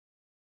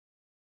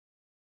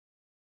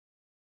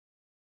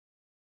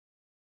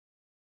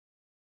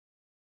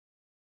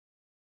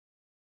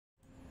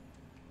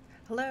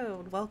Hello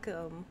and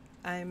welcome.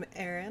 I'm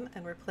Erin,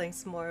 and we're playing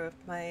some more of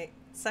my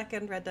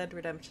second Red Dead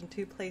Redemption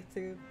 2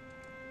 playthrough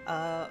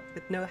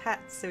with no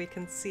hats so we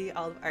can see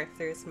all of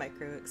Arthur's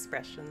micro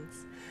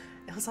expressions.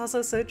 It was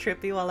also so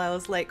trippy while I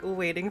was like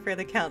waiting for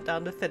the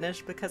countdown to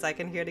finish because I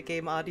can hear the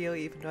game audio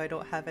even though I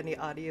don't have any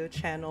audio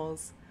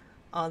channels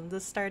on the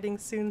starting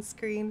soon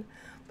screen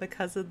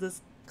because of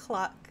this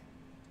clock.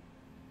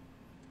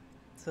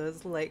 So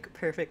it's like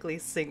perfectly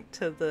synced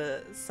to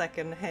the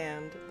second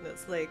hand, and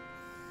it's like,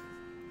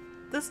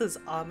 this is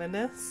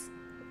ominous.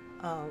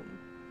 Um,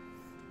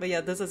 but yeah,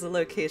 this is a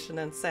location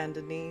in Saint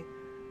Denis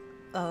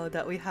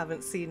that we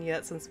haven't seen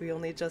yet since we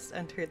only just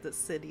entered the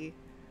city.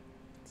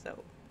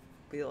 So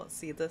we'll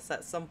see this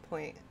at some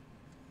point.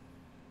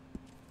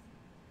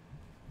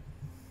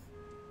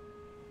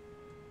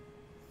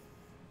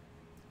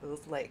 It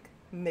was like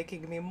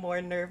making me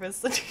more nervous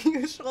than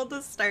usual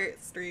to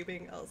start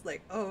streaming. I was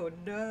like, oh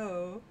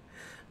no,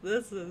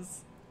 this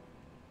is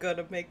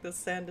gonna make the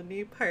Saint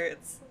Denis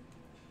parts.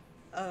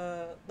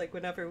 Like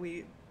whenever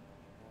we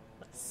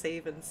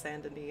save in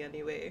Saint Denis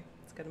anyway,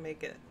 it's gonna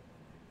make it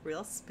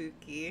real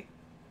spooky.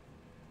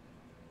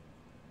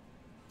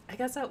 I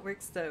guess that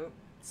works though,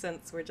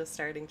 since we're just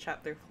starting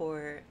chapter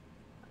 4.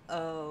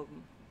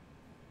 Um,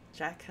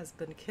 Jack has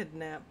been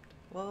kidnapped.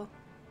 Well,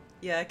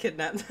 yeah,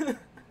 kidnapped.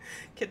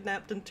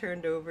 Kidnapped and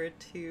turned over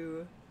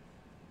to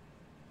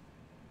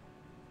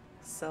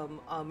some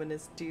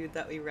ominous dude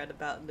that we read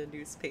about in the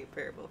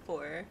newspaper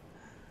before.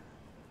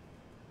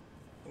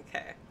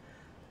 Okay,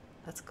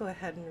 let's go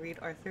ahead and read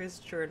Arthur's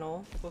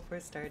journal before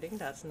starting.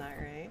 That's not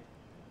right,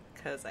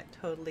 because I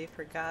totally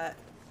forgot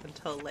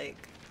until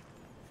like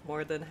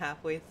more than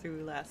halfway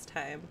through last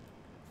time.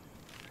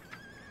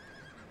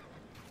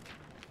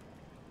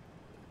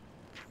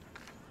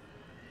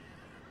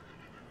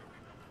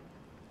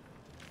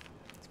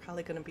 It's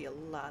probably going to be a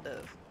lot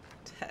of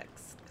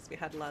text because we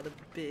had a lot of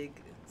big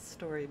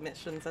story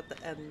missions at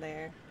the end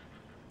there.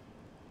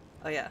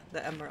 Oh yeah,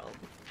 the emerald.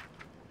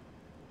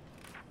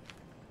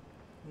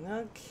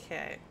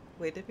 Okay.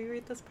 Wait, did we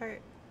read this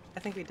part? I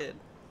think we did.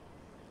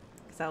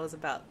 Because that was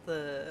about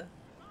the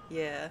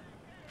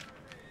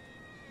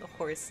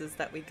horses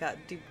that we got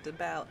duped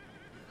about.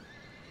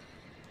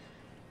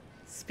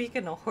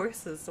 Speaking of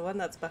horses, the one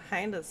that's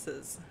behind us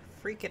is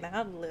freaking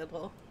out a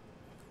little.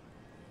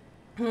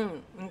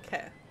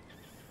 Okay.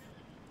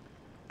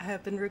 I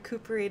have been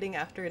recuperating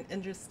after an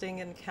interesting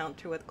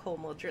encounter with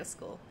Colm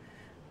O'Driscoll.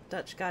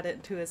 Dutch got it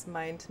into his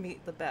mind to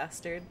meet the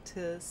bastard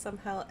to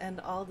somehow end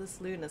all this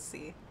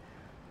lunacy.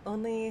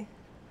 Only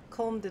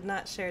Colm did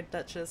not share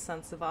Dutch's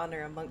sense of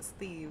honor amongst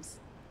thieves.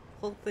 The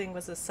whole thing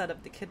was a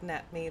setup to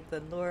kidnap me,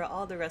 then lure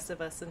all the rest of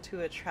us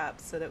into a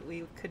trap so that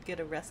we could get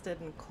arrested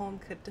and Colm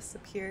could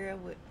disappear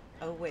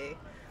away.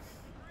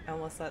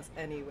 Almost that's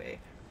anyway.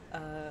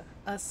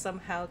 Us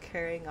somehow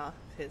carrying off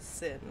his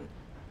sin.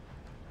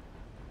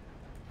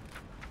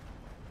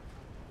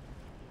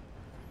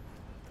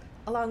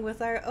 Along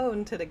with our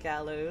own to the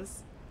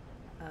gallows.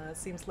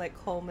 Seems like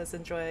Colm is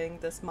enjoying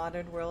this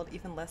modern world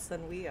even less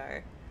than we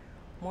are.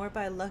 More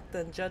by luck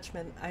than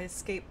judgment, I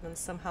escaped and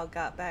somehow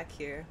got back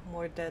here,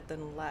 more dead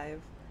than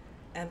alive,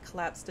 and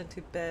collapsed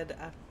into bed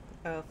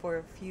for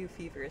a few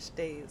feverish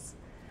days.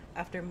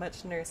 After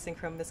much nursing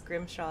from Miss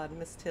Grimshaw and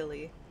Miss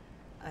Tilly,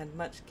 and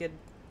much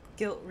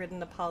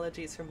guilt-ridden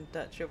apologies from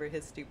Dutch over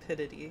his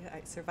stupidity, I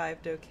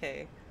survived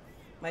okay.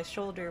 My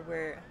shoulder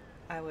where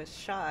I was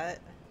shot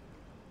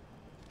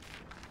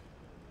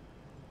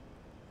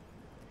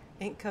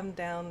ain't come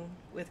down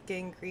with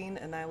gangrene,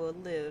 and I will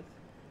live.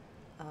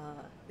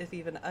 If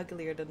even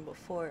uglier than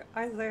before.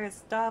 Arthur,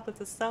 stop with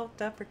the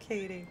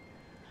self-deprecating.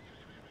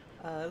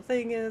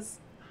 Thing is,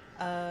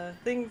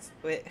 things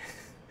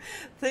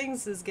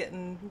is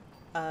getting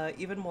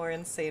even more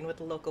insane with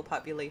the local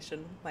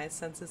population. My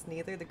senses,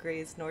 neither the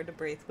Greys nor the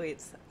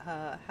Braithwaites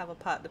have a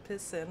pot to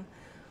piss in,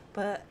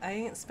 but I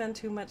ain't spent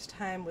too much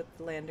time with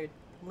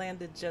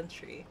landed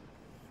gentry.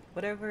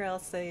 Whatever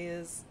else they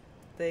is,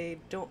 they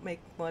don't make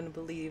one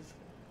believe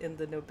in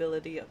the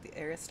nobility of the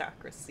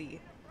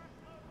aristocracy.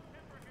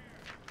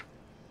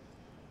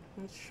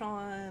 And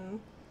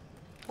Sean,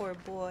 poor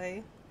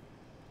boy.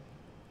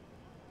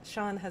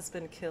 Sean has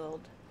been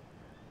killed.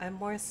 I'm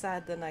more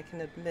sad than I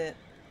can admit.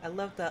 I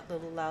loved that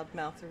little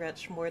loudmouth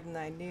wretch more than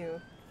I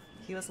knew.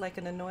 He was like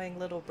an annoying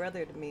little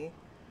brother to me.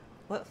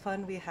 What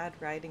fun we had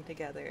riding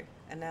together,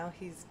 and now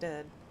he's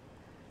dead.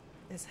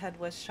 His head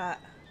was shot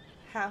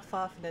half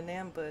off in an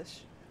ambush.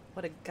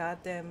 What a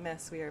goddamn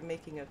mess we are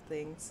making of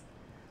things.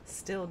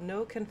 Still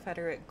no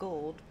Confederate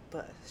gold,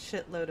 but a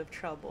shitload of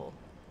trouble.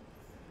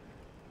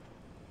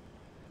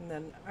 And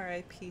then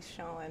R.I.P.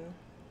 Sean,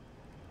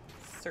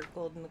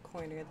 circled in the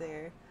corner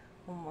there.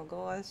 Oh my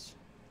gosh.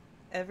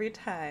 Every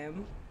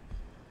time,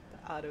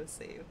 the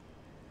autosave.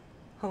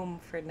 Home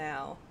for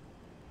now.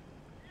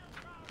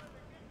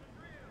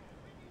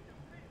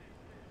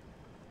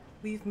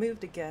 We've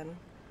moved again.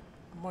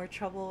 More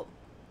trouble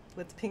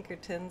with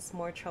Pinkertons,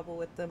 more trouble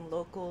with them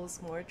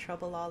locals, more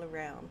trouble all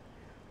around.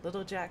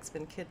 Little Jack's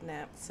been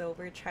kidnapped, so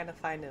we're trying to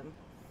find him.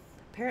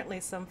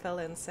 Apparently some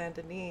fella in Saint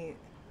Denis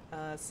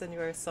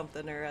Senor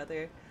something or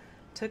other,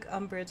 took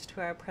umbrage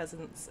to our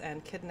presence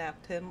and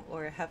kidnapped him,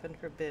 or heaven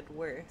forbid,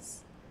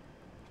 worse.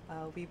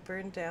 We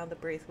burned down the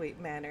Braithwaite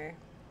Manor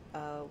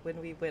when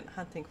we went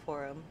hunting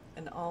for him,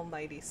 an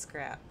almighty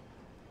scrap.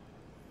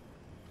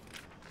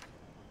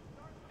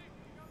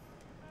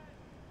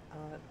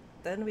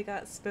 Then we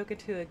got spoken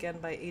to again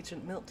by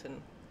Agent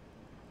Milton.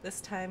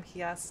 This time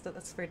he asked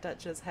us for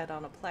Dutch's head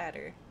on a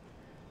platter.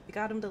 We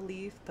got him to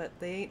leave, but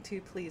they ain't too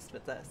pleased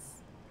with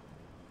us.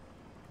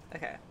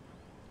 Okay.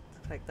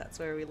 Looks like that's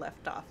where we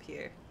left off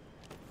here.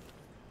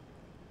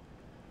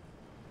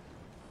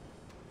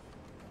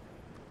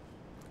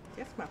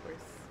 Gift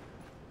mappers.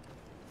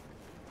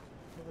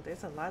 Oh,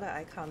 there's a lot of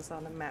icons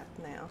on the map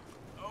now.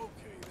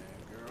 Okay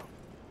then, girl.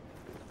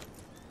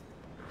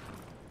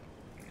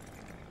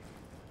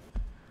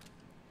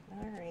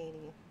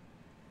 Alrighty.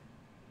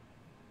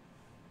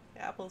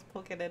 Apple's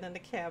poking it in the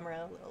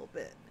camera a little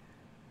bit.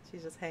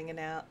 She's just hanging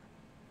out.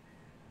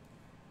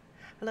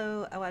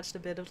 Hello, I watched a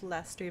bit of the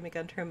last stream,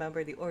 begun to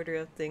remember the order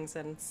of things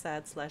and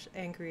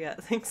sad/angry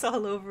at things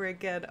all over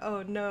again.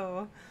 Oh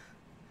no.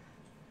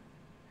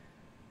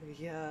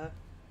 Yeah.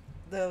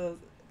 Though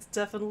it's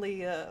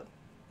definitely a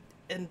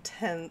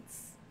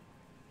intense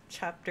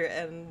chapter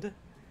end.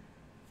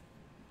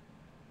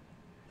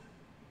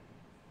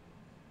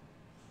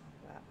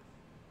 Wow.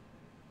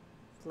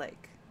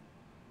 Like,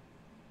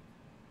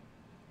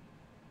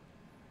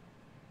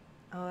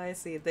 oh, I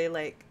see. They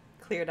like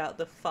cleared out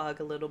the fog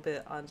a little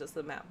bit on just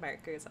the map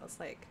markers. I was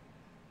like,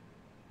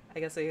 I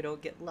guess so you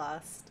don't get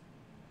lost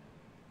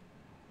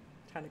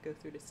trying to go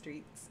through the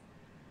streets.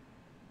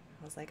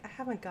 I was like, I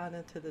haven't gone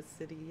into the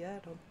city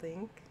yet, I don't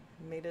think.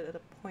 I made it a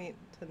point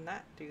to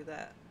not do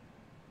that.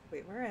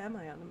 Wait, where am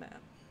I on the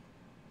map?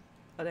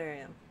 Oh, there I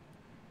am.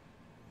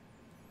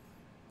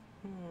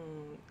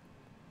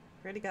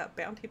 Already got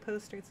bounty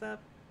posters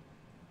up.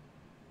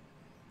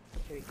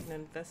 Okay, we can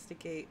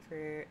investigate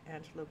for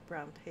Angela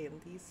Bronte in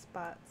these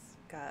spots.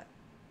 Got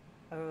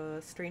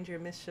a stranger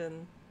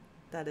mission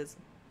that is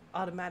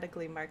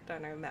automatically marked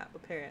on our map,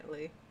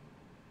 apparently.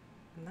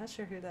 I'm not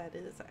sure who that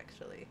is,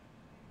 actually.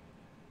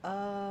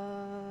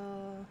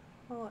 Oh,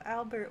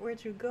 Albert,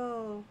 where'd you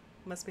go?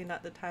 Must be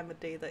not the time of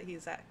day that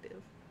he's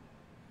active.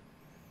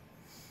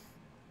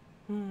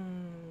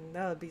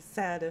 That would be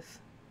sad if...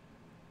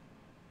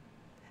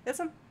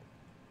 It'll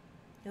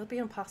be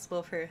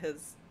impossible for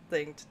his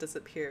thing to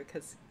disappear,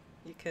 because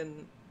you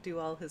can do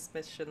all his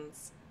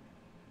missions,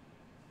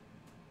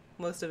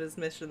 most of his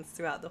missions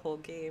throughout the whole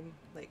game,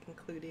 like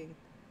including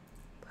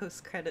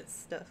post-credits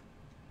stuff.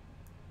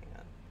 Hang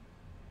on.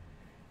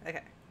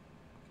 Okay.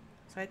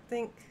 So I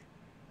think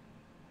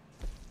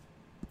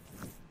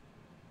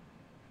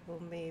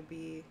we'll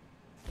maybe...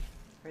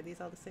 Are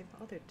these all the same?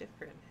 Oh, they're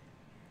different.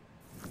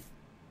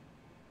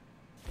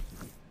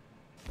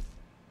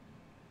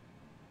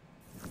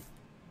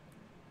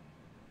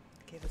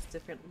 Gave us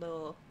different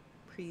little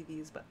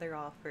previews, but they're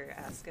all for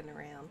asking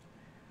around.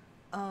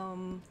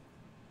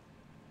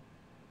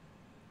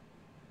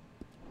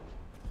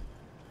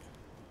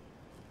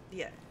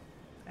 Yeah.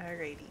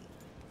 Alrighty.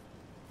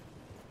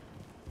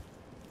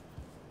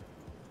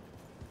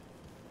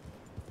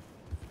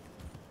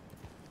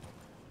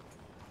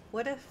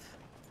 What if...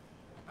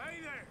 Hey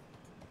there!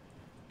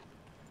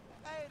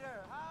 Hey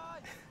there, hi!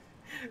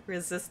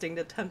 resisting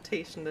the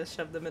temptation to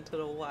shove them into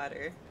the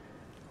water.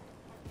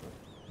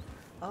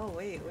 Oh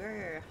wait,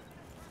 where?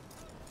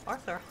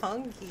 Arthur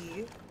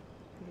hungry.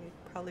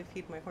 Probably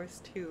feed my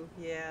horse too.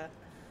 Yeah.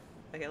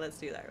 Okay, let's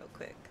do that real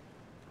quick.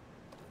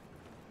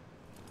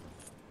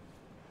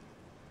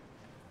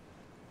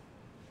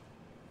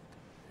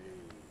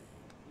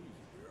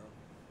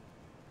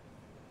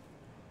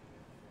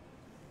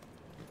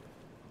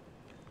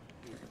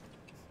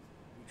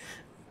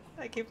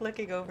 I keep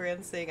looking over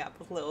and seeing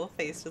Apple's little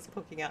face just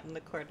poking out in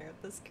the corner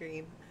of the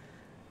screen.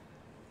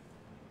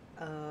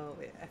 Oh,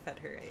 wait, I fed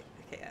her right.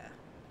 Okay, yeah.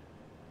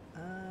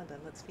 Then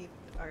let's feed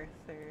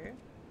Arthur.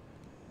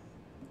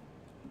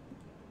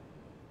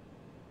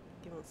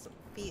 Give him some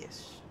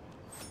fish.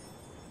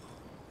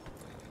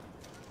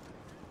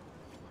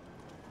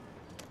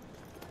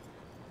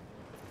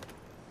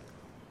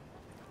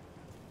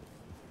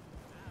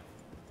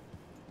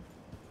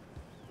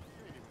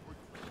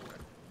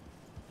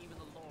 Even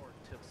the Lord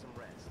took some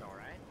rest, all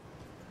right?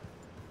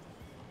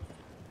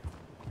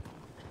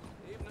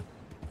 Evening.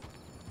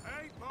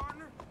 Hey,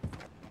 partner.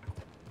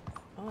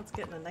 Oh, it's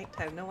getting to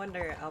nighttime. No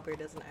wonder Albert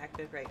isn't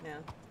active right now.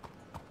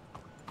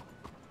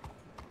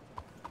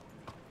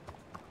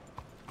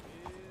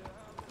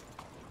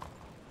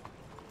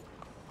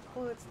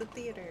 Oh, it's the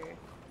theater.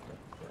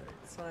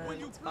 This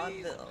one's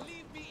vaudeville.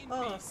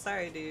 Oh,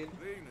 sorry, dude.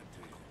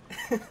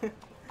 Dignity.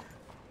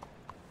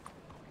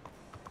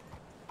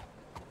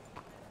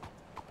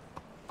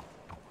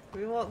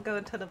 We won't go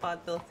into the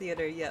vaudeville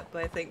theater yet,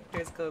 but I think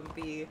there's going to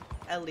be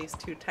at least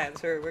 2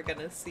 times where we're going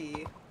to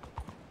see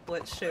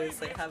what shows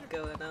they have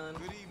going on.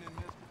 Good evening,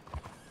 mister.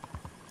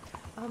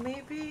 Oh,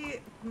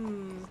 maybe...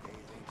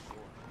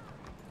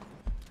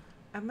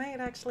 I might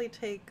actually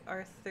take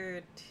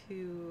Arthur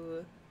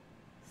to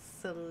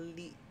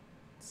select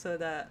so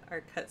that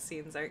our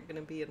cutscenes aren't going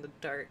to be in the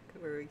dark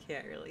where we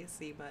can't really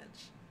see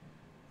much.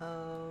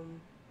 Oh,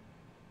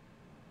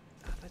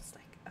 it's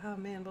like, oh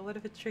man, but what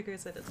if it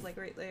triggers it? It's like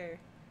right there.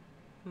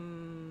 Oh,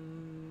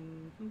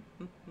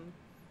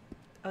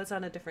 it's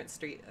on a different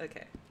street.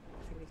 Okay.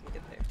 I think we can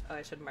get there. Oh,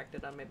 I should have marked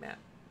it on my map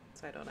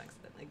so I don't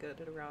accidentally go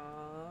to the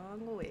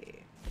wrong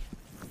way.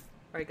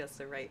 Or I guess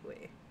the right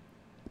way.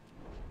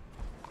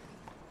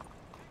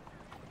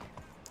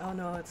 Oh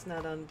no, it's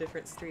not on a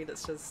different street,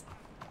 it's just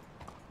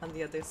on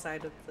the other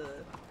side of the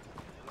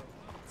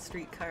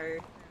streetcar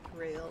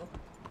rail.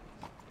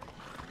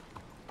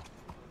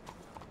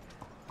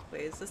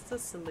 Wait, is this the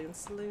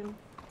saloon?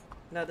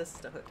 No, this is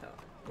the hotel.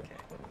 Okay.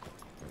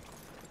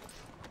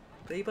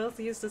 They both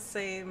use the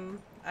same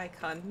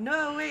icon.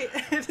 No, wait!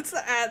 It's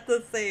at the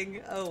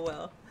thing! Oh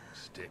well.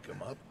 Stick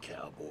 'em up,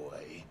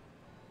 cowboy.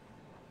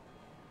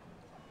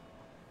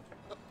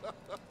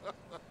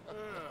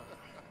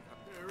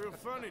 Yeah, real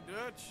funny,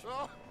 Dutch.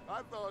 Oh,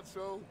 I thought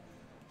so.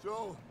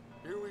 So,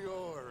 here we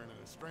are in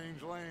a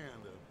strange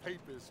land of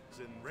papists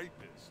and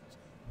rapists.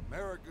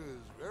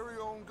 America's very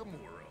own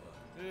Gomorrah.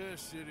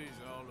 This city's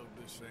all of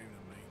the same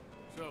to me.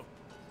 So,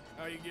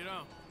 how you get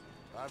on?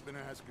 I've been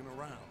asking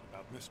around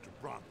about Mr.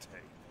 Bronte.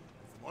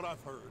 From what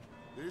I've heard,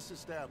 this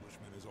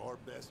establishment is our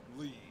best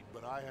lead,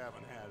 but I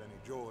haven't had any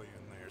joy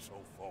in there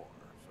so far.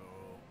 So,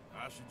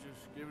 I should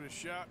just give it a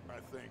shot? I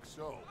think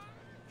so.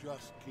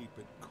 Just keep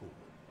it cool.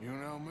 You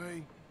know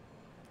me?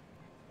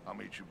 I'll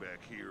meet you back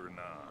here in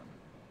 9.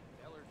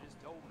 Feller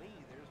just told me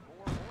there's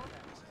more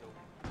houses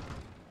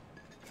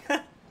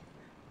open.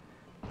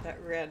 That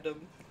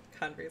random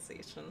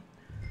conversation.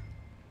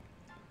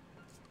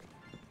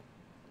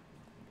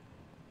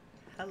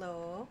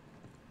 Hello.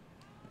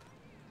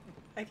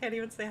 I can't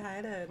even say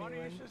hi to anyone.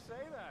 Funny you should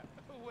say that.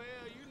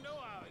 Well, you know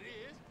how it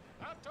is.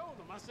 I told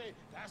them. I say,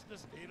 that's the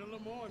state of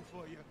Lemoyne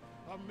for you.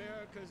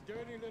 America's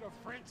dirty little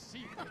French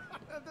secret.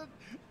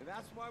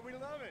 That's why we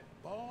love it.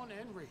 Born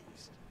and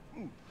raised.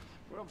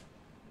 Well,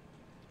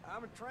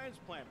 I'm a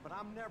transplant, but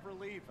I'm never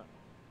leaving.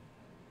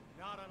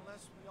 Not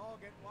unless we all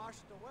get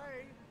washed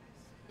away.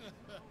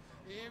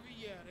 Every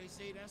year they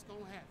say that's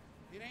gonna happen.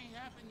 It ain't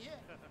happened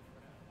yet.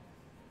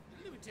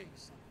 Let me tell you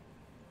something.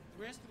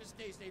 The rest of the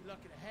states, they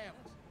lucky to have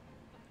us.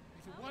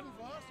 If it wasn't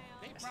for us,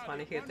 they I just probably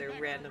want to hear run their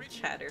back random written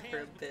chatter with for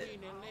a tails bit.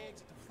 between their legs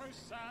at the first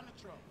sign of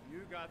trouble.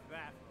 You got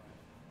that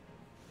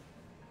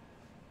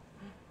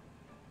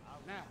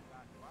Now,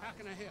 how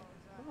can I help?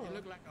 Oh. You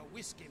look like a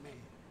whiskey man.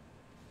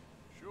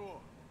 Sure.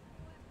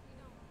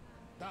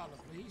 $1,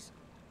 please.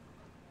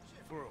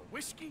 For a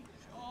whiskey?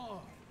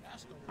 Oh,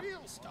 that's the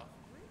real stuff.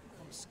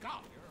 From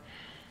Scotland.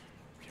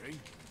 Okay.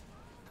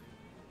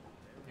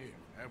 Here,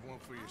 have one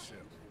for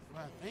yourself.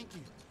 Well, thank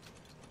you.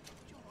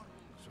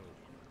 So,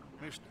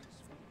 mister,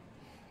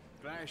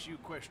 can I ask you a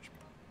question?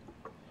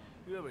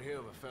 You ever hear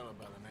of a fella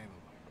by the name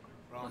of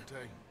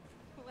Bronte?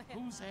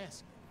 Who's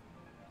asking?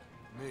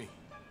 Me.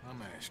 I'm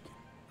asking.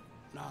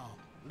 No,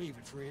 leave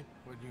it, friend.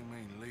 What do you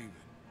mean, leave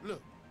it?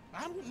 Look,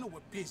 I don't know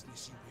what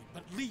business you in,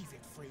 but leave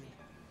it, friend.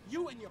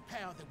 You and your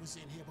pal that was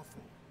in here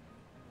before.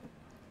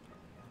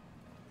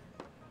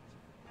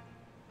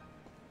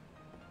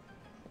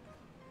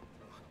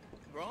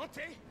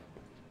 Bronte?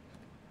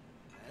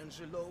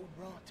 Angelo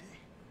Bronte.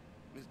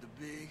 Mr.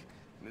 Big,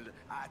 Mr.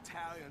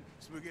 Italian,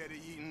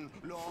 spaghetti-eating,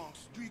 long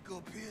streak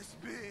of piss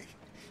big.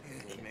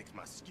 It makes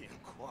my skin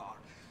crawl.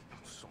 I'm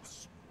so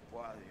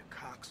spoiled, you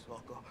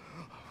cocksucker.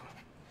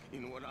 You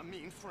know what I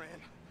mean,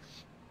 friend?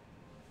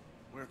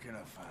 Where can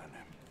I find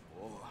him?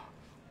 Oh,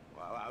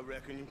 well, I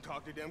reckon you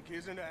talk to them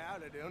kids in the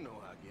alley, they'll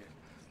know, I guess.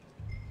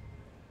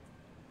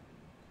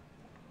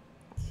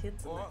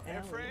 Kids in Oh, the and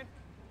alley. friend,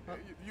 Oh.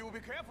 you'll be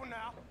careful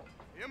now.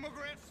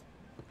 Immigrants,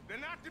 they're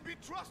not to be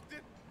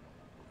trusted.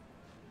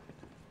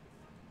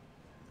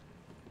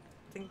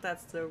 I think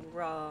that's the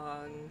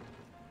wrong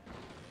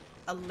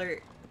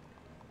alert.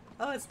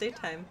 Oh, it's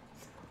daytime.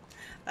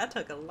 That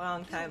took a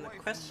long time to away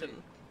from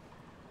question.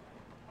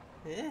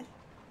 Eh.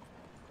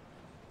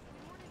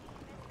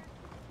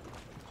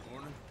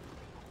 Morning.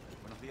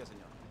 Buenos días,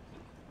 señor.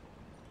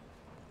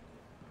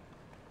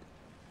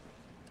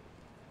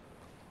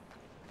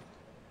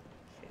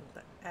 Okay,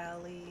 the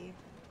alley.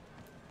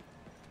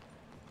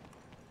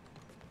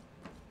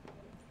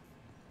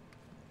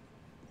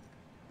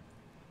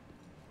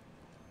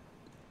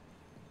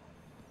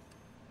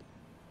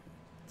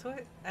 So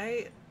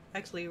I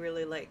actually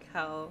really like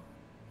how,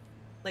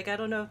 like, I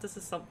don't know if this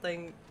is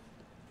something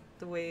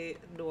the way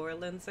New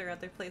Orleans or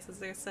other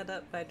places are set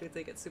up, but I do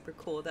think it's super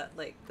cool that,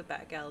 like, the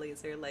back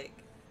alleys are, like,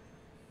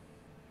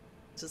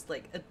 just,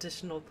 like,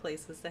 additional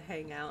places to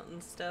hang out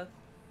and stuff.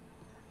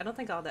 I don't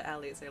think all the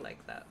alleys are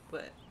like that,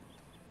 but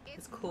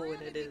it's cool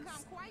when it is.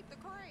 Become quite the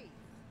craze.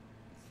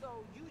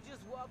 So you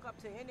just walk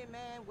up to any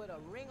man with a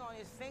ring on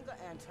his finger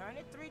and turn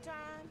it 3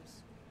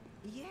 times?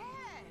 Yes.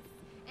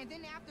 And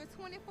then after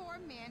 24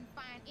 men,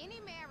 find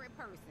any married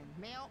person,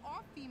 male or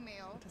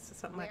female, This is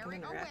something I can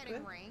wearing a interact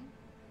wedding with. ring,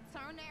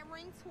 turn that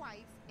ring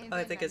twice, and Oh, I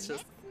then think the it's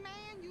just- next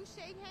man you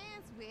shake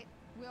hands with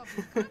will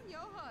become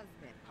your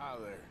husband. Hi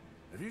there.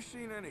 Have you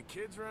seen any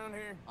kids around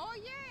here? Oh,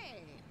 yeah.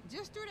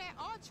 Just through that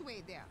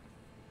archway there.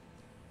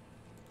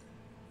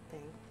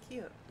 Thank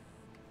you.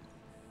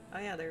 Oh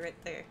yeah, they're right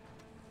there.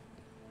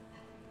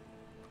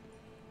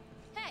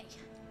 Hey.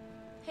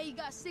 Hey, you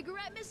got a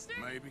cigarette, mister?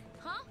 Maybe.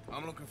 Huh?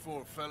 I'm looking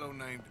for a fellow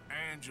named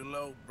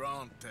Angelo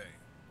Bronte.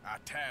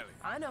 Italian.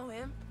 I know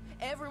him.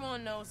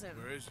 Everyone knows him.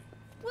 Where is he?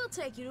 We'll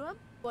take you to him.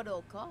 What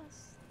it'll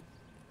cost?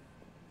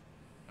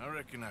 I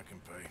reckon I can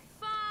pay.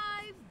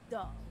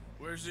 $5.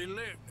 Where's he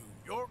live?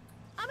 New York?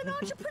 I'm an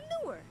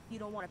entrepreneur. You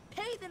don't want to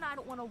pay, then I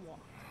don't want to walk.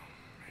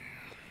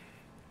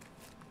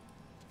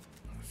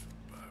 That's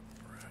a bad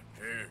brat.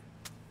 Here.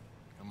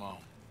 Come on.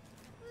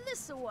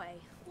 This away.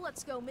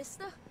 Let's go,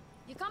 mister.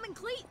 You coming,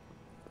 Cleet?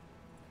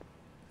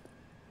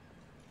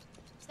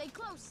 Stay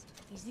close.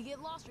 Easy to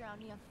get lost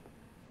around here.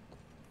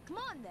 Come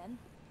on, then.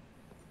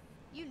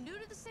 You new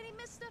to the city,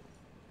 mister?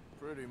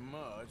 Pretty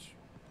much.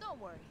 Don't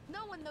worry.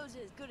 No one knows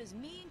it as good as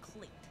me and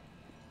Cleet.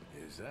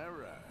 Is that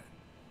right?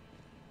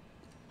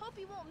 Hope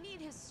you won't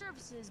need his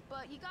services,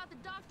 but you got the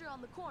doctor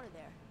on the corner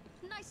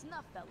there. Nice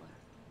enough, fella.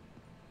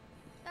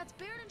 That's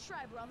Baird and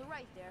Schreiber on the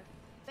right there.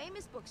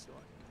 Famous bookstore.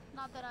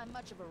 Not that I'm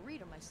much of a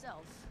reader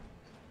myself.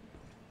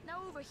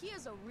 Now over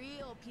here's a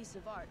real piece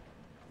of art.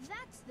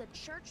 That's the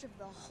Church of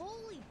the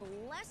Holy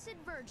Blessed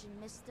Virgin,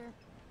 mister.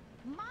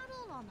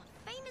 Modeled on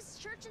the famous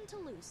church in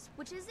Toulouse,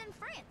 which is in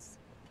France.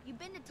 You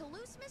been to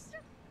Toulouse, mister?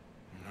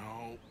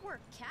 No. We're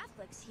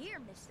Catholics here,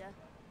 mister.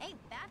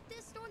 Ain't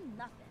Baptist or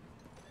nothing.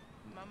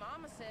 My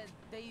mama said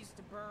they used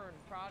to burn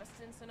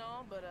Protestants and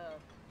all, but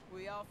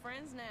we all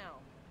friends now.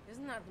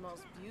 Isn't that the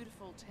most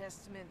beautiful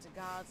testament to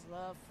God's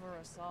love for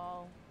us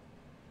all?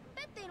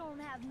 Bet they don't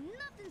have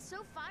nothing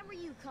so fine where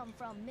you come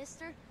from,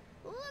 mister.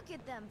 Look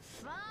at them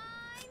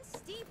fine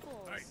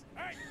steeples.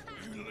 Hey,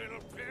 you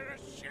little pair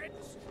of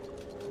shits!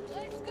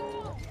 Let's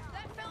go!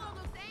 That fellow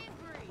looks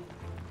angry.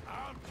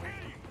 I'll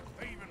kill you,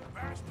 thieving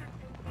bastard!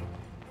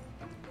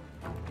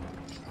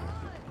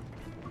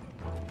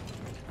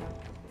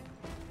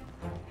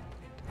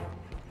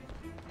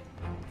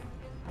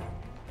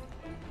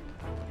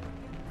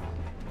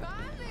 Bye,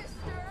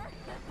 mister!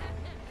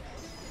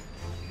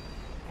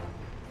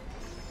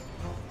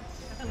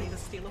 I don't need to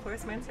steal a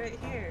horse, mine's right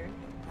here.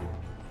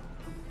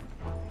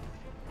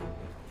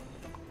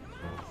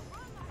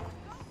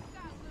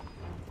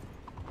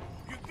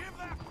 You give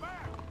that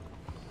back!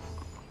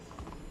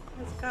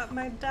 It's got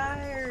my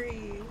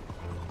diary.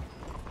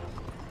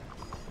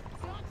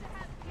 Don't you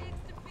have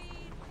pigs to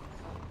feed?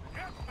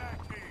 Get back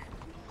here!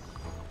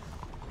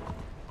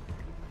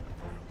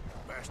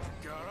 Bastard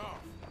got off.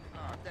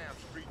 Ah, damn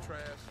street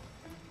trash.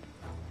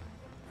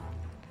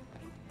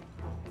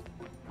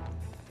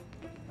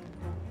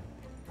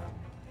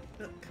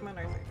 Look, come on,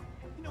 Arthur.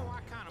 You know,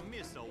 I kind of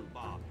miss old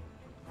Bob.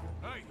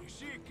 Hey, you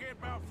see a kid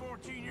about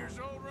 14 years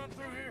old run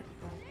through here?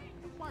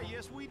 Why,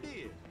 yes, we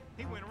did.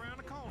 He went around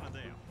the corner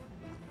there.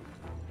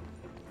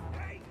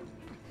 Hey!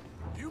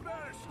 You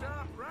better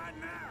stop right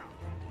now!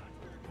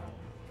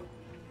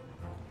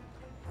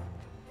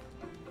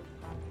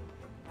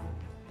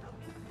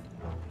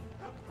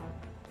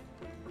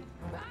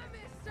 Bye,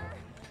 mister!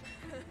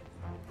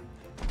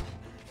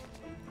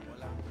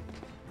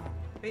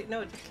 Wait,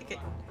 no, kick it.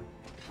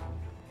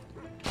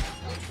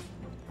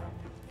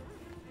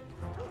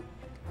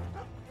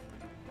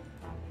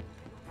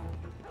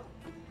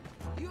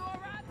 You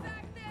alright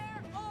back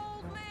there,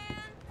 old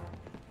man?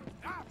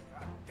 Ah,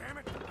 God damn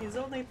it! He's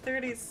only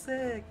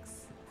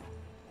 36.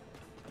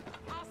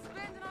 I'll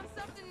spend it on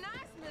something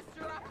nice,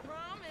 mister, I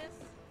promise.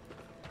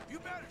 You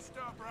better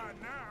stop right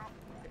now!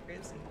 Where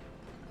is he?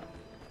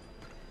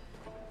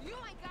 You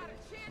ain't got a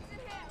chance in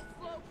hell,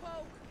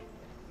 slowpoke.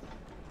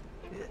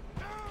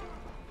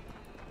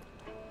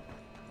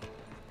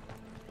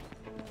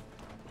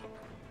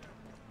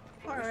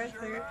 Poor This is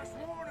your Arthur. last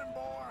warning,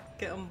 boy!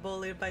 Getting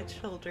bullied by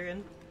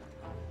children.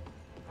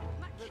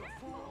 My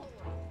careful!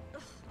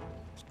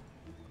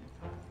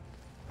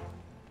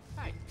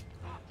 Hey.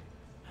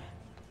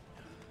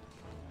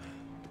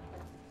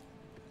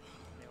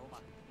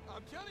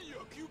 I'm telling you,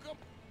 a cucumber.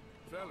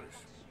 Fellas,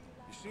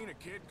 you seen a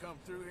kid come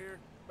through here?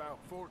 About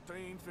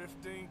 14,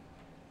 15?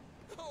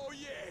 Oh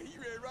yeah, he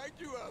ran right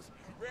through us.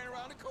 Ran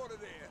around the corner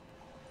there.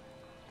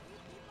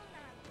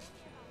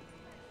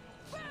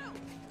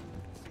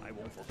 I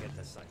won't forget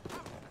the sight.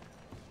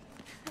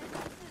 This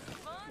is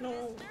fun, No.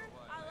 mister.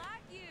 I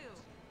like you.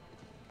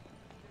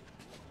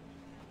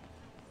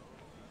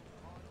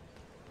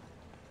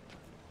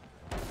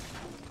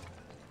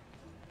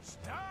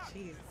 Stop! Jeez.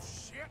 You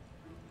shit!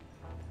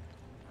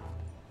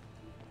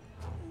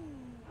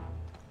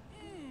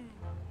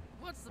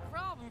 What's the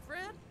problem,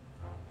 Fred?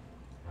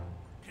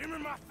 Give me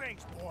my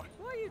things, boy.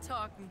 What are you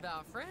talking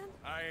about, friend?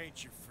 I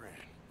ain't your friend,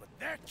 but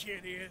that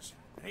kid is,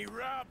 and he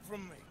robbed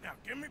from me. Now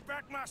give me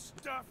back my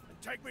stuff and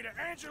take me to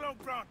Angelo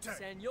Bronte.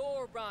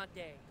 Senor Bronte.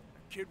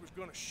 That kid was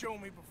gonna show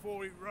me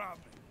before he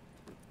robbed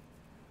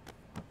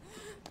me.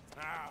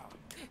 Now,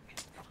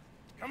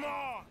 come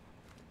on,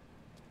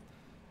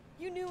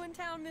 You new in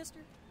town, mister?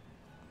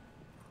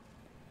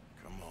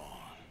 come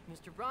on.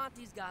 Mr.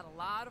 Bronte's got a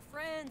lot of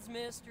friends,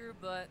 mister,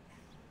 but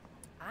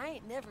I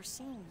ain't never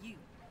seen you.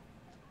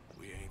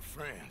 We ain't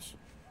friends.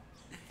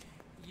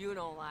 You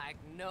don't like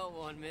no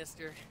one,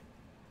 mister.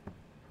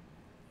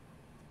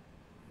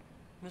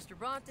 Mr.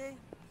 Bronte,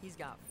 he's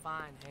got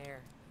fine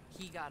hair.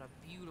 He got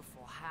a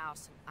beautiful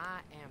house, and I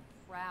am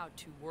proud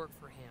to work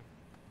for him.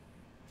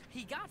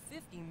 He got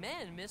 50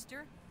 men,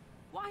 mister.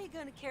 Why he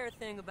gonna care a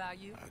thing about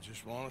you? I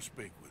just want to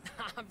speak with you.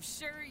 I'm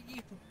sure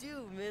you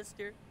do,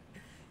 mister.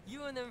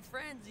 You and them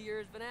friends of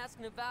yours been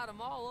asking about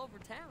him all over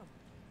town.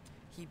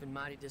 He been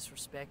mighty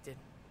disrespected.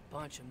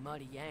 Bunch of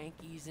muddy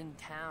Yankees in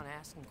town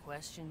asking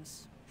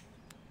questions.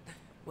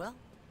 Well,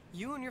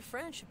 you and your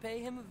friend should pay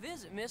him a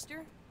visit,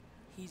 mister.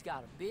 He's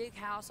got a big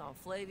house on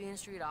Flavian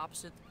Street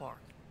opposite the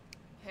park.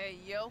 Hey,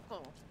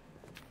 yokel.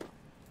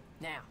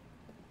 Now,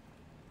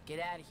 get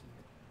out of here.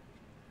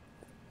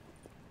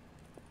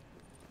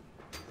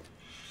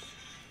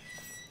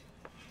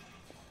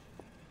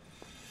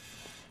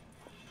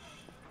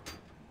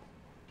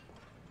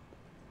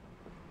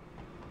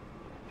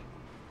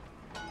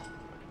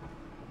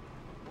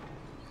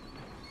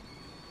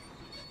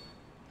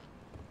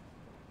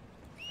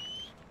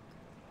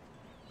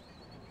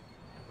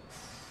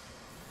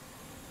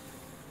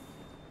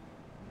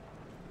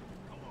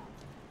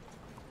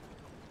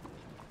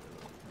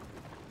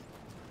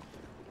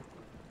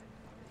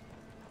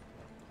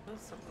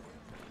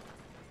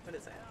 What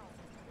is that?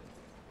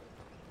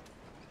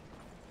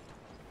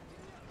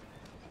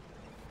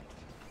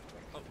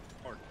 Oh,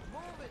 pardon.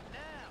 Move it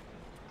now!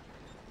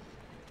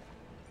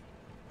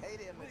 Hey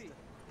there, mister. You,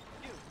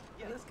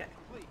 Oh, this guy.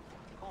 please.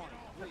 Coin,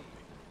 please.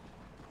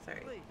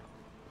 Sorry. Please.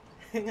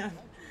 Hang on.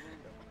 Won't you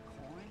lend a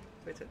coin?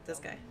 Wait, this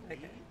guy.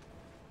 Okay.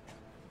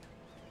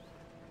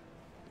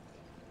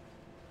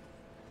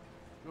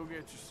 Go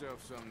get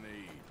yourself something to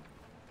eat.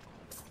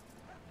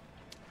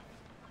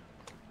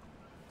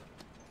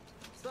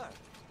 Sir,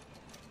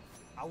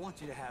 I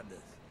want you to have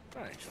this.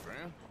 Thanks,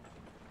 friend.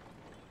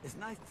 It's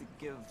nice to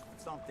give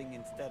something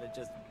instead of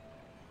just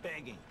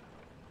begging.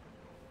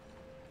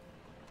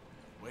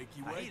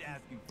 Wakey, I wakey. hate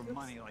asking for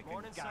money like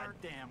Morning, a sir.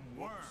 goddamn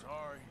worm. Whoops,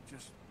 sorry.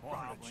 Just wanted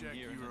Groveling to check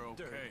here in you the were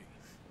dirt.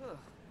 okay.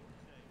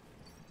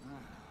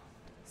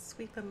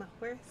 Sweep him a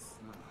horse.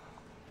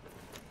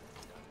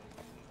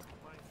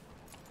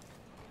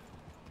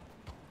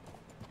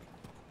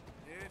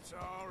 It's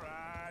all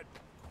right.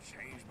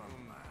 Changed my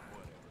mind.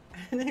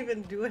 I didn't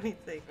even do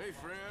anything. Hey,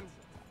 friend.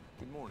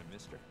 Good morning,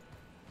 mister.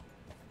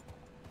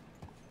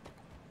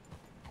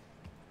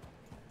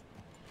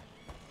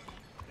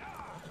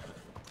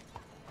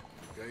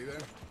 Okay there?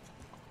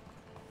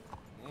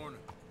 Morning.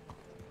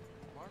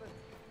 Martin.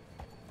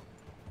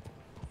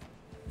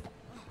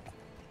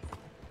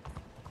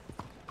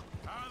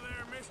 Hi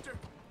there, mister.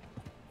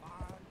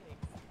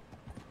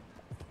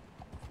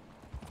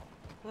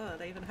 Whoa,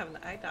 they even have an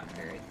eye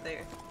doctor right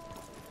there.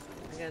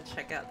 I'm gonna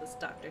check out this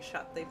doctor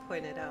shop they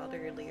pointed out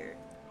earlier.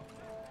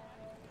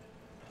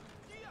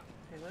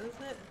 Hey, what is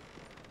it?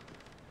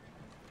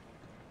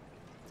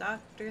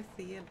 Dr.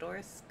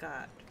 Theodore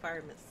Scott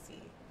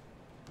Pharmacy.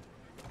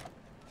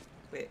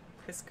 Wait,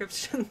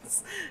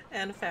 prescriptions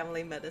and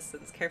family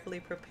medicines carefully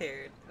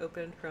prepared.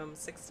 Open from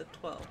 6 to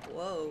 12.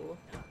 Whoa.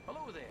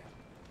 Hello there.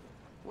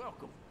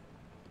 Welcome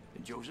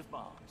to Joseph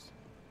Bombs.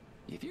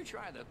 If you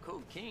try the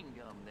cocaine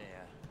gum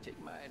there, take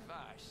my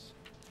advice.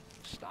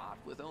 Start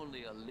with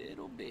only a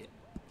little bit.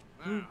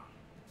 Now,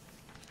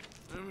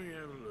 let me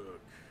have a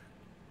look.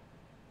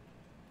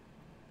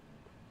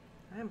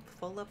 I'm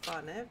full up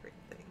on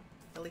everything.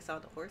 At least all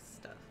the horse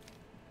stuff.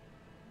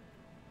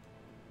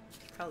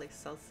 Probably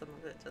sell some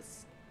of it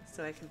just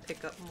so I can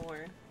pick up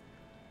more.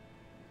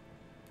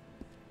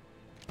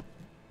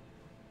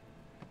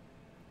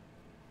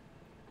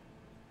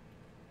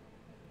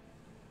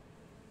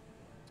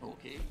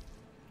 Okay,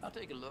 I'll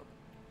take a look.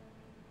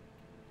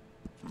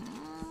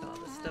 So all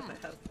the stuff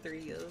I have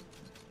 3 of.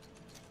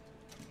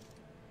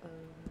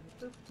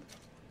 Oop.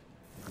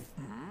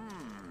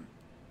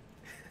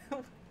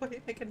 Why are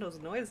you making those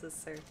noises,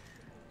 sir?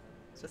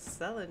 Just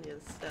selling you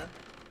stuff.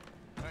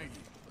 Thank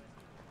you,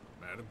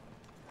 madam.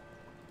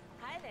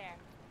 Hi there.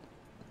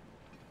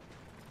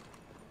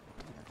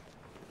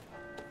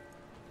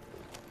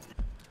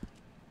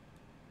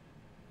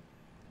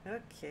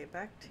 Okay,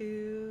 back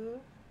to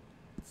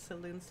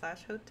saloon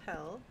 /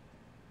 hotel.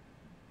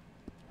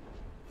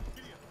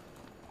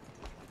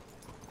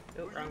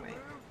 Oh, wrong way.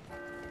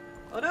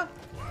 Oh no!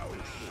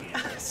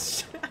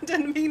 I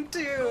didn't mean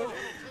to!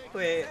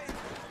 Wait.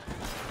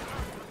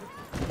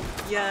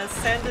 Yeah,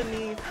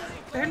 Saint-Denis.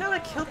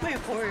 Bernella killed my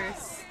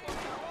horse.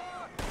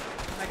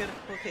 I gotta.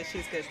 Okay,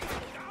 she's good.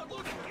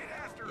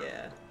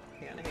 Yeah.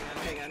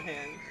 Hang on.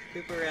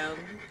 Loop around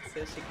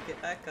so she can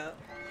get back up.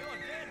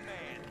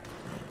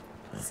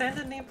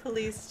 Saint-Denis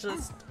police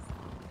just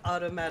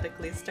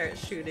automatically start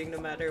shooting no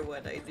matter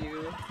what I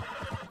do.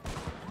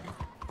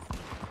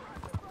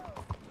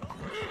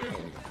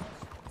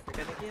 We're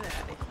gonna get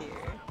out of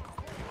here.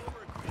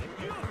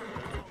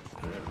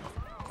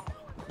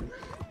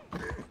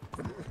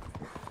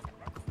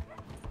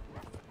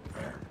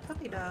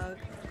 Puppy dog.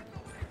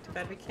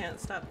 Bet we can't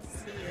stop to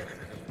see it.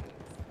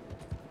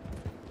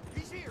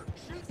 He's here.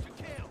 Shoot to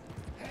kill.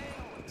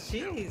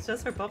 Jeez,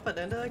 just for bumping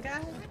into a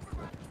guy?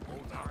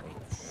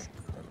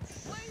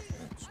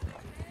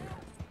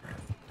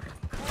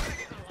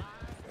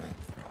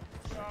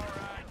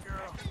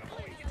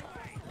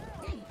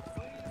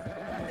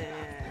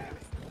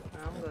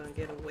 Nah, I'm gonna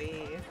get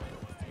away.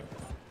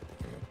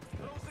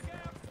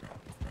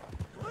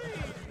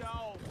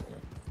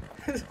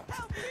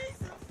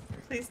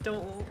 Please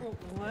don't.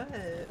 What?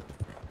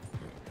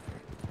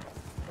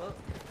 Oh.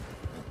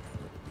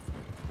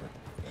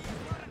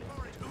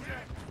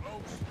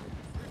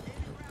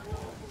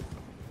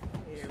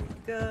 Here we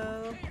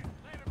go.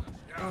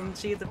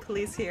 Gee, the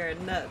police here are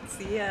nuts.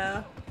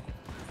 Yeah.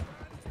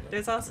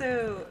 There's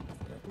also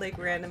like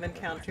random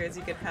encounters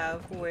you can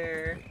have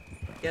where,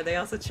 yeah, they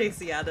also chase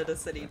you out of the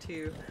city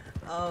too.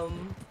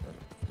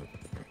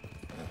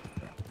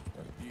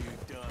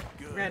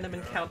 Random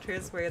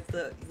encounters where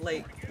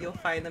you'll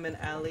find them in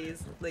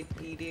alleys like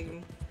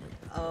beating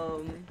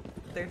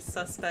their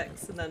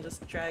suspects and then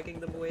just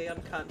dragging them away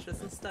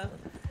unconscious and stuff,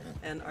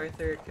 and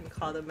Arthur can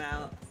call them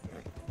out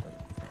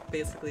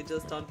basically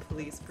just on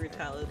police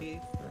brutality.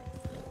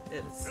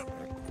 It's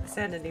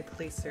San Diego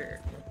police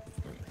are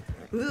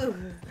ooh.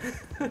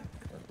 Alright,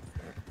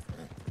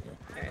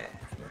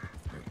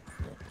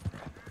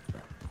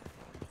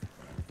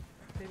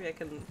 maybe I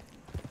don't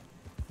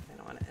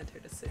want to enter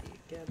the city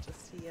again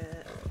just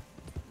yet.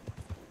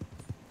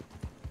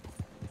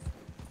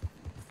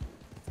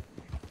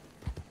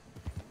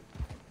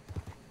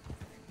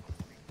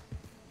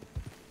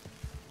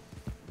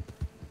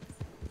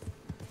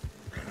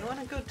 I don't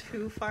want to go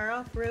too far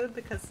off road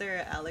because there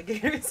are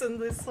alligators in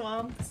the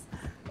swamps.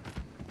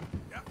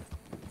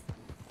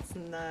 It's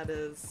not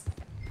as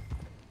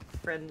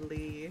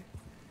friendly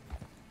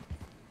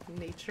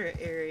nature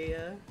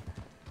area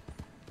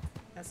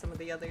as some of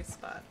the other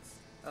spots.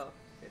 Oh,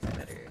 there's a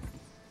better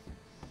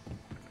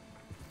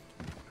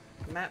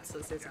map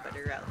says there's a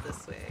better route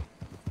this way.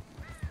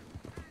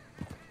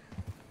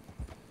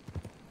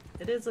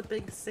 It is a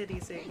big city,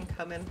 so you can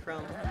come in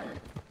from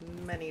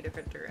many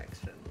different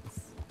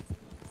directions.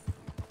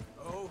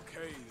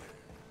 Okay there.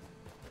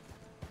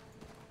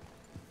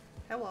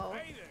 Hello.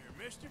 Hey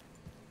there, mister.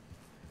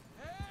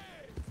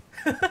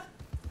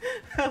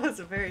 That was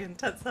a very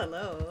intense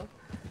hello.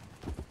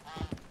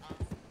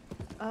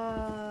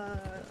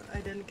 I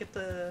didn't get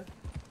to...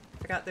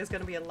 Forgot there's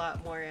gonna be a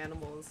lot more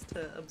animals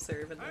to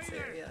observe in this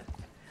area.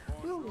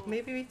 Ooh,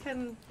 maybe we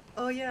can...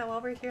 Oh yeah,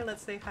 while we're here,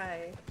 let's say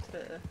hi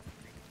to...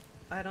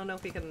 I don't know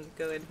if we can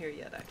go in here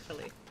yet,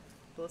 actually.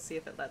 We'll see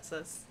if it lets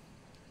us.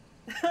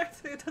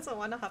 It doesn't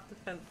want to hop the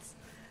fence.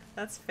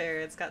 That's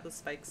fair, it's got the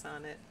spikes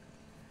on it.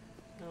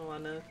 I don't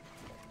want to...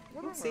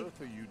 What on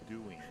earth are you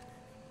doing?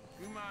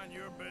 You mind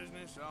your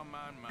business, I'll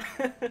mind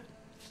mine.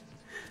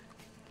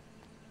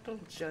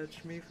 Don't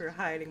judge me for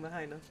hiding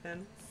behind a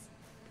fence.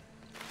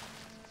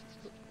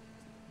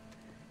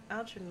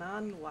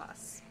 Algernon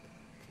Wasp,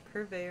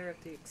 purveyor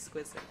of the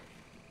exquisite.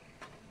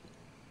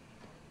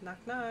 Knock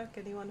knock,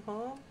 anyone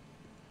home?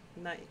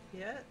 Not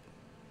yet?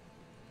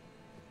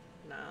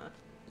 Nah.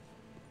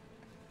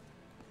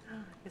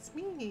 It's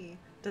me!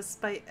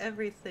 Despite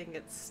everything,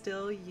 it's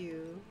still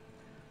you.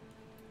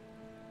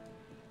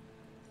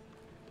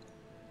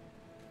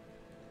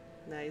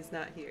 Nah, he's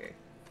not here.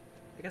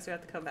 I guess we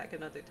have to come back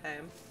another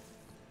time.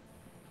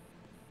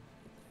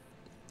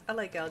 I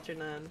like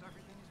Algernon.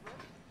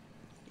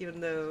 Even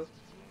though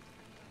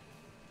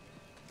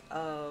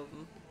I've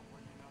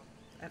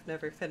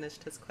never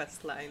finished his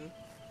quest line.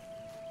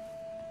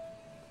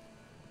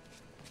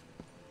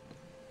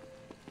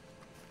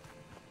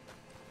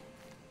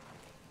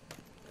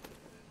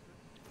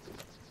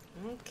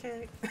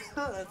 Okay.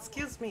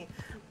 Excuse me.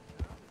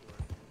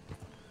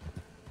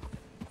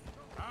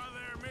 Hi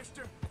there,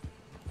 mister.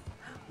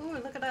 Ooh,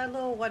 look at that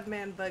little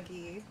one-man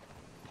buggy.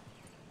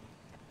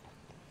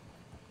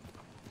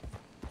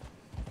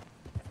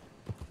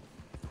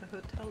 A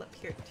hotel up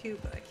here too,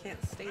 but I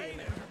can't stay in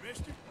it.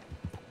 Mister.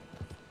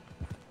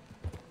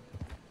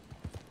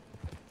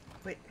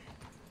 Wait.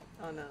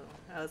 Oh no,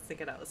 I was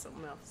thinking that was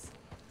something else.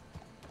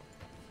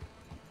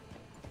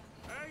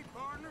 Hey,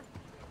 partner.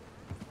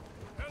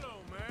 Hello,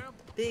 ma'am.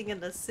 Being in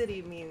the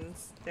city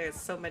means there's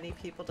so many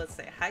people to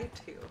say hi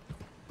to.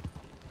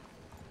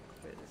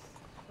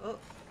 Oh.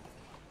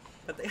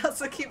 But they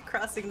also keep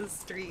crossing the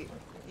street,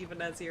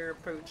 even as you're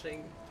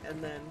approaching,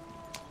 and then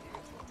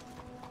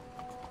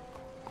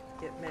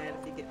get mad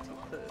if you get too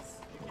close.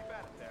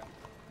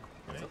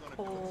 There's a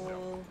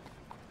whole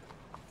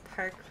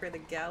park for the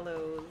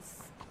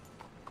gallows.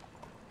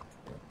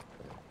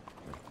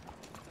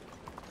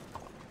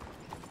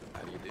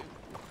 How do you do?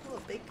 Oh, a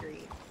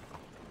bakery.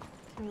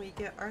 Can we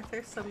get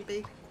Arthur some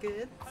baked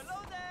goods?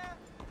 Hello there.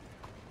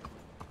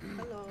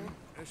 Hello.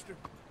 Mister.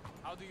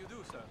 How do you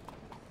do, sir?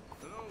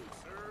 Hello,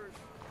 sirs.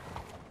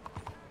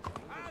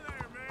 Hi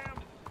there,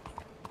 ma'am.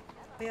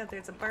 Oh yeah,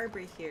 there's a barber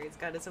here. He's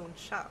got his own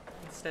shop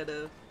instead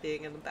of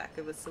being in the back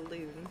of a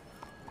saloon.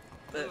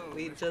 But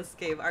we just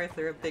gave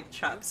Arthur a big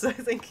chop, so I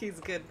think he's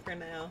good for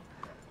now.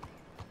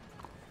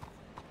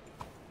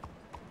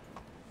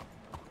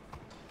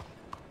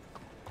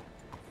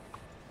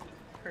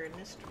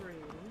 furnished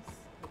rooms.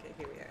 Okay,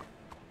 here we are.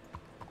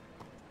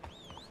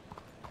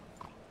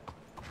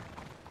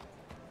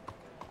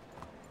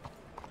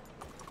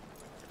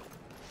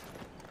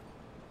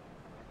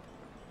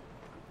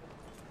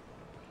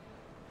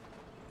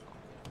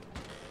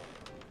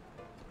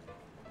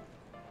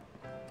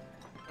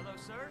 Hello,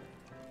 sir.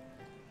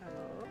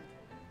 Hello.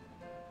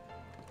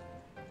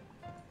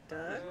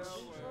 Dutch.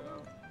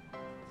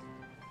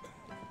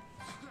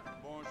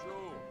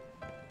 Bonjour.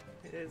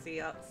 Is he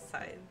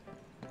outside?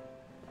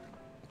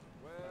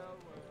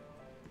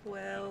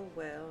 Well.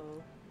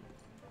 Well.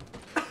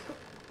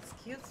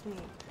 Excuse me.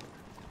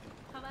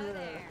 Hello Ugh.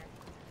 there.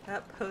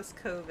 That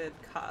post-COVID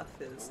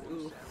cough is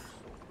oof.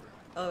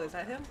 Oh, is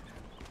that him?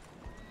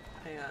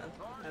 Hang on.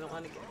 I don't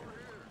want to get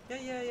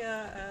him.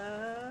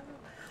 Yeah.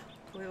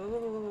 Wait,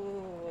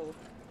 whoa.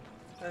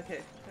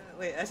 Okay.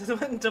 Wait, I just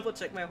want to double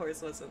check my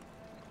horse wasn't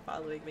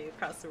following me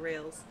across the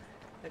rails.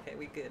 Okay,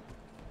 we good.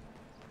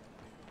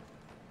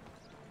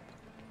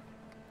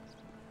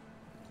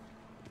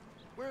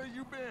 Where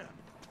you been?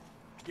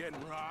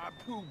 Getting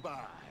robbed? Who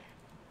by?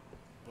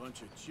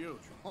 Bunch of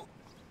children.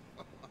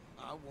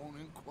 I won't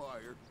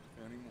inquire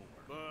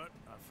anymore. But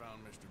I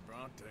found Mr.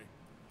 Bronte.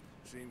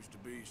 Seems to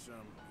be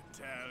some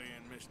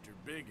Italian Mr.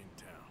 Big in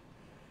town.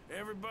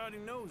 Everybody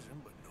knows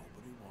him, but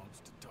nobody wants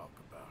to talk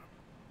about him.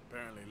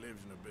 Apparently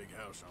lives in a big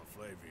house on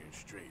Flavian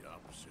Street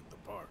opposite the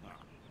park.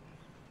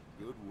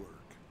 Good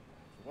work.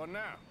 So what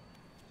now?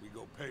 We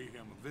go pay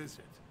him a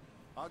visit.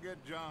 I'll get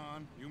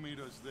John, you meet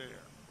us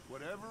there.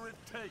 Whatever it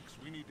takes,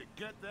 we need to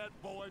get that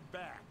boy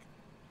back.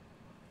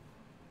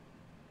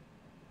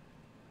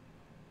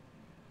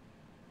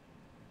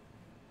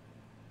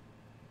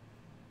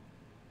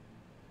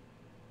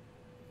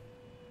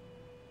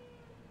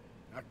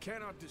 I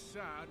cannot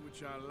decide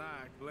which I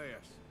like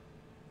less.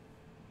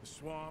 The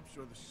swamps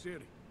or the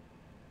city.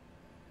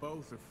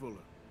 Both are full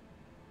of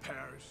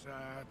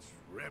parasites,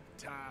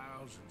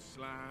 reptiles, and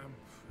slime.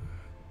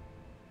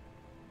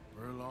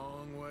 We're a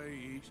long way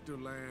east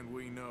of land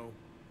we know,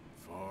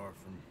 far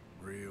from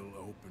real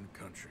open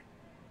country.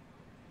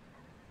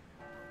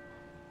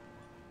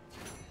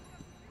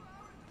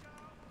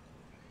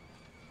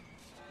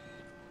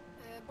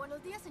 Buenos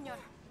días, señor.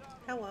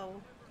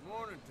 Hello.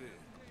 Morning to you.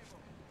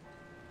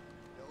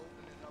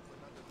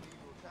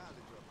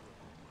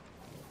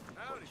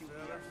 Howdy,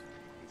 fellas.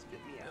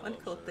 One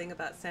cool thing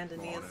about Saint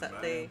Denis is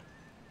that they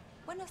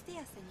Buenos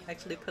días, señor.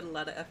 actually put a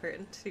lot of effort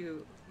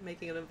into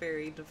making it a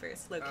very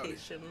diverse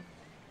location.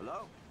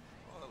 Hello?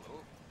 Oh, hello.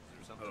 Is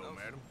there something Hello, else?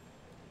 madam.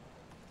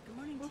 Good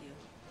morning to you.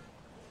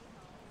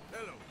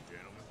 Hello,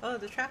 gentlemen. Oh,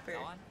 the trapper. Go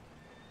on.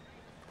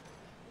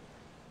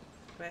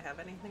 Do I have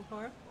anything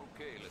for him?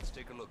 Okay, let's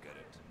take a look at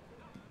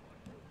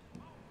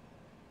it.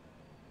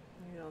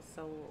 Maybe I'll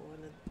sell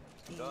one of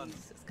these Done.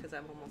 just because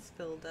I'm almost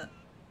filled up.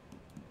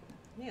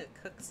 I need to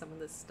cook some of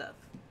this stuff.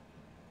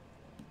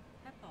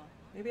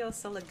 Maybe I'll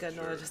sell a gun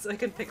Sure. just so I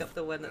can pick up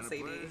the one Been that's a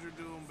 80, pleasure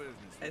doing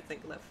business I with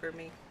think, left for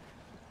me.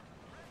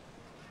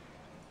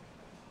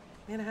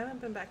 Man, I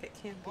haven't been back at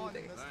camp either.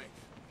 you. Thanks.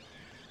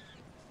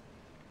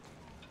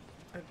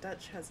 Our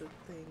Dutch has a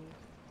thing.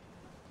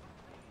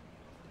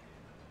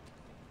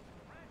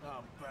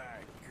 A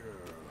bad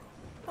girl.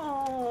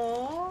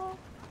 Aww.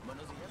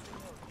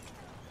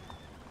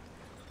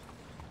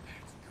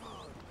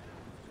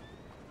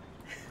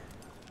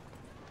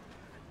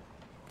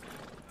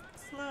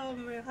 Slow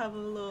me have a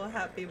little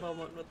happy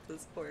moment with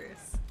this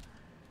horse.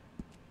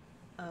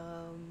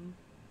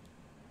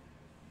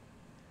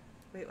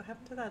 Wait, what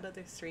happened to that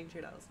other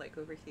stranger that was like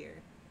over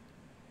here?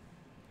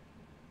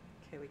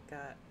 Okay, we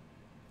got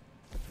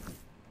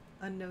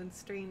unknown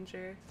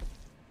stranger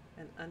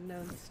and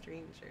unknown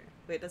stranger.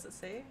 Wait, does it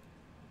say?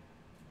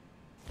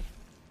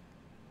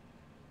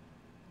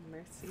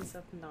 Mercies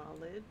of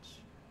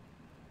knowledge.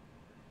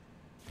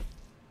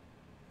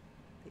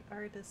 The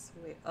artist's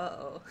way.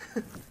 Uh-oh.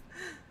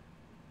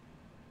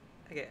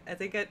 Okay, I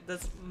think I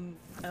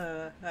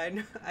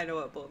know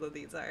what both of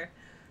these are.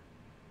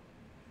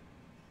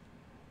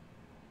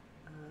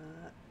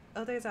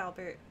 Oh, there's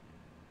Albert.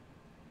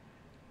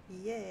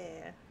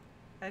 Yeah.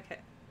 Okay.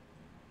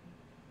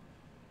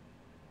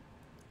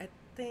 I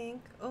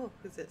think. Oh,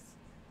 who's this?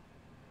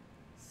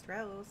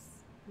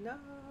 Strauss.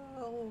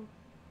 No.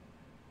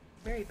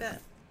 Mary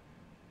Beth.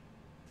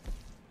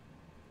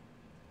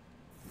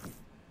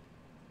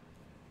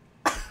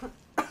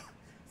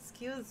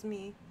 Excuse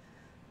me.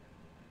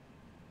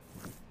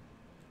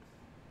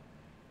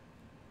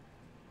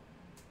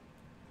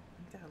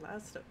 Got a lot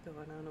of stuff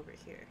going on over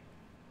here.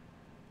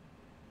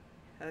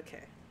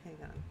 Okay, hang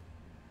on.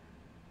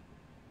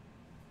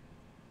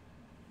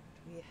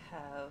 Do we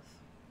have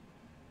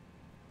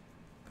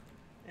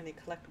any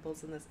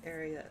collectibles in this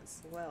area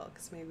as well?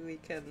 Because maybe we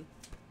can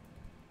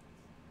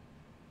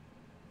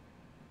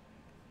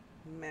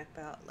map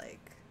out like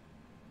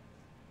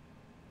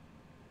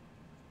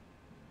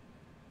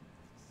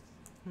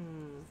So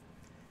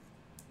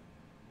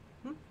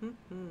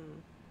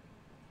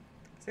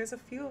there's a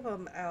few of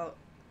them out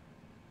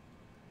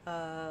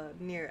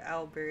near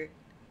Albert,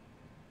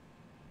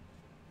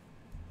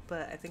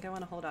 but I think I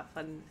want to hold off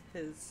on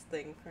his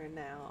thing for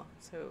now.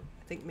 So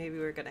I think maybe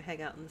we're gonna hang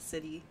out in the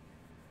city.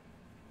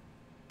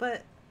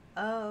 But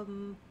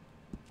it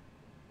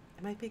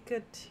might be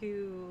good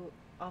to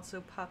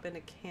also pop in a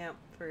camp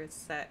for a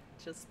sec,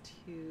 just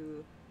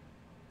to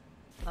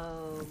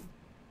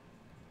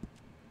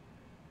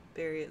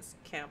various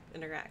camp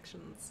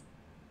interactions.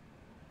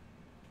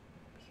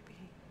 Maybe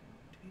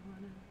do we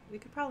want to? We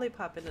could probably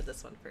pop into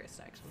this one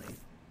first, actually,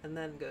 and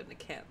then go into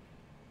camp.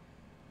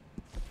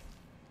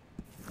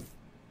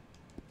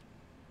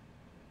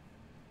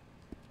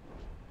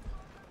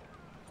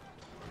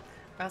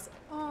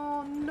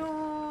 Oh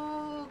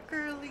no,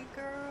 girly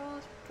girl,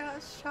 she got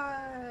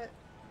shot.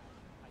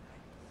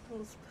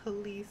 Those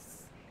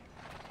police.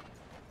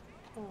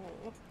 Oh.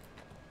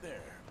 There,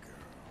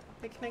 girl.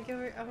 Hey, can I give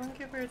her? I want to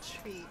give her a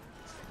treat.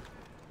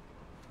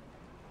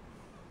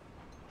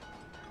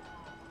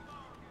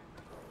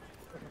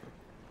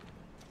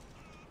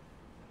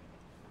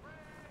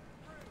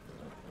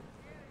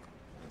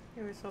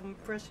 Here are some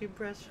brushy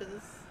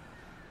brushes.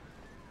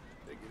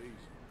 Take it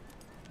easy.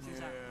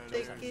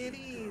 Take it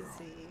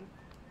easy.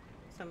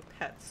 Some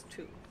pets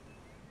too.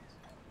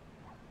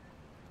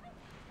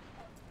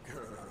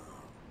 Girl.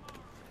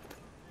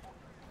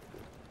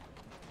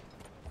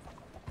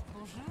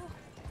 Bonjour.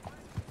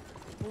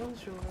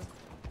 Bonjour.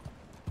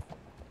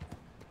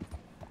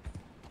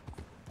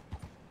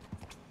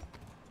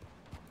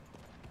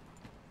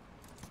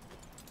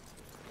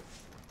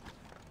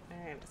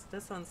 Alright, so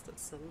this one's the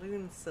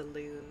saloon.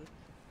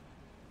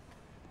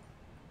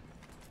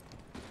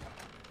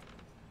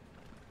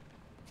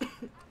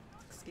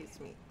 Excuse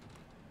me.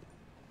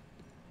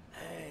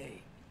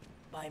 Hey,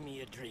 buy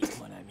me a drink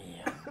when I'm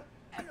here.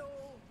 Hello.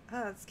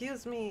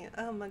 Excuse me.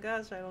 Oh my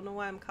gosh, I don't know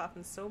why I'm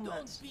coughing so much.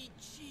 Don't be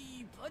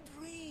cheap. A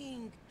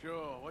drink.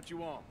 Sure, what you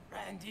want?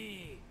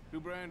 Brandy. 2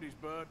 brandies,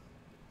 bud.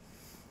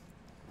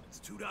 It's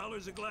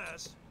 $2 a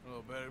glass.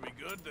 Oh, better be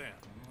good then.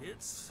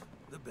 It's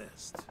the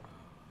best.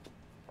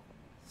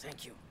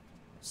 Thank you.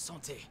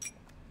 Santé.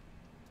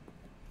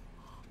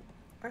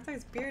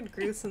 Arthur's beard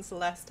grew since the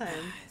last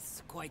time.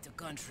 It's quite a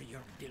country you're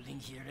building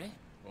here, eh?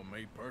 Well,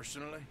 me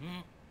personally?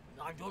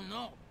 I don't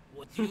know.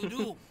 What do you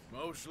do?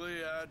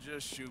 Mostly, I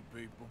just shoot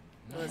people.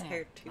 His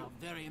hair too. How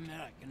very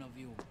American of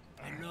you.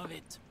 I love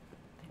it.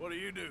 What do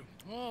you do?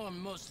 Oh,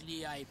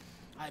 mostly I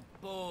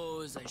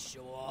pose, I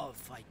show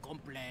off, I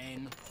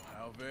complain.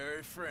 How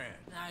very French.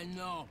 I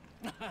know.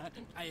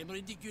 I am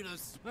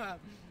ridiculous.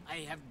 I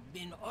have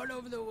been all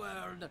over the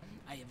world.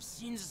 I have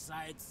seen the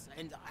sights,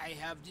 and I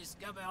have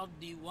discovered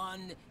the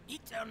one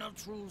eternal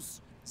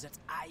truth that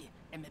I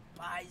am a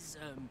pies,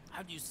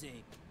 how do you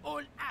say,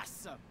 all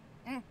ass.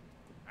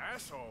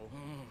 Asshole?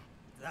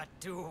 That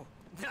too.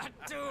 That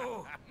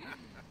too.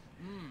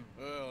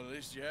 Well, at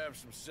least you have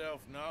some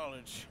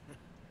self-knowledge.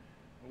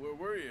 Where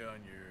were you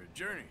on your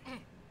journey?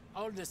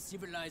 All the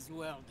civilized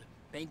world.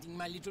 Painting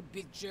my little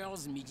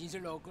pictures, meeting the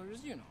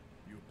locals, you know.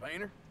 You a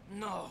painter?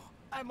 No,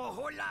 I'm a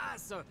whole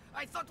ass.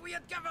 I thought we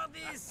had covered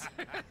this.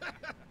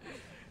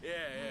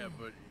 Yeah,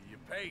 but you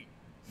paint.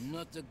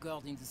 Not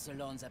according to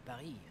salons at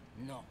Paris.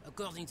 No,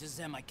 according to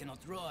them, I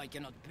cannot draw, I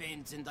cannot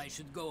paint, and I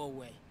should go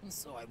away. And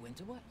so I went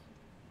away.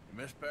 You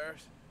miss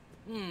Paris?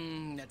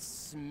 That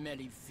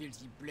smelly,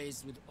 filthy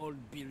place with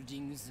old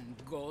buildings and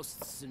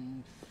ghosts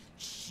and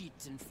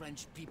shit and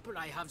French people.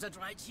 I have that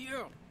right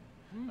here.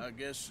 I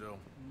guess so.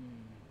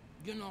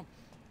 You know,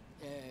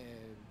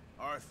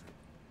 Arthur.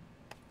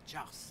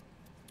 Charles.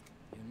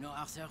 You know,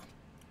 Arthur?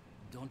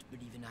 Don't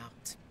believe in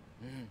art.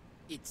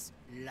 It's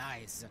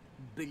lies.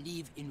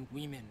 Believe in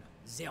women.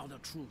 They're the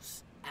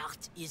truth.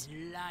 Art is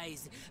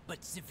lies,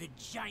 but the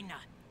vagina,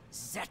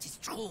 that is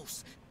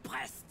truth.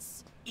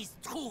 Breasts is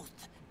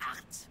truth.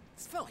 Art,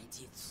 it's for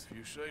idiots. If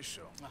you say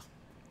so. Oh,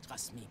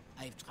 trust me,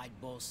 I've tried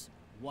both.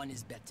 One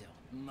is better.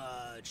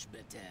 Much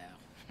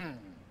better.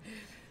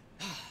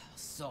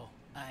 So,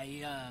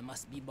 I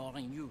must be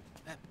boring you.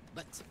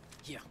 But,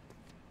 here.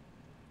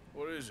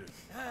 What is it?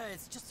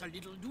 It's just a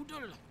little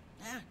doodle.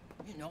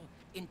 You know,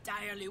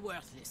 entirely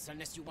worthless,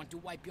 unless you want to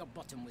wipe your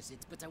bottom with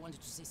it. But I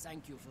wanted to say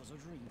thank you for the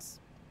drinks.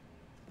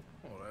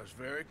 Well, that's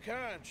very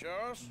kind,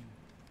 Charles.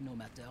 No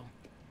matter.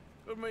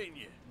 Good meeting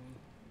you.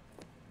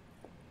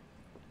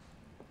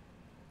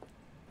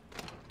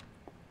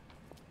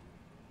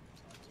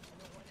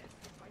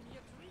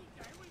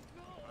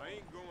 I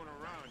ain't going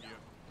around you.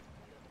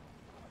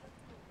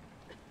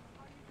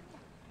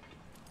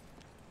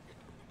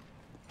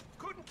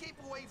 Couldn't keep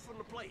away from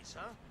the place,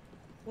 huh?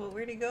 Well,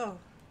 where'd he go?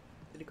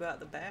 Did he go out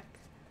the back?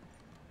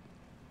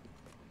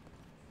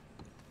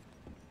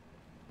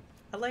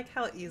 I like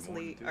how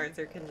easily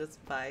Arthur can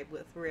just vibe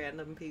with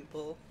random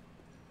people.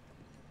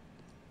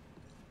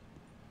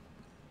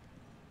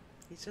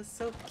 He's just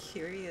so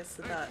curious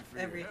about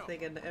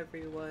everything and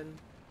everyone,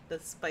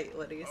 despite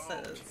what he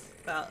says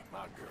about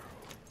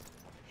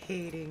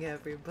hating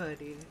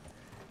everybody.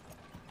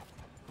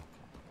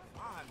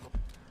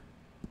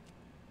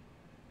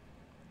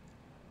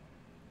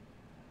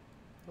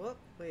 Whoop,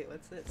 wait,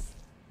 what's this?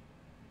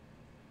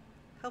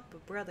 Help a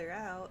brother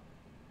out.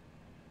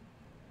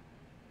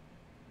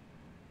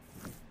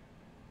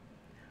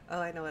 Oh,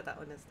 I know what that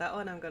one is. That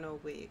one I'm gonna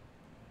wait.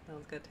 That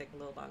one's gonna take a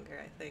little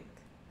longer, I think.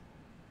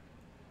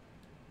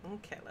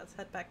 Okay, let's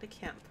head back to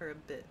camp for a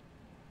bit.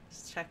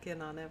 Just check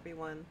in on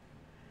everyone.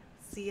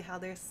 See how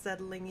they're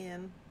settling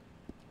in.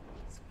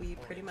 So we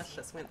pretty much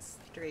just went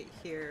straight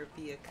here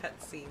via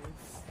cutscenes.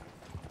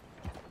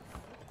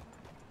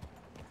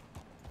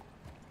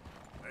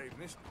 Hey,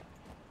 mister.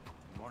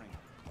 Good morning.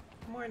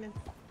 Morning.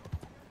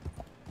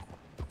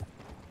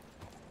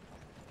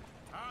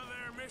 Hi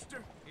there,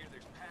 mister. Here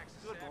there's packs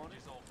of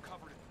savages all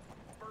covered in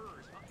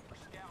furs, hunting for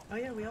scalps. Oh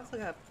yeah, we also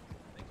got...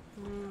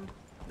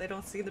 they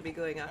don't seem to be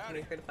going after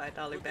me for the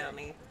 $5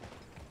 bounty.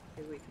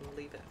 Maybe we can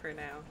leave it for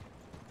now.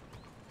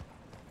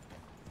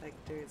 Like,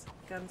 there's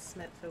a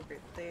gunsmith over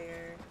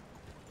there.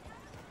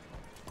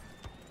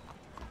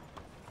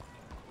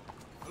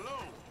 Hello.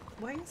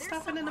 Why are you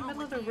stopping in the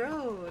middle of the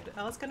road?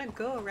 I was gonna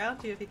go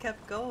around you if you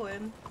kept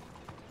going.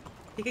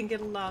 You can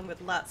get along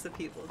with lots of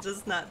people,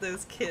 just not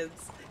those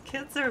kids.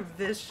 Kids are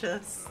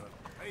vicious.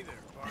 Hey there,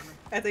 partner.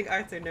 I think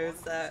Arthur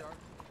knows that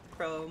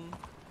from...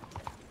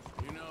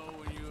 You know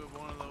when you have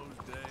one of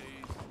those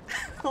days?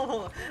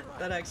 Oh,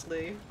 that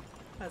actually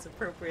has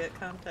appropriate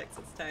context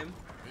this time.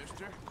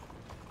 Mister?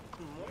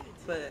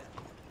 But...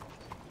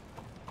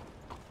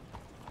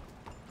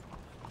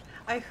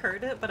 I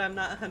heard it, but I'm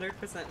not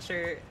 100%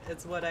 sure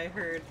it's what I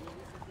heard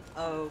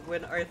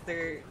when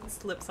Arthur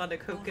slips onto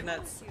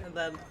coconuts and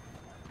then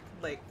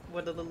like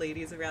one of the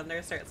ladies around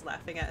there starts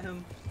laughing at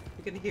him.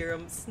 You can hear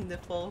him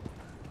sniffle.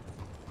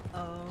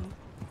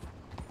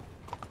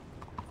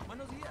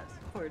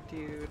 Poor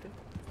dude.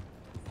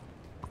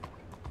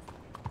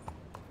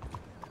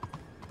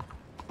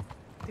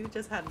 Dude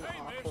just had an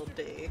awful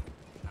day.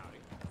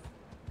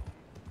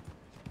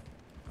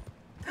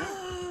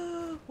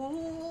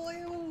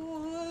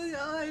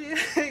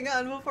 Hang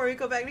on, before we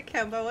go back to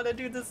camp, I want to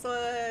do this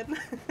one.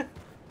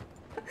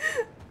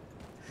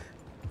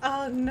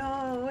 Oh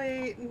no,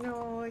 wait,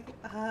 no.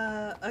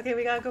 Okay,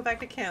 we gotta go back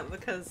to camp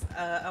because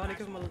I want to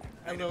give him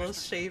a little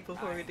shave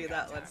before we do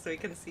that one so we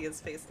can see his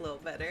face a little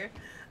better.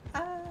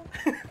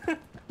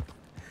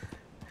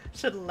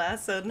 Should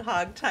lasso and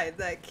hog-tied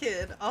that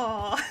kid.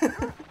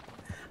 Aw.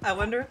 I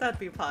wonder if that'd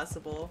be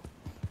possible.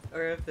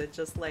 Or if it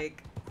just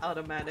like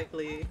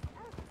automatically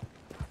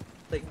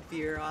like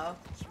veer off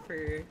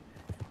for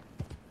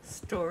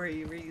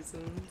story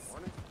reasons.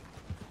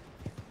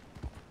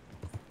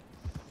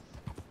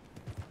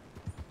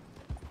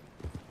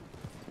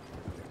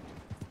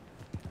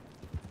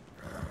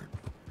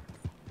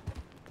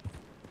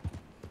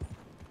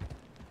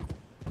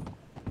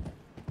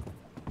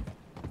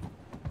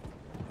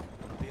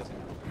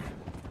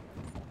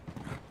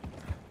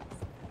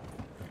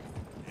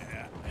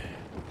 Yeah,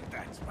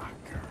 that's my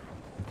girl.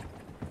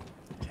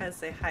 Tried to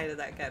say hi to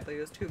that guy, but he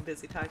was too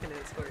busy talking to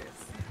his horse.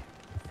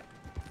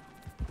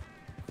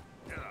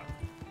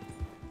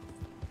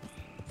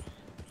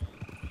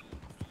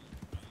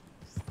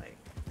 Just like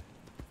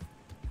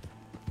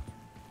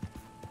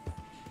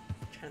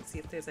trying to see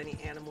if there's any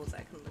animals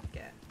I can look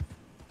at.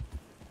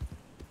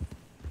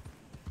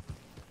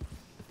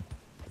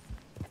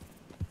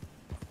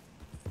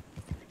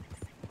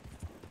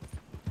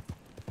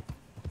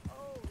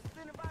 Oh, is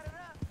anybody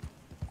there?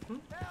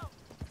 Help!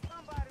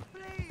 Somebody,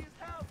 please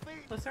help me!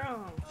 What's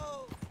wrong?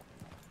 Oh,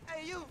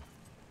 hey you!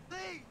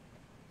 Please!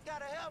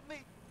 Gotta help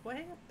me! What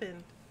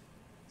happened?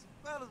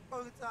 Fellas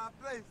broke into our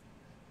place.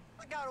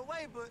 I got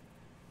away, but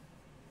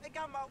they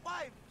got my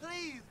wife.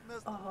 Please,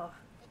 mister. Oh.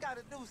 I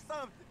gotta do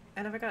something.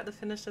 I never got to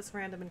finish this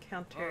random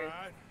encounter.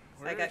 Alright,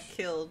 So I got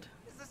killed.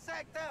 It's a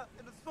shack out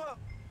in the swamp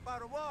by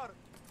the water.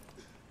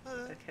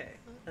 Okay,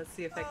 let's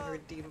see if I can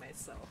redeem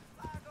myself.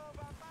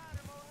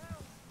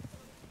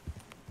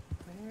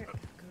 Where? Go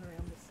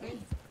around this way.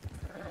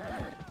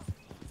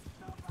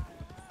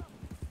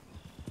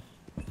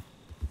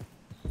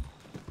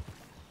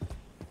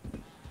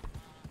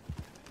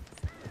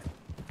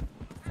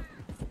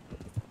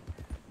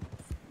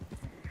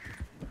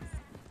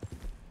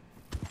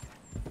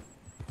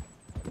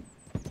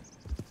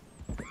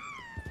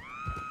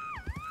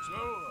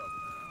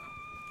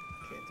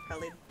 Okay, it's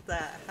probably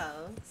that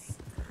house.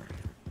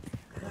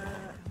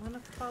 I want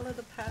to follow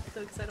the path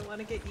though because I don't want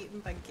to get eaten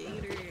by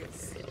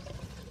gators.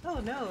 Oh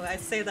no, I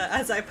say that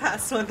as I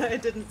pass one that I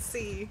didn't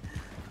see.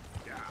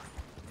 Yeah.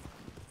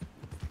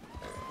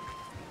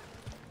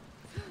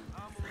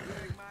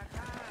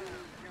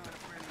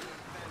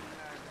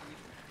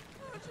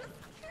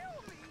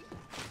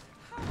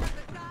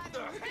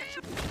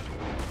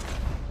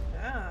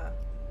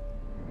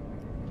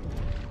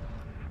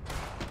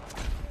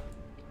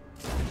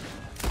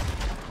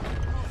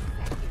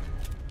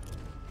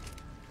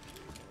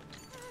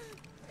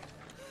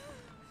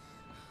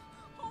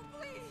 Oh,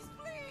 please,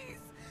 please,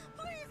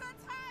 please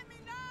untie me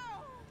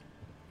now.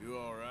 You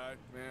alright,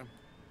 ma'am?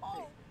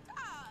 Oh,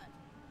 God,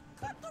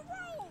 cut the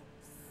ropes.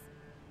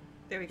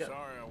 There we go.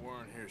 Sorry I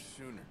weren't here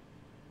sooner.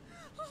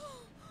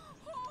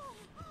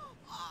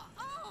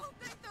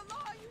 Thank the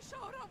Lord you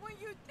showed up when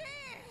you did.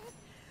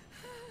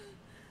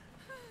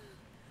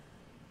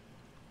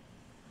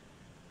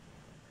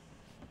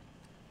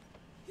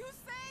 You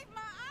saved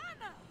my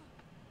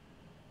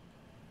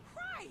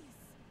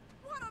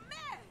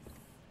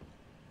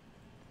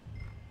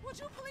Would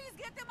you please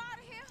get them out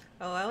of here?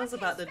 Oh, I was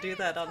about to do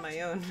that on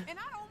my own. And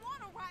I don't want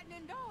them rotting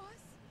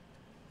indoors.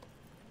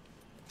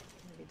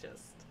 Let me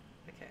just...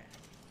 okay.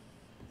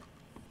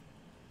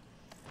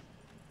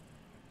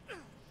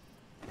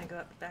 I go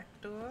out the back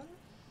door.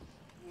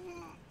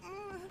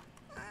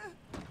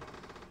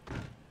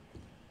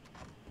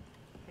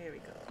 Here we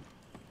go.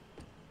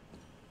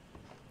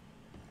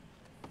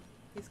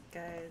 These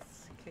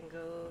guys can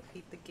go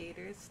feed the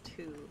gators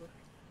too.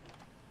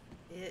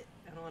 I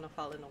don't want to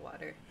fall in the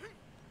water.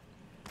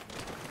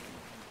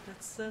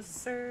 It's a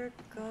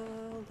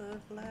circle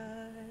of life.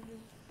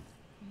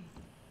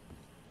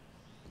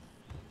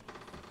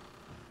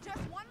 Just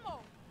one more.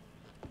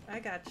 I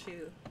got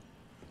you.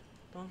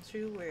 Don't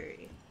you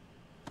worry.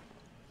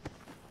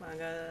 I'm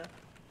gonna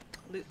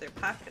loot their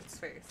pockets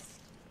first.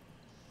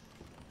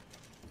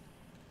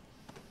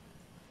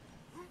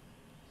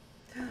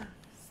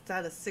 Is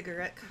that a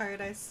cigarette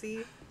card I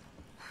see?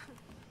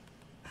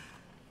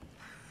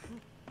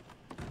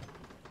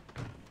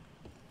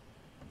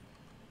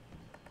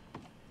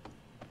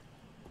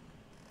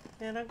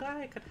 And I'm glad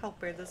I could help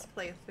her this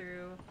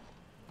playthrough.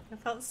 I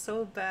felt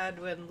so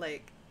bad when,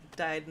 like,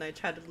 died and I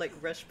tried to, like,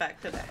 rush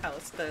back to the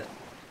house, but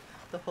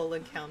the whole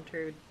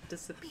encounter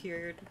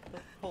disappeared the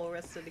whole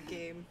rest of the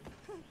game.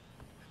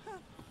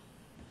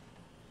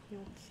 You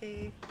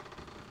okay?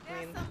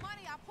 There's some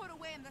money I put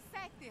away in the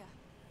sack there.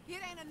 It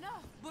ain't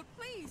enough, but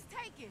please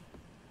take it.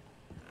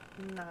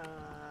 Nah.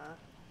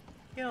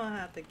 You don't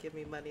have to give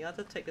me money. I'll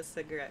just take a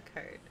cigarette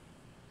card.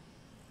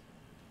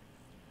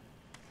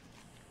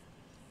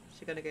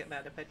 She's gonna get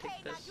mad if I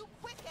take this. Now you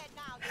quit that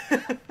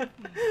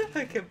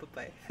now. Okay,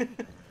 bye-bye.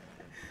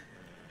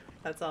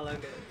 That's all I'm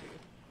gonna do.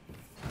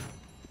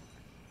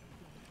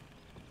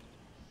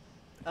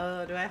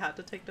 Oh, do I have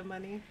to take the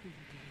money?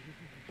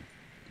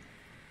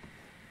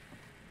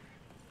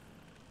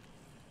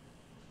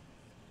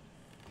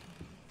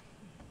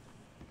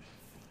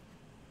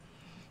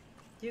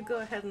 You go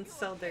ahead and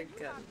sell their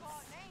guns.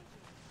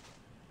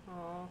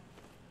 Oh,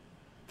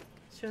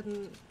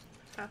 shouldn't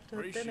have to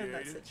have been in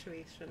that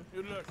situation.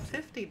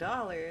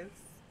 $50?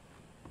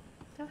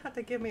 Don't have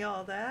to give me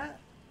all that.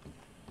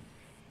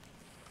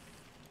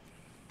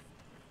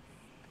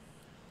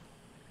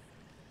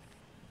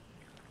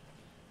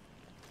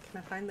 Can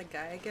I find the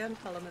guy again?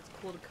 Tell him it's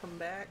cool to come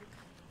back.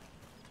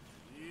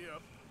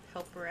 Yep.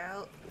 Help her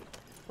out.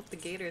 Hope the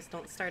gators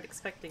don't start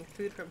expecting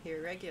food from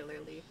here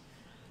regularly.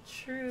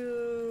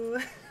 True.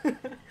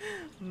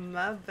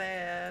 My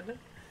bad.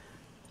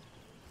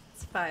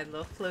 It's fine,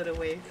 they'll float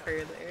away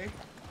further.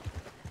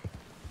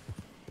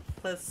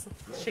 Plus,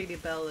 Shady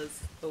Belle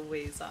is a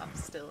ways off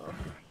still.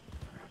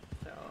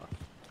 So,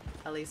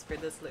 at least for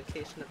this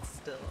location, it's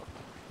still...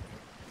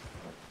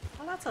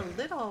 Oh, that's a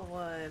little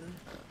one.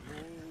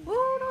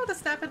 Oh no, the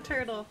snapping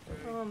turtle.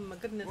 Oh my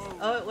goodness.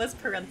 Oh, it was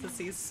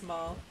parentheses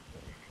small.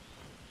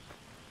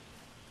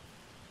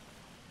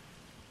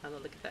 I'm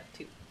gonna look at that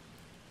too.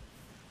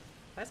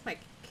 Why is my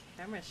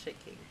camera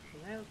shaking?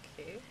 Am I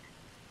okay?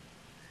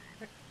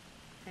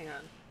 Hang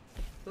on.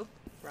 Oop,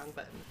 wrong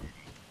button.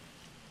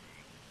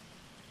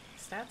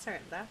 Stats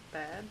aren't that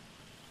bad.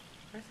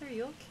 Arthur, are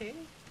you okay?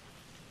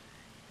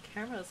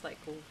 Camera's like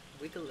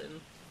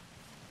wiggling.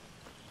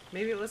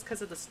 Maybe it was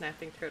because of the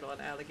snapping turtle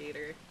and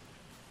alligator.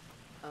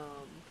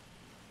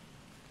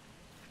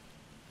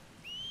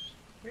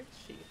 Where's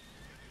she?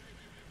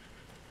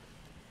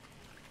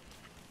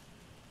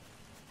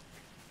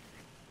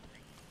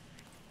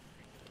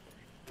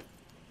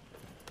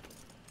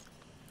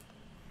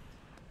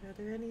 Are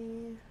there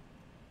any?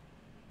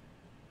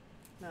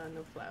 No,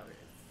 no flowers.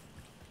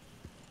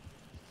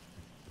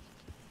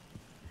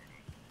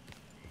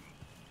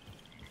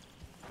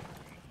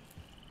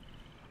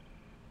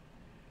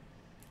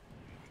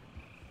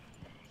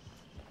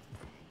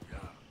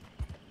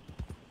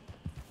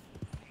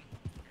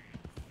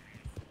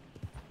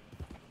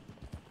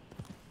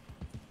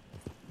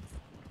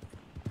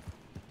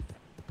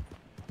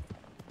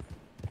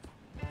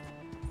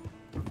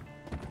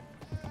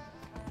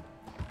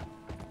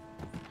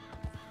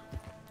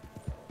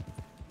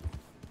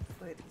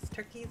 These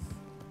turkeys.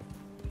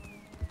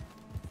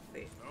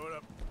 Wait. Hold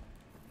up.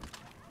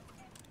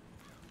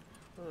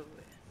 Oh,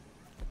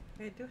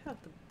 wait. I do have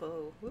the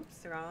bow.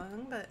 Whoops,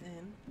 wrong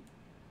button.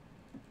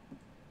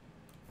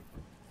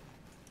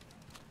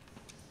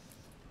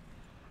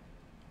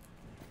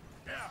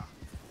 Yeah.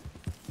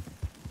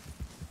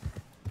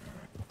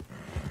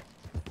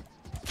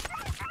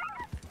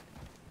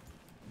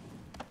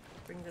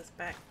 Bring this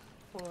back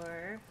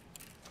for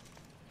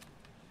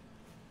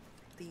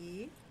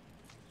the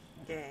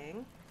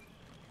gang.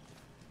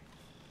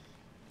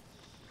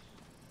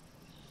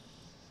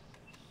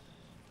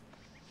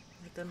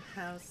 Let them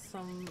have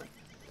some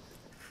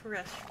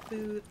fresh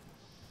food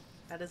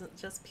that isn't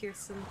just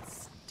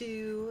Pearson's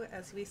stew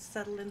as we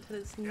settle into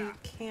this new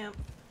camp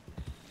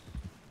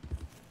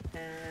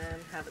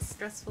and have a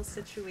stressful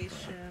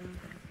situation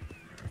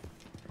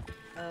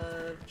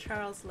of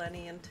Charles,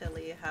 Lenny, and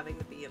Tilly having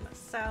to be in the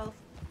south,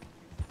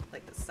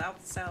 like the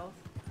south,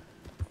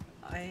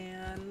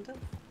 and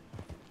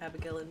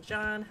Abigail and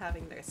John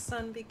having their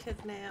son be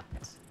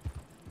kidnapped,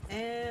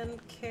 and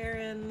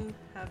Karen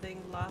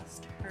having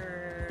lost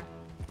her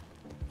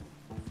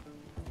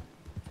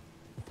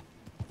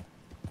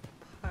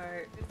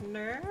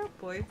partner,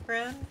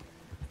 boyfriend,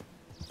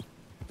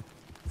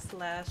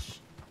 slash,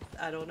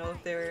 I don't know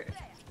if they were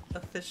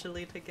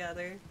officially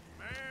together.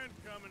 Man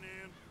coming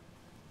in.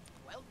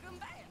 Welcome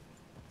back.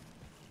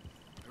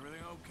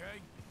 Everything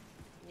okay?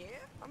 Yeah,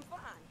 I'm fine.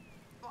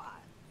 Fine.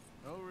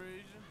 No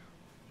reason.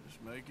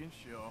 Just making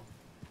sure.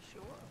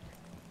 Sure.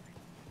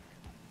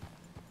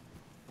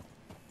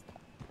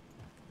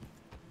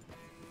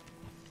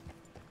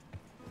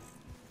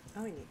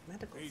 Oh, we need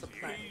medical Easy,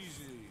 supplies.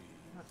 easy.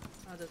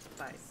 I'll just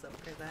buy some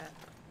for that.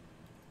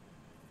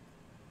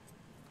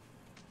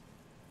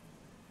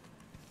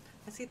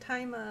 I see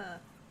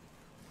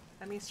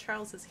that means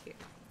Charles is here.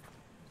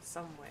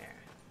 Somewhere.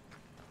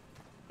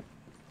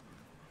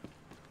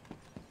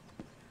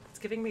 It's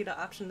giving me the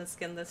option to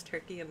skin this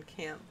turkey in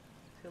camp.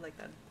 I feel like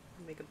that'd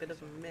make a bit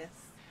of a miss.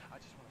 I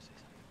just want to say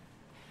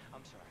something.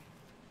 I'm sorry.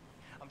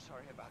 I'm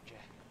sorry about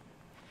Jack.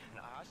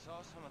 Now, I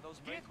saw some of those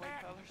breakaway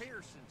fellas.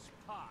 Pearson's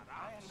pot.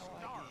 I had no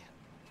idea.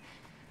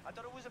 I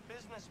thought it was a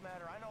business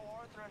matter. I know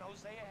Arthur and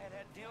Hosea had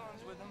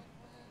dealings with him.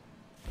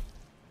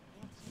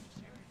 Didn't seem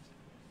serious.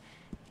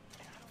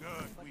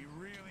 Good. We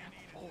really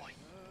need it. Boy.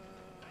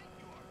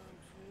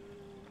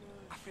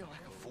 I feel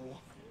like a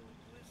fool.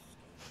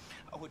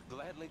 I would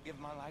gladly give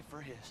my life for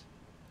his.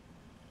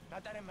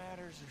 Not that it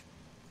matters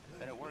or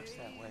that it works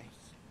that way.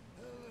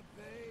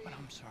 But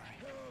I'm sorry.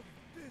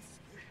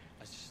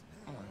 I just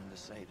wanted to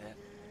say that.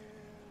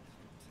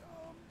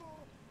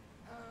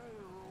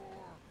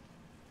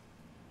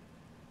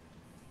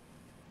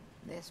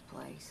 This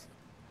place.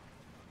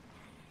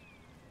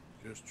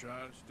 Just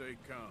try to stay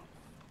calm.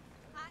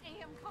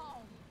 I am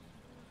calm.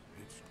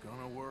 It's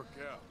gonna work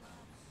out.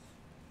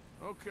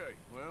 Okay,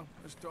 well,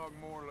 let's talk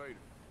more later.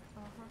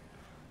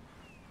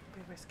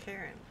 Wait, where's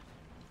Karen?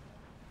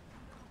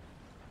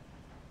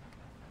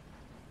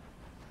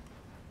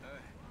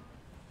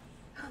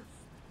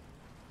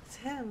 It's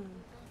him.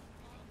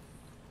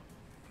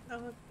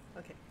 Oh,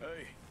 okay.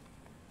 Hey,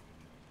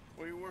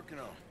 what are you working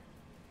on?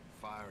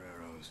 Fire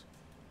arrows.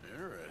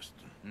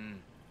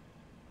 Interesting.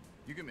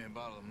 You give me a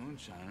bottle of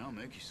moonshine and I'll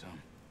make you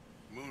some.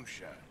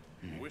 Moonshine.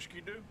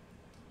 Whiskey do?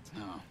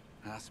 No,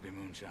 it has to be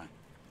moonshine.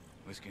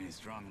 Whiskey ain't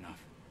strong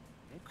enough.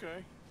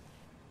 Okay.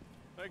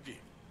 Thank you.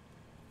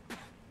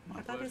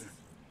 My pleasure.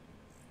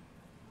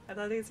 I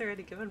thought he's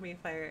already given me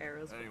fire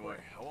arrows before. Anyway,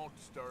 I won't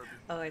disturb you.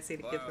 Oh, I see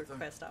the give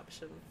request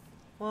option.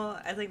 Well,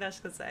 I think that's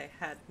because I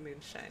had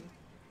moonshine.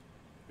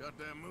 Got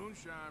that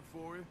moonshine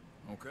for you.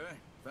 Okay,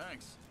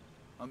 thanks.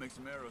 I'll make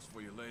some arrows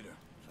for you later.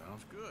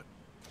 Sounds good.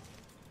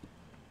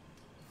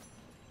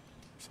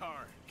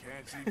 Sorry,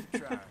 can't see you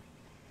try.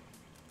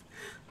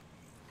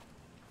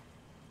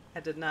 I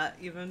did not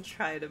even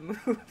try to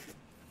move.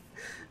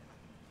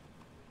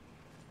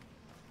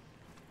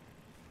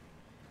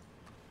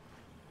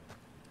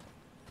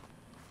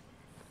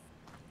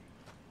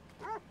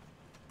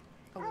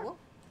 Oh, whoa.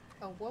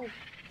 Oh, whoa.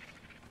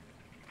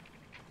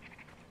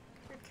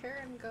 Where'd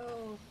Karen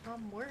go?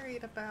 I'm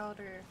worried about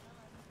her.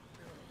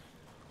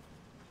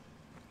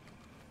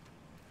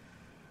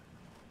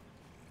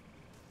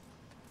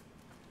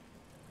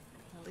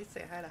 At least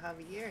say hi to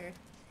Javier.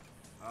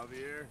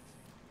 Javier,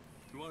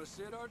 You want to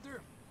sit,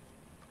 Arthur?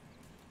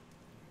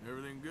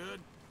 everything good?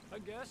 I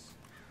guess.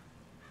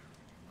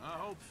 I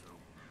hope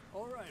so.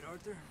 All right,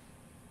 Arthur.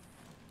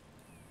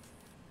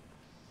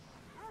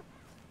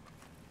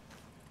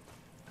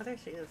 Oh, there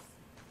she is.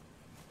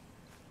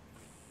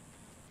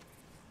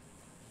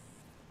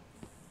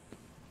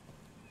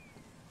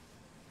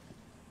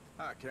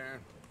 Hi, Karen.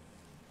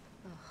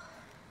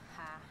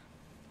 Hi.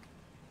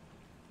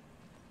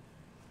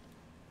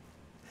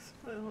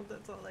 Well,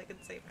 that's all I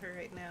can say for her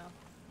right now.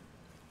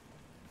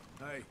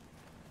 Hey,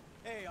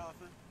 Hey,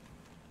 Arthur.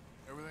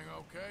 everything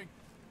okay?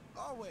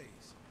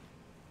 Always.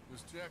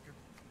 Just checking.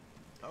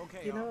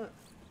 Okay, You know,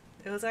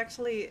 it was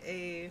actually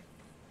a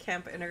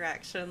camp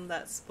interaction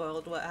that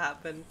spoiled what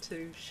happened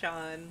to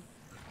Sean.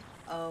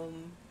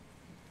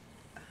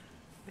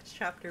 Which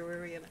chapter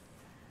were we in?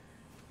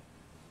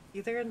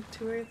 Either in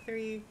 2 or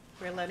 3,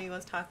 where Lenny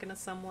was talking to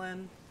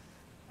someone,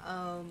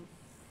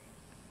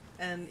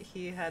 and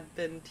he had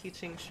been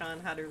teaching Sean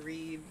how to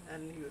read,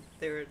 and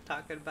they were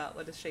talking about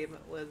what a shame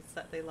it was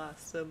that they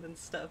lost him and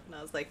stuff, and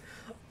I was like,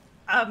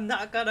 I'm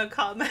not gonna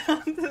comment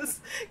on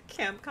this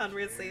camp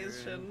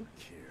conversation.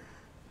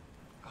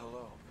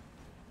 Hello.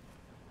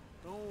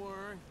 Don't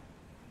worry.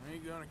 I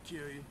ain't gonna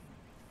kill you.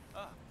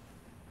 Ah.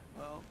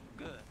 Well,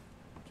 good.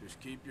 Just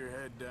keep your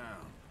head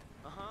down.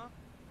 Uh-huh.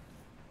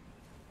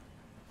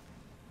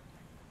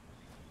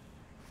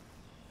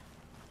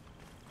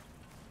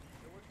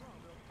 What's wrong,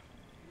 Bill?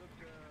 You look,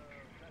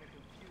 kind of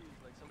confused,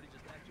 like somebody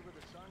just asked you where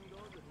the sun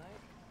goes at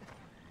night?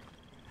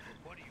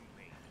 What do you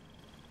mean?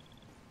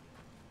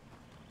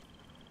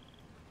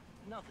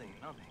 Nothing.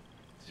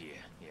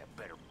 Yeah,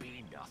 better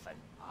be nothing.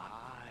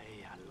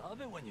 I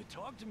love it when you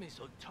talk to me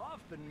so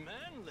tough and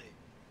manly.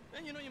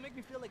 Man, you know, you make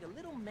me feel like a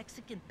little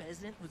Mexican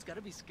peasant who's got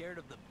to be scared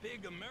of the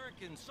big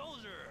American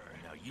soldier.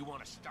 Now, you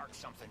want to start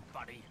something,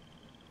 buddy?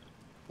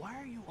 Why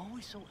are you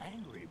always so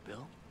angry,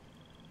 Bill?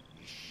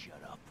 You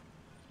shut up.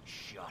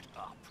 Shut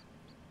up.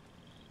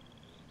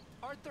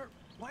 Arthur,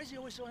 why is he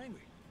always so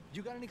angry?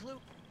 You got any clue?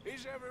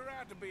 He's every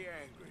right to be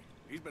angry.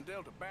 He's been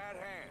dealt a bad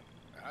hand.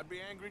 I'd be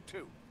angry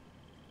too.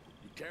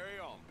 You carry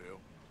on, Bill.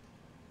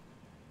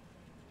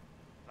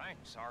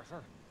 Thanks,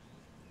 Arthur.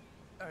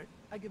 All right,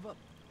 I give up.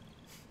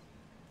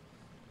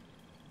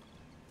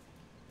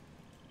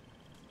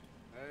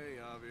 Hey,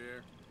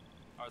 Javier.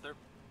 Arthur?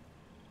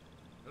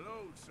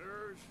 Hello,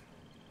 sirs.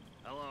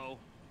 Hello.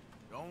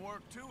 Don't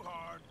work too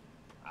hard.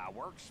 I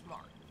work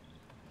smart.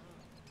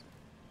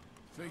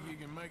 Think you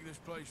can make this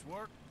place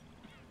work?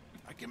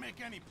 I can make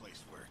any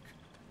place work.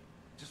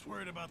 Just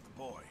worried about the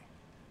boy.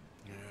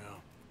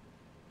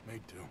 Yeah,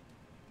 me too.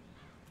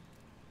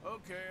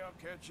 Okay, I'll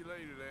catch you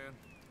later then.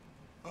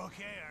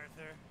 Okay,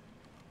 Arthur.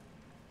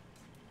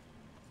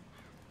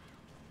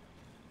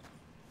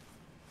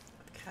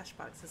 The cash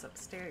box is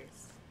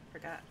upstairs.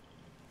 Forgot.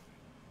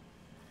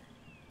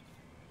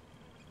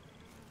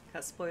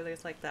 Got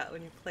spoilers like that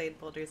when you played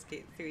Baldur's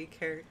Gate 3,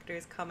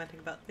 characters commenting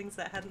about things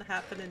that hadn't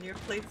happened in your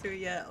playthrough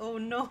yet. Oh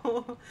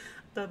no!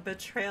 The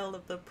betrayal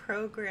of the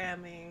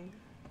programming.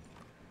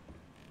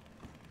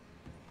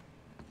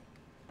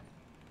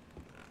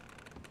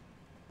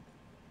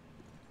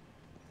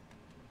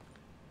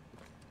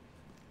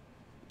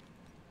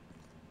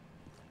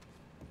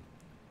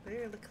 They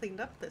really cleaned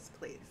up this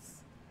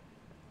place.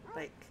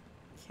 Like,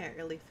 can't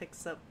really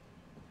fix up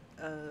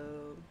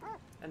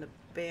an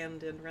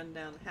abandoned,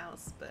 rundown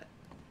house, but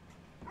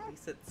at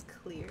least it's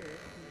clear.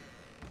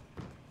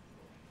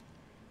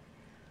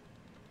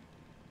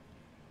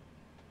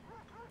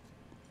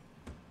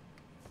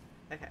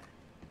 Okay,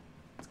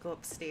 let's go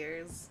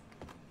upstairs.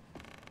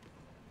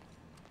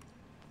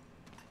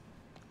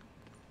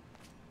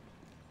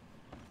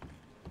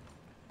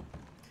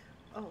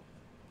 Oh,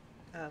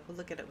 we'll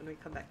look at it when we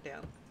come back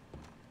down.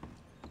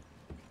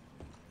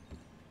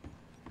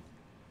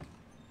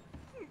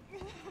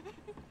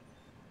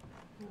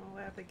 Oh,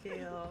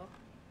 Abigail.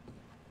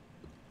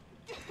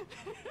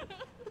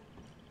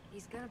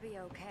 He's gonna be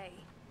okay.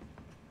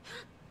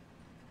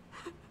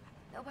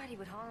 Nobody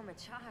would harm a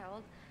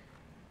child.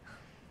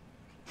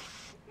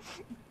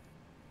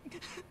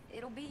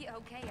 It'll be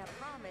okay, I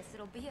promise.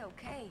 It'll be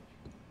okay.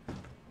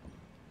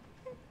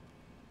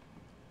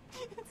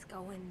 It's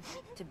going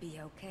to be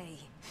okay.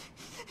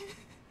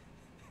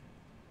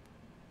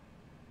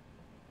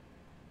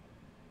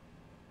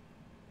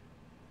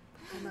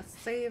 I'm gonna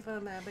save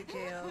him,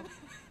 Abigail.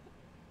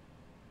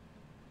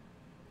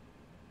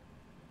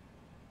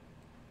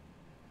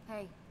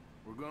 Hey.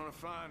 We're gonna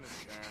find him,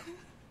 Karen.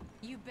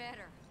 You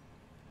better.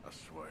 I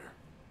swear.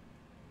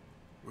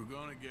 We're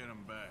gonna get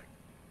him back.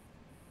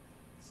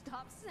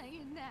 Stop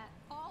saying that,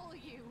 all of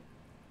you.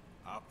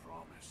 I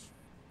promise.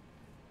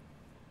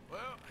 Well,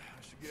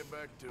 I should get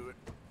back to it.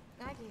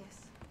 I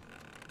guess.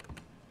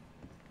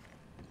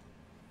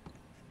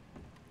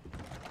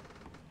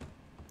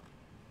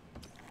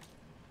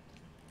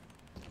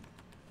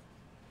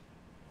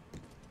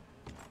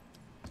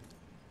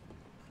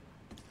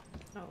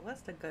 Oh,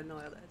 that's the gun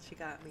oil that she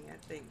got me, I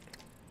think.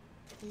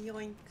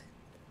 Yoink.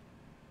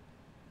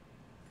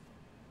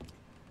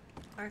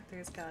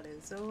 Arthur's got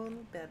his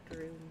own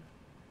bedroom.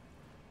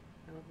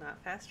 No,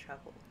 not fast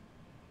travel.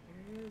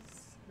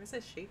 Where's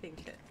his shaving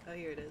kit? Oh,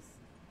 here it is.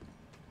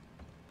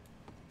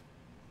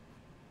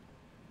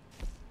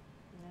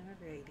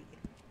 Alrighty.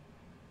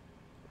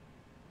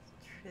 Let's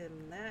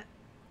trim that.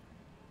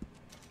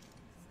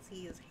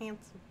 See his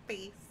handsome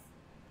face.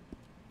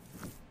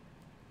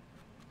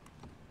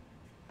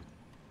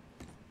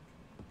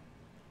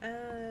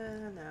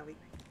 Now we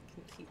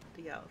can keep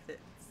the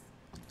outfits.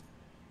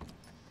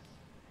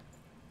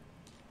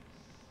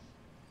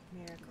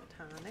 Miracle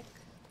tonic.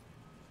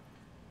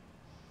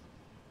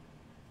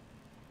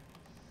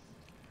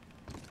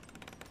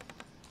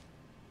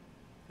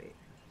 Wait.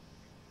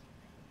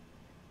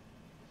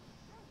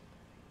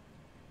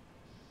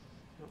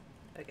 Oh,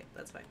 okay,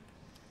 that's fine.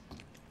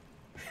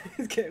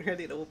 He's getting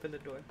ready to open the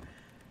door.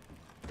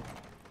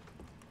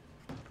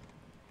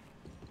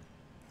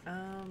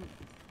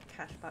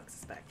 Cash box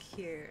is back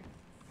here.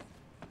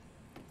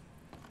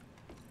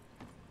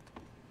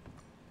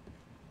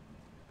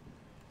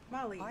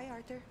 Molly. Hi,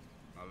 Arthur.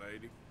 My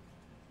lady.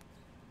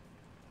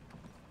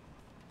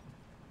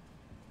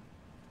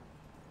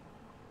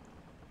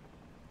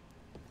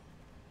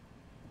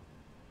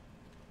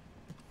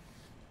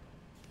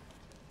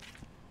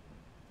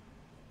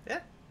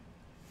 Yeah.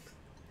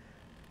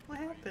 What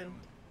happened?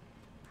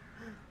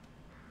 I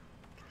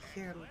can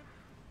hear him.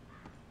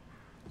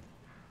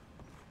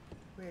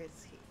 Where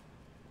is he?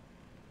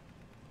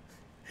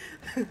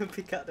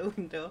 Peek out the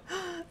window.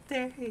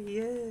 There he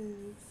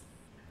is.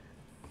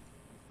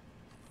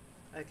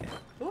 Okay.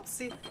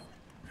 Oopsie.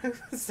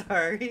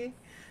 Sorry.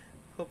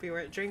 Hope you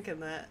weren't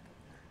drinking that.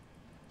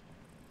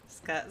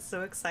 Just got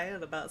so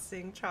excited about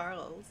seeing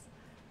Charles.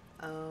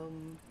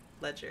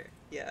 Ledger.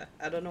 Yeah,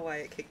 I don't know why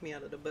it kicked me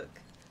out of the book.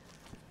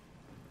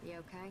 You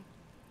okay?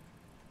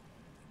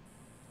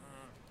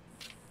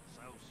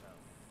 So-so.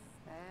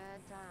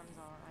 Bad times,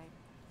 all right.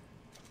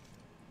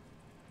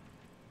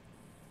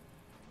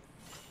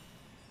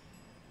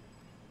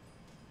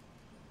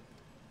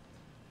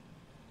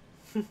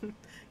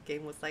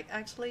 Game was like,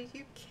 actually,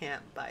 you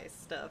can't buy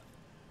stuff.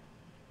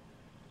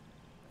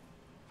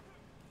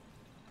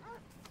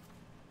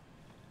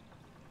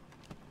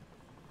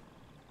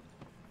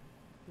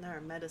 Now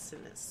our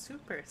medicine is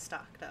super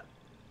stocked up.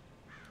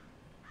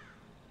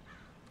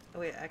 Oh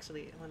wait,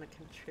 actually, I want to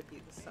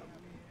contribute some.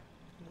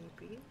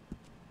 Maybe?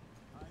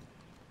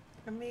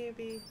 Or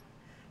maybe...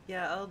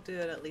 Yeah, I'll do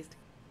it at least to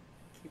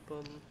keep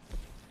them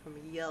from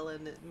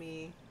yelling at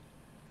me.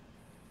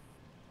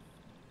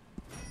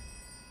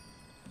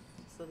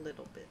 Just a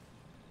little bit.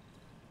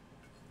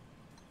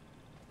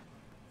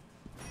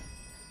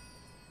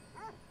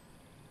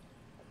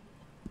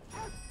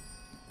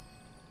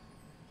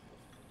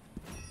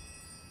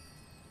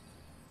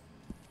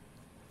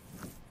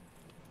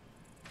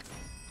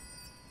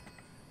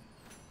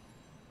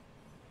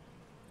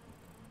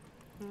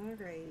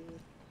 Alrighty.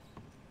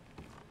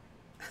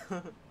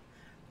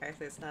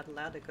 Arthur's not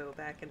allowed to go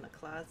back in the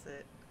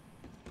closet.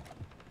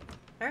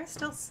 There are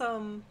still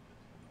some...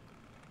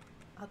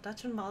 Oh,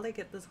 Dutch and Molly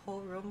get this whole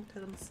room to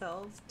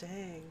themselves?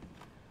 Dang.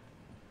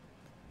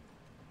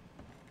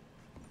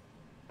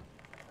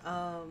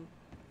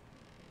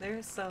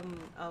 There's some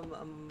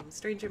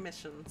stranger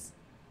missions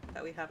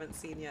that we haven't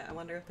seen yet. I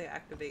wonder if they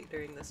activate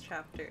during this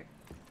chapter.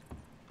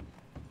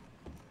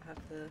 I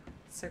have to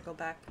circle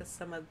back to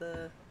some of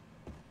the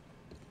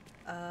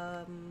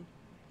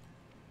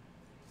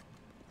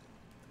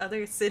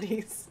other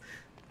cities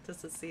just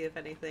to see if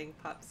anything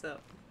pops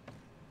up.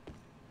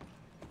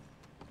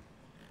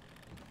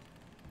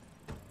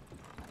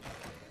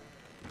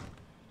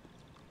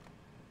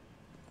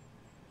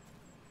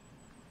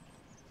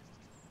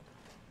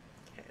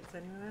 Okay, is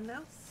anyone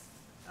else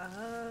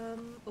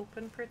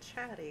open for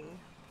chatting?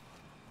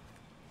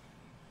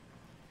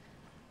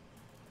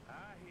 I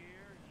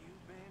hear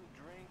you've been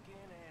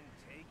drinking and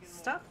taking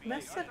Stop more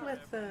messing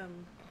with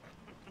them.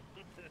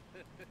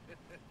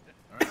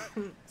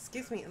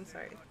 Excuse me, I'm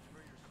sorry.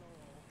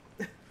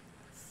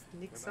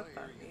 Sneaks up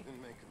on me. You've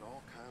been making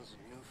all kinds of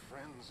new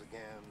friends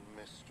again,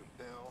 Mr.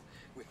 Bell,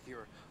 with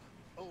your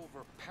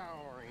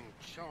overpowering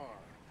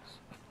charms.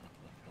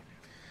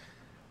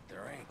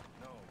 There ain't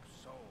no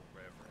soul,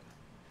 Reverend.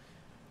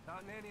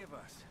 Not in any of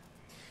us.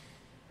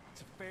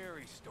 It's a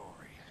fairy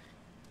story.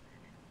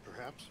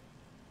 Perhaps.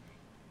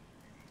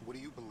 What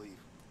do you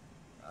believe?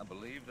 I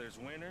believe there's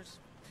winners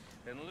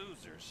and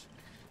losers,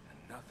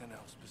 and nothing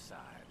else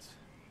besides.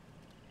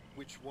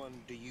 Which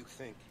one do you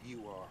think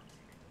you are?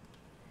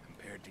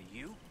 Compared to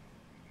you,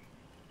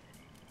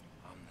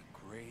 I'm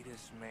the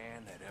greatest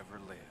man that ever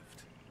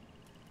lived.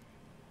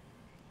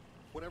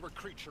 Whatever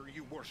creature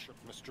you worship,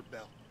 Mr.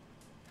 Bell,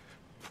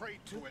 pray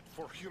to it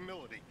for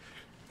humility.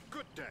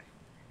 Good day.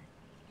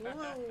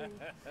 Whoa.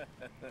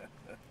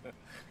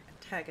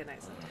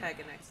 Antagonize,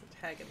 antagonize,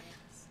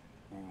 antagonize.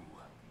 Ooh.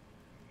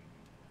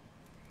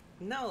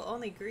 No,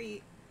 only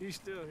greet. He's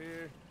still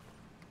here.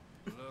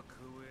 Look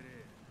who it is.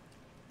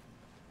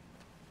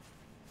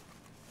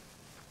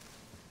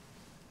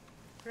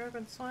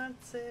 Reverend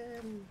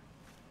Swanson.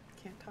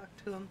 Can't talk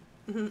to him.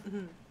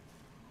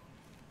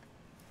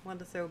 Want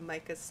to throw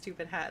Micah's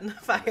stupid hat in the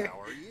fire.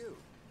 How are you?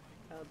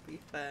 That would be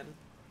fun.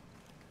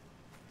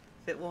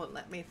 If it won't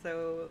let me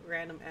throw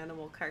random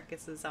animal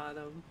carcasses on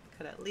him,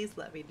 could at least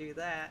let me do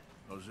that.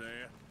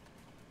 Hosea?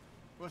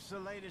 What's the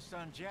latest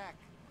on Jack?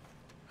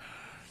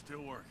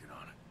 Still working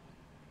on it.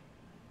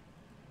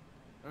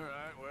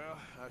 Alright, well,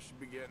 I should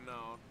be getting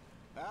on.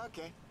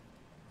 Okay.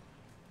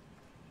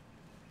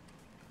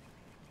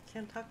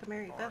 Can't talk to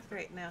Mary Beth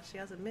right now. She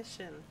has a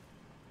mission.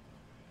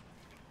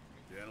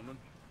 Gentlemen?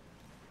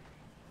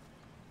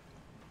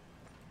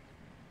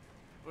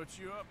 What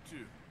you up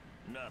to?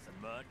 Nothing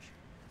much.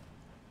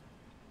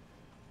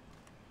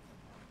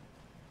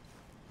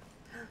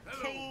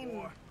 Hello, Kane.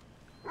 boy.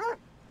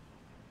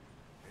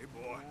 Hey,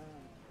 boy.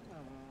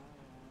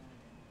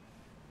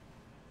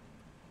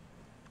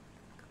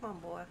 Come on,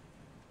 boy.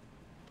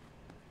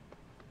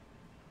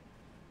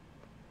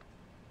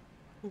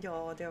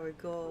 Yeah, there we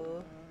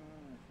go.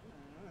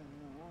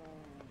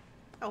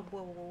 Oh,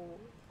 whoa, whoa.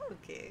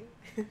 Okay.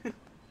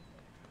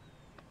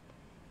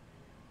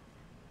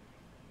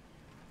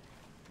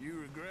 You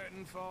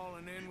regretting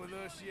falling in with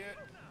us yet?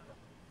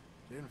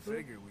 Didn't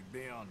figure we'd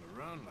be on the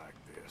run like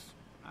this.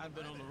 I've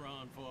been on the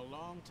run for a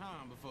long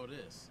time before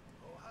this.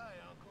 Oh, hi,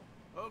 Uncle.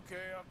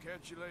 Okay, I'll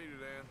catch you later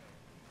then.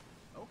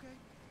 Okay.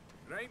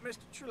 It ain't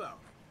Mr. Trelawney.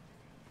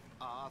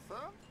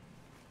 Arthur?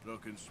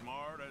 Looking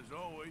smart as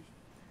always.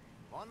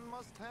 One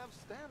must have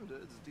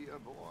standards, dear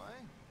boy.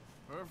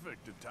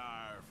 Perfect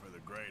attire for the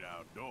great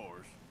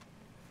outdoors.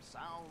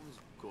 Sounds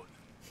good.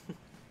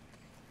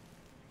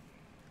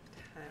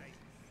 Hey.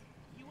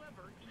 You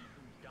ever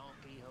eaten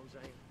donkey,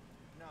 Jose?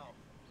 No.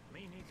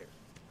 Me neither.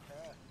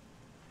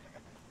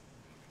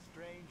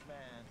 Strange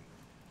man.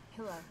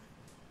 Hello.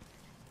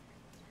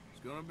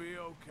 gonna be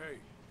okay.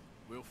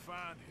 We'll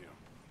find him.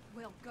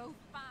 Well, go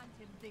find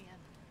him then.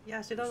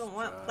 Yeah, she doesn't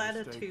want Try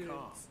to stay platitudes.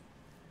 calm.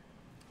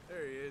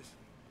 There he is.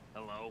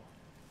 Hello.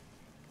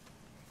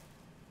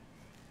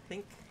 I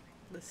think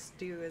the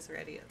stew is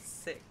ready at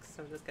 6,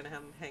 so I'm just gonna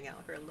have him hang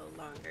out for a little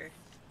longer.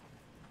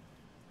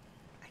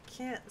 I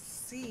can't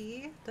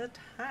see the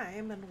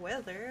time and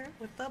weather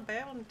with the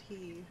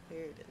bounty.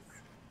 There it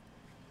is.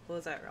 What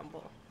was that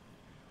rumble?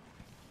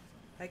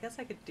 I guess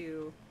I could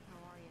do... How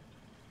are you?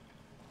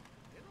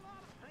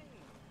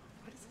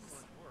 What is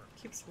this?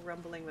 Keeps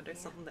rumbling, but there's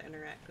something to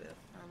interact with.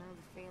 I know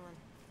the feeling.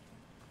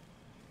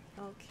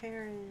 Oh,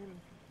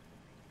 Karen.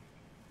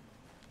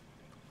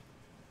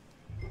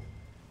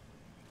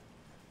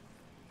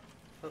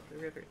 Oh, the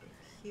river is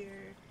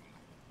here.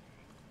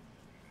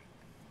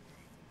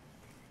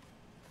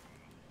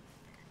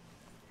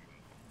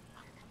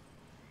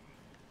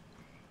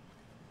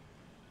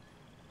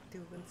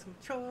 Doing some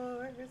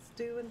chores,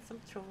 doing some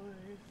chores.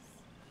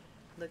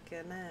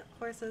 Looking at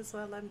horses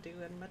while I'm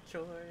doing my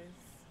chores.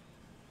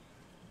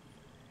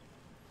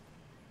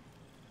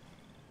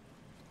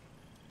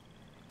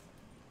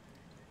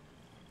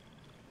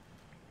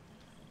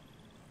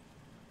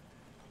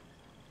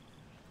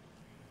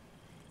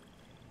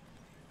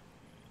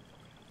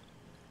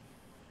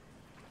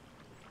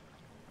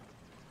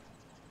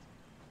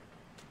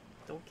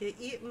 Don't get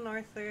eaten,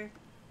 Arthur.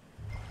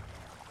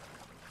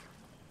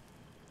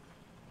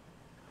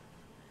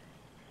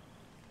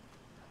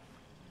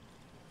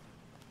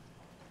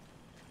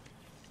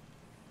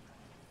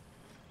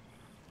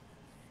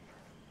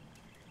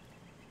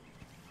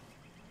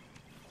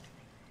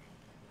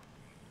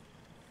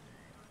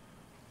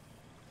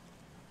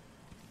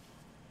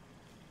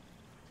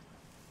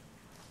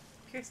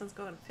 Pearson's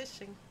going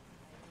fishing.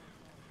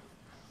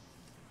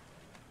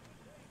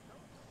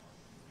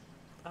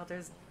 Oh,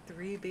 there's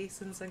 3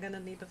 basins I'm gonna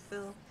need to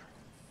fill.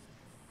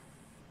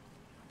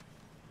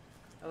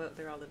 Oh,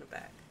 they're all in the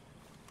back.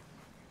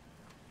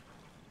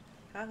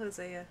 Hi,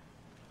 Hosea.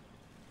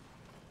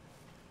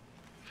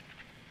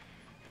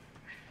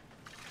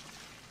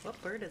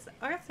 What bird is that?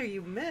 Arthur,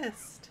 you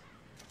missed!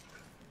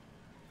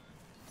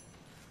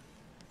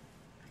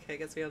 Okay, I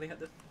guess we only had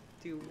to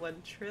do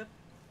 1 trip.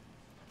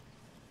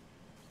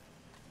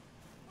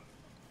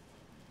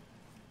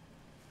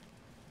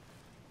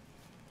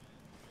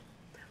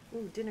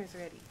 Ooh, dinner's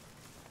ready.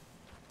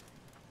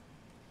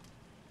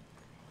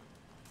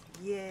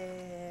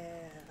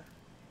 Yeah.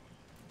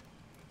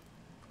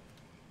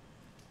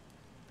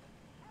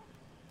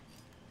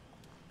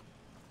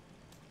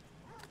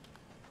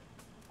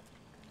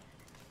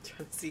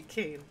 Trying to see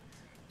Kane.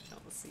 I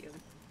don't see him.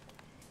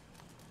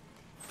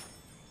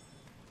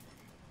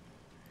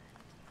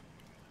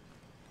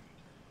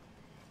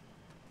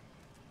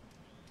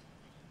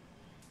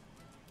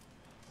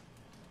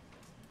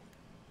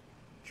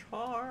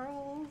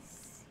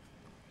 Charles.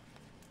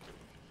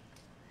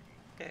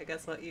 Okay, I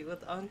guess I'll eat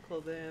with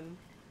Uncle then.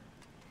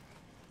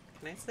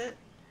 Can I sit?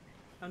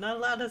 I'm not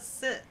allowed to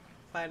sit.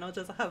 Fine, I'll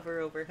just hover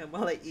over him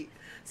while I eat.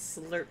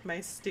 Slurp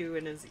my stew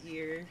in his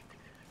ear.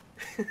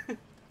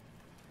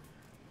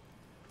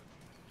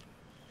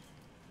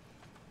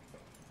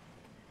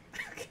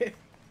 Okay.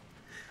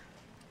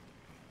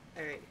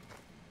 Alright.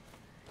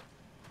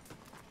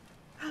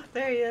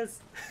 There he is!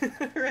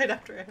 Right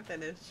after I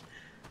finish.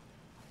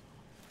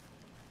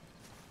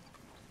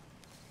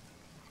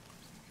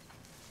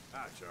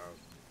 Hi, Charles.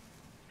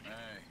 Hey.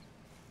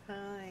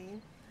 Hi.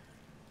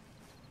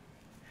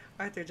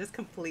 Arthur just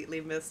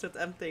completely missed with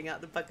emptying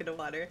out the bucket of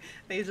water.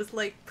 And he just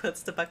like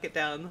puts the bucket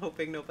down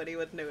hoping nobody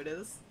would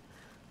notice.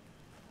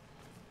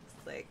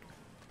 It's like...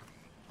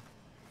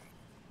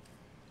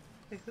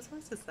 Wait, whose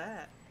voice is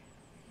that?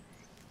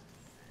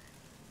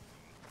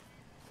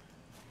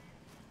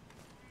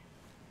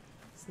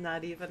 It's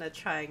not even a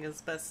trying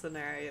his best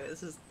scenario.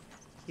 It's just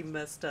he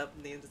messed up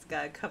and he just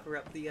gotta cover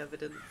up the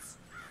evidence.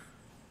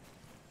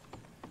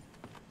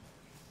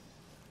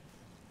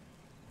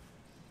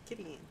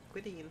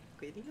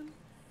 Gideon.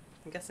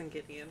 I'm guessing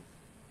Gideon.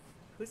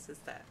 Whose is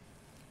that?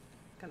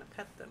 I'm gonna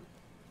pet them.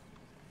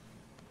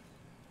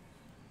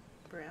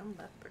 Brown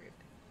leopard.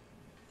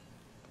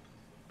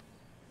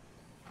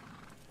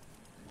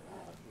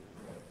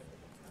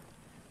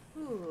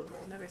 Ooh,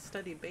 never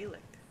studied Balic.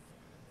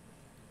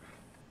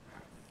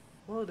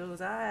 Whoa, those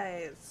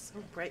eyes,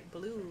 so bright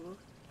blue.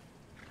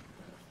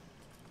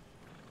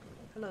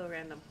 Hello,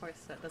 random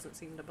horse that doesn't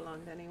seem to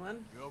belong to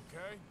anyone. You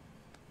okay?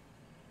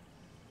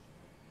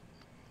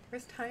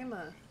 Where's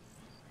Taima?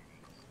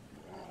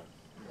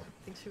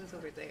 I think she was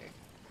over there.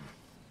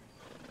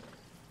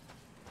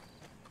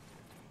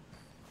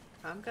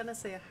 I'm gonna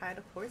say hi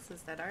to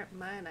horses that aren't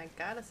mine. I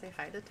gotta say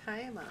hi to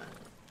Taima.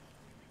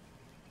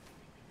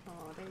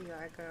 Oh, there you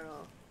are,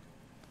 girl.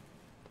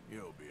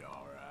 You'll be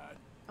alright.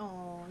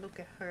 Oh, look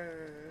at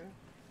her.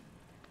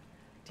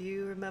 Do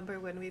you remember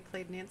when we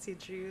played Nancy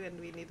Drew and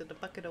we needed a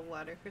bucket of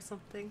water for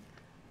something?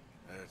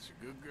 That's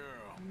a good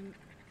girl.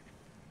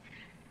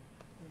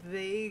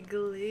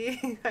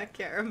 Vaguely. I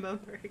can't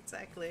remember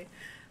exactly.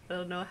 I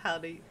don't know how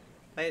to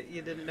But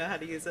you didn't know how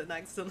to use it and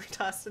accidentally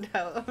tossed it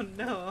out. Oh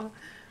no.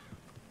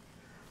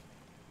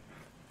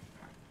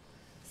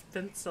 It's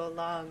been so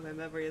long, my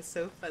memory is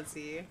so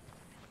fuzzy.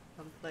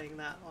 I'm playing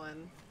that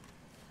one.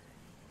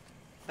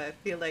 But I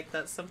feel like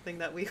that's something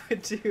that we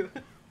would do.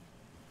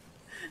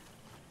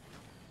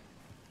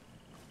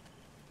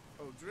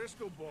 Oh,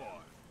 Driscoll boy.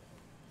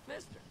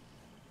 Mister.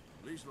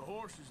 At least the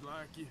horses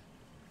like you.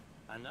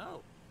 I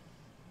know.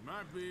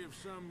 Might be of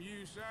some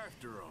use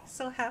after all.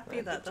 So happy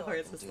Well, that good the talking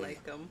horses to you.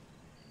 like him.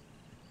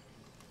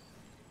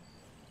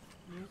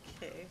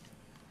 Okay.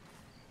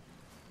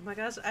 Oh my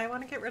gosh, I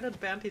want to get rid of the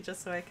bounty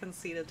just so I can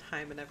see the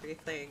time and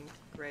everything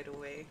right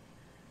away.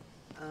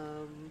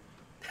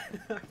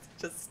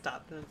 Just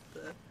stopped at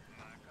the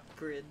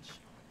bridge.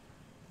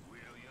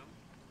 William?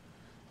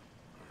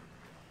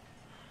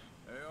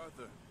 Hey,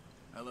 Arthur.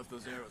 I left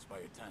those arrows by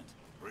your tent.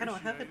 I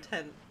don't have a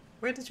tent.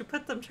 Where did you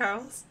put them,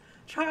 Charles?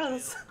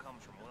 Charles!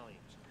 Comes from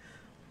Williams.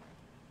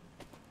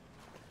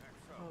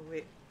 Oh,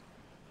 wait.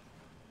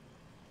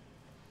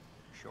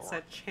 Sure. It's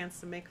a chance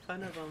to make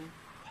fun of him.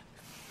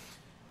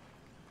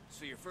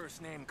 So your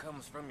first name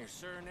comes from your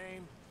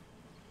surname?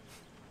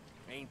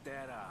 Ain't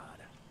that odd?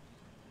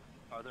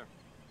 Arthur,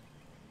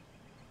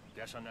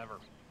 guess I never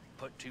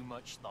put too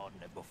much thought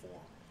in it before.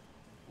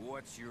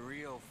 What's your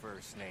real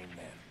first name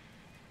then?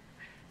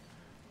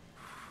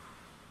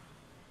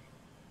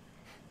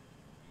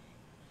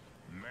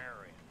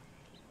 Marion.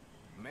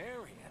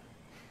 Marion?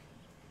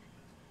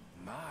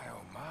 My,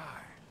 oh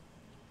my.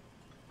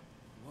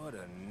 What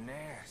a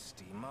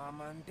nasty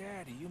mama and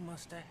daddy you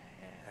must have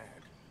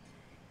had.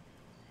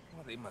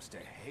 Well, they must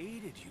have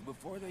hated you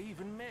before they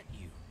even met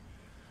you.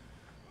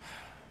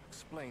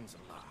 Explains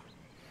a lot.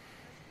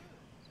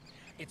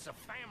 It's a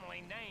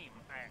family name,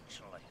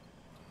 actually.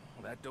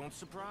 Well, that don't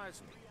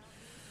surprise me.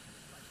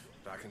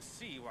 But I can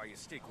see why you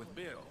stick with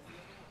Bill,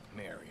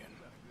 Marion.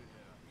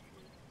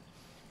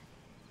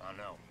 I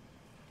know.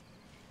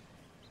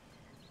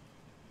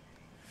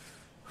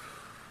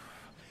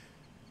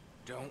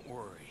 Don't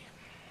worry.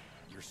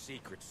 Your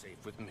secret's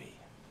safe with me,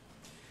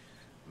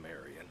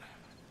 Marion.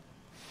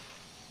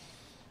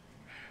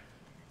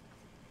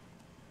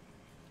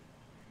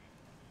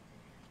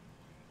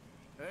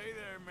 Hey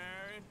there,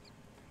 Marion.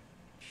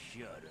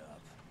 Shut up.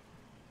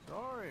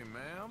 Sorry,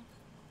 ma'am.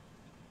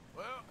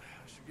 Well,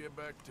 I should get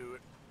back to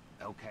it.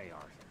 Okay,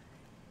 Arthur.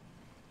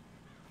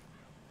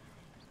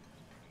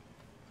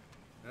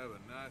 Have a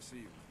nice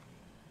evening.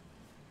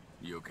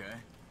 You okay?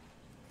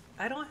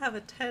 I don't have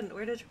a tent.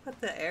 Where did you put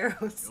the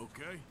arrows? You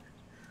okay?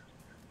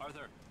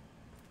 Arthur.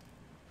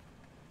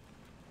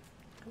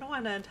 I don't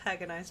want to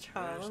antagonize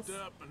Charles.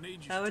 Rest up. I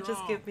need you That would just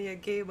strong. give me a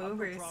game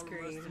over No problem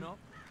screen. resting up.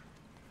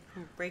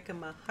 I'm breaking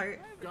my heart.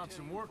 Got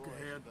some work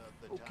ahead.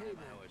 Okay, then.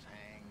 I was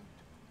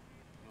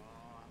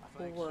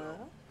hanged.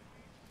 What?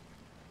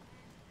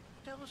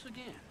 Tell us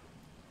again.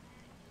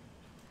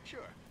 Sure.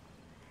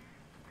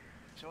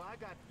 So I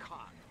got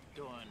caught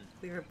doing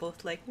We were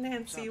both like,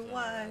 Nancy, something or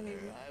why? other.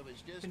 I was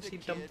just When a she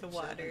kid, dumped the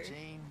water.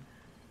 17,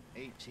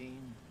 18,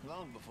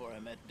 long before I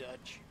met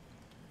Dutch.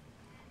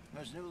 I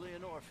was newly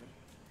an orphan.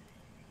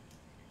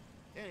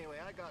 Anyway,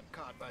 I got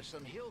caught by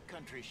some hill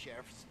country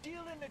sheriff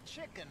stealing a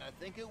chicken, I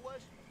think it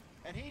was.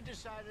 And he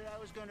decided I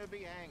was going to be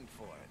hanged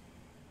for it.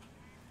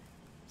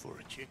 For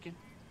a chicken?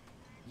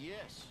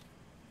 Yes.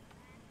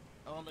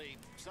 Only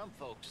some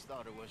folks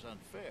thought it was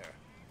unfair.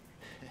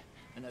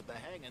 And at the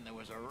hanging there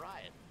was a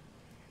riot.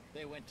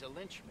 They went to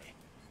lynch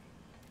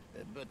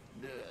me. But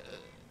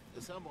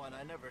someone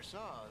I never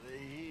saw,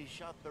 he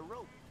shot the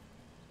rope.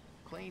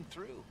 Clean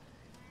through.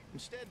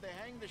 Instead they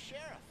hanged the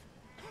sheriff.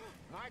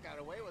 I got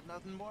away with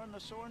nothing more than a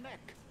sore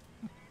neck.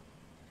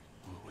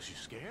 Was you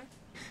scared?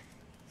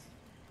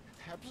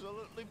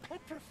 Absolutely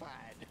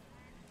petrified.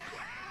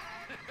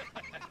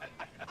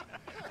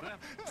 Well,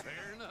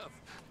 fair enough.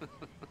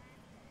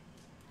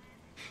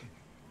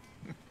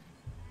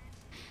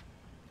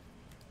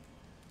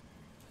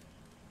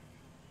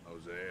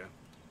 Hosea,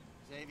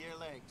 Save your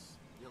legs.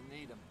 You'll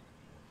need them.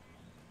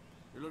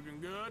 you're looking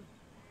good.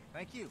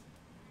 Thank you.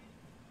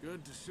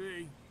 Good to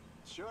see.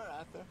 Sure,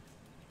 Arthur.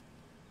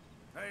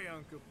 Hey,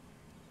 Uncle.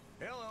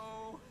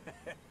 Hello.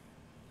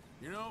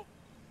 You know,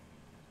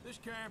 this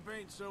camp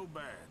ain't so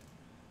bad.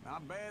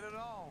 Not bad at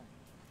all.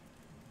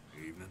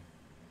 Evening.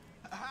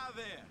 Hi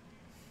there.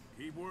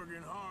 Keep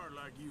working hard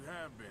like you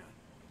have been.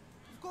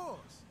 Of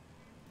course.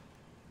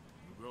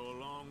 You'll go a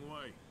long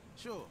way.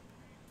 Sure.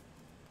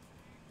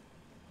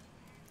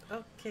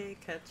 Okay,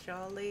 catch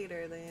y'all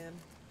later then.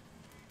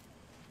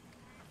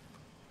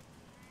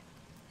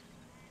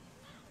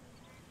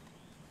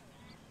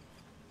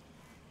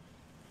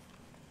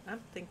 I'm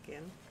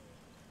thinking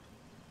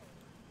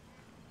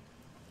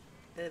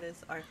it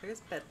is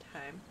Arthur's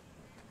bedtime,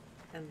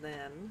 and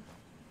then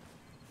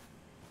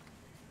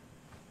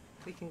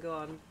we can go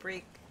on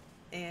break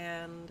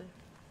and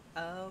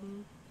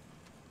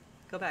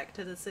go back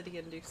to the city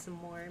and do some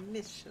more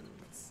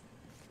missions.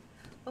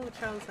 Oh,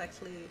 Charles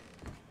actually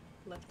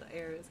left the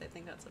arrows. I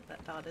think that's what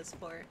that dot is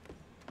for.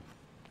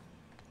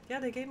 Yeah,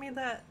 they gave me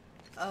that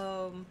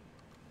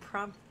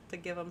prompt to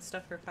give him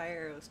stuff for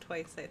fire arrows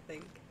twice, I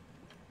think.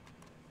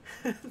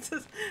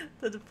 Just,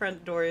 the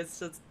front door is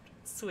just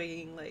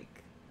swinging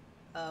like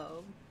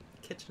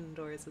kitchen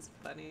doors is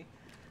funny.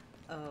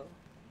 Oh,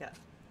 yeah.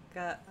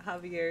 Got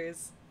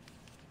Javier's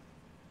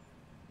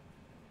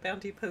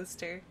bounty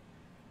poster,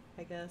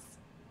 I guess.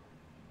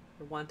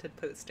 Or wanted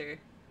poster.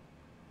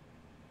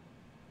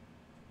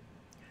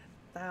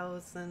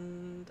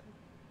 1,000.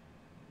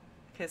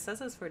 Okay, it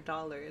says it's for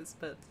dollars,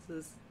 but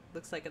this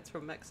looks like it's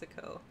from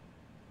Mexico.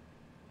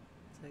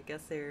 So I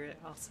guess they're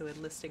also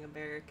enlisting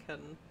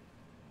American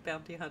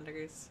bounty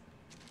hunters.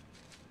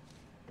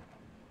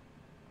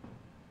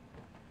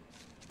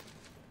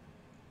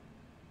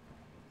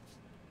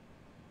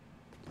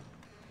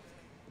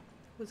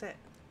 Who's that?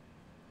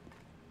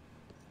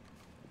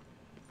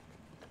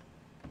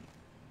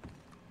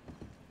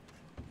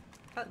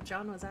 I thought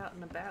John was out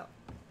and about.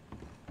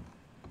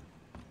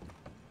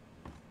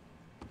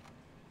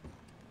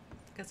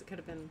 Guess it could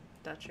have been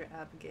Dutch or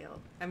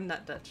Abigail. I'm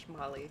not Dutch,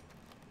 Molly.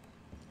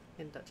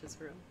 In Dutch's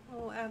room.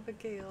 Oh,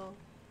 Abigail.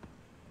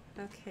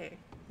 Okay,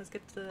 let's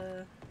get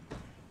to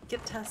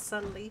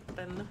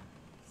sleeping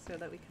so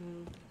that we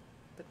can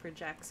look for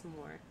Jack some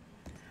more.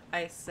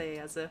 I say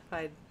as if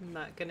I'm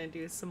not gonna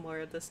do some more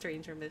of the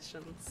stranger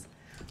missions.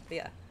 But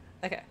yeah,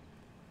 okay.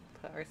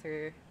 Put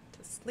Arthur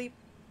to sleep.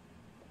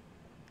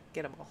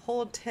 Get him a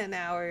whole 10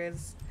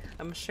 hours.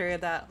 I'm sure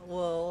that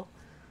will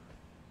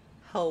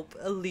help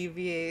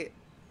alleviate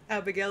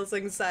Abigail's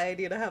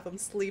anxiety to have him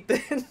sleep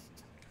in.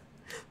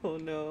 Oh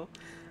no.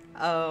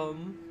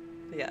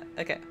 Yeah,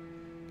 okay.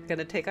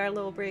 Gonna take our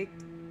little break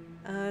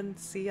and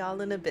see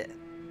y'all in a bit.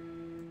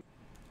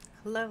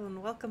 Hello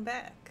and welcome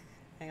back.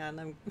 Hang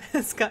on,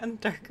 it's gotten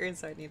darker,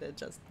 so I need to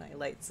adjust my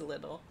lights a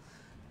little.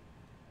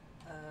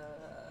 Is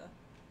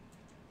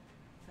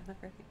that not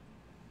right?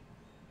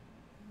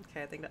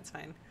 Okay, I think that's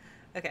fine.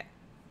 Okay.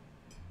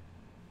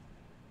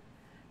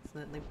 So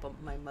let me bump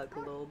my mug a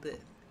little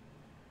bit.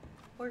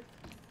 Or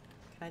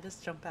can I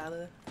just jump out of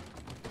the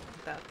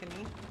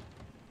balcony?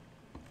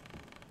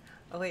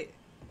 Oh wait.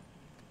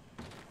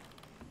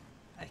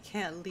 I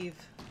can't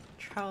leave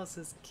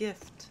Charles's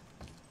gift.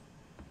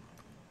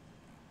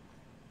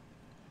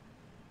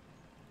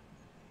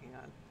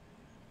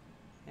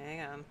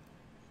 Hang on.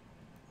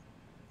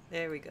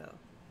 There we go.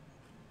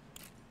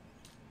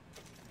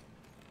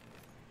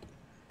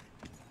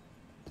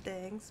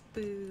 Thanks,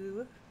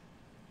 boo.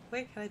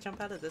 Wait, can I jump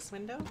out of this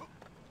window?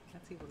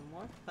 That's even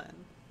more fun.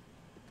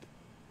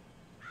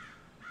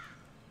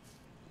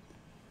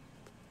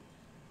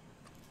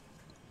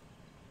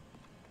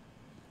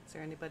 Is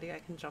there anybody I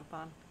can jump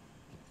on?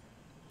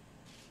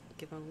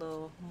 Give him a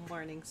little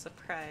morning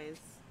surprise.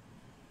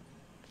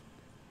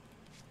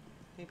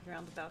 Maybe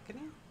around the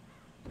balcony?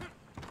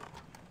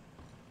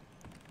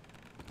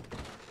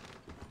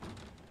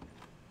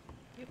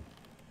 Yep.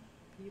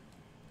 Yep.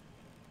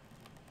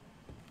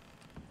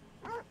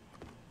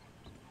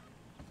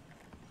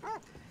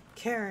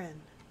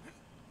 Karen.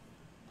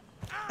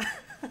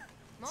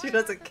 She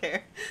doesn't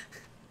care.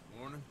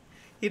 Morning.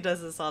 He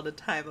does this all the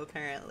time,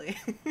 apparently.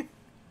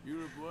 You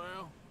look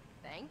well.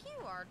 Thank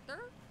you,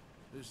 Arthur.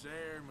 This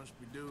air must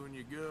be doing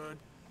you good.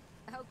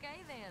 Okay,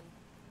 then.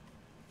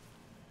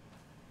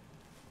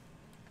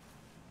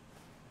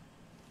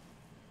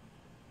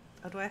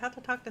 Oh, do I have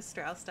to talk to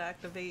Strauss to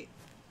activate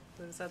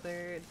those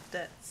other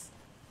debts?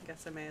 I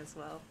guess I may as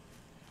well.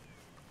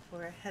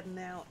 Before we're heading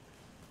out.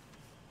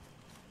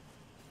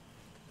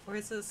 Or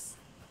is this...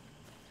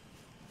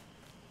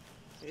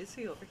 Is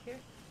he over here?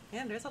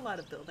 Man, there's a lot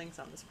of buildings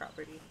on this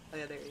property. Oh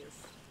yeah, there he is.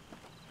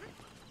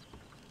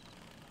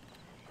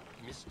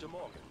 Mr.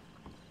 Morgan.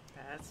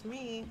 That's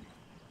me.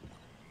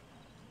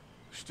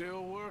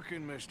 Still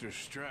working, Mr.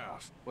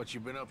 Strauss. What you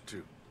been up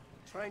to?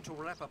 Trying to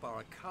wrap up our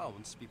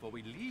accounts before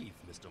we leave,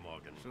 Mr.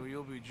 Morgan. So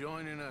you'll be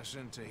joining us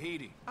in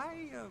Tahiti?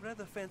 I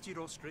rather fancied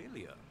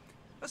Australia.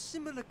 A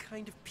similar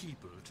kind of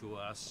people to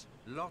us.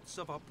 Lots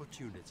of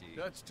opportunity.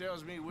 Dutch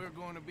tells me we're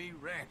going to be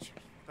ranchers.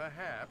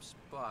 Perhaps,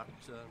 but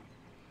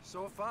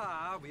so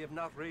far we have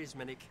not raised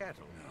many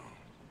cattle. No.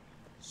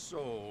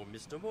 So,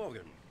 Mr.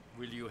 Morgan,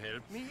 will you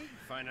help me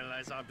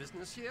finalize our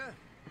business here?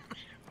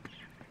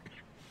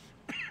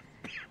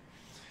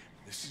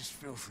 This is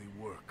filthy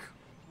work.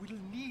 We'll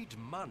need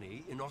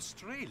money in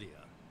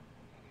Australia.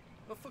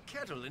 For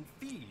cattle and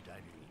feed, I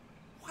mean.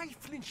 Why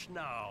flinch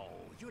now?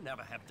 You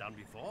never have done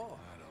before.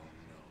 I don't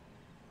know.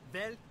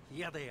 Well,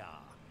 here they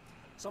are.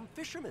 Some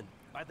fishermen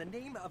by the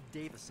name of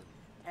Davison,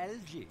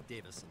 L.J.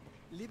 Davison,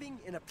 living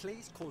in a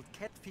place called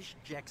Catfish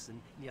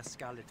Jackson near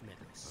Scarlet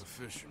Meadows. A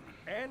fisherman.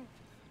 And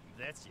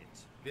that's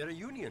it. We're a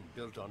union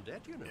built on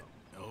that, you know.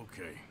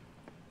 Okay.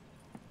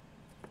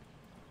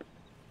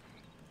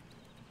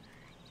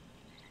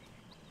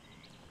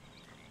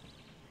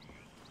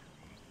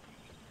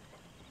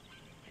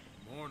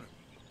 Morning.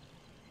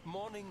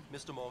 Morning,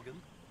 Mr.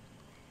 Morgan.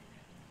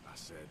 I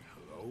said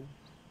hello.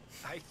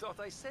 I thought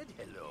I said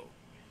hello.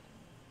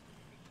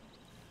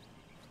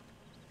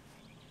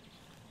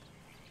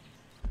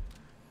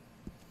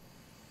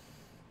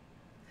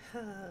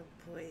 Oh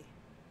boy.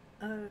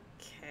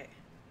 Okay.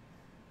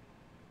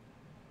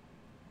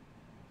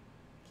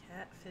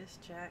 Catfish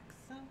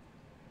Jackson.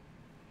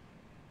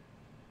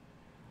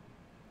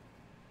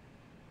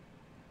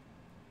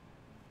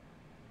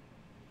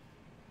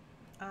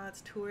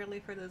 It's too early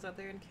for those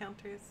other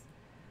encounters.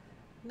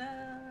 No.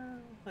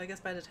 Well, I guess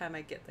by the time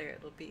I get there,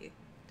 it'll be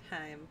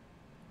time.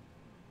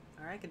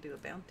 Or I could do a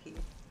bounty.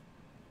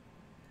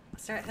 I'll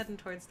start heading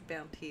towards the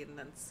bounty and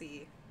then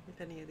see if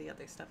any of the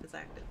other stuff is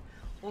active.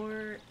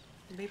 Or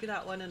maybe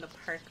that one in the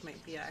park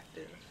might be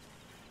active.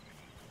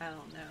 I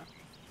don't know.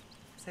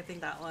 So I think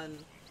that one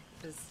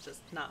is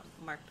just not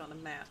marked on a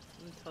map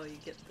until you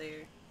get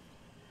there.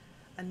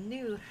 A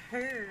new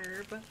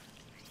herb.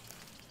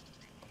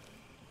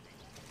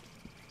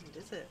 What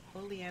is it?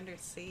 Oleander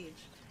sage.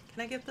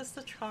 Can I give this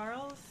to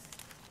Charles?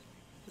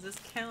 Does this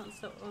count as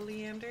the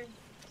oleander?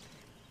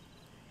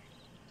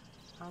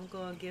 I'm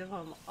gonna give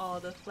him all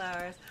the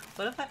flowers.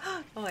 What if I...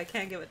 Oh, I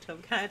can't give it to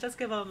him. Can I just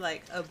give him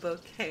like a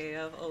bouquet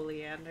of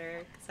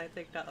oleander? Because I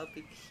think that would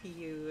be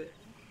cute.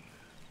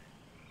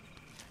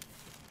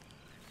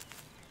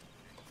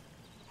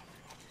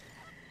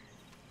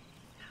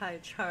 Hi,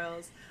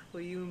 Charles.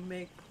 Will you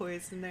make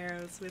poison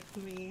arrows with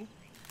me?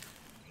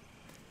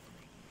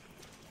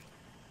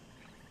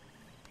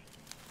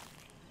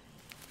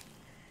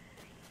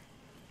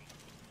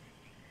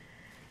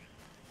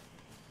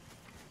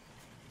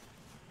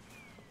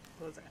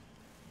 What was that?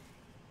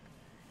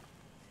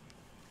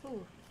 Ooh,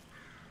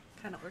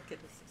 what kind of orchid is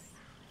this?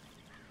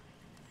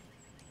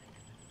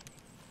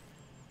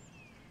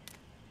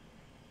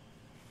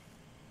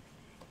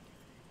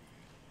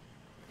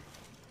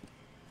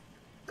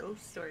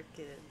 Ghost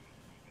orchid.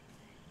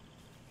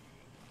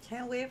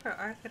 Can't wait for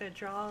Arthur to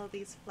draw all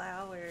these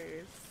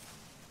flowers.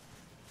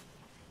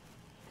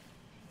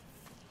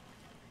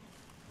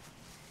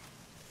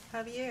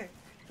 Javier,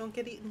 don't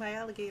get eaten by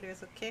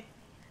alligators, okay?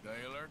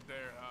 Stay alert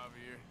there,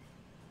 Javier.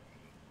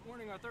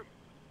 Morning, Arthur.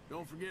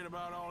 Don't forget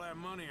about all that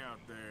money out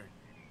there.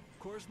 Of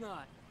course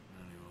not.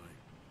 Anyway,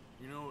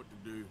 you know what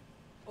to do.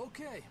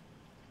 Okay.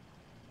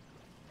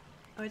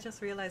 Oh, I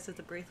just realized that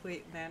the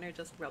Braithwaite Manor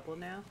just rubble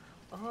now.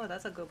 Oh,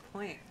 that's a good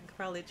point. I could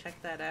probably check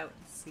that out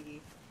and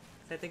see.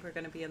 'Cause I think we're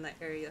going to be in the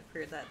area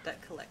for that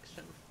debt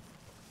collection.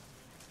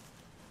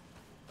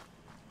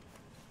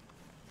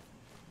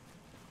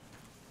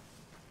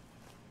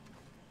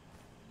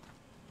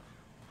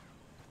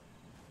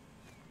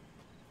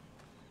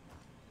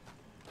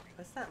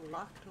 What's that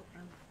locked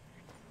open?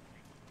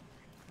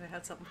 Do I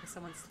have something for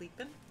someone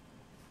sleeping?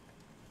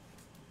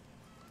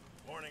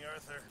 Morning,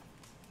 Arthur.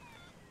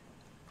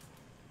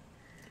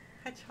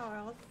 Hi,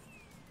 Charles.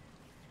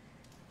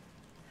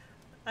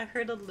 I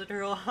heard a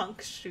literal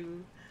honk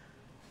shoe.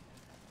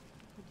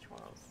 Hey,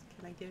 Charles,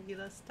 can I give you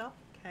the stuff?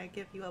 Can I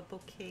give you a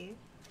bouquet?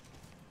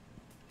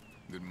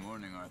 Good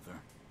morning, Arthur.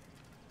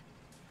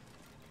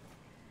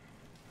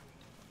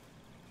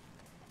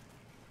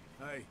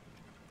 Hey.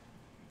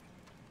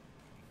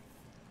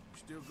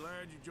 Still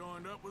glad you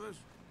joined up with us?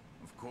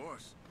 Of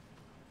course.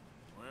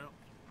 Well,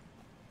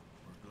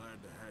 we're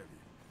glad to have you.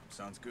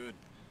 Sounds good.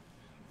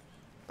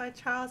 Bye,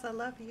 Charles. I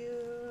love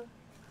you.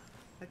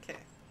 Okay.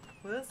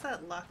 What is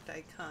that locked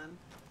icon?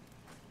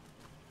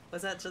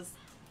 Was that just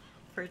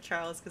for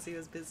Charles because he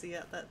was busy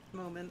at that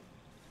moment?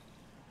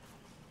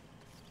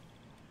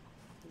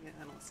 Yeah,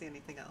 I don't see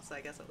anything else, so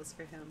I guess it was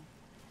for him.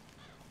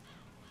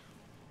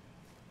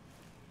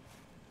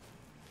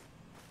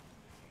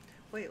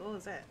 Wait, what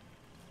was that?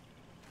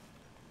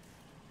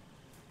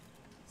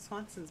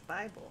 Swanson's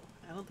Bible.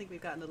 I don't think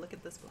we've gotten to look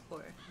at this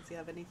before. Does he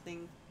have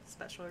anything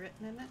special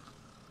written in it?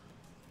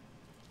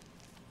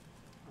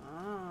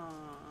 Ah.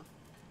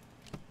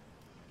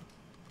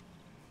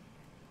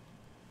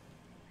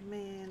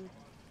 Man.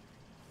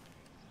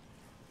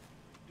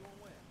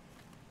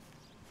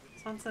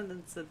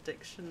 Swanson's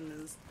addiction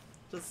is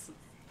just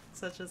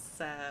such a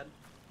sad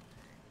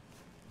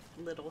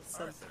little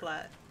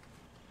subplot.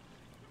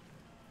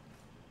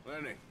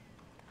 Lenny.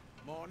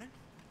 Morning.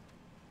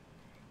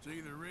 It's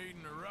either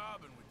reading or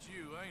robbing with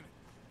you, ain't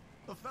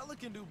it? A fella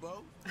can do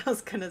both. I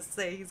was gonna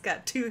say he's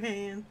got two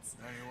hands.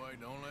 Anyway,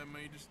 don't let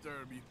me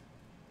disturb you.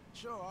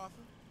 Sure, Arthur.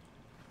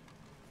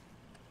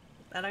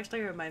 That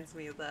actually reminds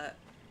me that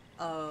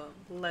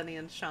Lenny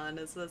and Sean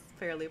is a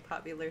fairly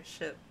popular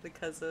ship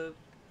because of,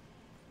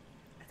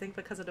 I think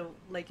because of the,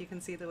 like, you can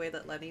see the way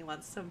that Lenny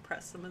wants to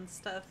impress him and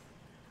stuff.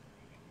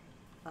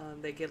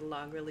 They get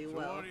along really So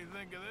well. what do you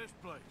think of this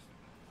place?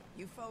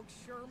 You folks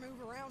sure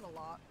move around a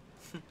lot.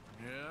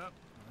 Yep,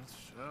 that's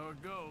how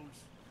it goes.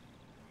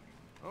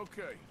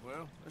 Okay,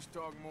 well, let's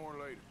talk more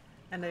later.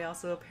 And they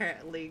also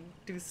apparently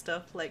do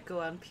stuff like go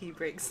on pee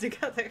breaks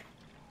together.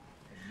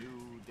 A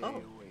new day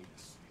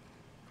awaits.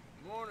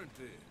 Morning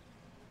to you.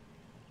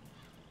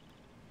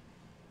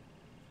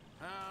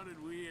 How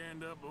did we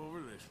end up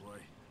over this way?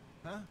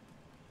 Huh?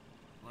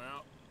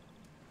 Well,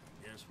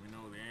 guess we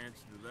know the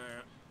answer to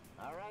that.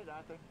 All right,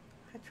 Arthur.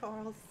 Hi,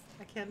 Charles.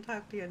 I can't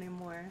talk to you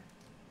anymore,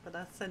 but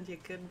I'll send you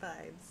good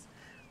vibes.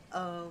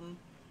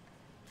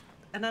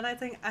 And then I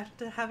think I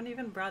haven't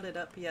even brought it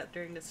up yet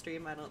during the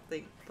stream, I don't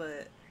think,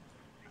 but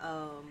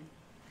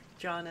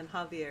John and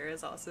Javier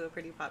is also a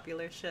pretty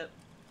popular ship.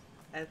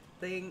 I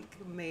think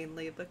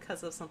mainly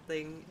because of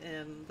something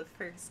in the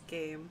first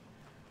game,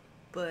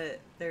 but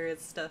there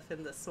is stuff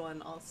in this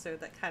one also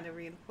that kind of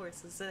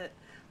reinforces it.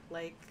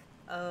 Like,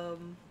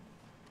 in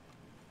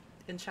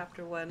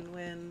chapter 1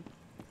 when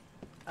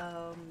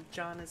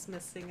John is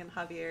missing and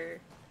Javier,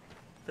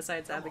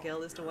 besides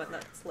Abigail, is the one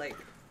that's like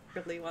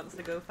really wants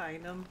to go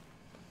find him.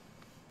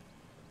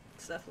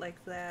 Stuff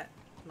like that.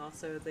 And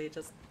also they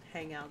just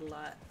hang out a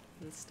lot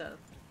and stuff.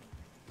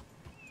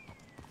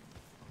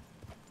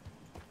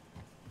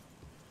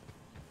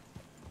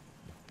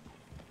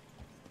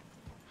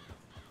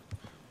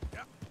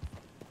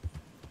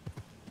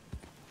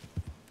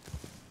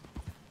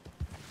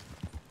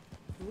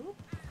 Ooh.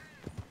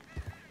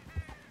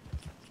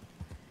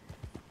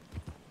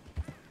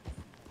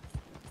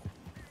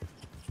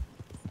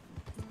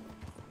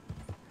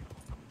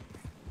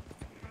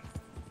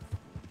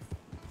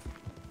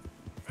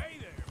 Hey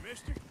there,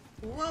 mister.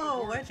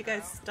 Whoa, why'd you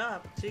guys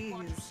stop? Jeez. Hey,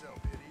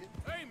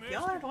 mister.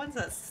 Y'all are the ones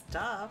that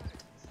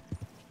stopped.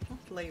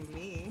 Don't blame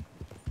me.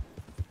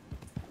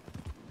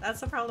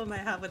 That's the problem I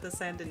have with the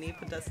Saint Denis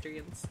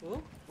pedestrians.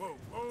 Whoa. Whoa,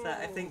 whoa.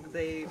 That I think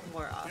they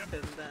more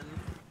often than...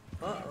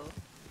 Uh-oh.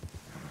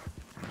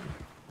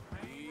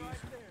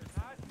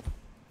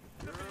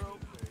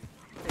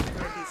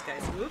 Ignore these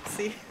guys.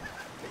 Whoopsie.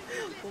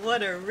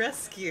 What a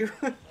rescue.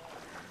 I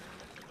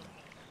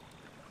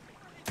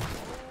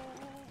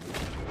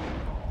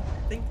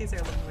think these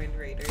are Lemoyne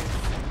Raiders.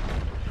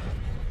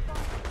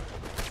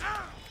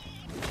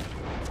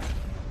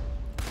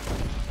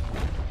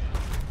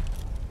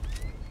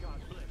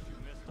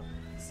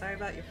 Sorry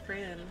about your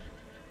friend.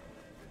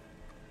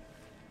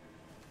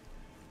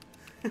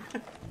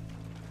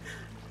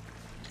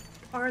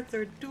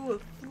 Arthur, do a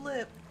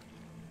flip.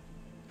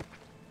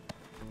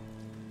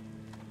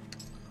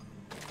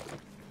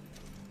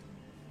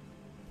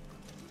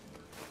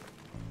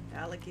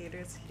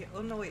 Alligators here.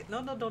 Oh no, wait.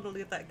 No, don't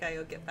leave that guy.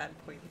 He'll get bad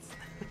points.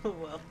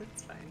 Well,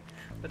 it's fine.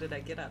 What did I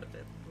get out of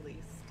it, at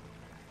least?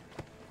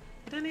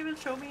 It didn't even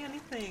show me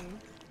anything.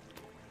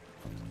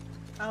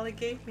 All it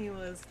gave me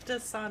was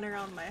dishonor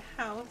on my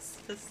house,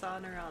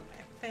 dishonor on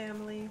my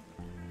family,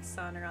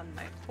 dishonor on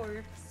my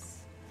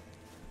horse.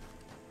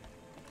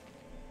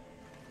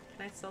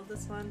 Can I sell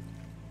this one?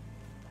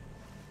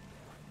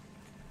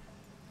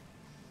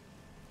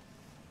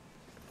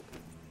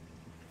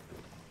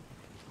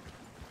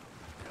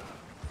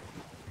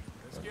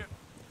 Let's get...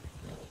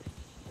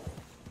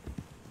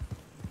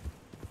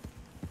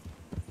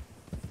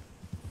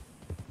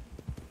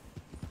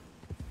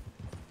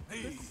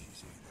 Easy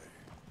there.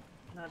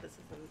 No, this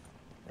isn't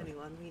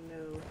anyone we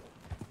know.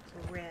 It's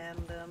a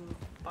random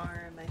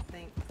farm, I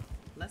think.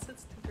 Unless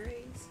it's to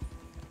graze.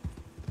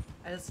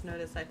 I just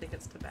noticed I think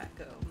it's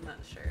tobacco. I'm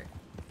not sure.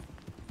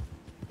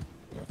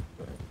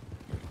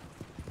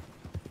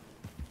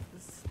 The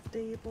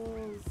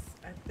stables,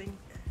 I think...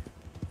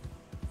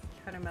 I'm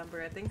trying to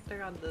remember. I think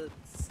they're on the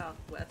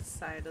southwest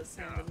side of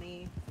Saint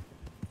Denis.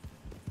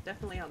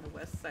 Definitely on the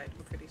west side,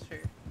 I'm pretty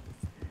sure.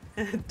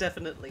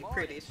 Definitely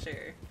pretty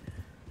sure.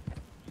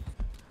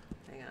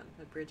 Hang on,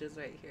 the bridge is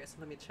right here, so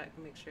let me check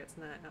and make sure it's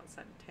not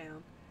outside of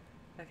town.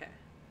 Okay.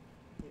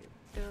 Here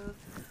we go.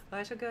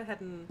 Well, I should go ahead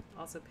and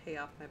also pay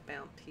off my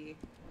bounty.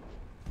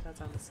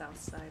 That's on the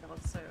south side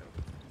also.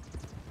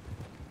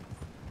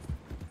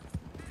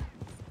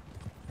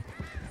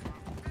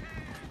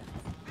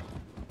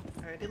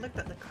 I already looked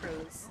at the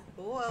crows.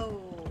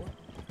 Whoa!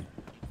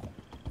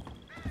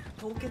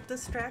 Don't get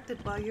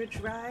distracted while you're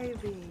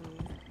driving!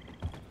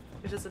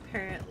 Which is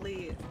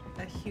apparently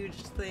a huge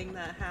thing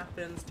that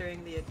happens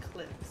during the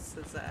eclipse,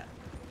 is that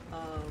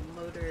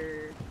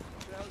motor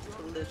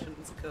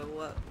collisions go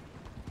up.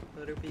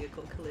 Motor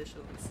vehicle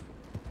collisions.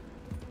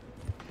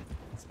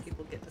 As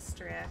people get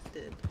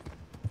distracted.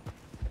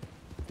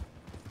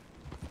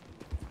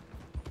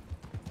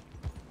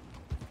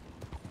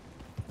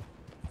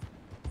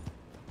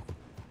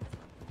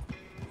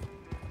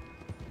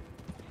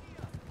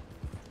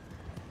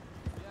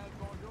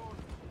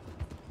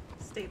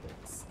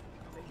 Stables.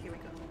 Right, here we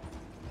go.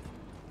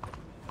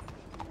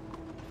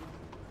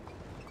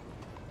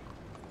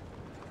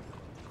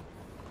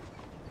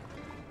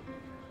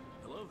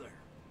 Hello there.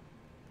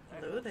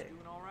 Hello there.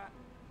 Doing all right?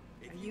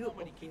 If Are you you want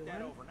me to keep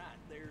that overnight? overnight,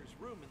 there's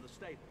room in the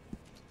stable.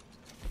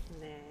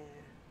 Nah.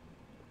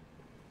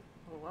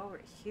 Well, while we're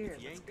here,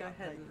 If you let's ain't go got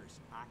ahead and... papers,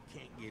 I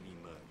can't give you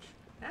much.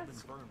 I've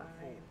That's been burned fine.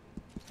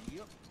 before.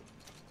 Yep.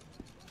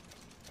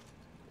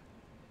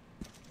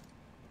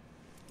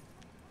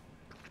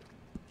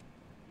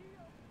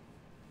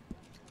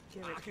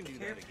 Give I it can do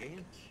care that again.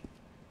 package.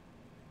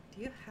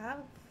 Do you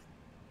have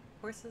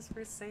horses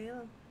for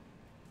sale?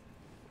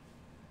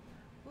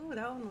 Ooh,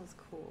 that one was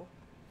cool.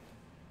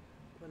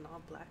 An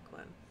all black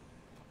one.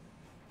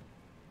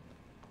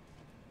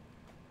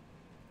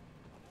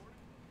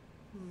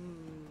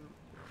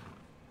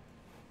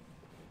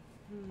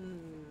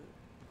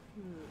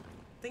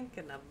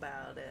 Thinking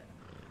about it.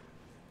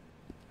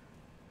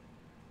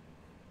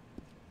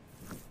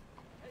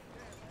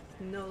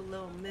 No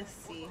little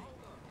Missy.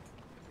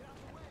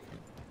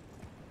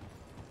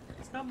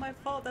 It's not my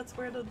fault, that's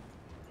where the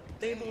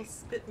they will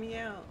spit me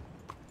out.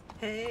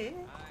 Hey.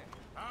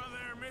 Hi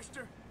there,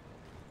 mister.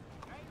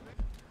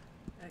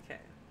 Okay.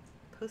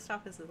 Post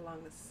office is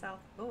along the south.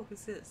 Oh,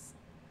 who's this?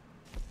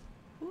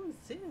 Who's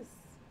this?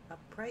 A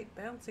bright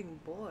bouncing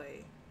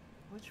boy.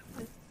 Which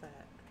one is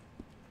that?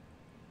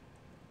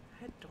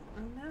 I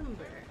don't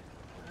remember.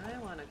 I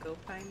want to go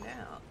find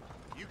out.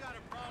 You got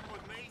a problem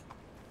with me?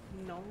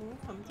 No,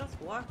 I'm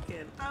just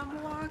walking.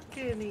 I'm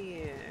walking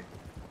here.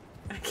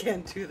 I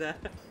can't do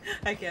that.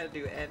 I can't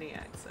do any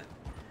accent.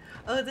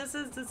 Oh, this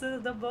is the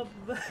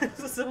this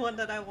is the one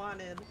that I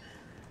wanted.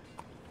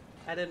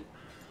 I didn't.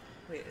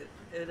 Wait,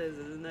 it is,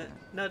 isn't it?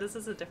 No, this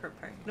is a different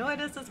part. No, it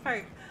is this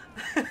part.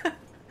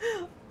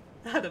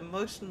 That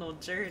emotional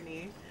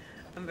journey.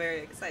 I'm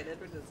very excited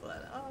for this one.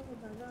 Oh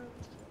my god.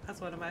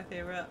 That's one of my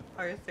favorite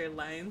Arthur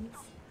lines.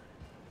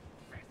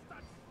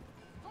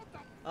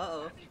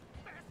 Uh-oh.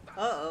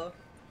 Uh-oh.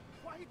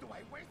 Why do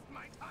I waste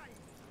my time?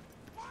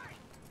 Why?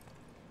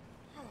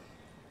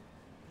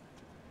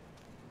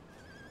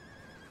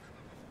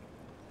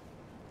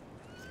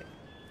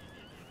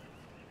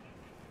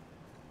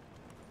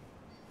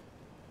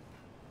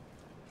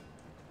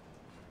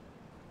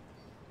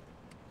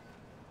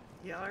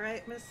 You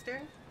alright,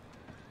 mister?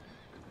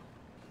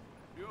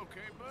 You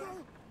okay,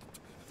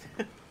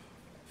 bud?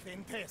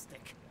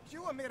 Fantastic.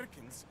 You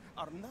Americans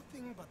are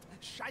nothing but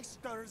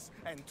shysters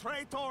and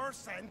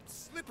traitors and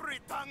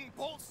slippery-tongued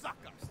bull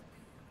suckers.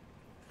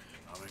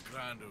 I'm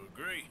inclined to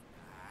agree.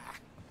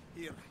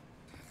 Here,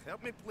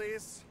 help me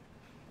please.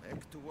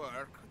 Back to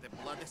work with a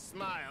bloody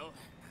smile.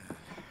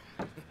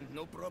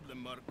 No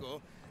problem,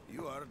 Marco.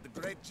 You are the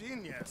great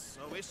genius,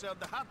 so we shall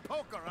the hot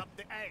poker up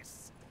the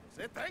ass.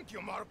 Say thank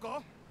you,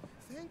 Marco.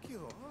 Thank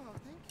you. Oh,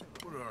 thank you.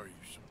 What are you,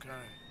 some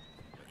kind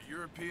of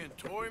European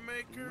toy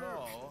maker?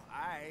 No,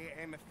 I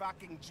am a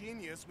fucking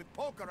genius with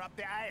poker up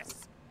the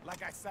ass,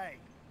 like I say.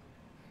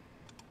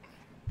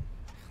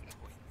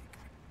 Toy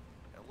maker.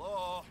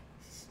 Hello?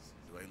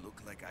 Do I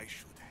look like I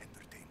should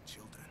entertain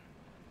children?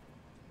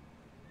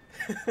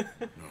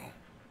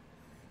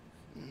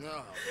 No.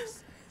 No,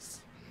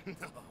 says.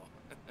 No.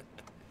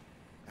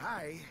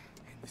 I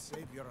am the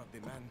savior of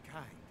the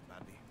mankind,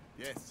 buddy.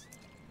 Yes,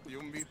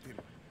 you meet him.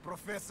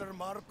 Professor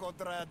Marco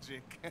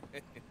Dragic.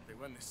 The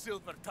one the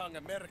silver-tongued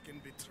American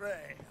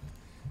betrayed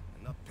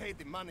and not paid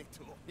the money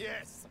to.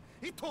 Yes,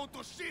 he told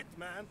to shit,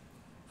 man.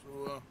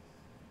 So,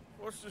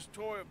 what's this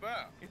toy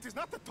about? It is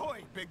not a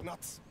toy, big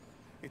nuts.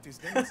 It is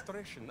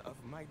demonstration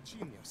of my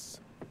genius,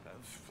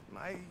 of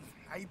my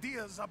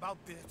ideas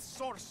about the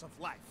source of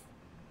life.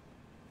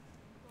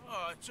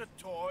 Oh, it's a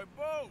toy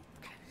boat.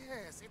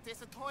 Yes, it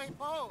is a toy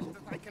boat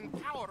that I can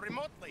power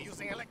remotely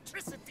using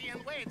electricity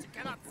in ways you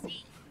cannot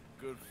see.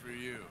 Good for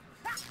you.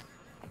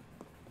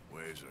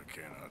 Ways I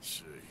cannot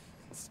see.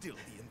 Still,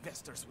 the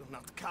investors will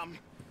not come.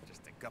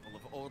 Just a couple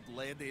of old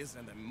ladies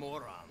and a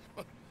moron.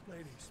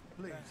 Ladies,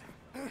 please.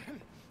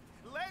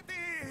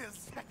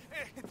 Ladies!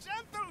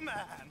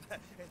 Gentlemen!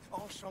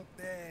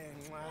 Enchanté.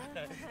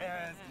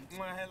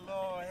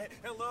 Hello.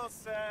 Hello,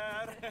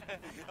 sir.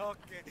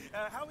 Okay.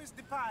 How is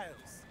the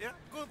piles? Yeah?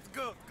 Good.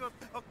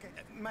 Okay.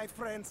 My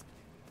friends,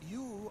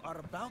 you are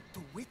about to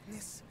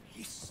witness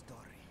history.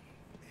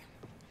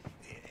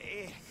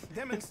 A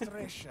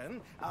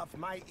demonstration of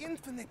my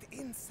infinite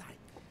insight.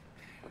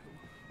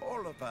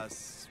 All of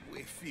us,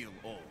 we feel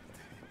old.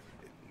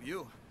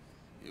 You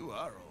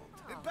are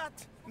old.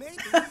 But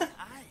maybe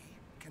I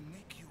can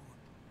make you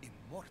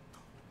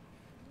immortal.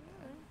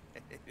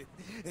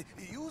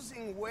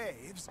 Using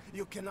waves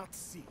you cannot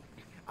see.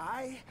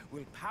 I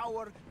will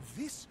power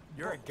this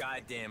You're boat. a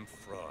goddamn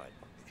fraud.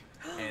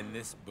 And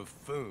this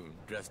buffoon,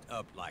 dressed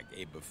up like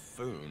a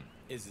buffoon,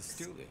 is a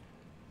stoolie.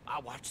 I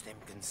watched them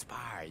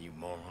conspire, you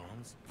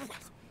morons.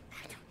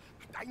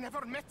 I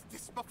never met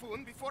this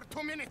buffoon before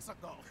 2 minutes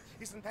ago.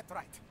 Isn't that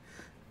right?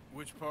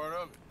 Which part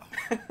of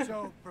it?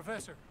 So,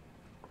 Professor,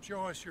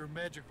 show us your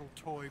magical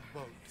toy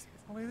boat.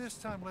 Only this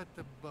time let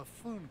the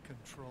buffoon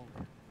control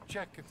it.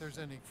 Check if there's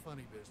any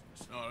funny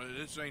business. No,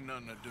 this ain't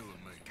nothing to do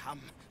with me. Come,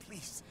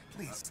 please.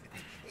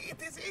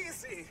 It is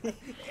easy.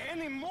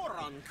 Any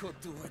moron could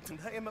do it, and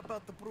I am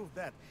about to prove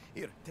that.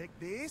 Here, take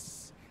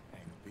this,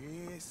 and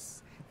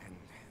this, and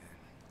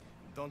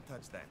don't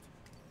touch that.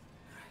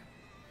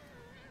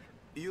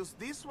 Use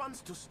these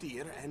ones to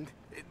steer, and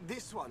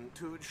this one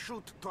to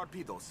shoot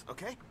torpedoes,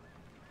 okay?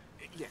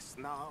 Yes,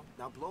 now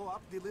blow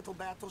up the little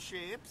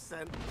battleships,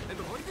 and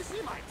avoid the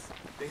sea mines.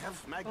 They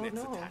have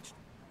magnets attached.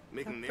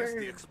 Make a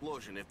nasty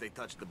explosion if they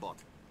touch the boat.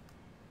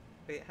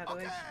 Wait, how do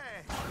Okay,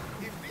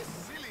 if this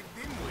silly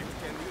dimwit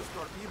can use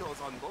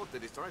torpedoes on boat to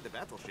destroy the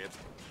battleships,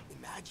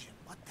 imagine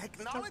what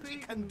technology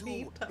can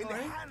do in the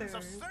hands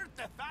of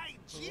certified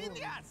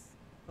genius!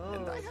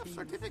 And I have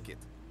certificate.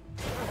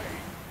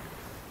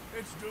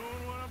 It's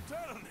doing what I'm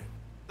telling it.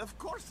 Of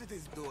course it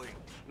is doing.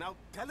 Now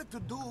tell it to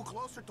do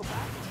closer to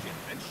battleship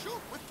and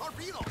shoot with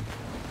torpedo.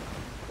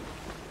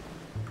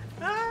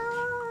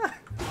 Ah!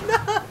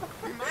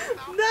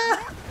 No!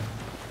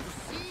 You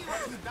see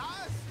what he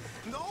does?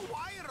 No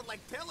wire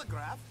like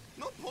telegraph.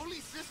 No pulley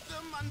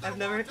system underwater. I've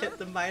never hit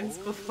the mines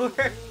before.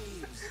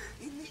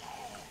 In the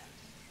air.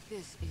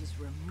 This is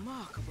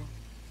remarkable.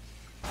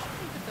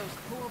 Look at those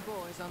poor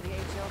boys on the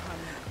HL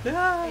Hunter.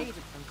 No. 8 of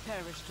them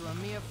perished to a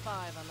mere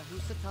 5 on the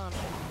Housatonic.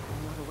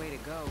 What a way to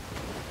go.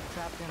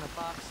 Trapped in a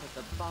box at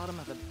the bottom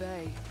of the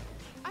bay.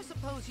 I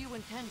suppose you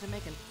intend to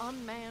make an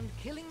unmanned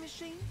killing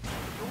machine?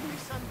 You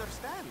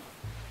misunderstand.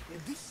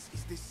 This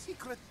is the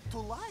secret to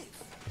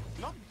life,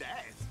 not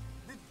death.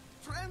 The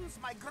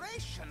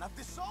transmigration of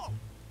the soul.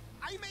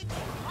 I make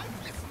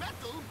lifeless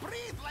metal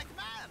breathe like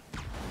man.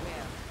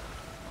 Well,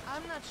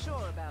 I'm not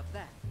sure about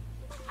that.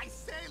 I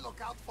say look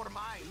out for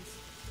mines.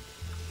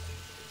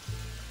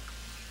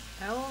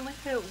 I only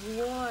hit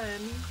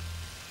one.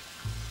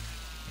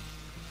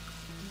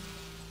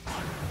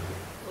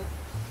 Oh.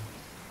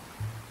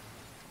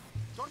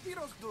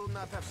 Torpedoes do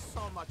not have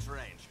so much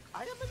range.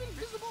 I am an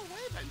invisible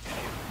wave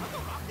engineer, not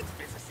a rocket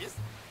physicist.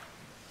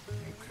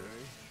 Okay.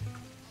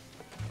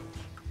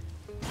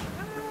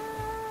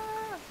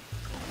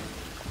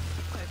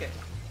 Okay.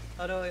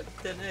 Oh no, it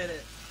didn't hit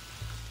it.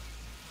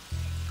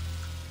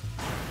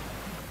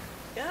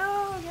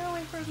 Go! Get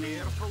away from me!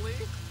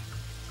 Carefully.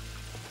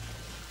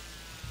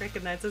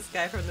 Recognize this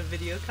guy from the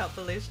video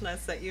compilation I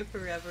sent you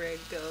forever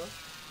ago.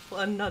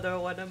 Well, another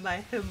one of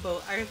my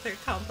Himbo Arthur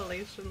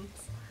compilations.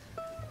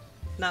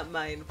 Not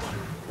mine, but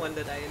one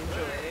that I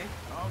enjoy.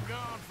 All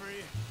gone for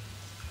you.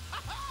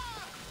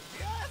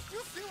 Yes,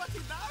 you see what he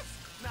does?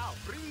 Now,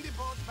 bring the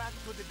boat back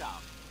to the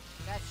dock.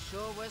 That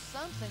sure was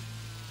something.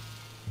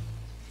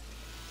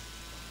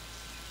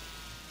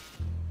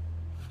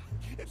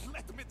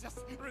 Let me just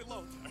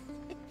reload.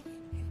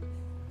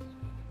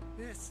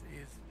 This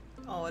is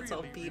Oh, it's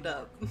all really beat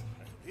up.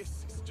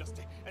 This is just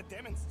a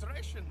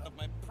demonstration of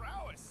my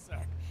prowess, sir.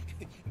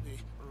 The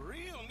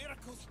real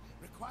miracles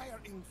require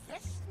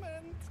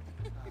investment.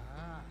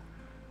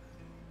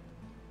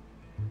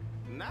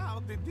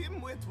 Now the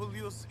dimwit will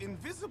use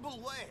invisible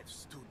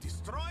waves to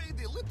destroy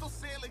the little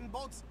sailing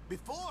boats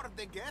before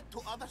they get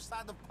to other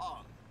side of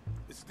pond.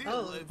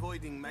 Still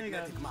avoiding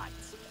magnetic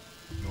mines.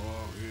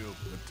 Oh,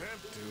 he'll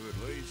attempt to at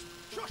least.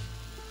 Shush!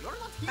 You're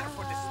not here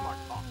for this smart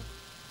talk.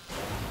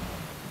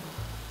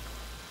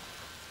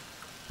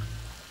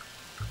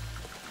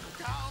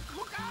 Look out!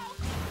 Look out!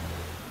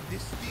 The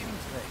steam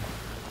train,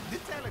 the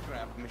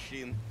telegraph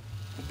machine,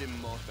 the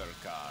motor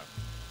car.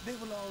 They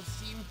will all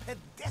seem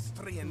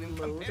pedestrian in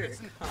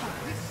comparison to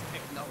this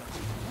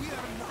technology. We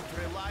are not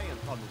reliant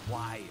on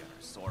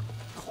wires or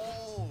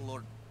coal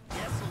or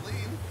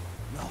gasoline.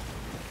 No,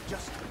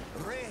 just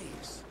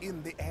rays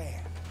in the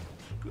air.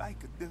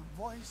 Like the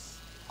voice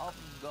of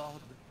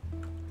God.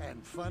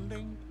 And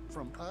funding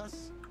from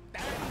us?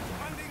 And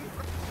funding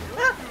from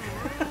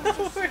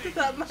Where did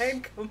that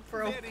mine come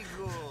from? Very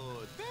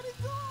good, very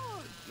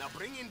good. Now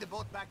bring in the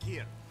boat back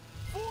here.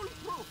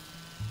 Foolproof.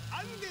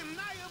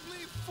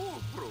 Undeniably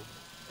foolproof.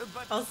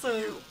 But Also,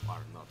 you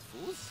are not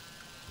fools.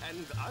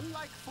 And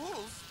unlike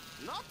fools,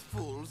 not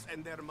fools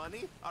and their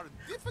money are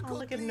difficult. oh,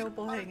 look at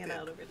Noble hanging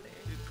out over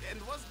there. And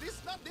was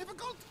this not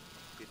difficult?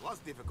 It was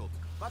difficult,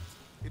 but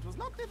it was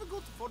not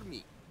difficult for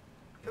me.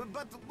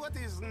 But what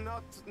is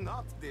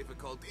not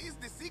difficult is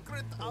the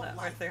secret of Let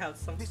life. Arthur have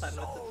some The fun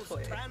with soul's the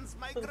toy.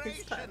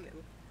 transmigration.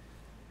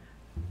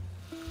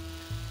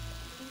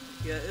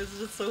 Yeah, it's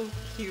just so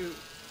cute.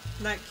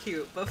 Not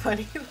cute, but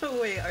funny the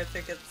way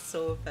Arthur gets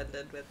so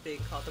offended with being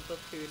called a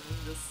buffoon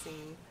in this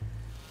scene.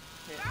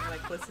 Here, am I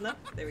close enough?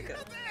 There we go.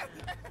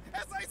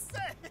 As I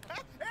say,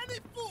 any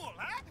fool,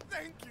 huh?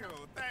 Thank you,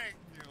 thank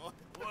you.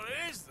 What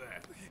is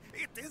that?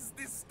 It is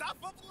the stuff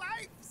of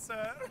life,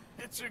 sir.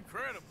 It's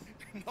incredible.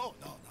 No.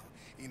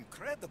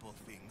 Incredible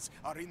things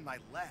are in my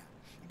lab,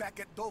 back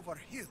at Dover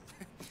Hill.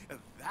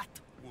 That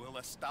will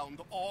astound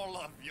all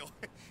of you.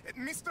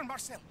 Mr.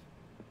 Marcel,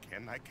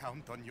 can I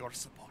count on your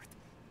support?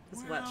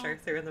 Just watch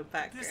Arthur in the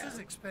background. This is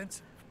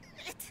expensive.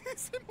 It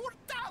is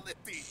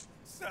immortality,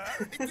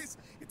 sir.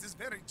 It is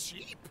very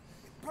cheap.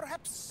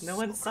 Perhaps No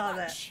one saw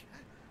that.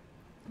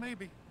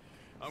 Maybe.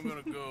 I'm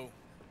gonna go.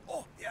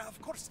 Oh, yeah,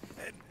 of course.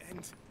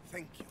 And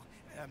thank you.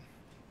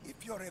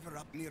 If you're ever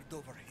up near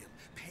Dover Hill,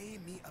 pay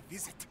me a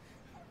visit.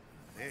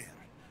 There,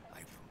 I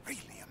will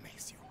really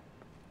amaze you.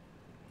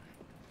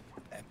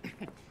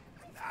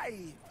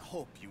 I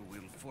hope you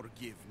will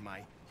forgive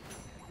my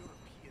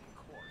European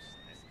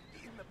coarseness.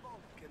 In the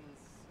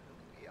Balkans,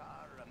 we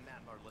are a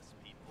mannerless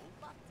people,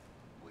 but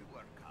we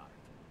work hard.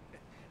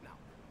 Now,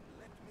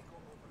 let me go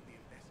over the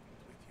investment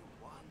with you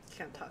once.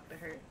 Can't talk to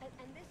her.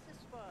 And this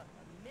is for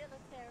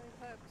military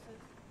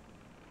purposes?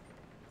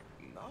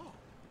 No.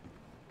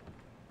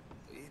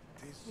 It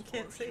is You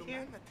can't for sit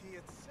here? humanity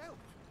itself.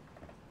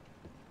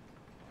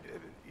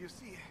 You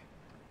see,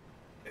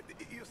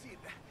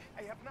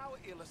 I have now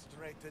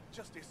illustrated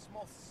just a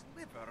small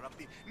sliver of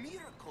the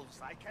miracles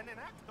I can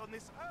enact on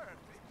this earth.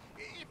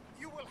 If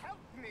you will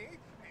help me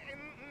and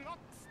not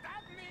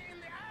stab me in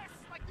the ass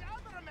like the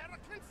other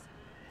Americans.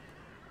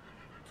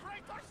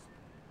 Traitors!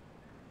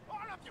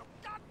 All of you,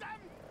 goddamn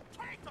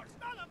traitors!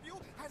 None of you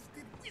has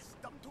the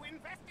wisdom to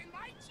invest in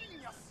my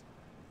genius!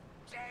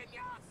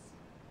 Genius!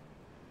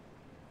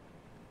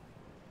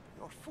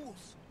 You're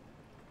fools.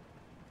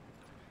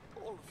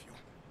 All of you.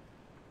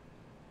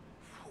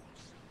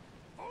 Fools.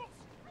 Fools!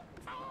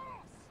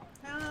 Fools!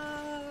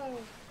 No.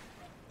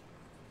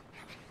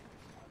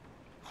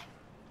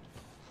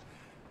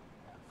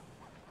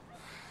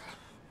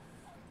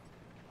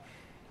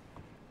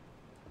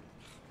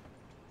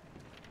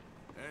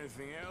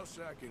 Anything else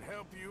I can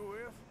help you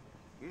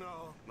with?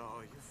 No,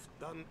 you've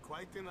done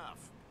quite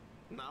enough.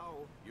 Now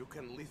you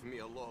can leave me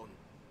alone.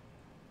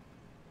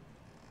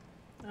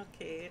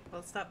 Okay,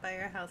 we'll stop by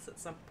your house at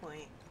some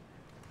point.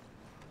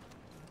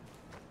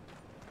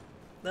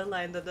 The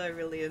line that I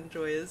really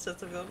enjoy is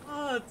just of going,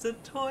 oh, it's a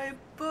toy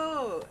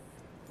boat.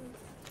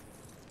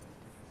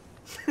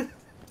 I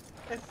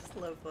just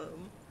love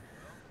them.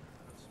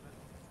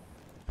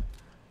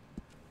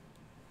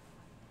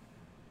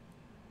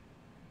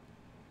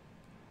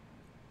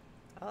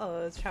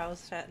 Oh,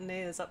 Charles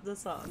Chatney is up the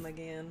song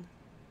again.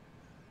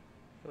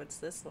 What's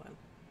this one?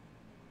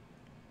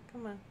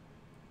 Come on.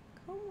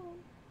 Come on.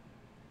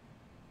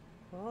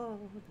 Oh,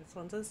 this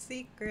one's a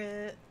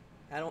secret.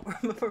 I don't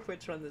remember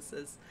which one this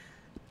is.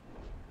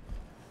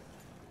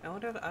 I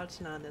wonder if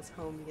Ajnan is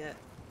home yet.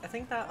 I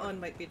think that one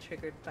might be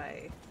triggered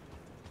by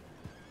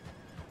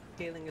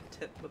getting a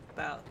tip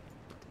about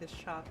his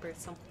shop or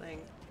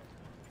something.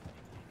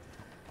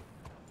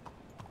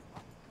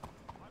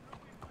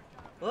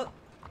 Oh!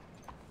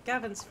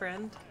 Gavin's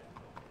friend.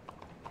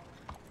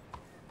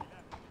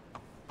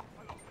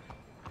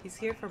 He's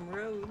here from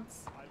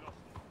Rhodes.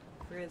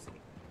 Where is he?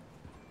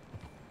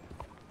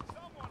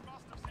 Someone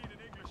must have seen an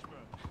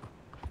Englishman.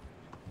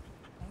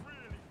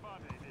 Really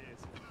funny, he is.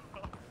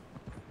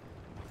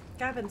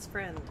 Gavin's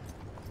friend.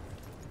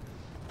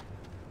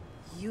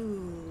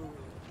 You.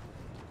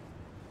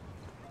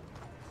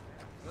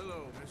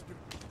 Hello, mister.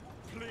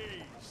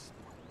 Please,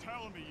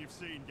 tell me you've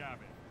seen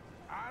Gavin.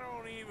 I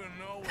don't even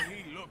know what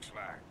he looks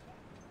like.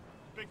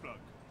 Big bloke.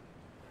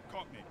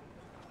 Cockney.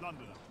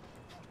 Londoner.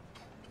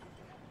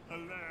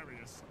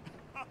 Hilarious.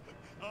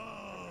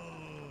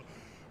 Oh,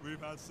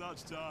 we've had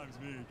such times,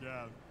 me and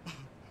Gav.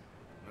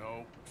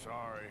 No,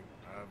 sorry.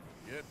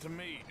 I've yet to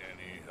meet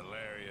any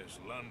hilarious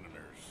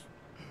Londoners.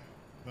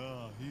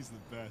 Oh, he's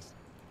the best.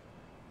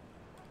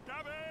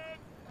 Gavin!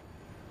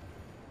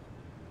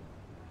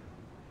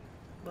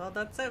 Well,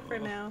 that's it for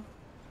now.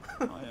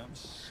 I am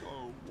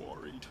so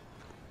worried.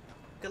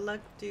 Good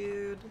luck,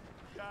 dude.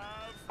 Gav!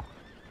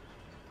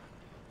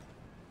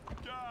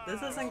 Gav!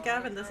 This isn't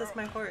Gavin, this is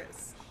my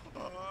horse.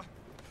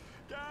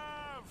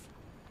 Gav!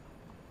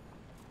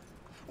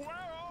 Where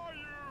are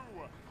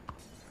you?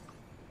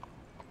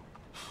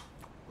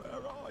 Where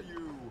are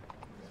you?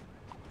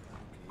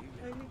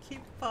 Why do you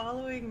keep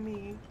following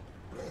me?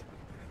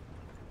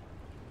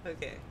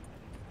 Okay.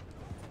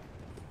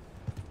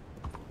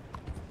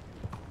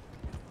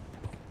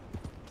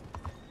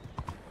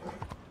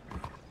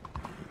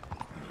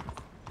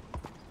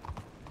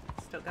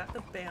 Still got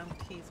the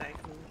bounties I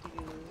can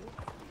do.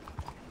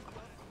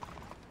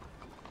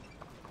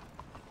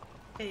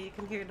 Hey, you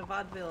can hear the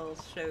vaudeville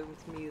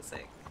show's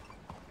music.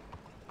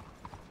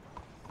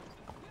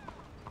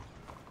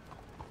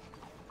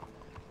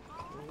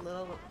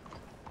 Little...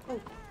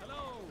 Oh!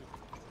 Hello.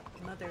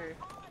 Another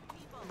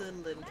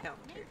little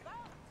encounter.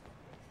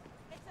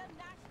 It's a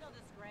national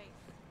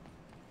disgrace.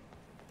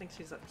 I think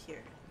she's up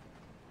here.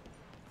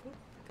 Oop,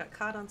 got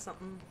caught on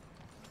something.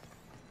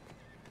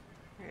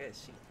 Where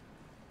is she?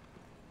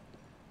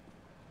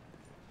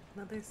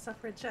 Another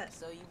suffragette.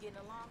 So you getting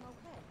along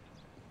okay?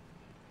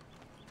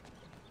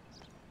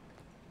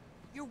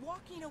 You're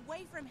walking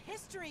away from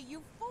history,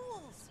 you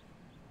fools!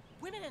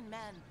 Women and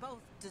men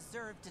both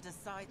deserve to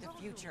decide the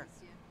future.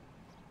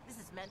 This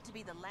is meant to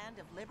be the land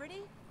of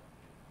liberty?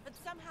 But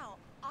somehow,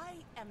 I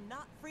am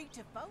not free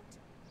to vote?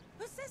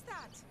 Who says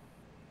that?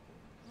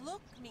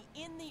 Look me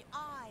in the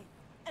eye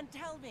and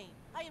tell me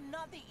I am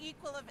not the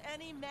equal of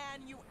any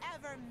man you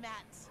ever met.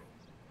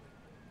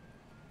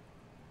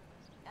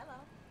 Hello.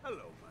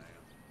 Hello,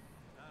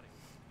 ma'am.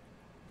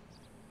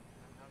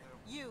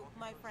 You,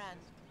 my friend,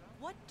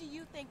 what do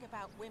you think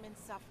about women's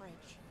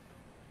suffrage?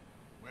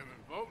 Women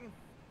voting?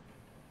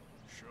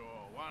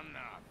 Sure, why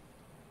not?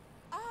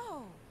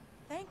 Oh,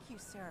 thank you,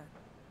 sir.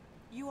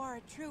 You are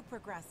a true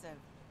progressive.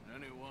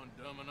 Anyone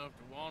dumb enough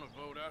to want to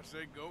vote, I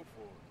say go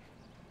for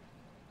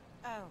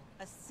it. Oh,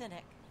 a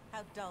cynic.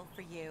 How dull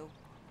for you.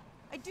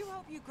 I do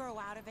hope you grow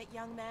out of it,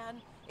 young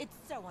man. It's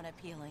so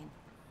unappealing.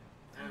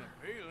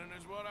 Unappealing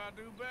is what I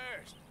do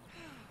best.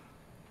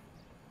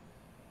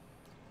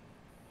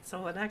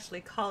 Someone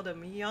actually called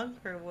him young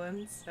for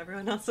once.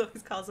 Everyone else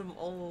always calls him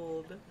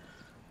old.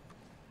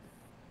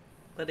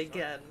 But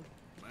again,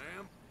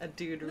 ma'am? A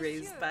dude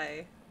raised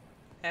by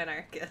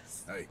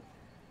anarchists. Hey.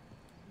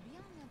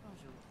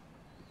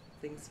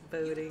 Thinks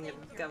voting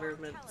and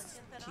government's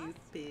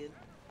stupid.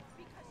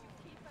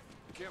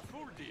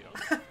 Careful,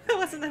 dear. I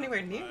wasn't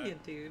anywhere near you,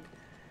 dude.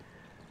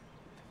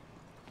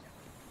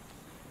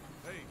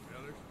 Hey,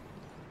 fellas.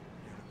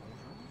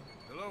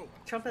 Hello.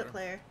 Trumpet sir.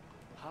 player.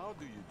 How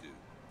do you do?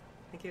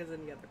 I think he was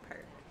in the other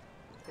part.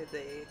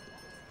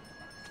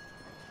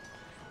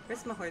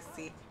 Where's my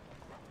horsey?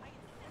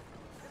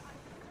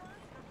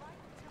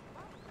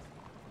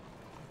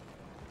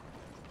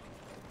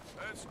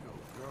 Let's go,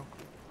 girl.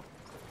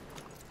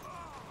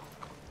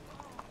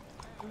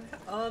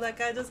 Oh, that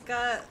guy just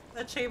got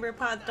a chamber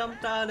pot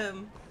dumped on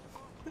him.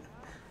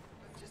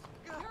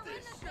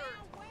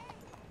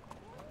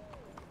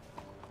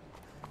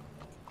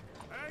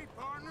 Hey,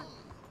 partner.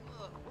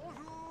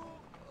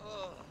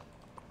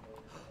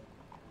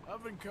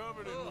 I've been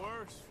covered in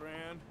worse,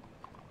 friend.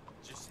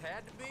 Just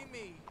had to be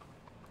me.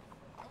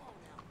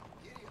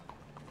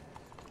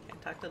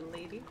 Can't talk to the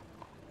lady.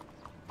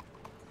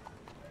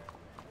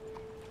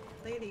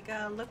 Lady,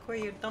 gotta look where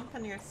you're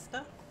dumping your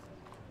stuff.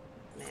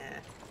 Nah.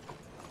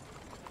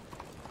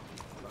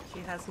 She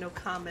has no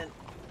comment.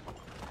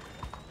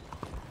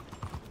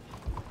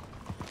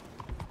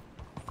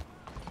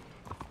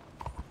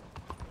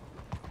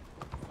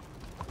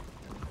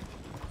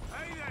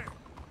 Hey there!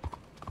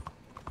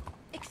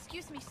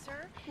 Excuse me,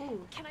 sir.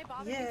 Ooh, Can I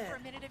bother you for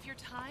a minute of your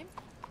time?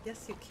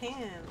 Yes, you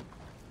can.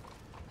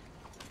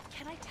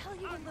 Can I tell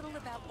you a little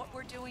about what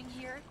we're doing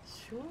here?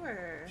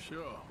 Sure.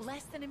 Sure.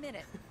 Less than a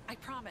minute, I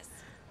promise.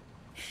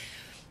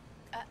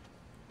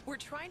 We're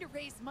trying to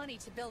raise money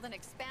to build an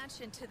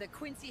expansion to the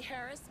Quincy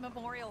Harris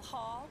Memorial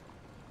Hall,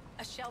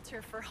 a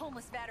shelter for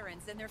homeless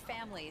veterans and their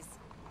families.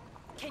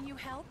 Can you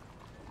help?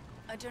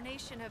 A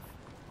donation of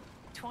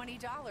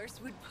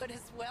 $20 would put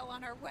us well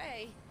on our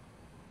way.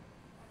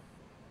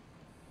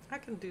 I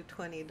can do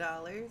 $20.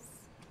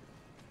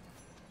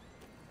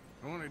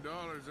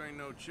 $20 ain't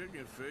no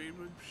chicken feed,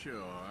 but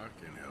sure, I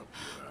can help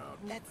you out.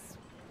 That's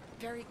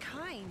very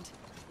kind.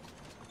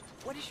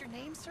 What is your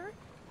name, sir?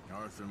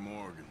 Arthur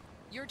Morgan.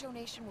 Your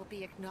donation will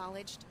be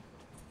acknowledged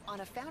on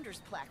a founder's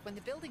plaque when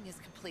the building is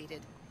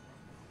completed.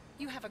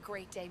 You have a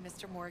great day,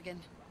 Mr. Morgan.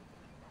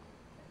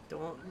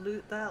 Don't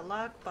loot that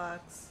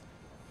lockbox.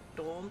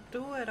 Don't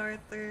do it,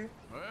 Arthur.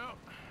 Well,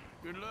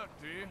 good luck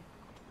to you.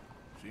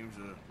 Seems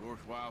a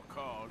worthwhile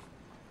cause.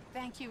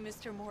 Thank you,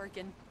 Mr.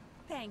 Morgan.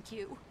 Thank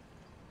you.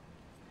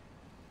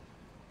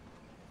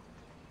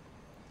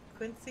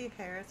 Quincy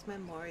Harris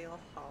Memorial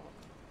Hall.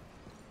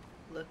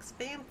 Looks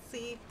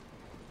fancy.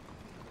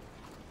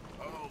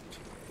 Oh,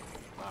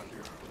 my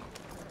girl.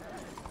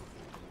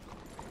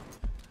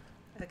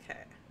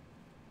 Okay.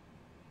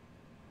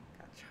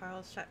 Got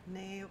Charles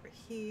Chapney over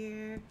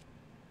here.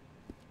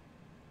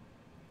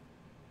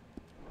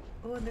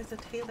 Oh, and there's a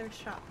tailor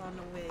shop on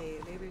the way.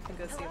 Maybe we can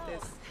go see if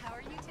there's... How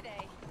are you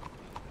today?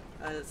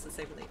 It's the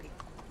same lady.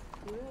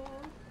 Cool.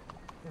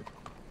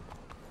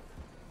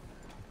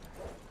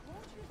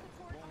 Won't you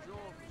support our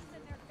veterans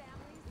and their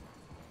families?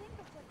 Think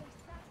of what they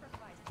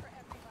sacrificed for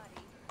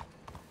everybody.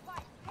 Why,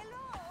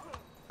 hello!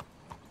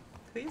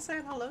 Who are you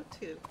saying hello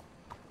to?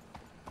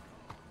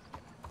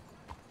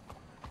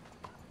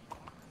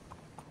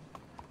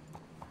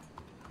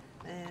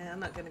 I'm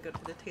not gonna go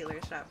to the tailor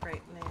shop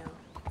right now.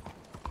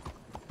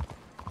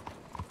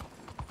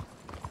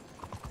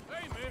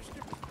 Hey,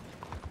 mister.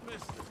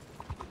 Mister.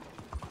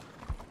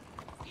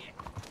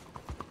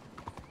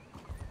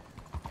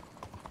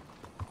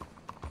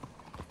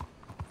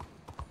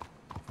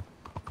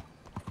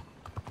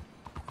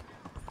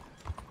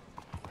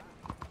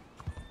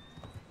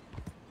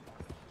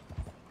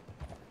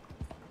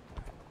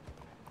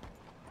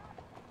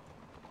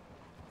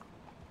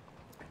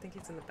 I think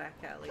he's in the back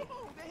alley. Come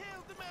on, the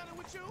hell's the matter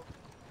with you?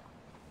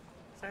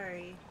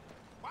 Sorry.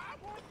 Why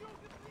won't you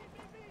just leave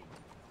me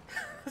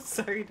be?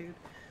 Sorry, dude.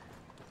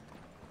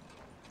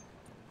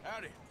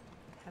 Howdy.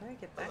 How do I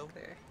get back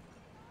there?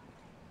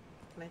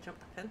 Can I jump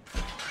the fence?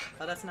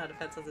 Oh, that's not a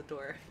fence, that's a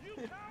door. You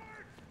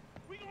coward!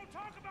 We gonna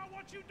talk about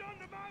what you done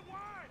to my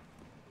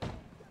wife!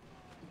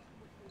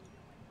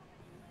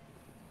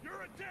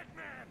 You're a dead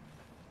man!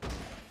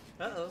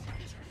 Uh-oh.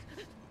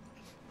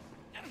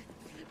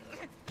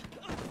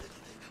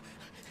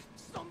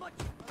 So much.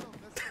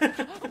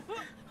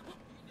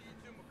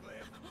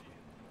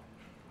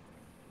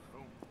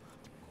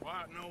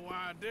 Quite know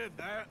why I did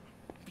that.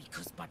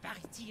 Because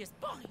barbarity is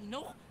boring,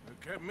 no?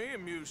 It kept me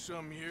amused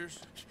some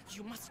years.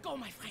 You must go,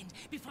 my friend,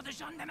 before the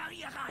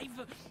gendarmerie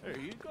arrive. Hey,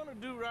 you gonna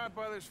do right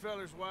by this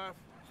feller's wife?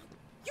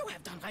 You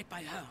have done right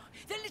by her.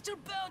 The little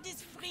bird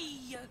is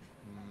free.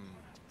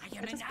 I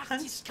am an artist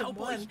punched him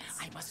cowboy. once.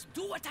 I must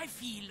do what I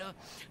feel.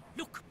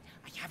 Look,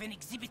 I have an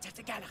exhibit at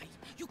the gallery.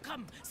 You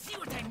come, see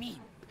what I mean.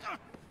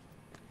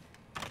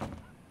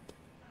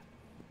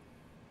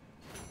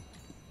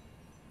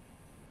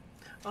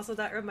 Also,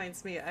 that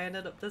reminds me, I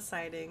ended up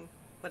deciding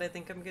what I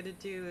think I'm gonna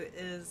do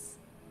is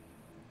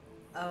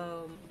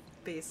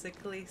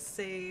basically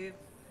save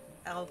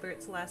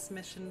Albert's last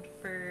mission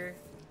for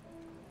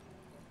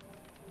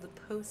the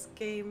post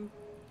game,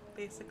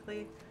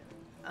 basically.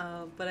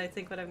 But I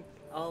think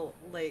I'll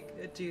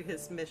like do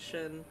his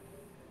mission,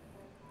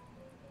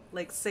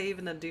 like save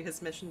and then do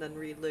his mission, then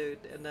reload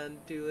and then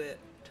do it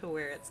to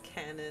where it's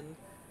canon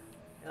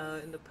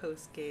in the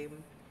post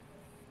game.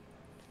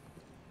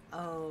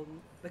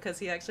 Because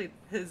he actually,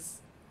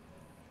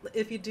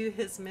 if you do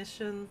his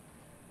mission,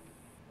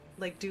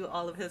 like do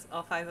all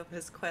 5 of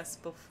his quests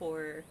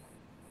before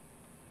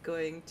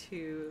going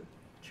to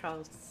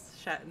Charles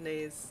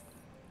Chapney's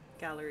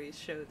gallery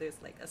show, there's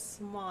like a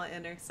small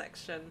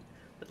intersection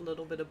with a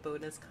little bit of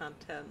bonus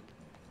content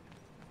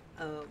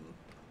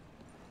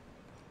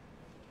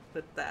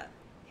with that.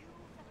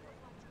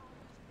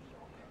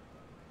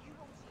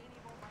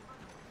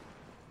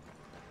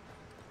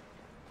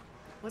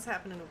 What's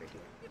happening over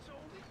here? It's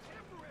only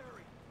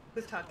temporary.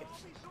 Who's talking? It'll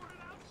all be sorted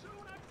out soon,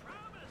 I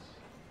promise.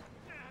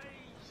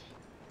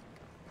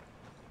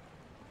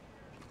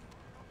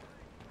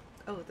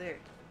 Oh, there.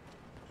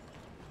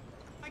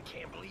 I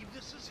can't believe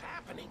this is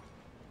happening.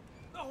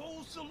 The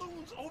whole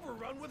saloon's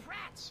overrun with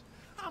rats.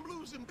 I'm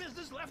losing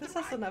business left This and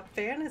right. isn't a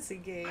fantasy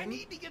game. I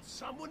need to get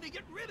someone to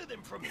get rid of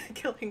them from me.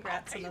 Killing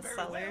rats I'll in pay a very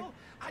cellar. well.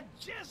 I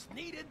just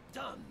need it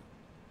done.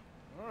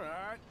 All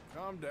right,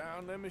 calm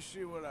down. Let me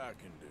see what I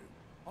can do.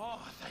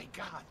 Oh, thank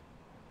God.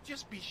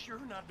 Just be sure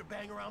not to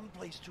bang around the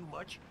place too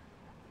much.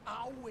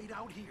 I'll wait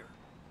out here.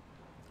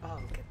 I'll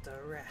get the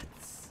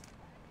rats.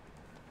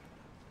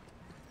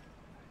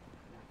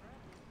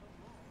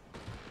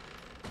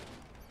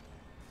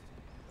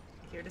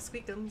 Here to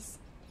squeakums.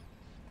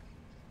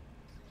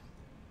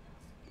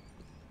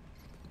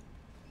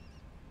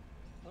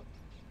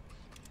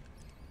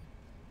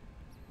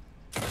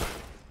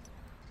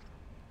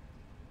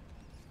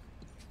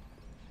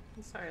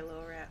 I'm sorry,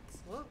 little rats.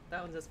 Whoa,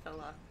 that one just fell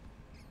off.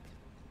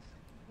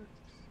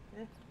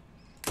 Eh.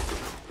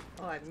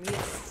 Oh, I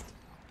missed.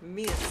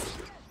 Missed.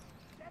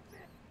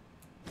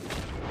 Let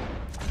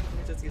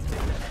me just use my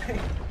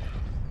jet.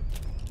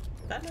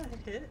 That not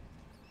a hit?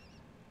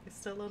 There's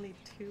still only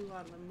 2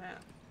 on the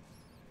map.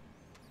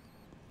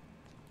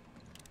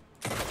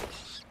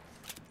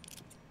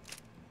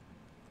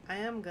 I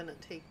am gonna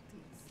take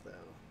these though.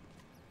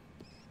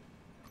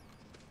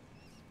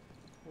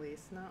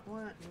 Waste not,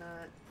 want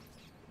not.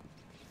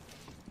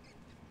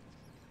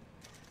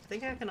 I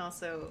think I can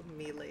also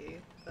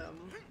melee them.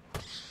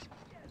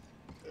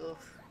 Ugh.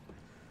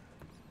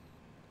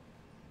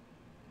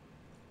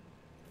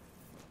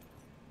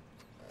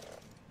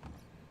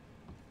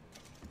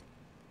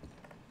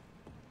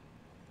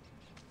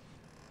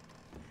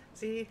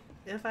 See,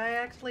 if I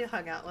actually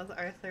hung out with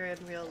Arthur in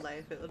real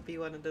life, it would be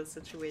one of those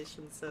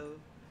situations of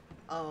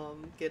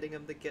getting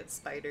him to get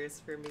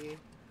spiders for me.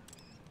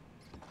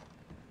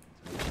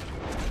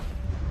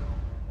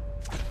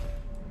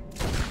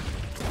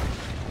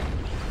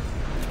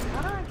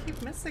 How do I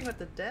keep missing with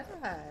the dead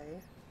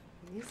eye?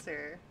 These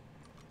are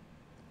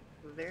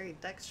very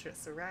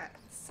dexterous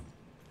rats.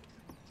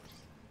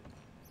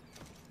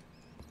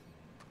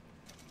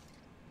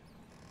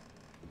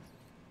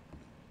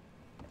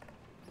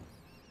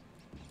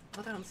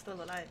 Oh, I'm still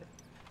alive.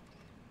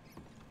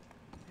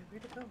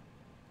 Where'd it go?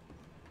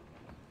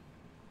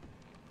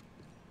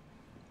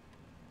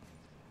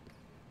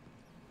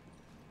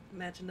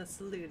 Imagine a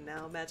saloon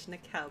now, imagine a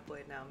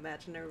cowboy now,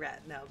 imagine a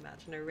rat now,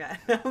 imagine a rat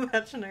now,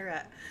 imagine a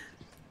rat.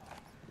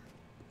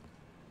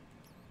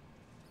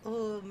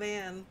 Oh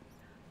man,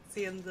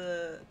 seeing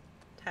the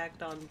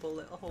tacked on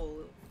bullet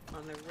hole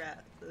on a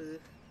rat. Ugh.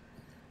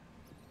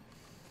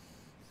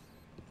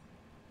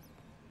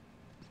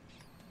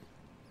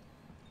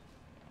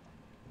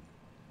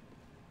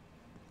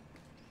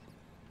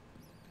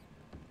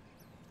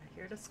 I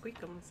hear the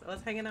squeakums. I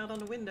was hanging out on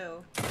the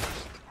window.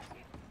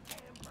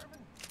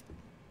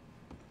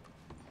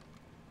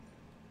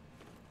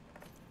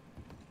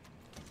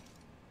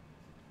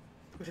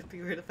 Would it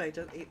be weird if I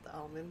just ate the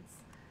almonds?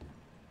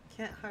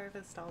 Can't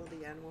harvest all of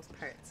the animal's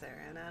parts. I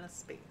ran out of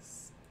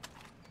space.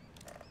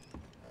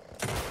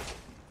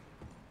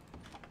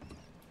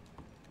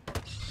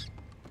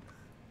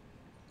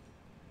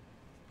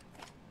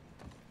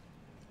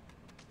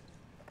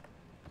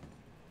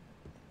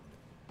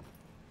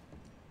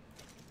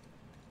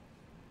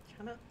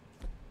 Kinda.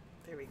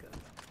 There we go.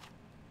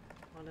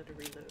 Wanted to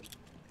reload.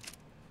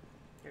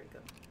 There we go.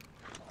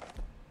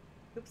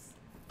 Oops.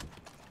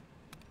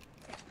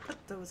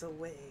 Put those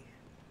away.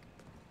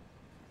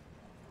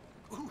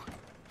 Ooh,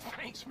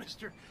 thanks,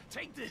 mister.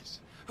 Take this.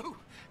 Ooh,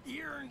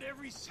 you earned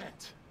every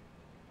cent.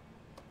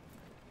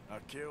 I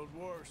killed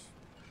worse.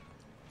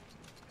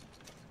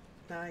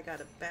 Now I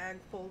got a bag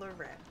full of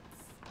rats.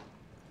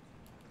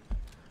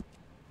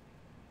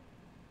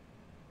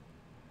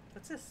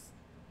 What's this?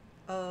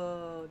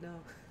 Oh,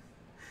 no.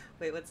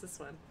 Wait, what's this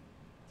one?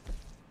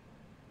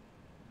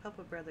 Help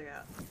a brother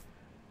out.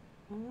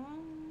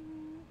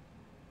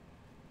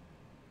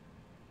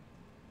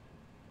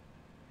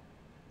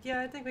 Yeah,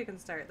 I think we can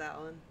start that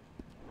one.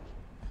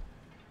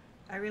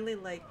 I really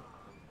like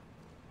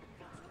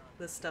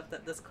the stuff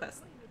that this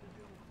quest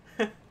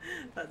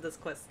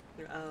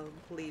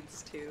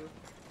leads to.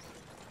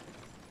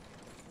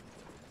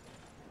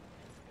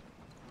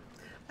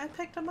 I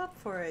picked them up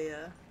for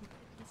you.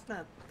 It's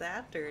not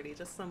that dirty,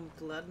 just some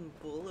blood and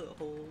bullet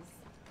holes.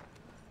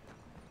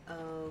 I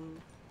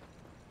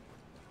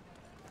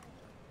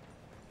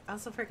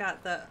also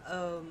forgot that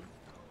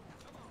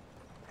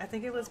I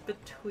think it was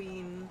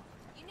between.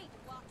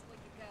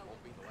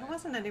 I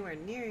wasn't anywhere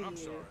near you. I'm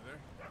sorry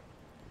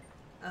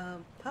there.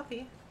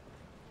 Puppy.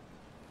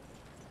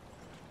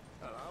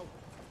 Hello.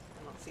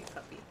 I don't see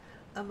Puppy.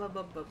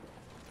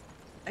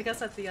 I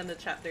guess at the end of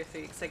chapter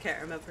 3, because I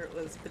can't remember if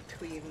it was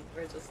between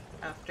or just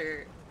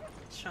after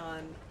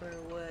Sean or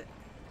what,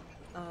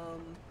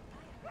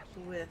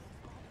 with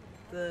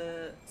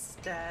the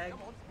stag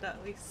that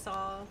we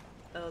saw,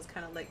 that was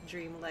kind of like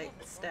dreamlike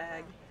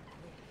stag,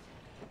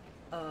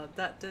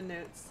 that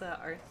denotes that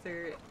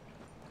Arthur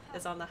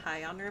is on the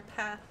high honor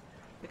path,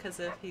 because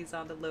if he's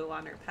on the low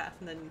honor path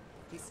and then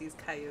he sees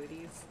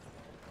coyotes.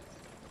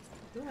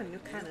 Ooh, a new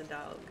kind of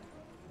dog.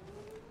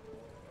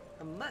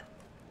 A mutt.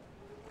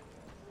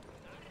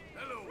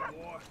 Hello,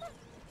 boy.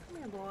 Come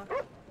here, boy.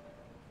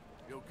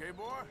 You okay,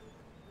 boy?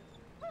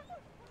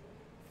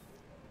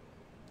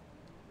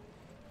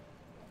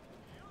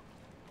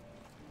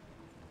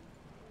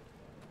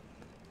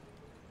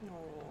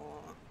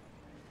 Aww.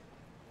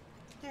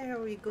 There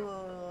we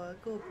go.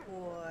 Good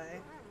boy.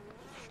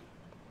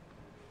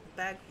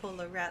 Bag full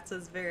of rats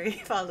is very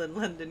Fallen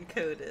London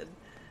coded.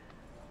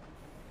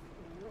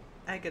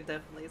 I could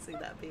definitely see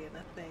that being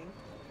a thing.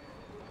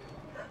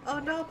 Oh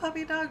no,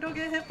 puppy dog, don't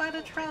get hit by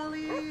the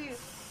trolley!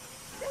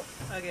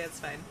 Okay, it's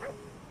fine.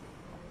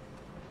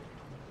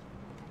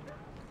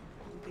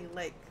 It'd be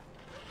like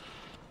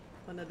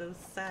one of those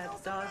sad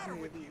dog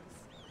movies.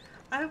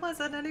 I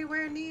wasn't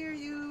anywhere near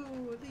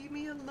you! Leave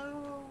me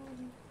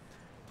alone!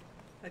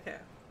 Okay,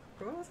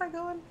 where was I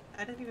going?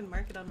 I didn't even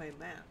mark it on my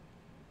map.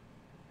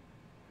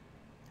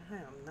 I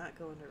am not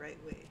going the right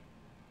way.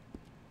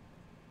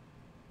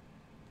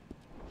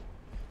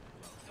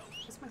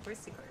 Where's my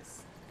horsey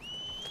horse?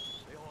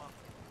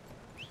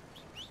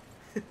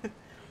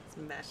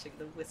 Smashing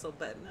the whistle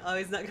button. Oh,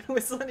 he's not gonna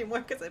whistle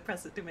anymore because I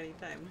pressed it too many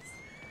times.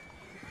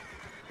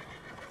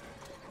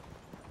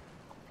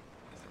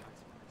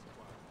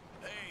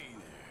 Hey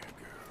there,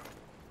 girl.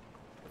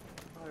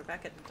 Oh, we're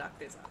back at the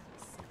doctor's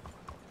office.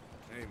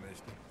 Hey,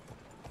 mister.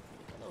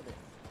 Hello there.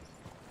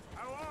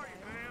 How are you,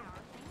 ma'am?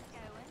 Things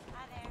going.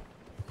 Hi there.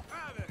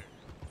 Hi there.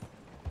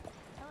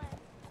 Hello.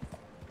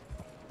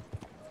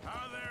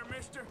 Hi there,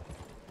 mister.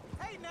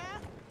 Hey, now.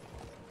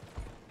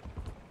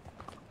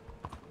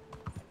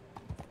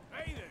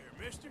 Hey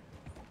there, mister.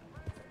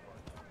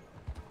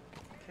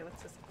 Okay,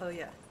 what's this? Oh,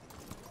 yeah.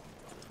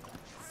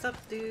 Sup,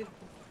 dude?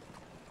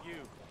 You,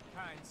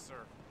 kind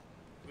sir,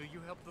 will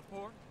you help the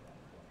poor?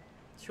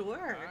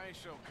 Sure. I ain't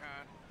so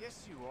kind.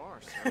 Yes, you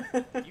are,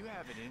 sir. You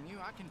have it in you,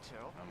 I can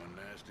tell. I'm a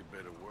nasty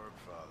bit of work,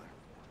 Father.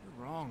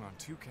 You're wrong on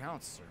 2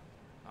 counts, sir.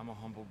 I'm a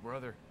humble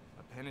brother,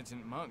 a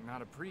penitent monk,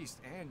 not a priest,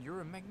 and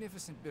you're a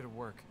magnificent bit of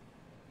work.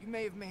 You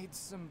may have made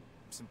some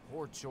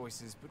poor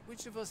choices, but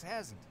which of us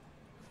hasn't?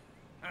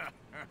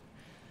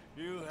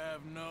 You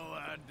have no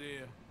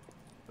idea.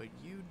 But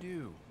you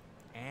do.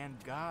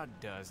 And God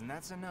does, and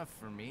that's enough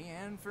for me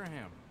and for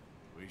him.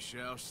 We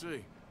shall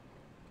see.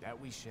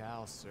 That we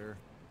shall, sir.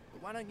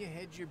 But why don't you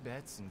hedge your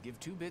bets and give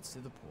 2 bits to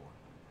the poor?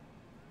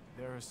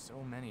 There are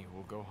so many who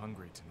will go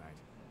hungry tonight.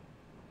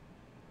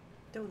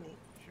 Donate.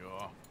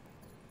 Sure.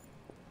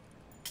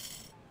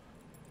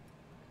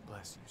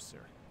 Bless you,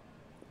 sir.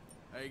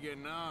 How you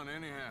getting on,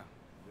 anyhow?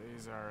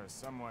 These are a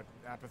somewhat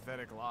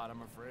apathetic lot,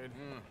 I'm afraid.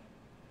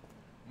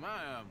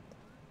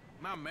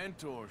 My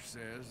mentor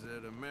says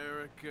that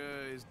America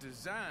is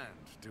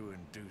designed to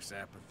induce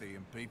apathy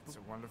in people. It's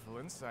a wonderful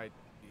insight.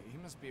 He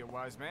must be a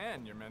wise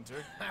man, your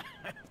mentor.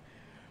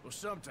 Well,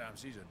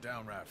 sometimes he's a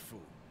downright fool,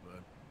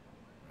 but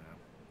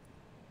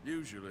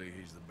usually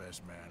he's the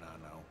best man I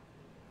know.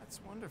 That's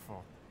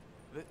wonderful.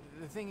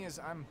 The thing is,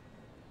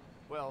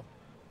 well,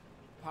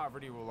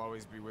 poverty will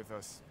always be with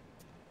us.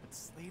 But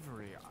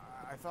slavery,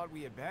 I thought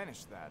we had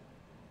banished that.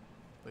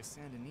 Like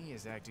Saint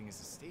Denis is acting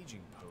as a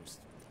staging post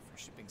for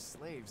shipping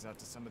slaves out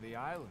to some of the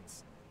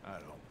islands. I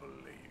don't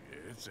believe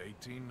it. It's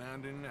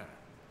 1899.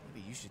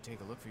 Maybe you should take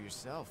a look for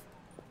yourself.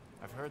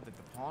 I've heard that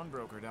the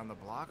pawnbroker down the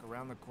block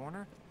around the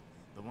corner,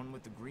 the one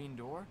with the green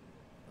door,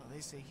 well,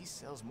 they say he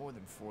sells more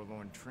than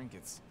forlorn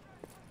trinkets.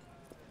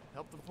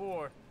 Help the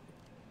poor.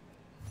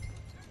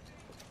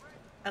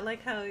 I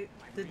like how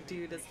the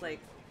dude is like,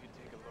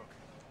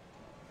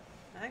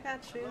 I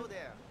got you. Hello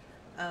there.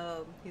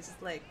 He's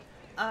just like,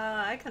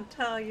 I can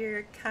tell you're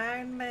a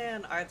kind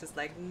man. Arthur's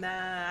like, nah,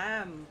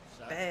 I'm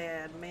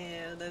bad,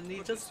 man. And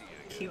he just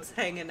keeps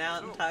hanging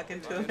out and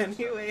talking to him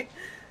anyway.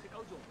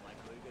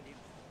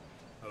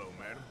 Hello,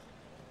 madam.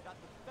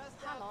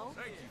 Hello.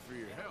 Thank you for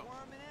your help.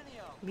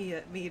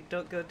 Me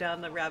don't go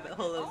down the rabbit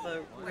hole of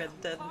a Red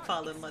Dead and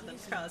Fallen London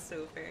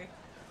crossover.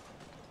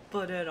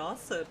 But it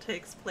also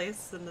takes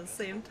place in the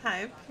same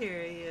time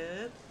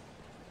period.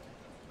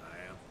 I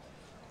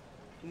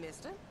am.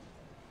 Mister?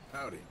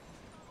 Howdy.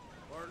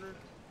 Partner?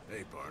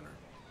 Hey, partner.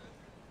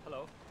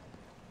 Hello.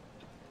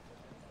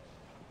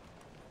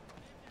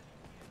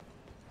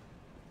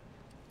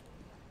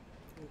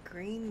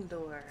 Green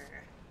door.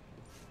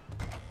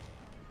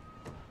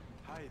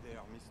 Hi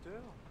there, mister.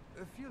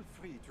 Feel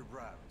free to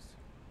browse.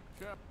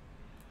 Sure.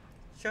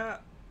 Sure.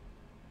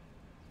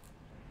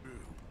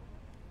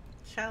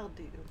 Shall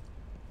do.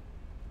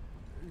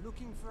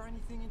 Looking for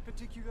anything in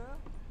particular?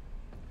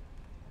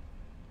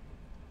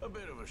 A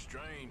bit of a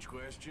strange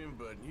question,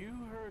 but you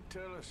heard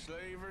tell of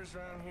slavers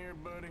around here,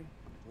 buddy?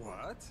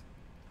 What?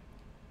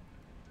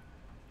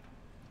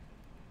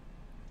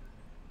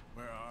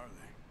 Where are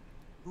they?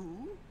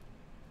 Who?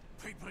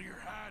 People you're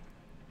hiding.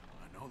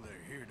 I know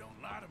they're here, don't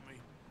lie to me.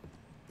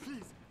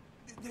 Please,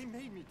 they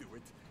made me do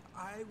it.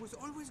 I was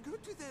always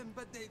good to them,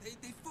 but they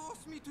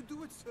forced me to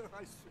do it, sir,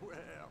 I swear.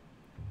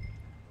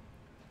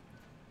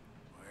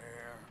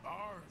 Where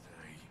are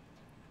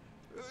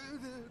they?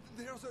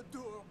 There's a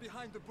door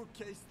behind the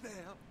bookcase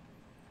there.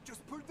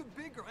 Just pull the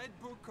big red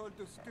book called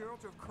The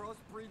Scourge of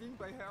Crossbreeding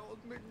by Harold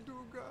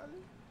McDougall.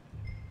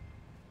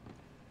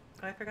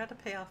 Oh, I forgot to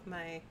pay off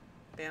my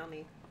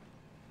bounty.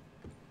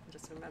 I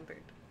just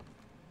remembered.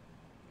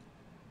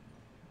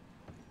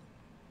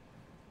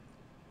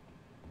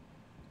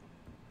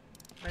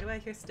 Why do I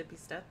hear steppy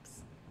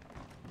steps?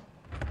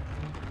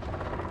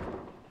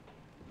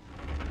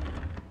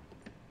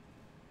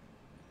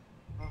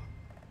 Oh,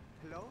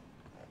 hello?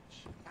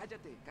 Shh,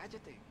 cállate,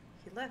 cállate.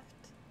 He left.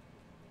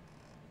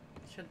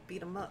 Should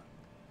beat him up.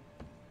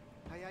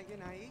 ¿Hay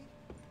alguien ahí?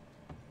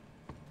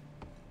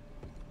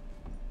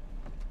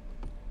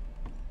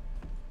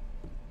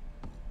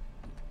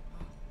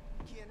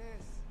 ¿Quién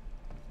es?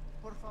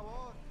 Por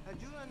favor,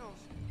 ayúdanos.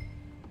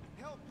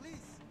 Help,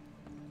 please.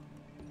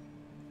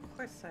 Of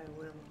course I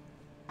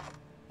will.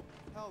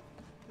 Help,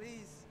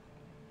 please.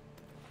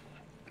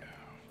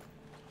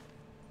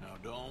 Now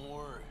don't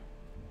worry.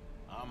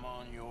 I'm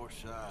on your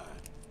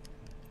side.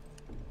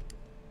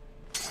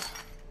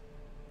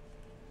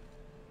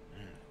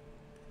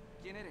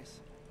 ¿Quién eres?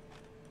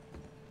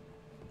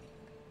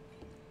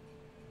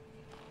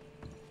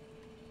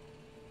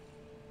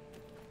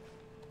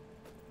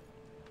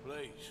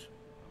 Please,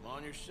 I'm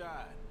on your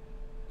side.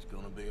 It's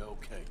gonna be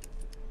okay.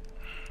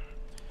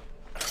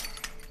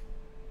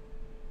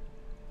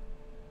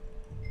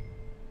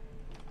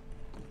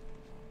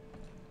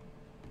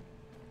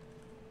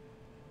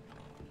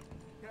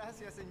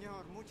 Gracias,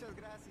 señor. Muchas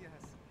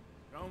gracias.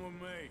 Come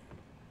with me.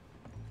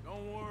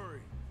 Don't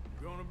worry.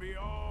 You're gonna be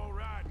all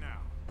right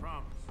now.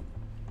 Promise.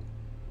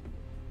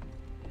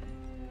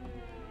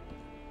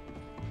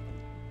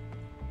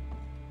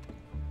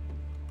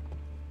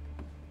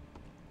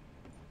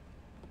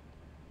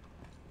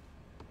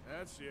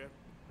 That's it.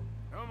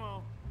 Come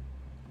on.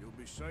 You'll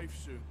be safe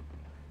soon.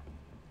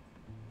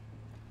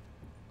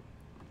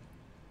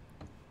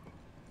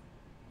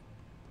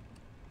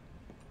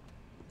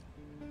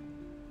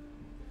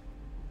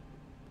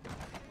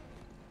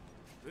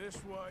 This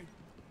way.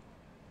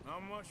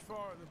 Not much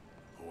farther.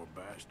 Poor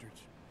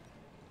bastards.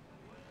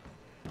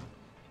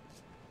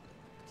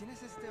 ¿Quién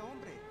es este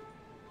hombre?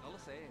 No lo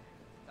sé.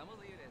 Estamos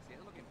libres y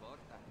eso es lo que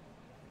importa.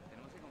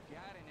 Tenemos que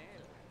confiar en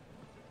él.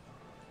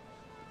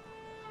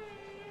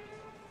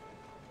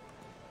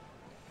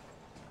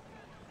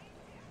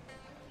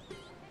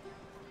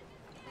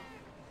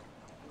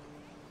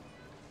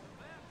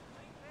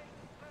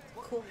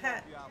 Cool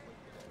hat.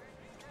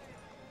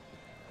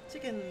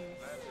 Chickens.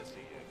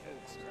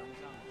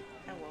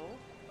 Hello.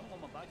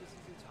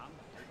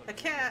 A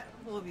cat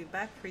will be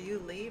back for you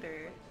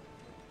later.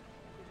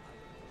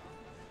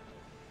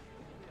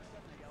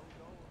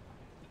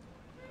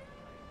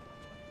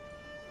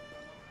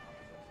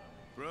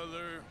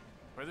 Brother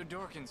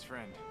Dorkin's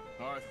friend.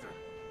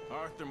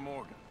 Arthur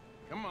Morgan.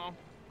 Come on.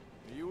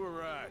 You were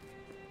right.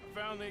 I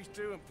found these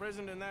two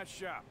imprisoned in that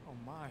shop. Oh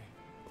my.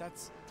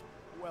 That's...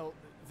 Well,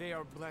 they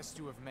are blessed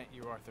to have met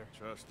you, Arthur.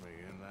 Trust me,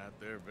 in that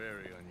they're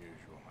very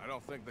unusual. I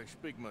don't think they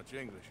speak much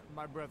English.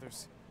 My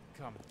brothers,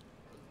 come.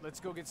 Let's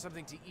go get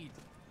something to eat.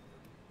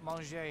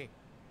 Manger.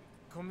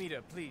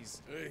 Comida,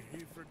 please. Hey,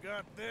 you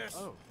forgot this?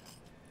 Oh.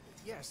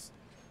 Yes.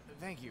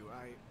 Thank you.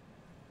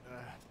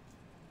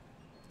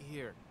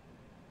 Here.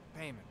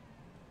 Payment.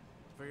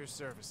 For your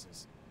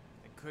services.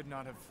 I could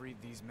not have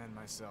freed these men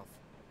myself.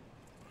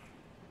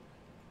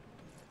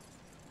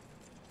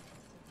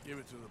 Give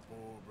it to the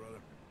poor, brother.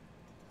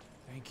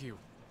 Thank you.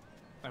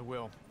 I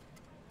will.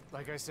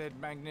 Like I said,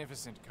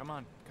 magnificent. Come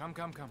on. Come.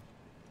 Come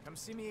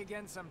see me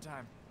again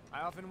sometime. I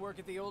often work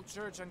at the old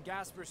church on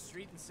Gasper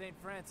Street in St.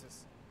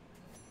 Francis.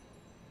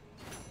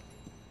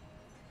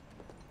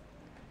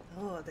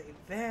 Oh, they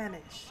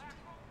vanished.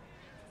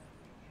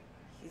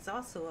 He's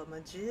also a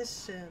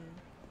magician.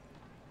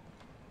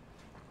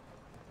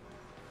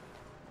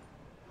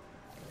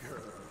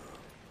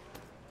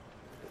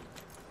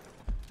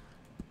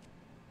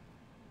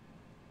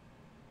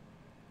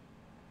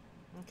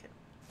 Okay.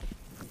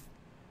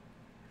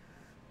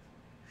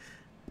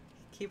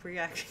 Keep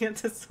reacting at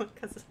this one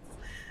because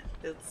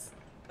it's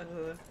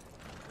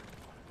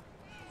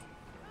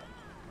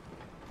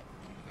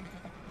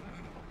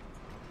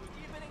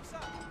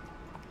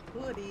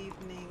Good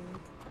evening.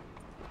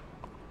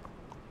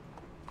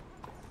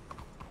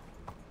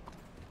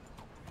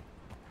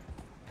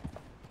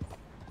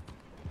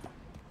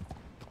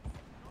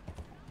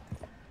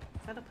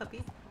 Is that a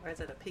puppy or is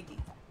it a piggy?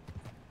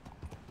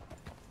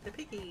 The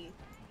piggy.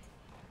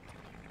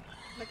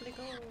 Look at it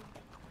go.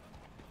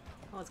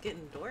 Oh, it's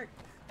getting dark.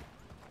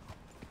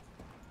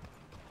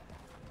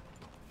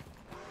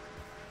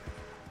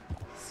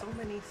 So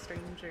many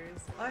strangers.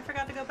 Oh, I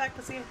forgot to go back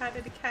to say hi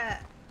to the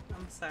cat.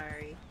 I'm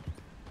sorry.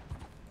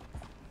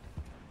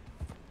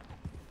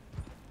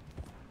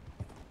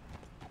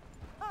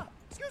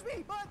 Excuse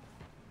me, bud.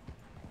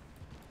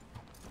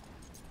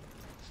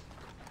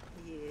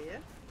 Yeah.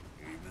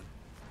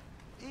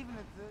 Even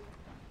if the...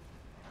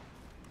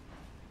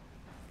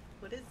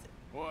 What is it?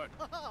 What?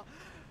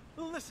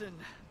 Listen,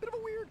 bit of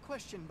a weird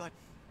question, but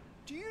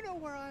do you know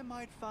where I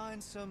might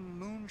find some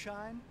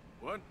moonshine?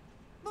 What?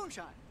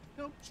 Moonshine.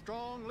 You know,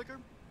 strong liquor.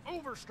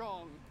 Over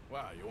strong.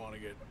 Wow, you want to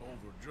get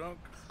over drunk?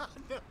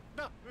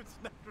 No, it's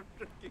not for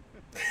drinking.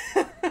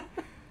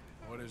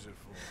 What is it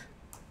for?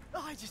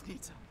 Oh, I just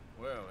need some.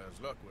 Well, as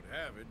luck would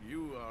have it,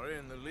 you are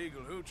in the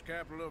legal hooch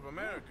capital of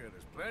America.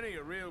 There's plenty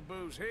of real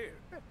booze here.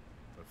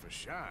 But for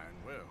shine,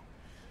 well,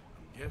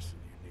 I'm guessing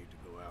you need to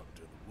go out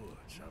into the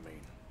woods. I mean,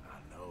 I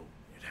know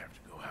you'd have to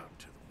go out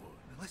into the woods.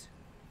 Now listen,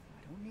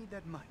 I don't need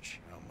that much.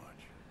 How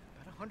much?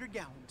 About 100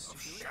 gallons. Of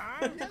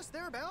shine? Yes,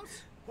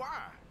 thereabouts.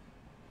 Why?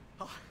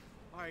 Oh,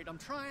 all right, I'm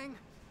trying.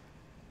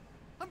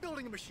 I'm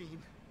building a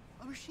machine.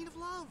 A machine of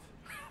love.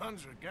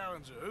 100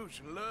 gallons of hooch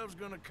and love's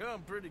gonna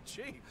come pretty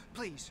cheap.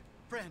 Please,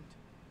 friend.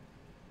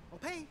 I'll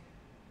pay.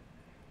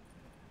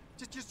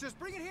 Just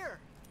bring it here.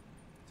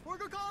 It's for a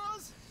good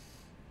cause.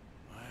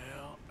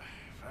 Well,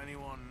 if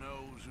anyone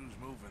knows who's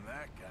moving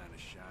that kind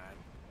of shine,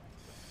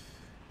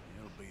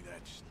 it'll be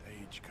that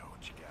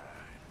stagecoach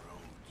guy in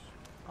Rhodes.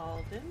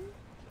 Alden?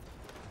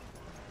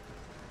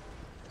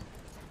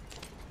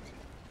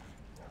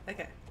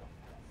 Okay.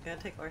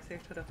 Gotta take Arthur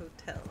to the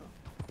hotel.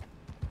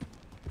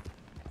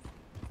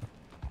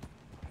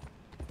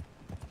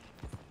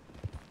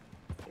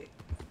 Wait.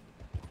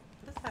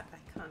 What is that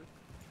icon?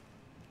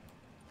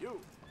 You.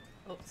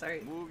 Oh,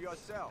 sorry. Move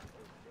yourself.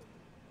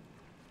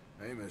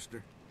 Hey,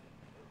 mister.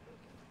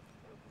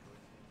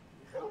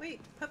 Oh,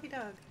 wait. Puppy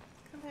dog.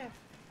 Come here.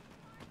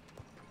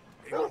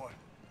 Hey, boy.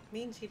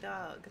 Mangy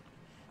dog.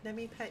 Let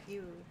me pet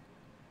you.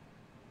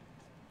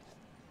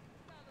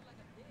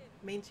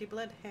 Mangy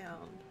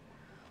bloodhound.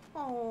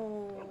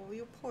 Oh,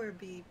 you poor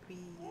baby.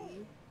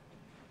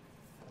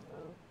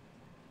 Oh.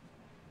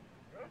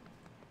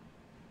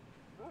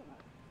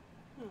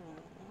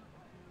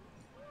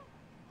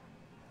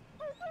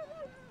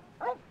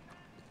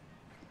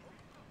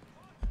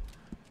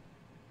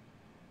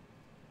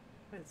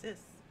 What is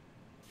this?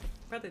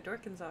 Brother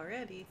Dorkins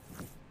already.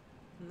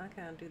 I'm not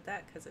gonna do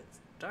that because it's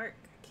dark.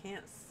 I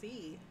can't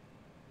see.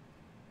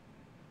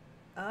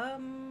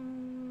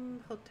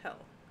 Hotel.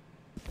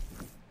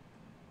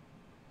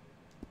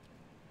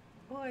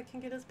 Oh, I can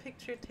get his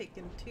picture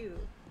taken too.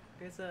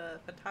 There's a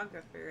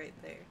photographer right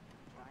there.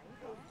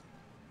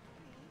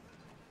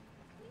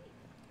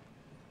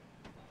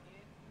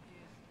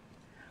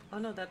 Oh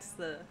no, that's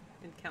the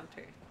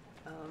encounter.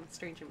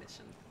 Stranger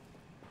mission.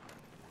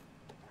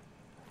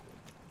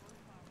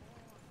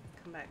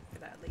 Come back for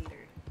that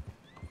later.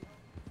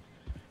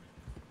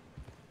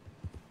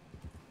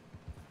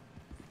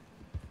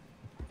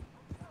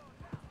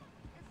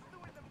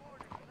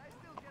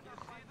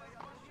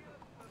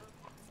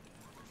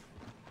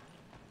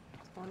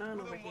 What's going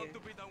on over here?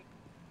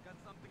 Got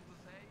something to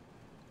say?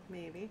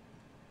 Maybe.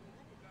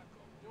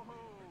 Whoa,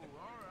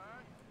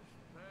 alright.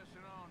 Just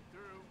passing on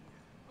through.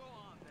 Go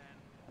on then.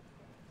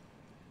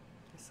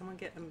 Is someone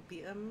getting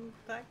beaten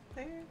back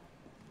there?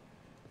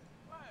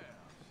 Well,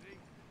 see,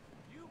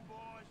 you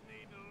boys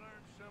need to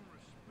learn some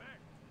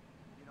respect.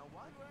 You know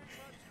what?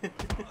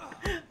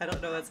 I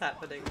don't know what's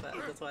happening, but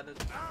I just wanted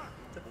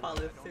to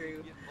follow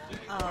through.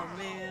 Oh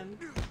man.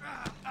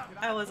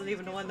 I wasn't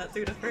even the one that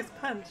threw the first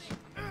punch.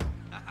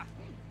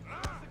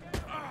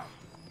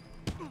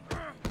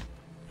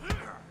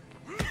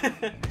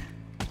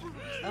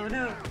 Oh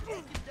no.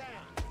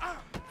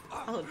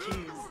 Oh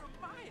jeez.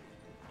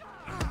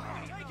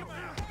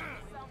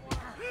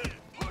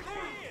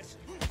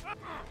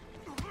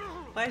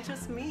 Why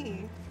just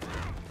me?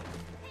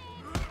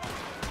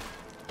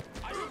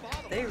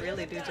 They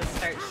really do just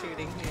start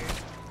shooting here.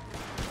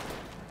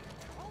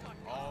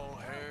 All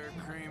hair,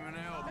 cream, and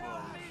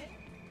elbows.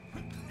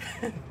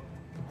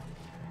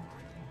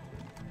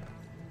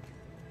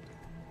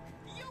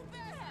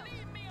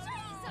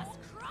 Jesus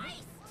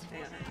Christ!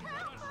 Yeah.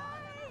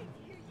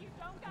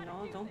 No,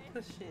 don't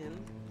push in.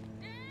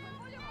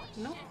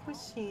 No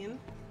pushing.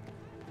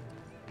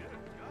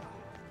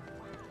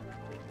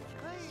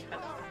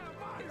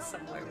 Get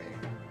somewhere.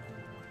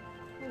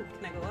 Ooh,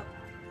 can I go up?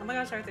 Oh my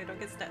gosh, Arthur, don't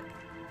get stuck.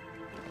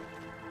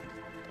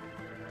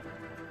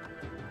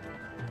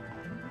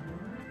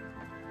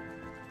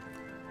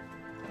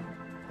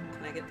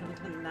 Can I get them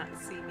to not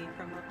see me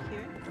from up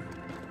here?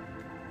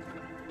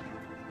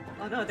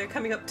 Oh no, they're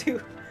coming up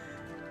too.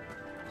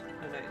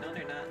 Oh wait, no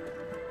they're not.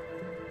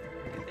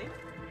 Are they?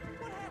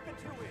 What happened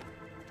to it?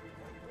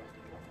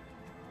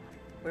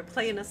 We're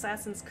playing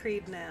Assassin's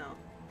Creed now.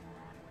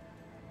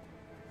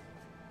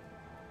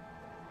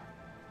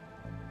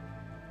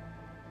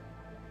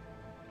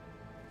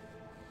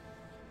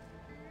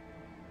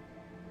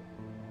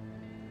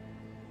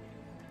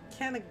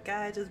 Can't a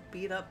guy just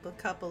beat up a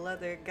couple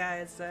other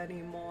guys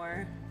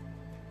anymore?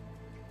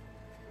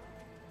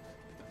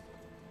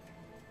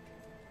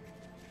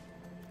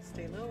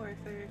 Stay low,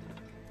 Arthur.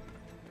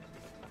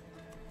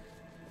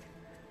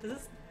 Can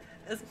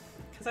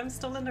Because I'm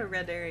still in a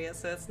red area,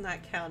 so it's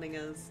not counting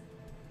as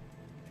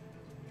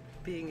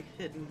being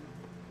hidden.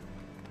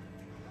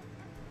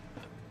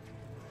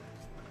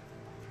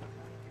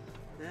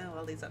 Now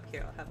while he's up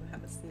here, I'll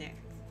have a snack.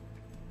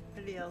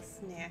 A real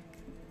snack.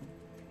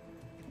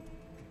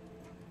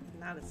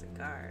 Not a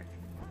cigar.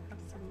 Have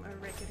some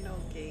oregano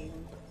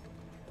game.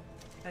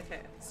 Okay,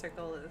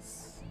 circle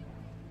is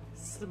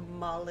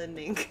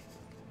smallening.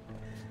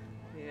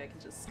 Maybe I can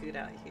just scoot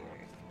out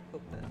here.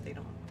 Hope that they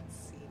don't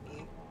see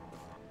me.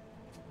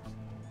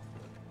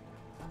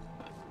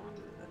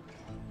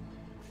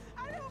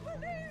 I don't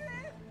believe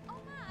it! Oh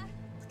my!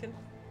 It's getting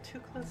too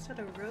close to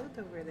the road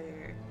over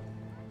there.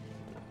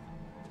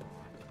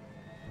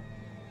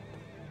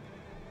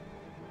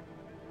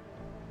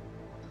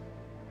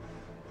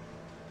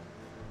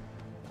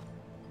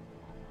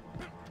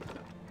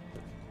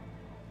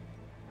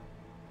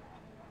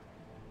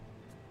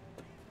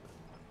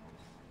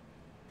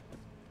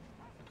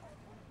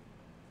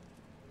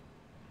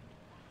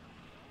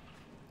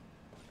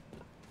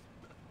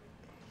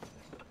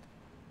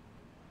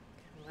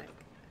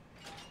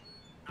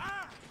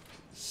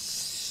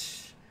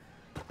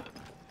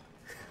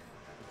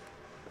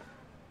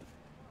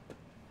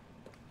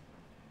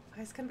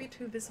 It's gonna be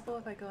too visible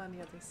if I go on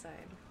the other side.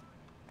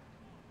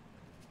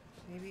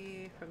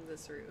 Maybe from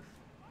this roof.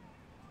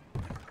 Oh,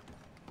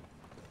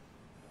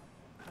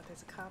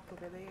 there's a cop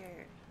over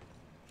there.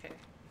 Okay.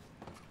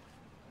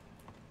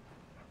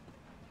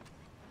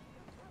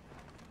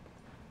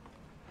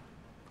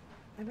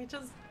 Let me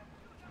just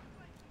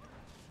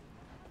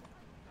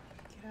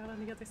get out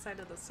on the other side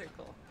of the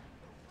circle.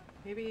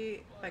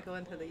 Maybe if I go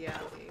into the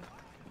alley.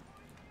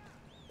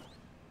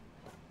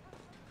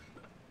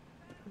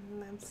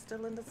 I'm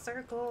still in the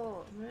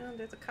circle. Man,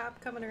 there's a cop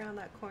coming around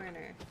that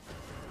corner.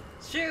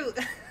 Shoot!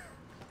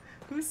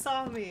 Who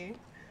saw me?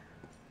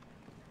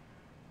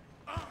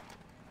 I'll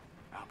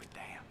be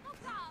damned.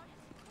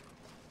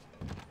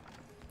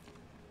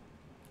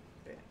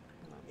 I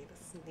don't need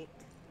to sneak.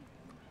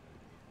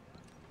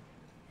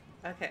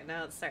 Okay,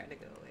 now it's starting to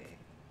go away.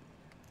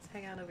 Let's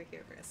hang out over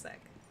here for a sec.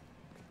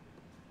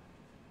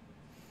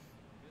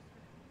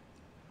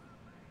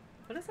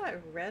 What is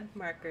that red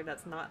marker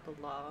that's not the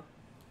law?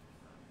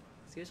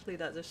 Usually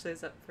that just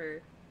shows up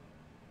for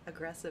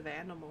aggressive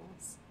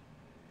animals.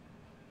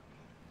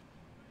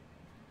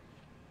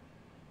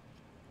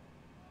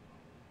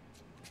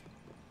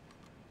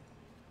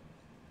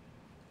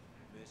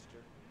 Mister,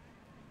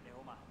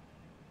 Elma,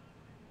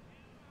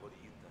 what do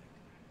you think?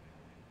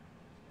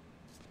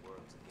 The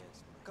world's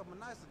against me. A couple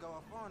nights ago,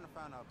 I found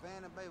an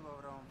abandoned baby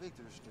over there on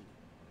Victory Street.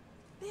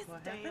 This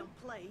What damn happened?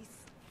 place.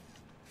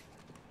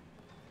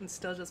 And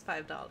still just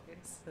 $5,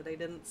 so they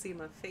didn't see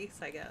my face,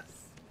 I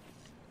guess.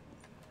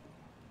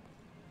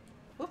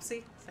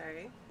 Whoopsie,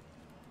 sorry.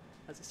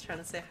 I was just trying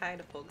to say hi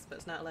to folks, but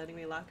it's not letting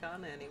me lock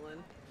on to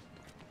anyone.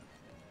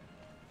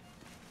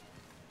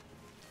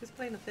 Who's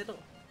playing the fiddle?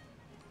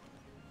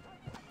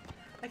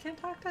 I can't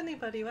talk to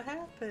anybody, what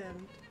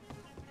happened?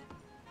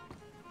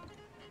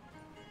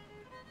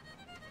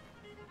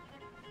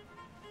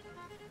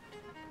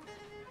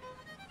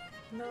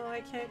 No,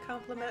 I can't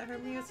compliment her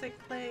music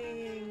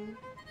playing.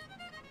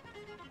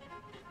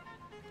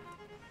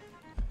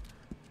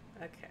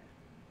 Okay.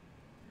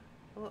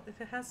 Well,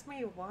 if it has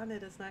me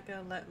wanted, it's not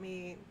gonna let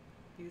me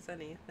use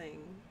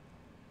anything.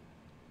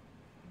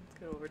 Let's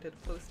go over to the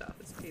post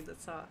office, pay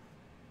this off.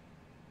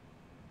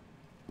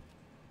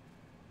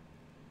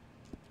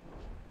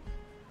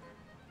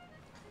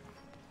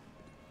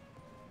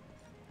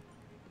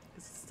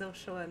 It's still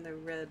showing the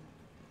red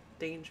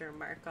danger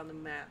mark on the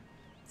map,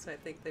 so I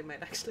think they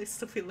might actually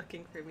still be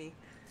looking for me.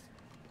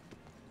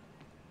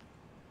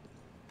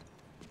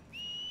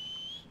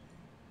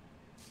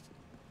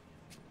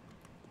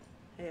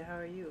 Hey, how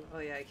are you? Oh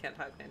yeah, I can't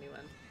talk to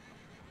anyone.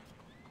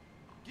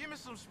 Give me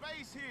some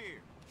space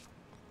here.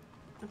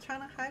 I'm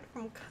trying to hide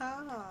from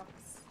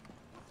cops.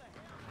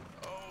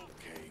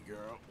 Okay,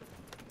 girl.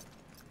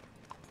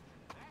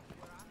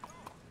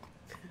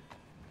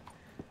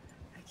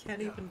 I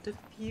can't even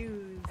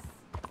defuse.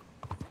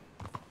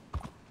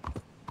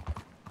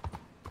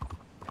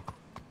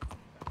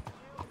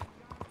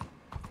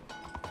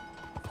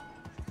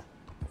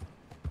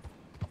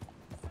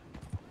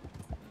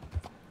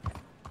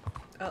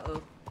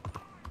 Uh-oh.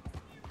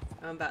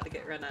 I'm about to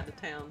get run out of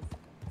town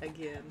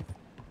again.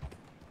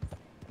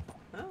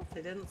 Oh,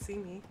 they didn't see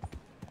me.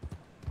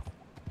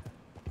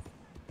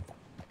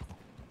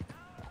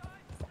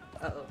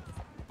 Uh-oh.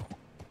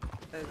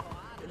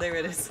 There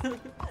it is. No,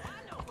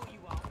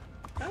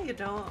 you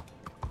don't.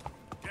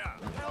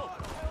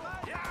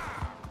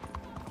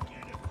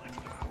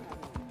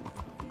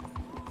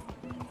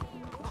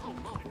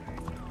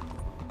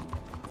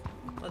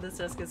 Well, this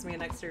just gives me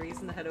an extra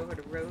reason to head over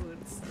to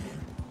Rhodes.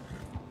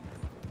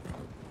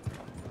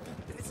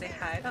 Say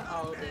hi to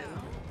Alden.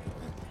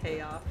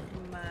 Pay off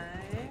my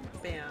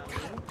bounty.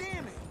 God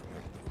damn it!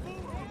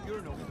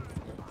 You're no.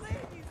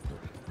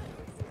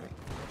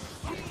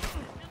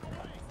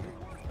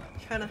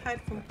 Trying to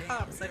hide from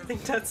cops. I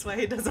think that's why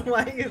he doesn't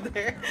want you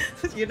there.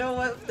 You know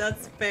what?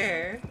 That's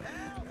fair.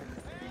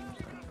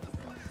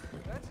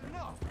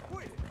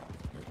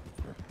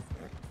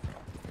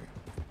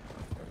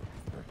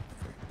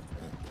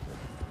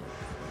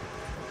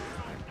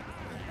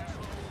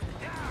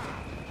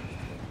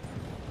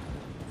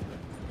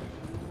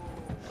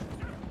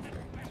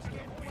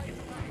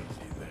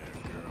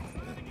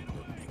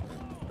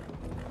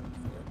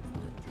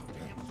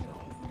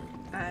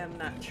 I'm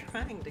not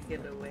trying to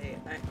get away.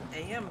 I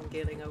am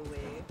getting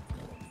away.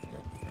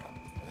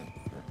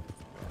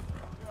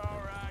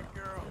 Alright,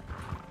 girl.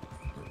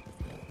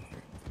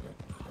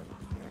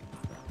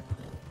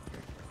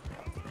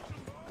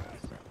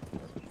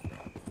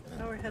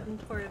 Now we're heading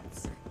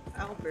towards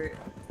Albert.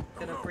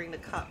 Gonna bring the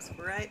cops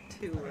right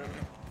to him.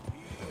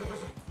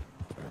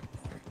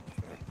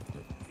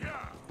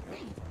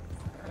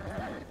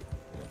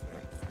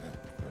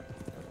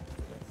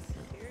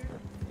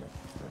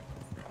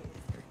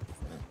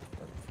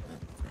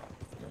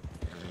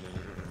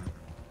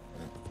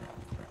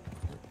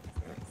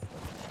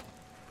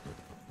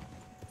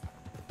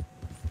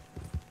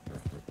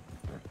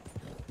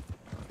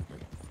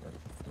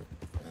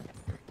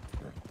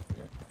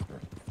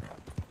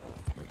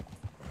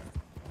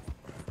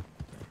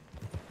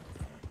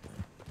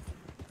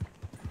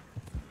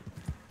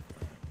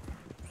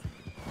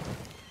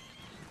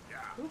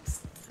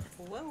 Oops.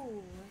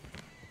 Whoa.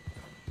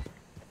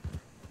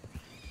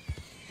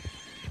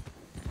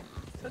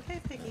 It's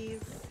okay,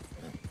 piggies.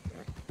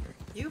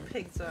 You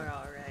pigs are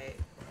alright.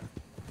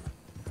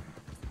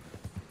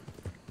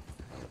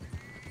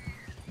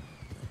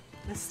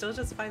 It's still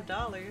just $5,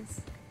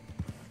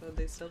 so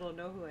they still don't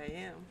know who I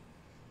am.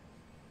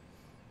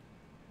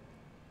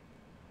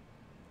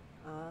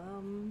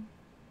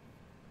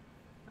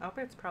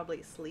 Albert's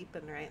probably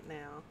sleeping right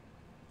now.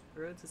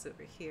 Rhodes is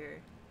over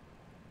here.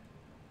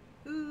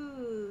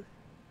 Ooh,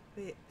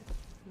 wait,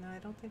 no, I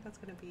don't think that's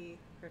gonna be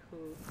for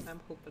who I'm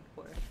hoping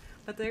for.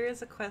 But there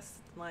is a quest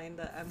line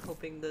that I'm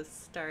hoping to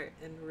start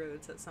in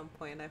Rhodes at some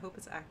point. I hope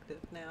it's active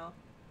now,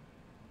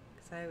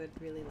 because I would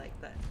really like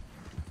that.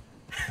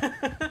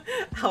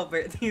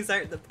 Albert, these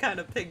aren't the kind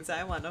of pigs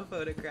I want to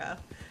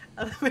photograph.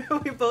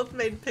 We both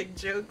made pig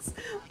jokes.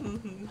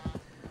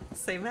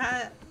 Same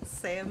hat,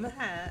 same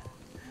hat.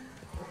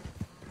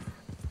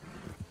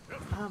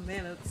 Oh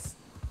man, it's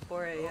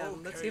 4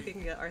 a.m. Let's see if we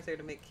can get Arthur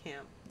to make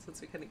camp,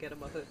 since we couldn't get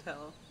him a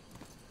hotel.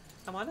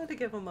 I wanted to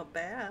give him a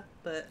bath,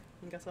 but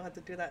I guess we'll have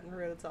to do that in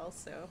Rhodes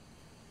also.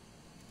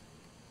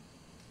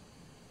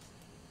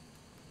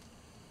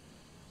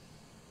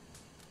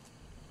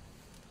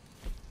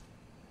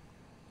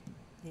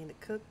 Need to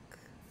cook.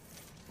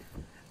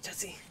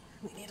 Jesse,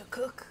 we need to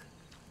cook.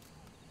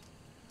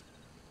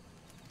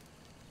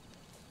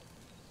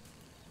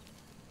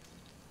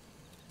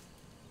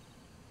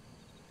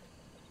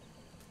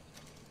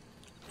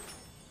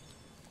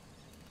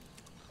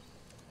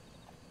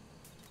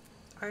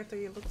 Arthur,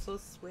 you look so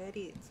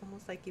sweaty. It's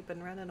almost like you've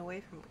been running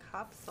away from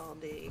cops all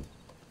day.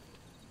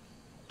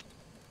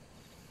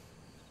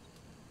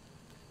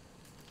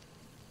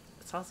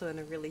 It's also in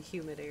a really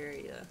humid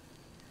area.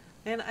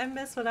 And I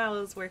miss when I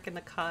was working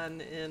a con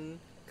in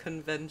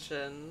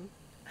convention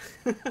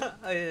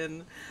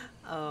in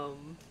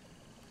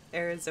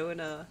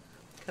Arizona,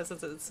 because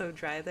it's so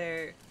dry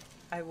there.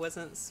 I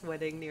wasn't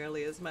sweating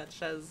nearly as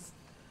much as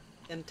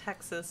in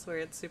Texas, where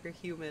it's super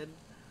humid.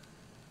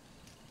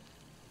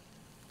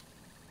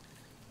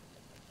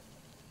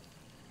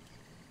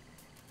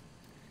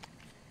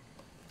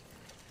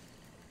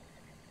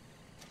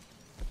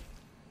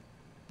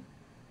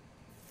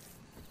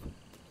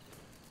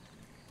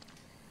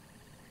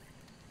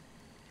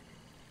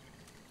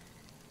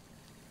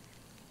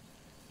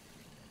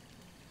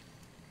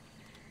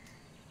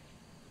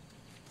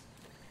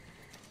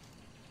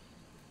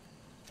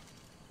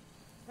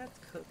 Let's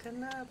cook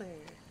another.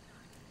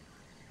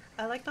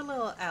 I like the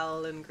little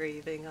owl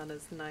engraving on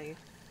his knife.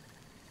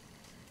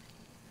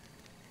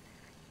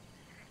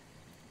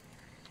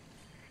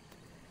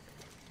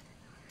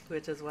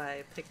 Which is why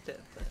I picked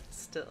it, but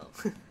still.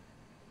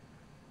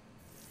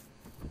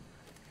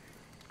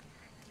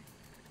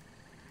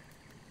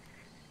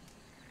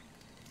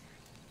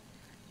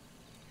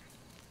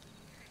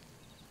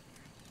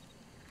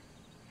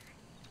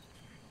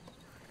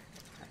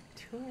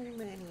 Too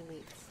many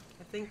meats.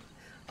 I think.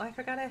 Oh, I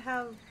forgot I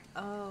have,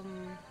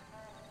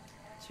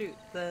 shoot,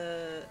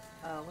 the,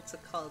 what's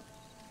it called?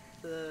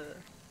 The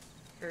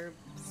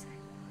herbs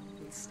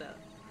and stuff.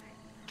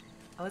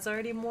 Oh, it's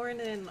already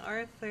morning.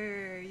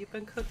 Arthur, you've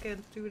been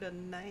cooking through the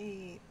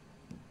night.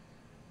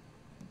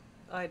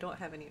 Oh, I don't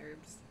have any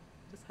herbs.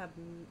 Just have,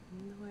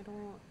 no, I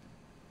don't.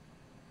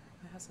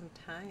 I have some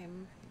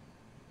time.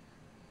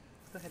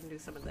 Let's go ahead and do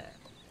some of that.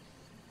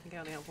 I think I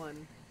only have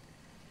one.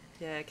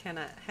 Yeah, I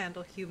cannot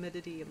handle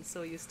humidity. I'm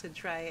so used to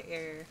dry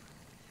air.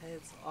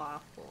 It's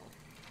awful.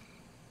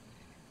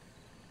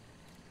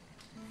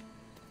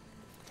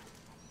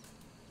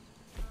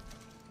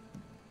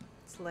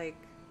 It's like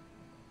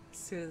as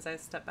soon as I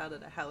step out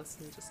of the house,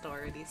 I'm just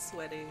already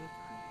sweating.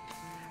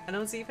 And it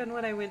was even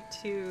when I went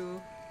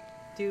to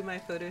do my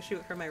photo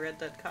shoot for my Red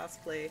Dead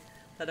cosplay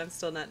that I'm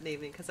still not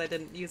naming because I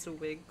didn't use a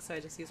wig, so I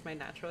just used my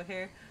natural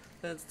hair.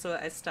 So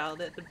I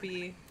styled it to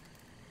be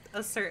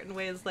a certain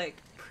way. Is like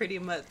pretty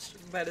much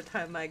by the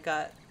time I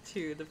got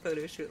to the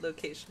photo shoot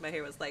location, my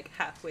hair was like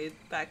halfway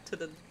back to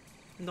the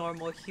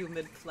normal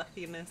humid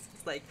fluffiness.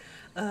 It's like,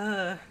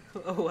 oh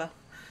well,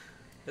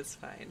 it's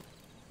fine.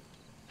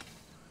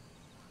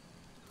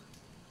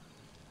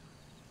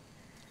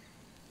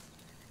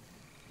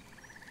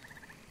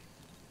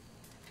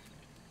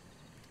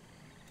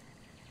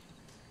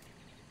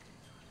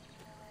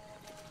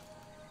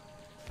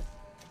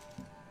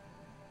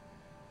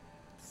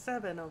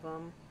 7 of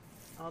them.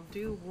 I'll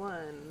do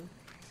one.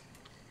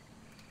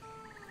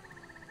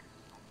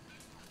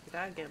 We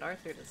gotta get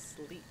Arthur to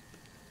sleep.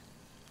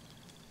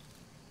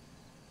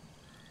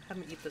 Have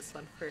him eat this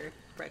one for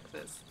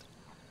breakfast.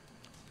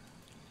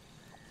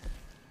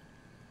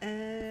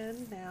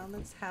 And now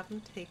let's have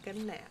him take a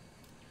nap.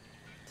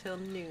 Till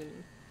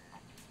noon.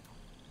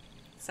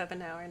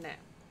 7-hour nap.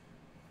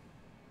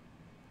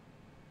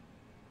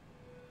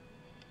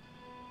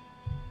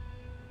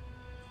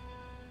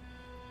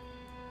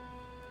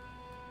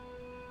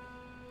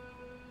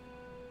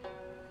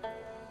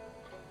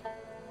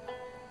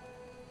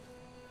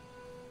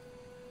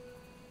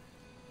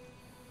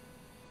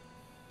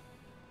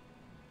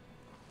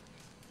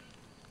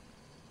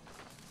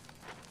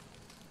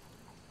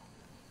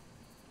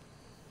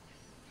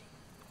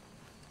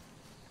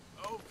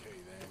 Okay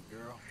then,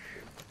 girl.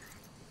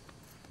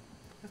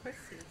 Let's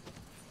see.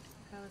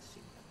 How is she?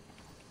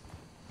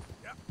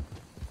 Yep.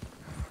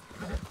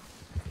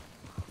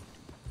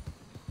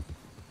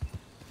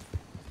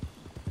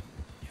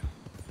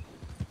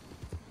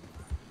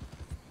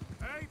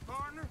 Hey,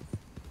 partner.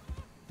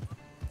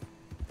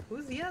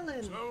 Who's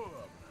yelling? Slow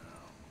up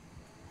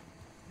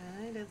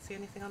I didn't see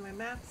anything on my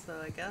map, so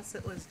I guess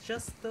it was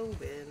just the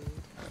wind.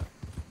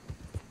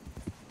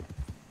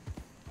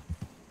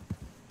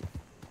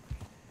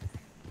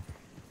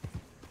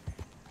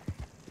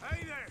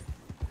 Hey there!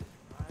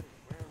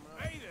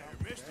 Hey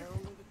there, mister!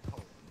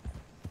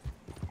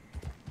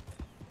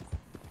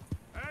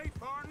 Hey,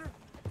 partner!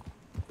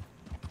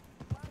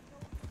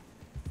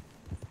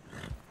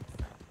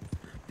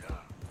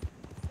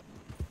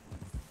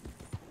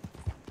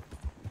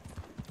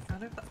 I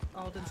wonder if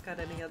Alden's got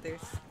any other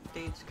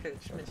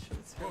stagecoach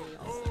missions for me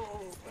also.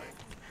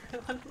 I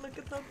want to look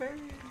at the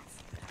birds.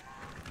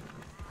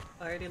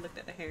 I already looked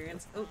at the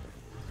herons. Oh.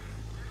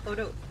 Oh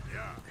no.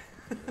 Yeah.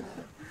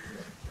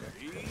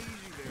 Easy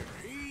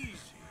there, easy.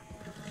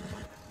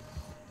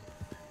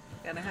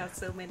 Gonna have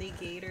so many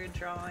gator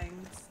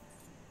drawings.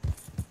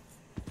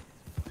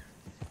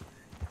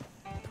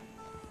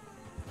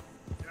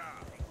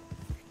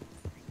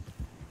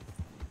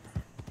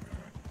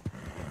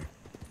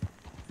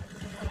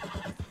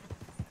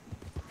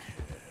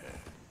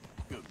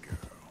 Good girl.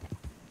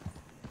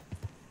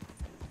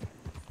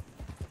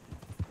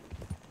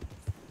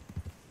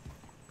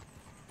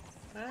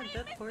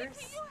 Dead horse.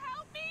 Can you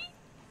help me?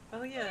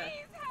 Oh yeah.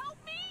 Please help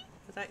me.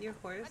 Is that your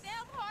horse? My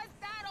damn horse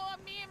died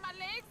on me and my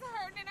legs are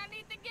hurting and I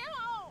need to get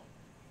home.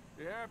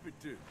 Be happy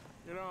to.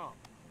 Get on.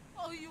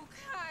 Oh, you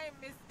kind,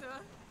 mister.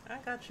 I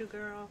got you,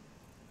 girl.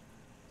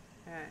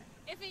 Alright.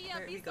 If you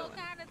Where are be we so going?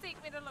 kind to take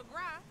me to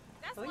LeGras,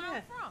 that's Oh, where yeah.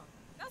 I'm from.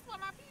 That's where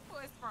my people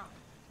is from.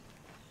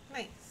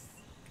 Nice.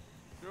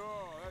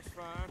 Sure, that's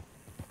fine.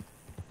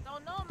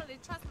 Don't normally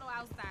trust no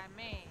outside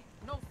man.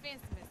 No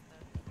offense, mister.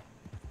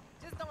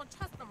 Just don't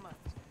trust them much.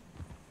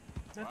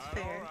 That's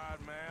Quite fair. all right,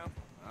 ma'am.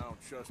 I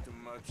don't trust him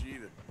much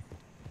either.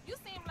 You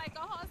seem like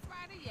a horse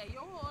rider, yeah,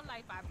 your whole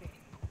life, I bet.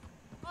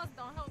 Horse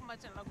don't help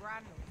much in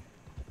LeGras.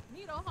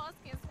 Neither horse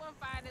can swim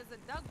fine as a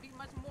duck, be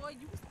much more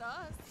used to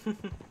us.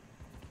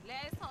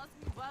 Last horse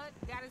we bud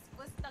got his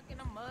foot stuck in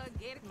the mud,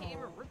 gator came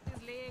and ripped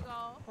his leg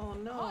off. Oh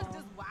no. Horse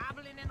just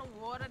wobbling in the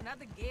water,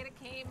 another gator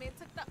came in,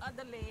 took the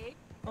other leg.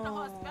 And the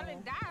horse fell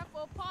and died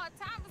for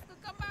part-timers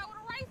could come by with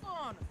a rifle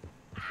on him.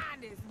 Ah,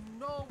 there's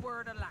no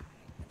word of lie.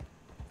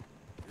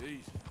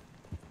 Jesus.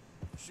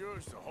 Sure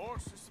it's the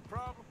horse that's the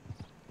problem?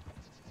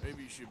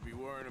 Maybe you should be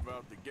worrying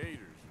about the gators.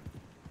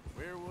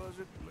 Where was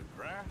it?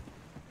 LeGras?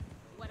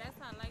 Well, that's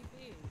how life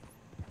is.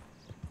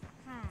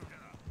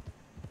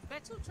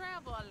 Bet you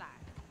travel a lot.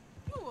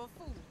 You a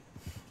fool.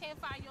 Can't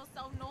find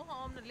yourself no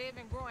home to live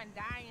and grow and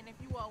dying if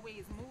you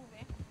always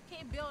moving.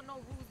 Can't build no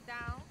roots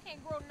down.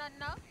 Can't grow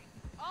nothing up.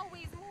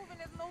 Always moving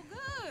is no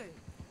good.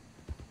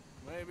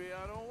 Maybe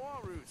I don't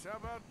want roots. How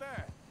about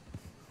that?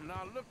 I'm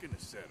not looking to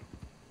settle.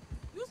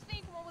 You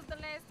think when was the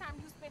last time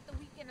you spent the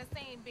week in the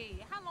same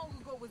bed? How long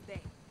ago was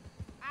that?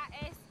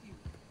 I asked you.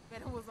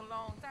 Bet it was a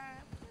long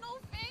time. No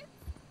offense.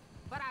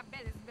 But I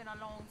bet it's been a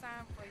long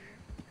time for you.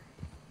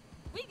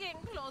 We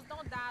getting close.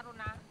 Don't dawdle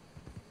now.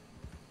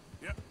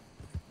 Yep.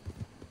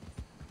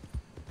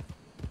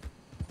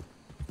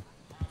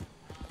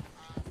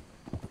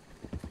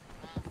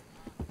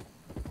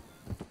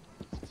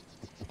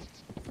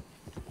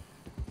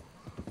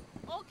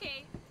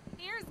 Okay,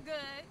 here's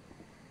good.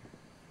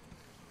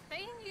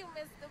 Thank you,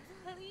 mister.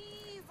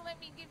 Please let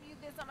me give you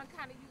this on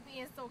account of you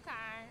being so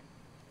kind.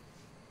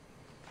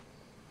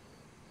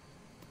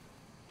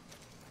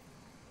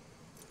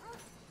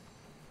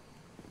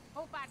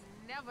 Hope I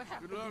never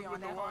have Good to be luck on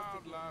with the that horse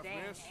to get wildlife,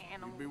 damn miss.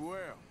 animals. You be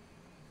well.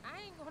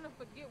 I ain't gonna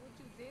forget what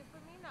you did for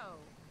me, no.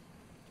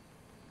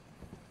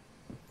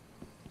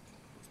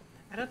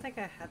 I don't think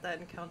I had that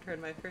encounter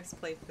in my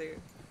first playthrough.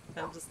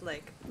 I'm just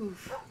like,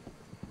 oof.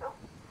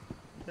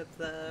 With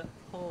the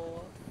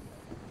whole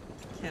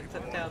can't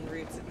put down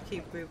roots if you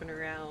keep moving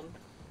around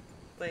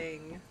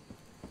thing.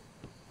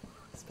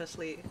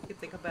 Especially if you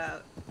think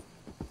about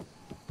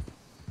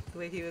the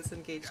way he was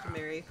engaged to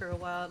Mary for a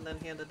while and then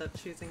he ended up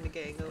choosing the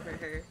gang over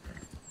her.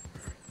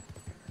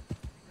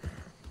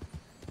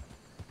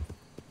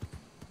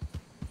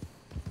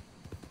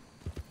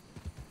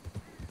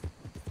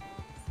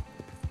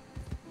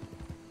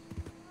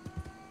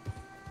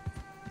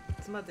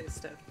 some other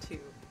stuff too,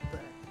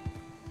 but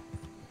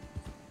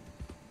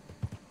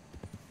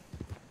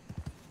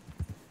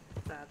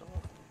that'll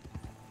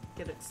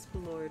get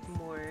explored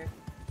more.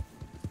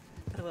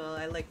 Well,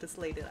 I like this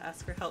lady to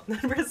ask for help and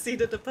then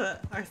proceeded to put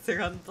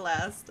Arthur on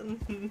blast,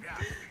 and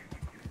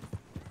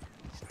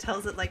she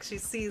tells it like she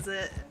sees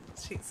it.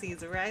 She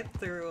sees right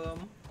through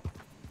him.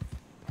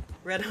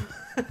 Read him,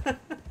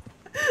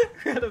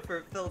 read him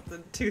for filth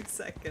in 2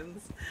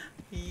 seconds.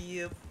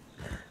 Yep.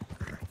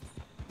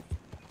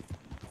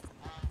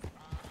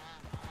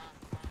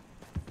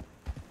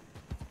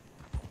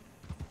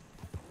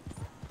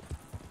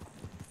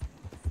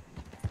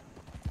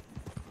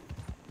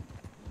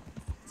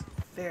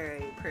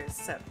 Very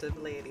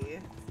perceptive lady.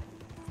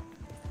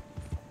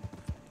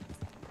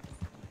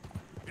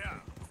 Yeah.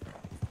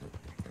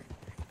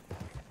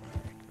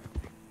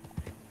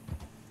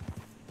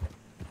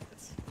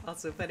 It's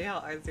also funny how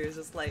Arthur is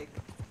just like,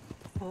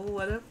 well,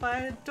 what if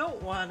I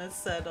don't want to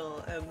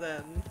settle? And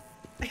then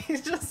he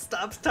just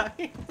stops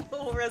talking the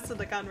whole rest of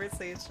the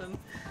conversation.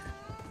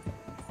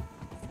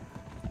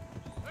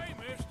 Hey,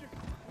 mister.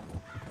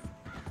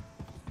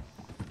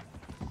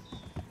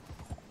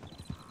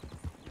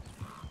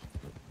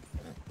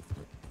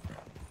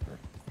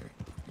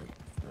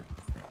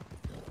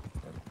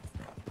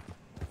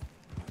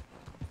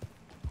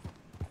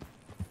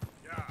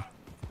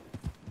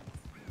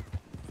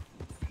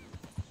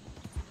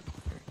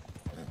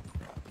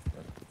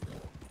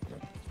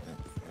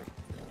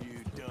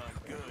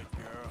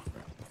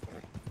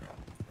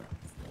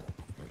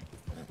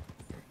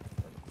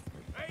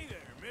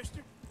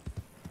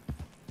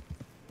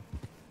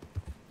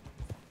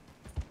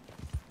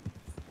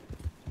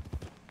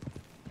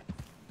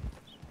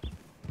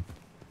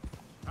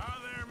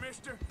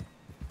 Mister?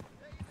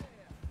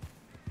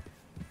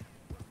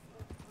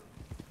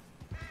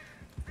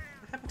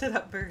 What happened to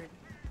that bird?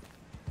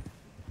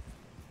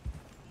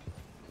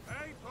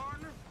 Hey,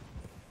 partner.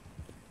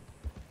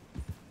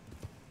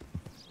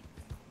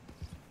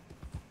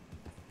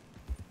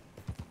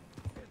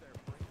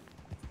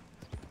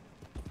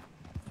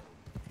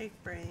 Hey,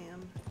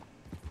 Bram.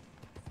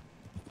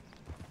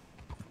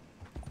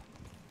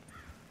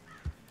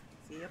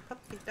 See a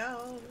puppy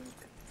dog.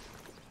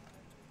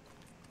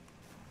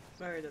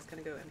 We're just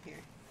gonna go in here.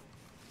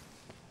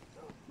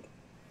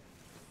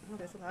 Oh,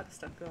 there's a lot of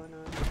stuff going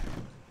on.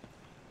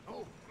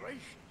 Oh,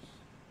 gracious.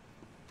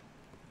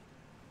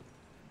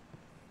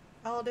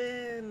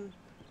 Alden!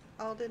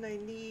 Alden, I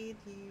need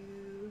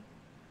you.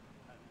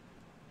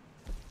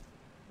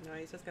 No,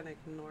 he's just gonna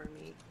ignore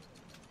me.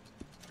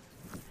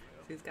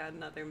 He's got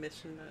another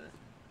mission to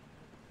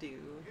do.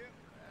 Yep,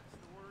 that's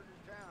the word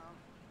in town.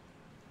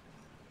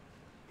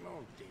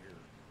 Oh,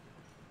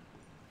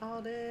 dear.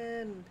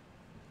 Alden!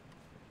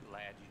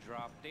 Glad you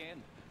dropped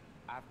in.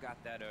 I've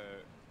got that,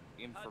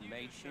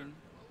 information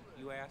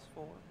you asked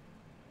for.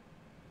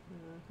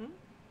 Mm-hmm.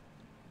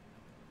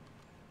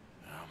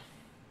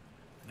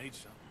 I need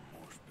something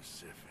more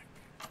specific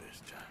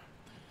this time.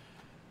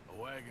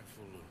 A wagon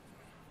full of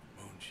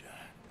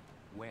moonshine.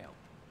 Well,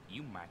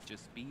 you might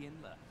just be in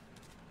luck.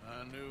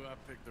 I knew I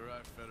picked the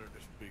right feather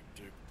to speak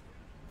to.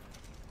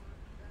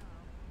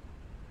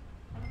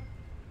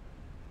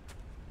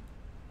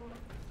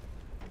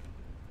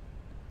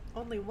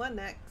 Only one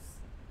X.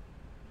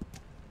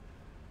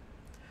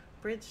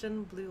 Bridge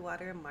in Blue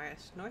Water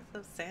Marsh, north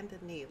of Saint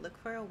Denis. Look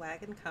for a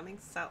wagon coming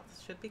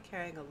south. Should be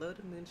carrying a load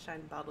of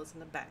moonshine bottles in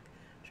the back.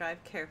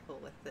 Drive careful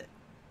with it.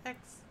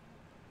 X.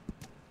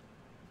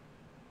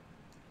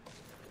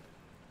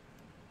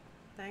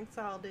 Thanks,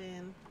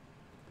 Alden.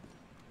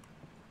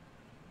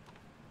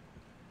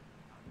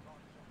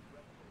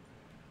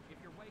 If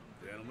you're waiting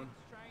for Gentlemen.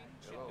 the train,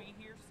 Hello. should be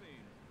here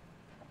soon.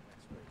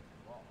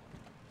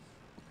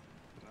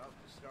 Up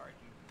to start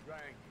you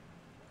drank.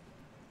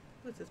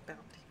 Who's this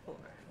bounty for?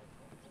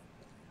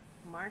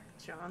 Mark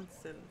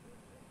Johnson.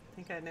 I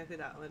think I know who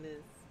that one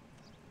is.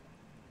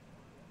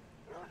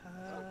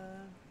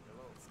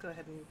 Let's go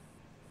ahead and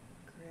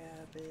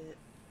grab it.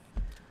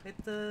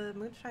 Wait, the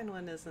moonshine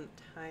one isn't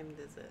timed,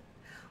 is it?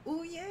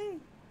 Ooh, yay!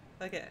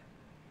 Okay.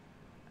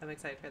 I'm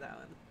excited for that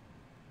one.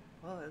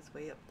 Oh, it's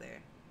way up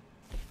there.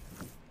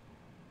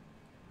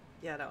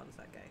 Yeah, that one's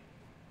that guy.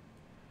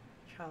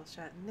 Charles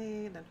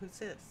Chatney, then who's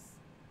this?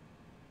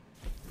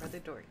 Brother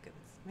Dorkins.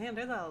 Man,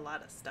 there's a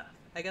lot of stuff.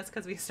 I guess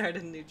because we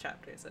started a new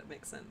chapter, so it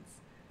makes sense.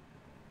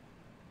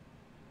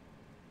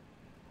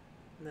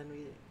 And then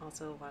we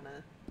also want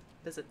to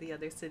visit the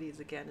other cities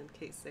again in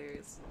case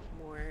there's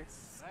more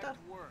stuff. Back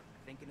to work.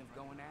 Thinking of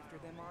going after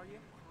them, are you?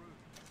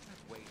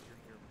 I'd wager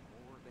you're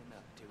more than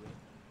up to it.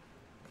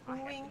 I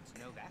happen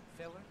to know that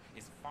fella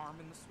is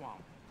farming the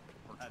swamp.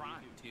 Or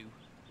trying to.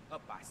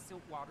 Up by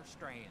Siltwater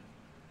Strand.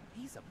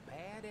 He's a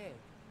bad egg.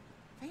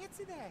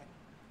 Fancy that.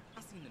 I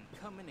seen him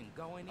coming and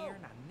going here,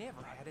 and I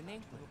never had an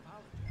inkling.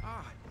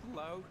 Ah,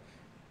 hello.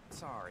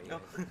 Sorry,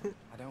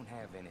 I don't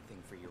have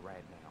anything for you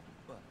right now,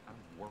 but I'm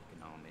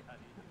working on it.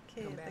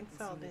 Okay, Come back thanks, and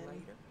see Alden. you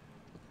later.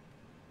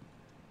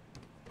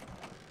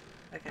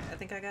 Okay, I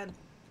think I got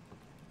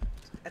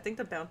I think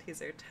the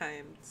bounties are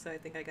timed, so I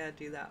think I gotta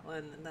do that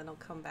one, and then I'll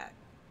come back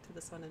to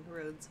this one in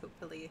Rhodes,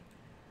 hopefully.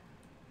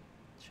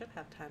 Should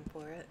have time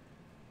for it.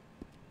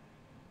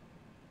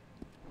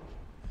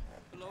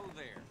 Hello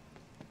there.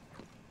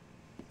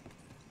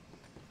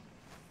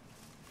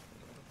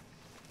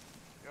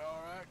 You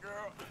alright,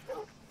 girl?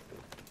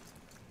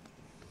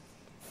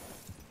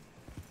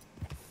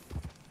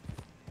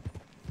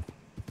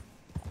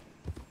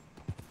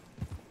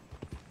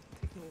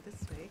 Taking me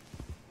this way.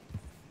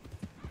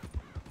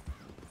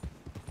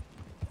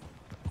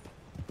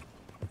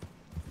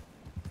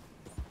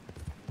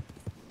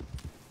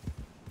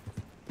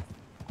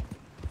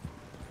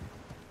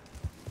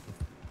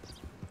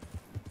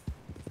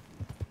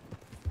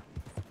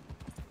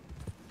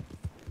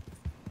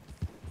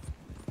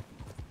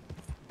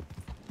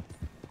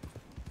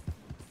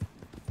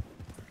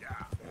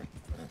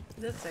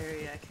 This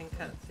area I can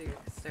cut through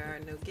because there are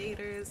no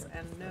gators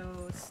and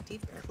no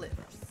steep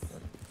cliffs.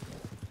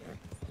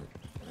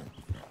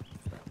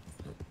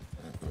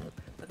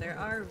 But there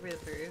are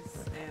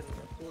rivers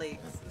and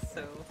lakes,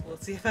 so we'll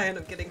see if I end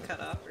up getting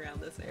cut off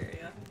around this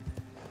area.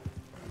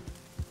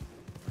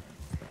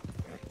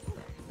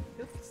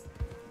 Oops.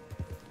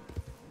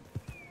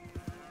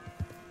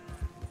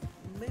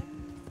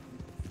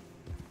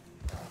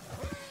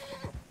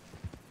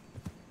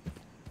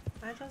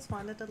 I just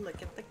wanted to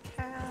look at the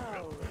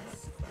cows.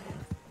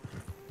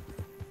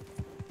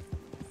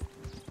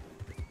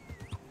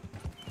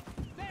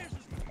 There's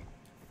a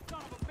son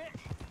of a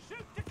bitch.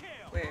 Shoot to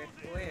kill. Where?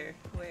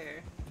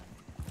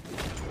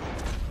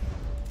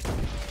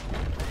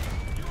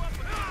 You up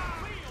against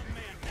real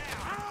men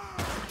now.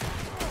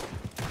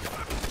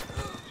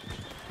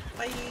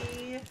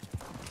 Bye.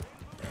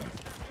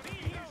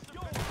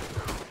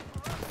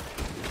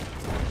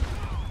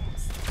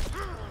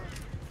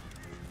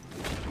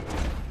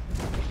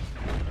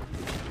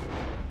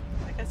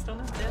 I guess don't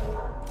have dead.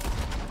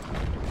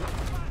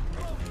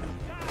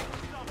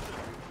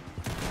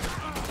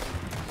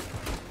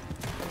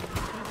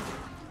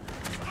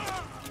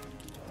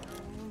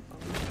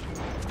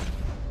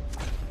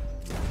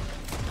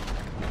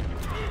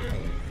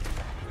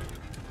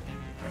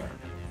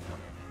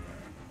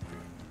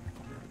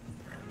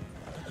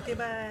 Okay,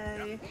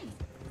 bye.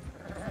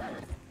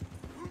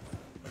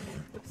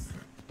 Oops.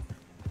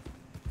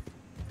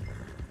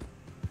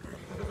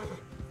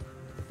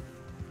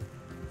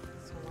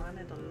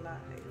 Wanted alive.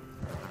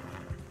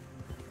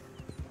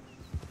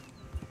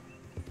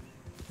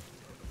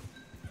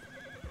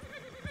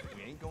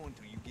 We ain't going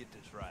till you get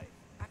this right.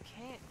 I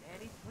can't,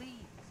 Daddy,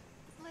 please.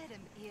 Let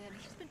him in.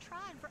 He's been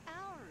trying for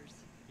hours.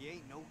 He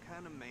ain't no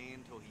kind of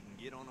man till he can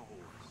get on a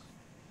horse.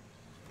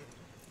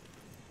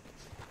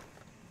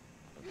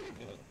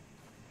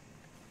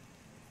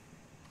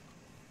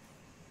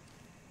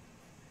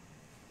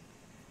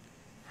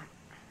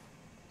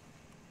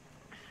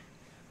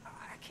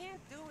 I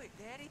can't do it,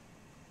 Daddy.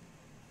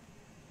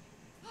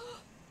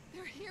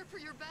 They're here for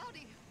your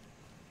bounty.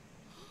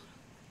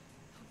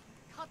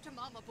 Cop to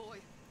Mama, boy.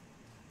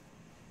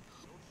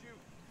 Don't shoot.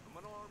 I'm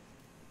unarmed.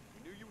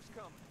 We knew you was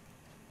coming.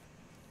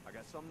 I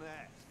got something to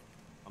ask.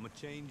 I'm a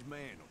changed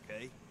man,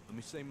 okay? Let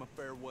me say my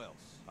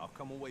farewells. I'll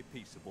come away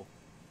peaceable.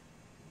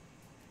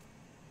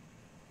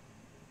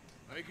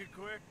 Make it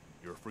quick.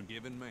 You're a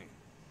forgiving man.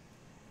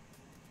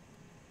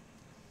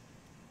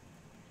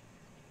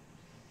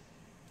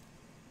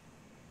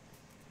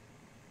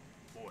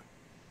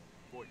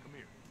 Boy, come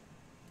here.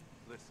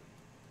 Listen.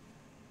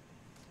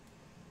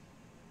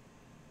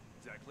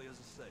 Exactly as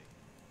I say.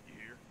 You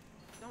hear?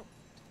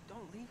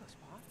 Don't leave us,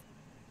 Pop.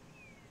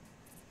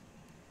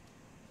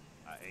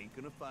 I ain't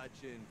gonna fight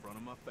you in front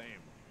of my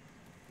family.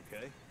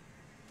 Okay?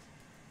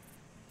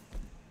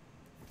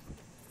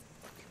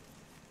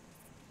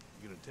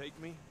 You gonna take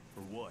me,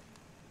 or what?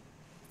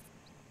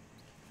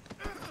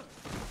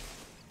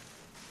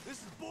 This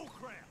is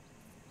bullcrap!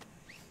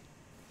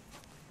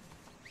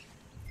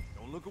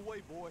 Don't look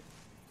away, boy.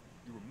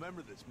 You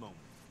remember this moment.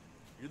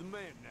 You're the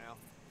man now.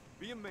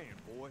 Be a man,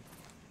 boy.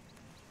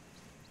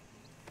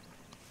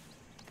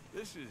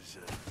 This is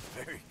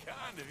very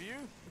kind of you.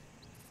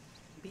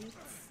 Beats.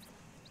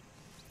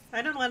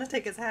 I don't want to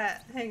take his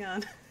hat. Hang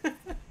on.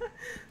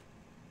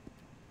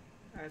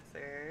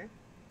 Arthur,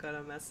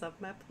 gonna mess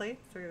up my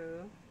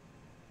playthrough.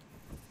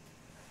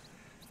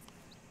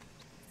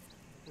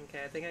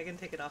 Okay, I think I can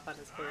take it off on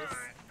his horse.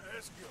 Alright,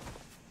 let's go.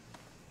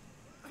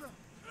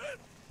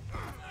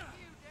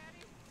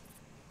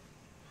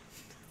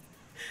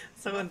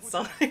 So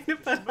insulting to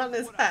put on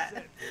his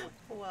hat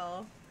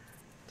while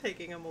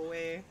taking him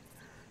away.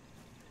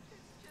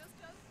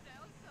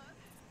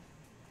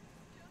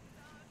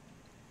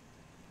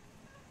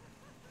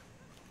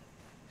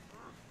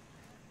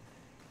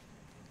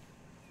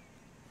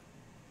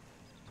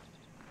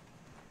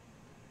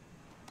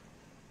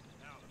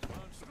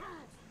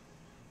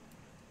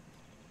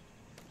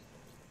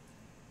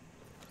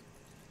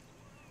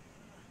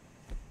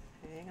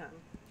 Hang on.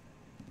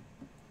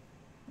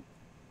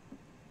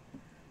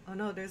 Oh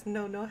no, there's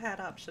no hat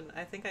option.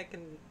 I think I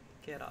can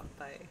get off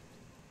by...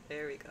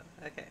 There we go.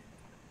 Okay.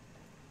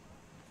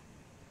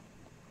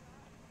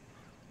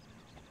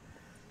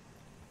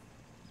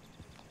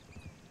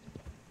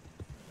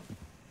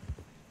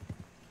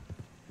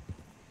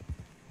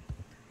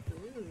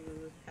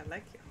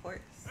 like your horse.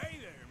 Hey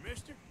there,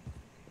 mister.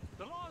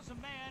 The laws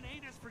of man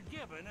ain't as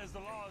forgiving as the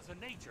laws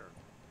of nature.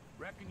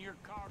 Reckon your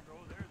cargo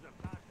there's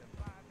about to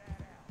find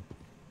that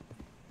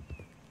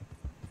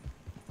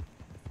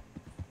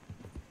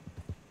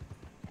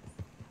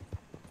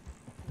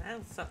out.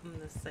 That's something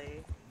to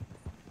say.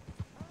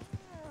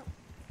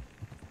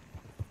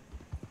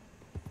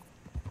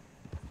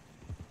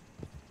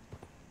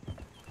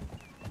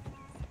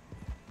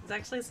 There's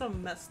actually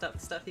some messed up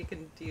stuff you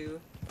can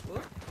do.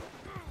 Whoop.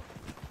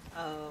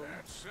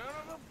 That son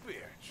of a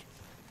bitch.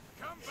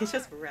 Come He's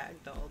just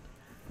ragdolled.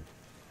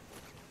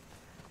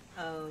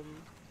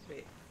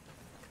 Wait.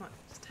 Come on,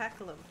 just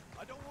tackle him.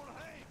 I don't want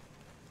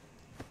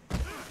to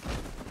hang.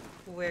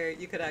 Where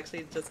you could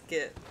actually just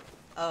get,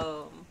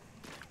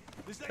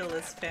 kill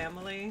his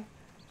family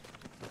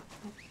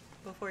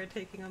before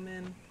taking him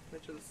in,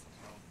 which is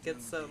get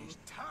some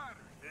Tighter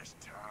this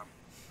time.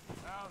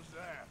 How's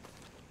that?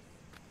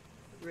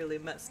 really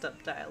messed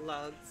up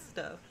dialogue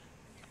stuff.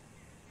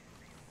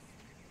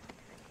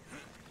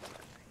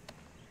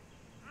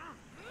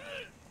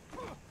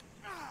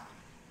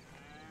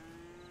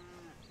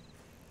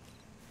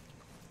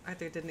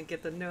 Arthur didn't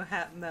get the no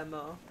hat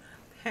memo.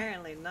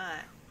 Apparently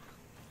not.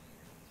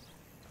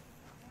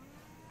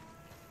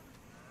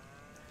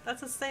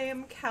 That's the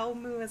same cow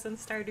moo as in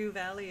Stardew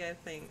Valley, I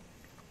think.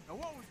 Now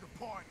what was the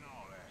point in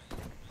all that?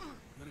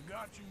 Could have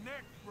got your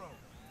neck broke.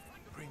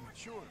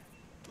 Premature.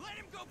 Let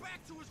him go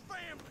back to his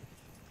family,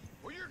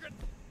 or you're gonna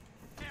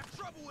have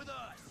trouble with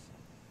us.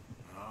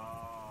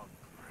 Oh,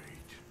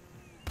 great.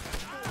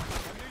 I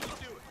knew you'd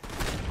do it.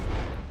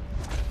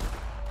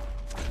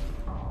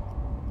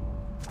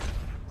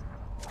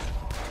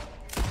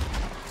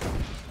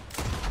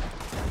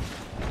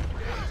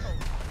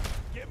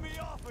 Get me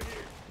off of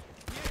here.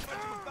 You ain't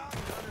much of a bounty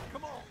hunter.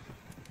 Come on.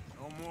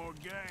 No more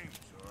games,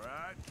 all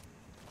right?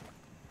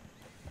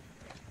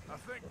 I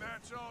think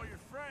that's all your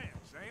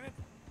friends, ain't it?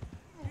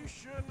 You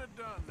shouldn't have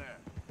done that.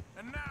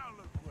 And now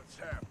look what's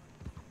happened.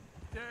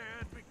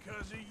 Dead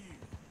because of you.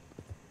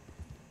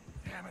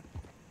 Damn it.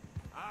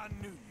 I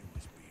knew you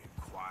was being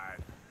quiet.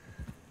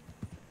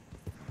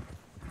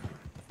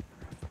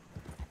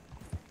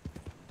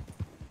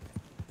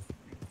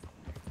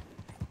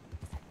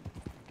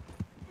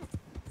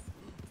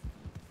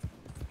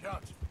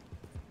 Johnson.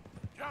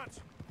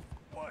 Johnson.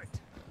 What?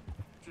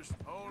 Just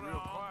hold real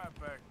quiet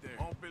back there.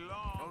 Won't be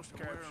long. Most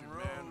captured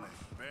men,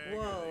 they beg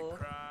or they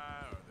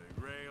cry or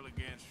they rail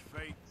against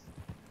fate.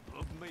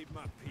 I've made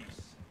my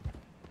peace.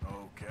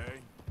 Okay.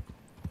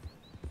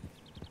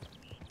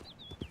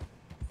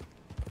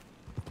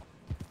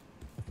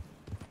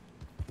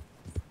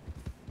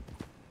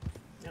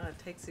 No, it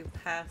takes you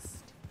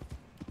past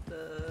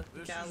the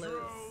This gallows. is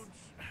Rhodes.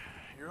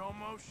 You're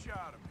almost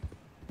shot of me.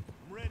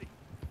 I'm ready.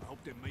 I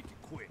hope they make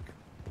it quick.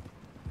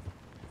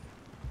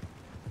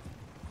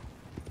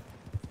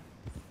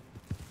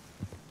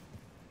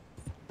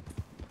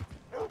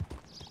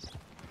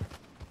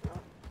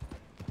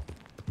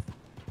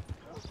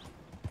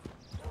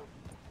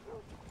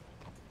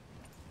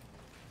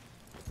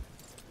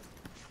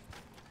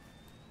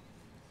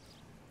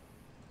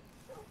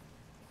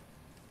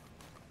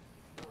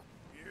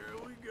 Here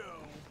we go.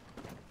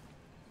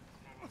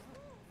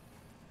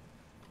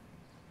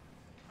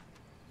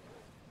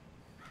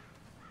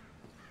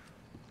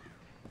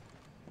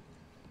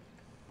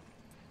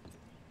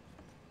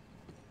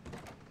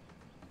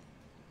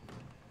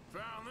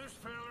 Found this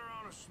feller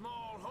on a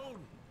small holding.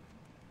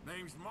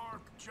 Name's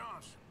Mark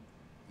Johnson.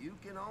 You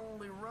can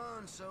only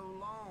run so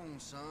long,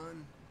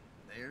 son.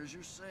 There's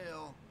your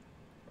cell.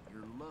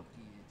 You're lucky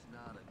it's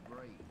not a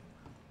grave.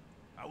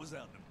 I was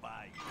out in the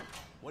bayou.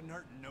 Wasn't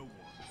hurting no one.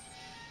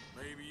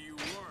 Maybe you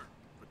weren't,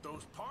 but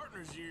those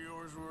partners of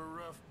yours were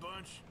a rough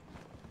bunch.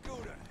 Go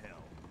to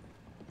hell.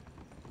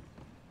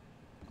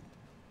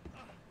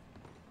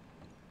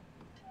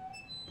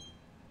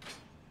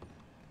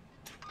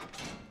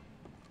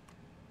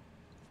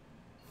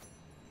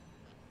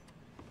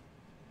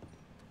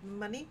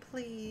 Money,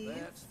 please.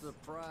 That's the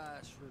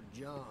price for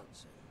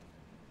Johnson.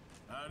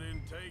 I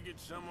didn't take it,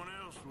 someone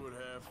else would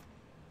have.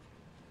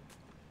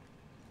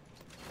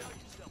 Tell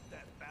yourself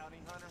that, bounty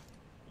hunter.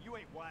 You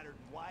ain't whiter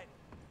than white.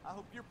 I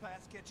hope your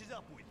past catches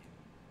up with you.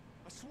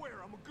 I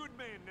swear I'm a good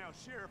man now,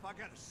 Sheriff. I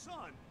got a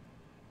son.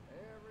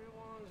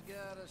 Everyone's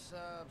got a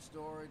sob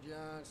story,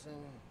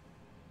 Johnson.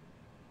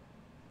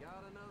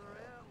 Got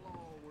another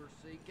outlaw we're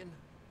seeking.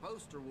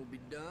 Poster will be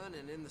done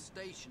and in the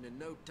station in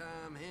no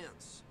time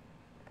hence.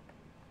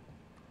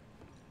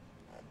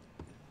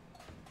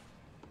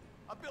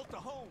 I built a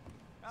home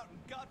out in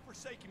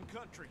godforsaken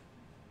country.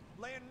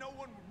 Land no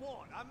one would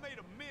want. I made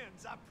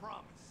amends, I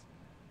promise.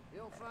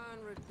 You'll find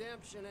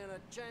redemption in a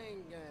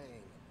chain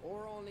gang,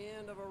 or on the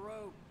end of a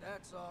rope,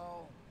 that's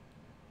all.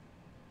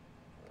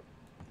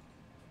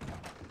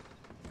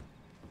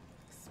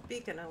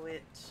 Speaking of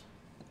which.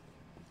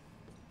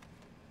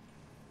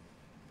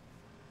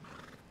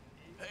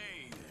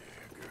 Hey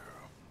there,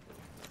 girl.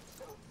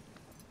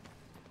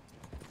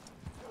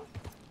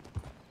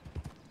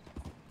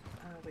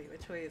 Wait,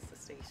 which way is the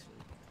station?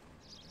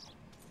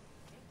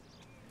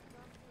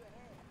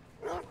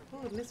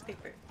 Ooh,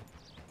 newspaper.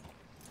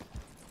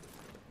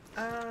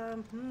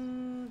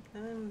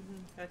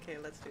 Okay,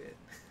 let's do it.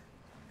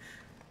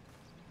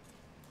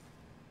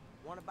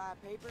 Wanna buy a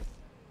paper?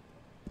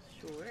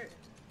 Sure.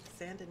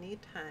 Saint Denis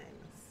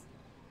Times.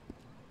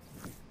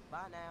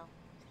 Bye now.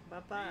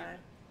 Bye-bye.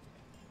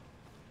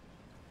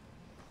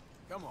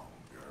 Come on,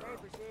 girl.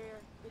 Papers here.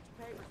 Get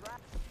your papers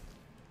right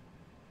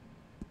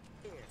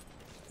here.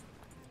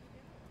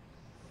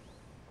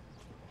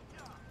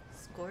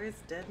 Scores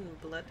dead in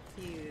blood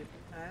feud.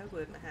 I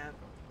wouldn't have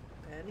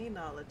any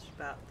knowledge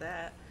about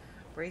that.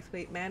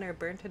 Braithwaite Manor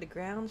burned to the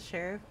ground.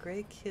 Sheriff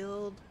Gray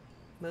killed.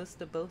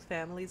 Most of both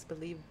families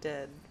believed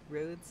dead.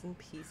 Roads in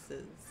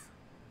pieces.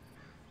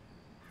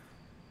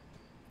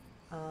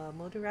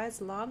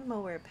 Motorized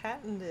lawnmower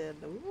patented.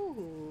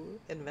 Ooh.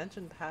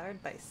 Invention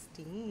powered by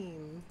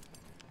steam.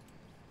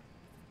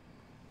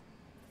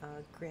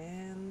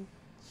 Grand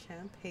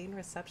champagne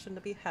reception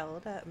to be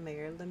held at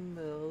Mayor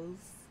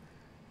Limo's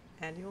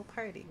annual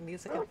party.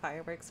 Music and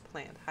fireworks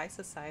planned. High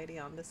society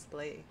on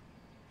display.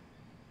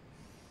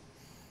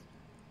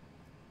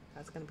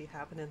 That's going to be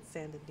happening in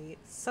Saint Denis.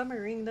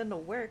 Submarine in the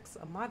works.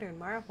 A modern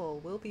marvel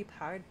will be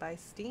powered by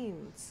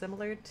steam,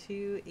 similar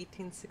to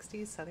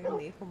 1860s Southern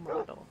Naval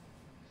model.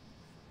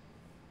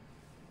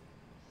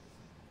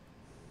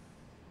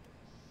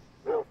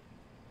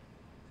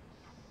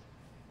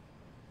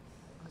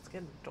 It's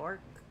getting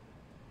dark.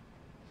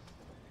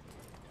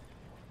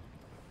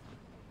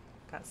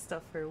 Got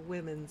stuff for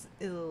women's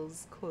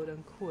ills, quote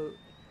unquote.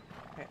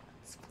 Alright,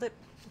 let's flip.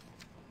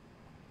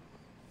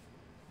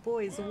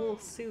 Boys' wool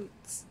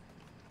suits.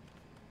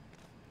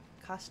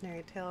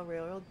 Cautionary tale,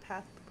 railroad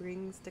path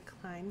brings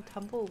decline.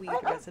 Tumbleweed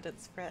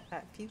residents fret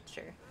at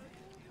future.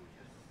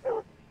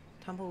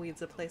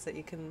 Tumbleweed's a place that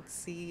you can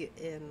see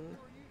in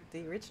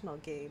the original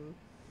game.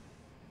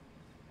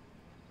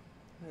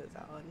 What is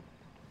that one?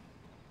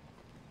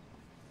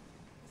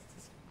 Is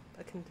this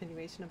a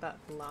continuation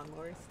about the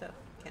lawnmower stuff?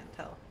 Can't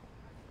tell.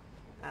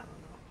 I don't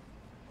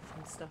know.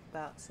 Some stuff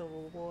about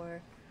Civil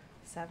War.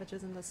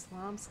 Savages in the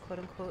slums, quote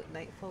unquote,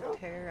 night folk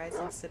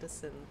terrorizing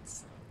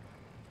citizens.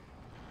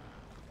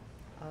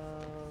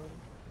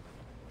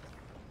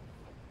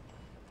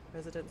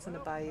 Residents in the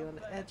bayou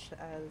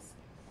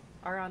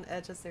are on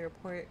edge as they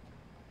report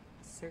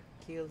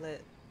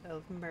circulate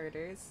of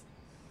murders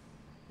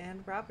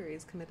and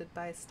robberies committed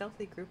by a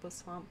stealthy group of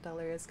swamp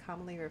dwellers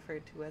commonly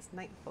referred to as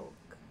night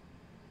folk.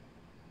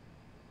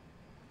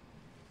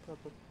 Blah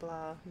blah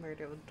blah.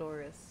 Murder of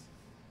Doris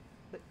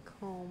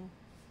Whitcomb.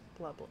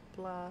 Blah blah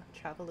blah.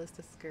 Travel is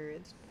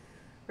discouraged.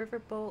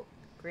 Riverboat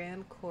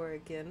Grand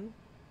Corrigan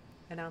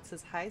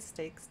announces high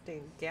stakes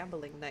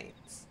gambling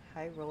nights.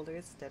 High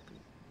rollers,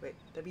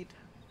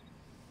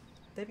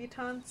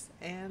 debutantes,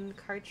 and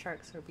card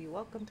sharks will be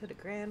welcome to the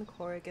Grand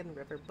Corrigan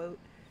Riverboat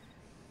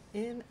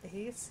in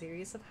a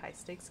series of high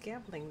stakes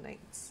gambling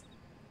nights.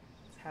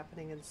 It's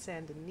happening in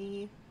Saint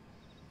Denis,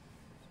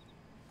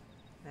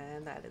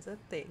 and that is a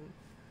thing.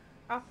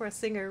 Opera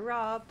singer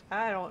robbed.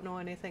 I don't know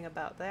anything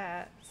about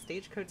that.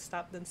 Stagecoach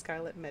stopped in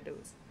Scarlet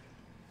Meadows.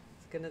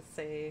 It's gonna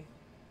say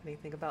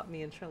anything about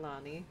me and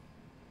Trelawney.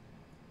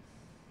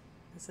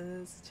 This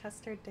is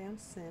Chester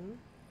Damson,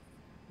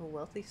 a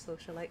wealthy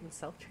socialite and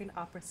self-trained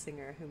opera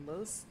singer who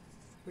most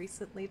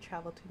recently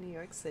traveled to New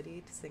York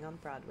City to sing on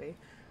Broadway,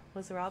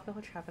 was robbed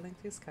while traveling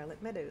through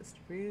Scarlet Meadows.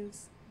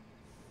 Ruse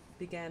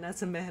began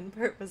as a man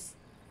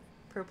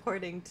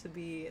purporting to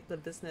be in the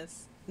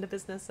business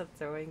of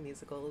throwing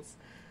musicals.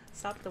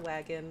 Stopped the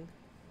wagon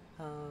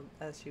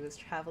as she was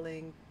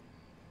traveling.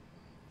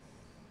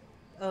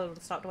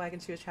 Stopped the wagon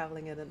she was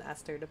traveling in and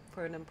asked her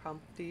for an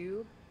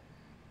impromptu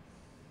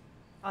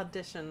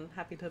audition.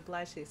 Happy to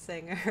oblige, she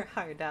sang her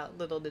heart out.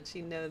 Little did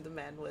she know the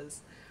man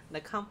was an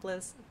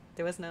accomplice.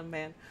 There was no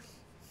man.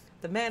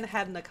 The man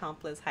had an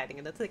accomplice hiding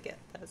in the ticket.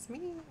 That's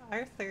me,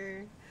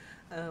 Arthur.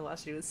 While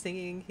she was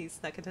singing, he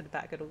snuck into the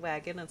back of the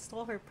wagon and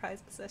stole her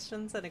prized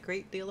possessions and a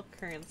great deal of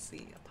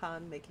currency.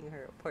 Upon making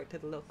her report to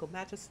the local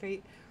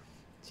magistrate,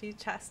 she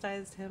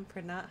chastised him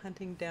for not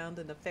hunting down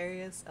the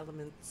nefarious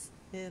elements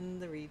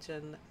in the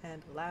region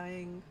and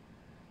allowing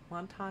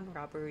wanton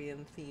robbery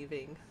and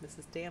thieving.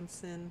 Mrs.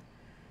 Damson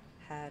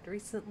had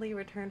recently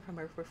returned from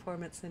her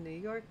performance in New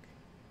York,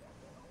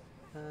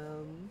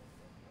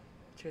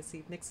 which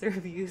received mixed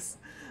reviews,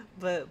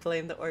 but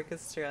blamed the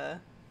orchestra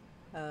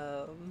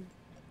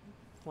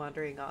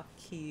wandering off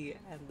key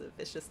and the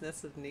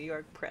viciousness of New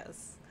York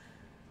press.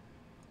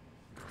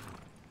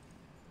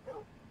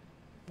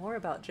 More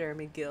about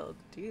Jeremy Guild.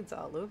 Dude's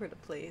all over the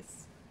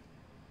place.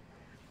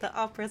 The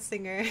opera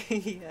singer,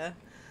 yeah.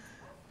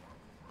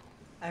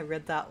 I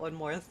read that one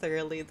more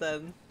thoroughly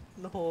than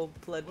the whole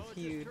Blood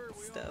Feud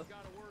stuff.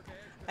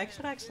 I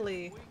should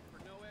actually...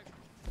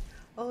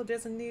 Oh,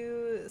 there's a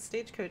new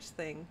Stagecoach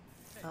thing.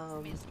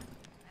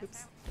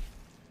 Oops.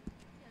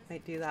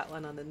 Might do that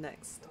one on the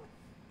next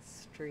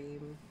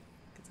stream,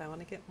 because I want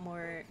to get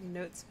more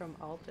notes from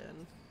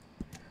Alden.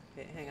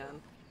 Okay, hang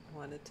on. I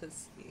wanted to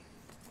see.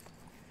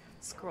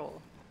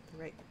 Scroll.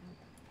 The right.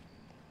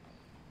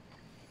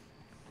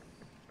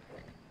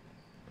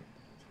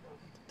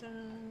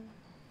 dun.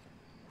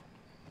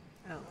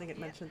 I don't think it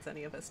mentions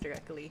any of us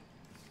directly.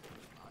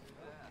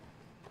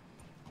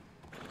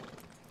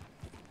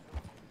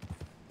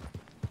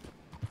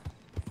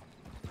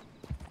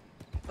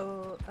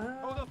 Oh,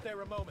 Hold up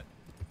there a moment.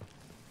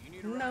 You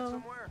need a ride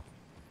somewhere?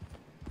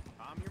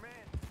 I'm your man.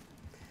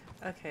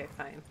 Okay,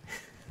 fine.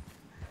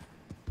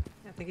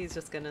 I think he's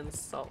just gonna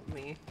insult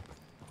me.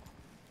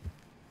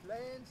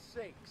 Land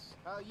sakes,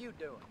 how you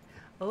doing?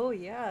 Oh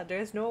yeah,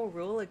 there's no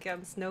rule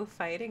against no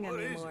fighting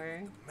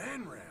anymore.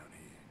 Man round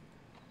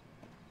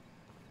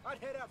I'd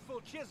head out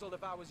full chiseled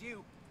if I was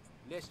you.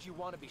 Lest you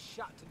want to be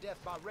shot to death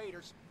by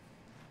raiders.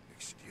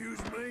 Excuse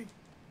me?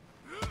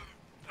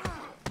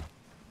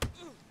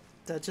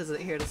 Dutch isn't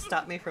here to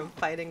stop me from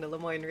fighting the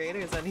Lemoyne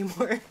Raiders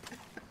anymore.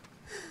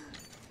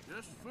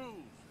 Just fools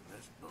in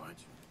this bunch.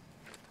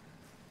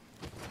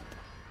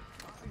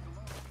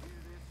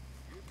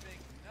 You think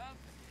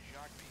nothing can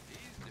shock me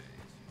these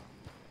days.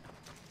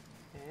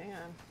 Hang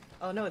on.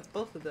 Oh no, it's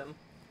both of them.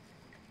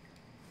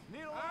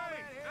 Need a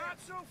Hey, not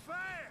so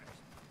fast!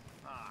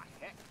 Ah,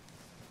 heck.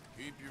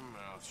 Keep your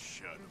mouth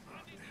shut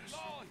about this.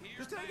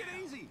 Just take it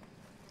easy.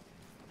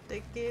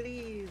 Take it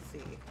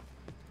easy.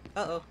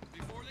 Uh-oh.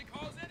 Before they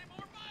cause any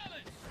more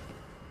violence.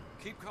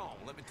 Keep calm.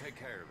 Let me take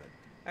care of it.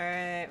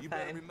 Alright, You fine.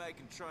 better be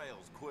making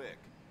trails quick.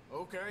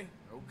 Okay,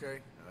 okay.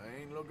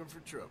 I ain't looking for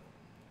trouble.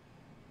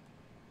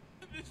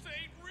 This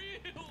ain't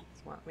real.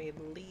 Just want me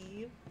to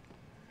leave?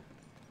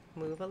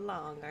 Move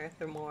along,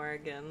 Arthur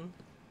Morgan.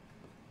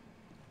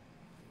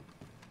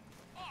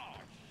 Oh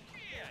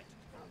shit!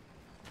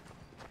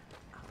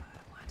 Oh, I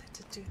wanted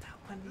to do that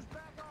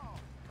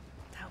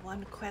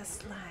one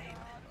quest line.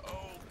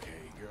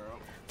 Okay, girl.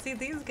 See,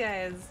 these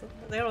guys,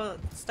 they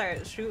don't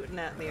start shooting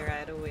at me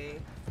right away.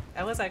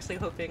 I was actually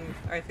hoping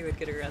Arthur would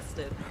get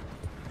arrested.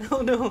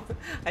 Oh no,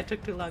 I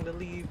took too long to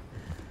leave.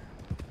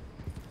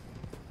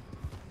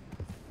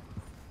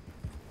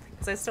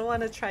 Because I still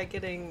want to try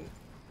getting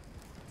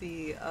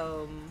the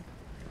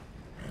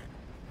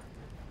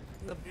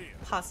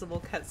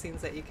possible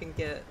cutscenes that you can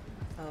get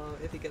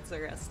if he gets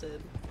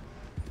arrested.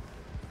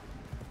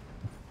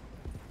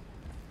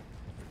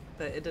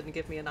 But it didn't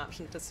give me an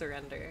option to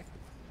surrender.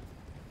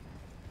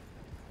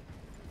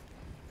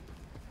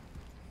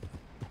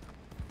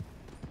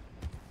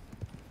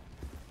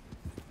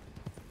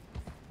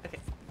 Okay.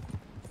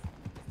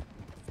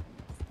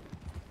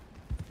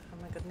 Oh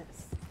my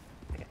goodness.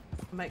 Okay,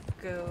 might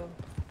go.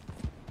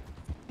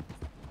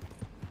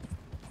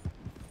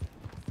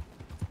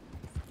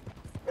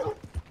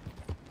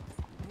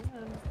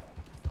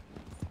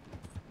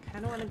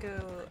 Kind of want to go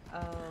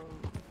a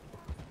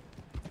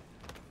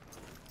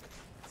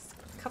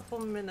couple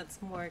minutes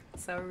more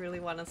because I really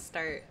want to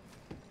start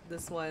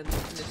this one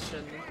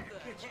mission.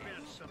 It's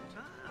been some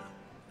time.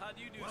 How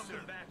do you do, sir?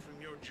 Back from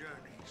your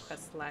journeys.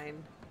 Quest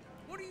line.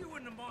 What are you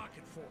in the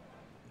market for?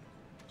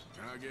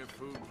 Can I get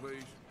food,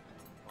 please?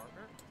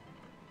 Partner?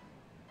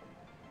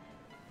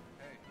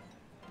 Hey.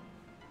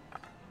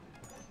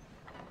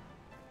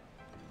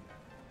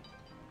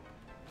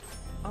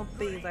 I'll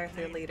bathe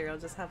Arthur later. I'll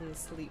just have him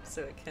sleep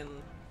so it can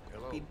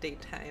be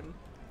daytime.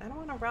 I don't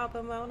want to rob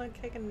him. I want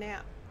to take a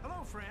nap.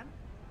 Hello, friend.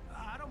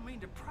 I don't mean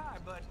to pry,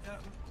 but,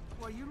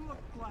 well, you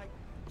look like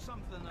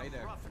something of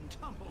a rough and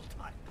tumble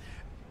type.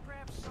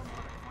 Perhaps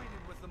somewhat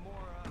acquainted with the more,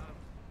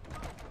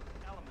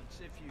 elements,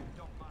 if you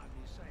don't mind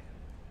me saying.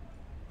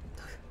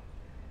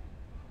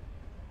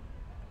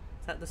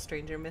 Is that the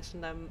stranger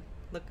mission I'm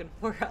looking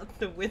for out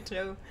the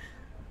window?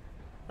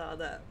 Saw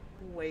that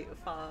white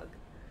fog.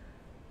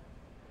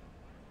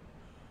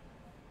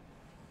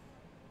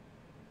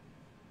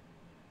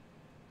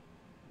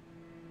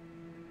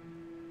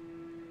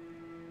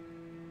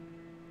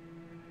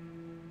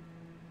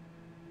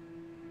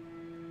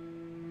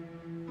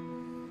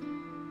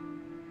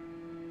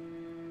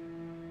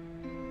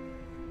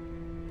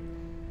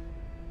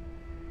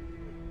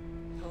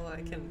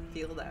 I can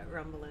feel that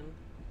rumbling.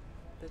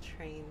 The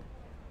train.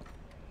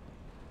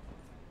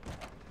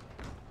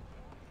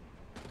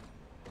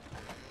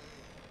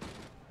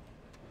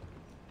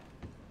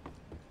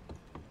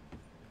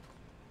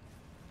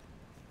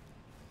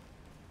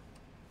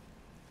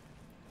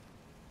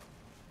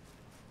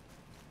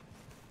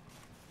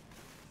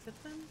 Is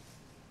it them?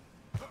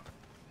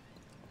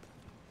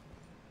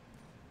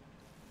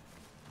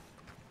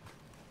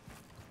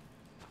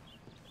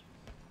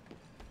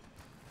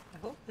 I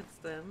hope it's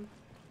them.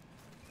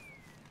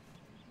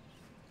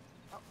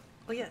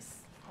 Oh, yes.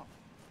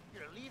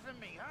 You're leaving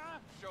me, huh?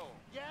 Sure.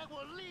 Yeah,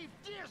 well, leave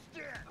this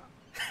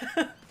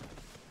then.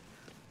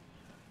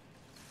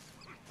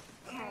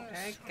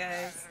 Alright,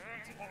 guys.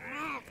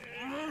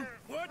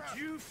 What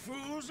you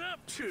fools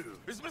up to?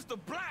 It's Mr.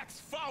 Black's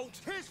fault.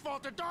 His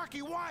fault, the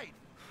darky white.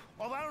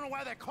 Well, I don't know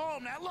why they call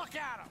him that. Look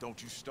at him.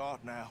 Don't you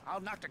start now.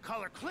 I'll knock the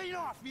color clean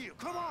off you.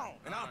 Come on.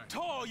 And I'll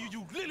tar you,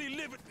 you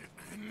lily-livered...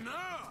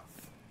 Enough!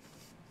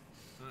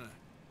 Huh.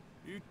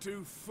 You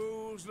two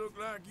fools look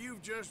like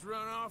you've just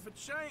run off a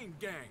chain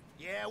gang.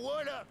 Yeah,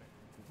 what of it?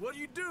 What are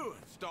you doing?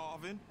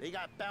 Starving. They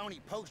got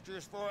bounty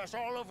posters for us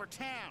all over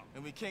town.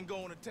 And we can't go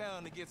into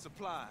town to get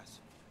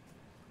supplies.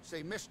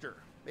 Say, mister,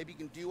 maybe you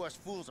can do us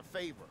fools a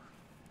favor.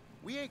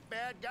 We ain't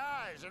bad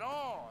guys at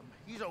all.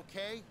 He's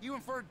okay, even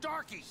for a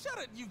darky. Shut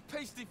it, you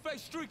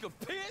pasty-faced streak of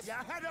piss!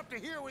 Yeah, I had up to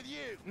here with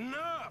you.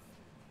 Enough!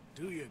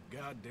 Do your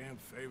goddamn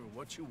favor.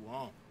 What you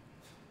want?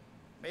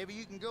 Maybe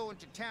you can go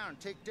into town and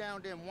take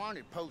down them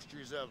wanted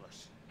posters of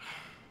us.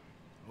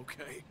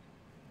 Okay.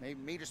 Maybe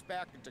meet us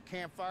back at the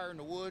campfire in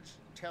the woods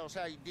and tell us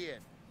how you did.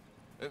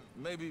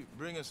 Maybe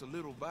bring us a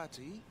little bite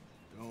to eat?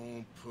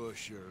 Don't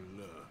push your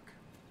luck.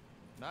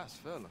 Nice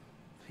fella.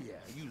 Yeah,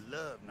 you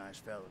love nice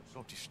fellas.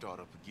 Don't you start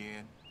up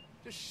again.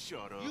 Just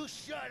shut up. You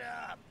shut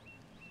up!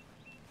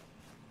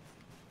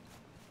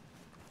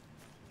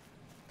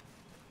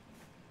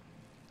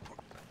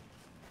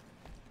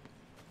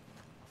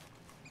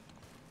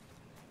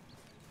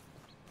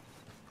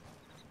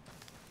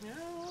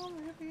 No,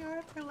 maybe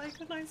Arthur like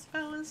the nice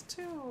fellas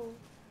too.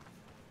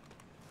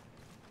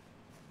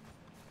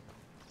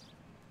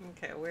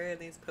 Okay, where are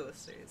these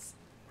posters?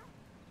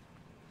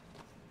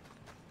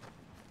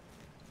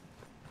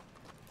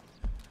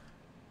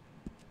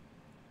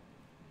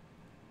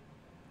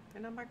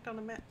 They're not marked on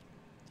the map.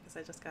 Guess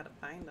I just gotta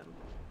find them.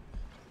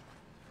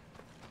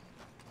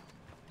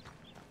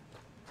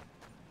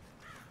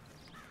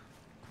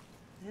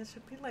 It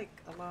should be like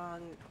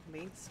along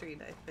Main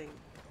Street, I think.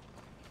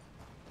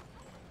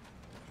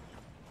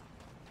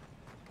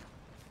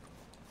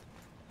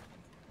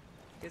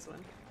 Here's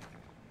one.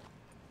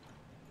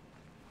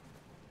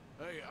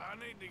 Hey, I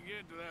need to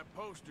get to that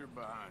poster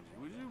behind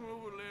you. Would you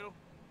move a little?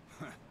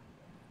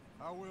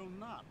 I will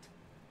not.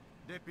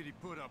 Deputy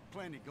put up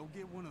plenty. Go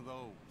get one of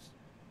those.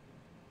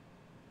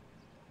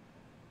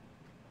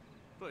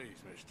 Please,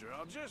 mister,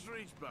 I'll just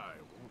reach by.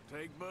 It won't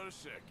take but a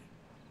second.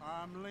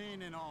 I'm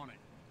leaning on it.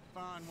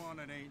 Find one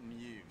that ain't in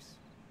use.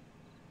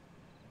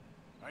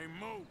 Hey,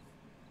 move.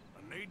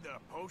 I need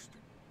that poster.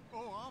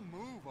 Oh, I'll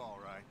move, all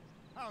right.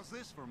 How's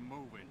this for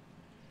moving?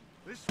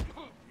 This...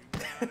 You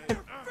got it.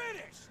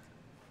 Finished!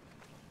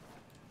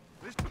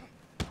 This...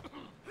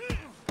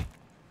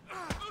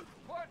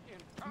 What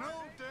in... No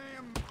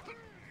damn...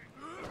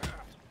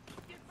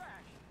 Get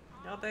back!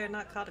 Y'all better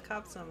not call the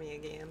cops on me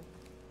again.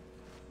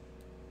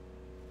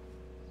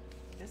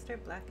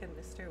 Mr. Black and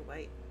Mr.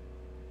 White.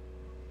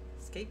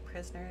 Escaped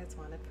prisoner is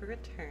wanted for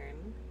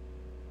return.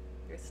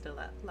 You're still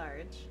at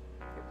large.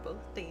 You're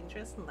both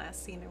dangerous and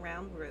last seen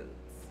around roads.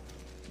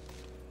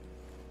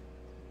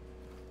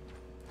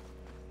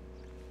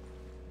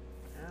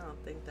 I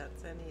don't think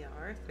that's any of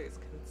Arthur's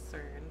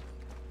concern.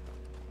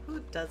 Who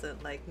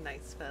doesn't like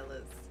nice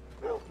fellas?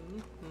 Mm-hmm.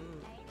 Ain't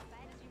as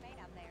bad as you made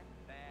out there.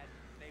 Bad,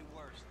 they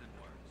worse than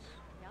worse.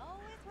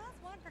 No, it was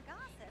one for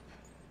gossip.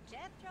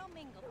 Jethro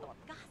Minglethorpe.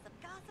 Gossip,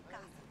 gossip,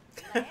 gossip.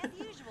 But as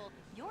usual,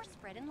 you're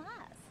spreading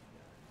lies.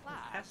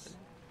 Lies?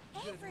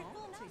 Every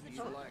fool knows the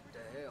You truth. like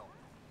to help.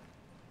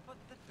 But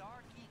the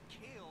darky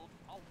killed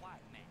a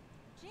white man.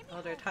 Jimmy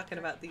Oh, they're talking Hollister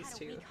about these had a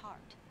two. weak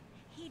heart.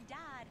 He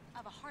died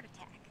of a heart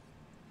attack.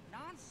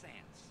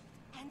 Nonsense.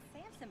 And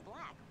Samson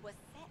Black was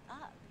set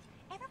up.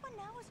 Everyone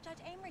knows Judge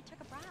Amory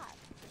took a bribe.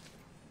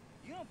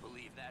 You don't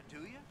believe that,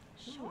 do you?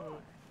 Sure.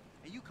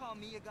 And you call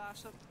me a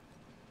gossip?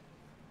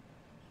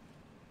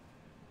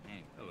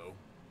 Hello.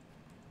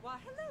 Why,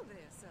 hello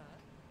there, sir.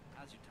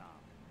 How's your Tom?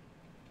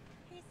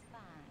 He's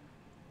fine.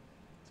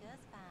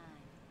 Just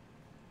fine.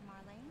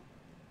 Marlene?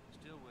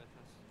 Still with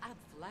us? I'm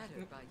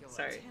flattered by your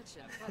Sorry.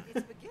 attention, but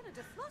it's beginning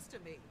to fluster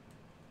me.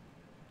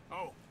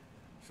 Oh,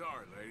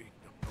 sorry, lady.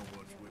 Don't know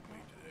what's with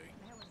me today.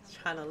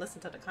 Trying to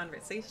listen to the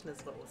conversation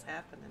is what was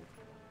happening.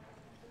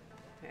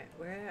 Alright,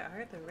 where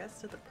are the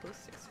rest of the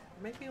posters?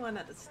 Maybe one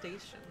at the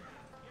station.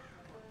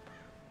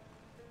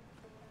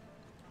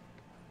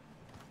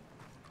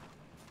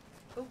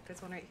 Oh,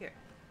 there's one right here.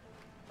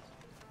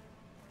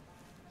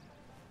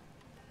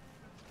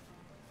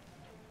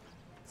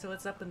 So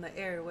it's up in the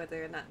air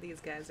whether or not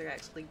these guys are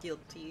actually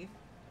guilty.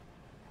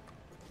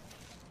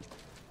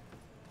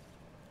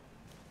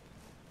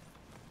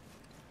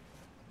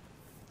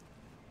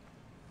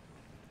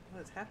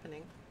 What is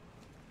happening?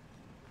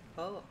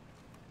 Oh.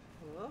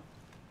 Oh.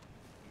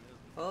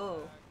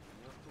 Oh.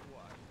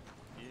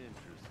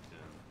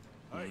 Interesting.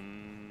 Hey,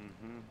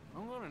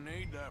 I'm gonna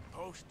need that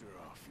poster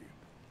off you.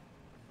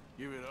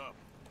 Give it up.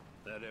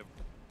 That ever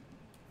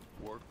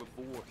worked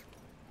before?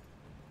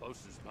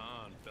 Poster's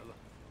mine, fella.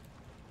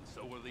 And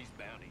so are these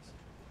bounties.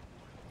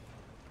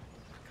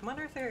 Come on,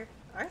 Arthur.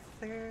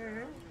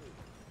 Arthur.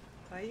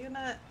 Why are you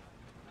not?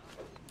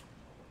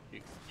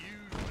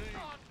 Excuse me.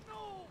 Oh,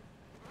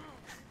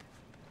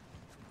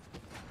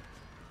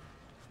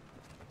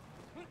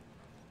 no!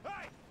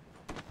 Hey!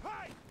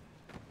 Hey!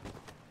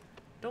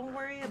 Don't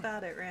worry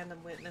about it,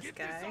 random witness Get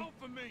guy. this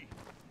off of me!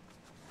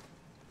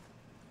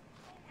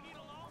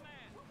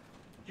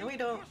 No, we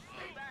don't.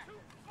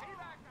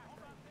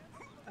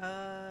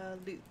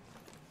 Loot.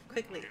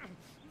 Quickly.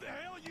 The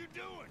hell you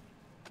doing?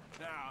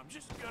 Now, I'm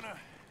just gonna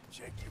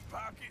check your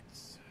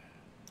pockets.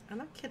 I'm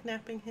not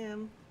kidnapping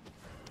him.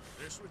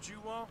 This what you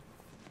want?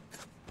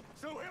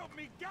 So help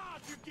me God,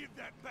 you give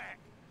that back!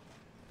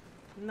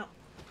 No.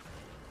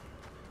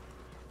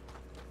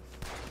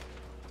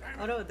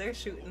 Oh no, they're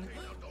shooting.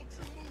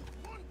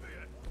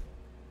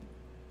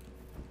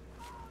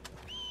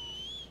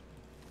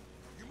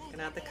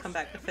 Gonna have to come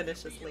back to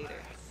finish this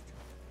later.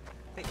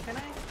 Wait, can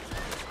I?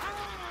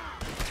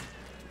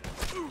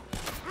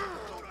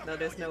 No,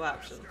 there's no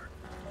option.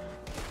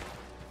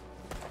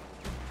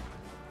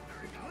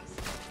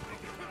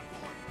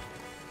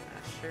 I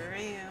sure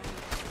am.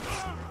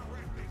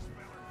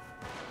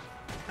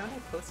 How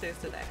many posters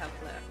did I have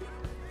left?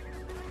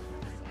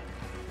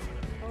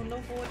 Oh no,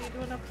 what are you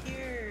doing up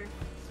here?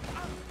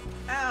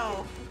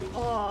 Ow!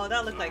 Oh,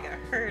 that looked like it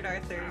hurt,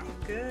 Arthur. You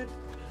good?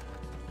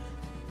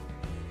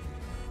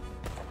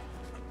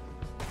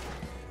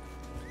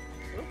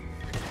 Oh.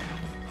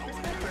 Where's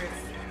Peppers?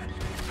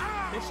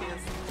 There she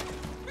is.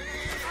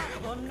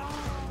 Oh no!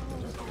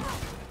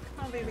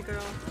 Come on, baby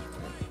girl.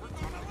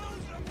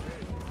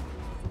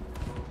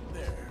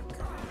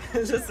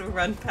 Just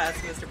run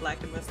past Mr.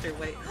 Black and Mr.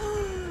 White.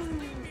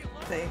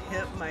 They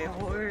hit my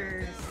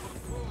horse.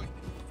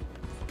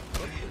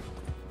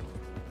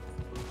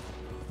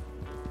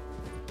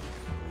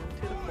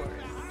 To the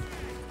forest.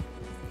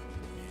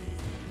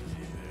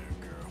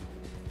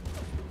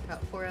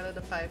 Got 4 out of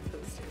the 5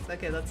 posters.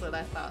 Okay, that's what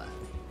I thought.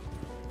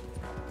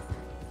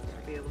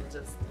 I'll be able to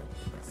just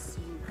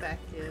swoop back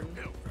in.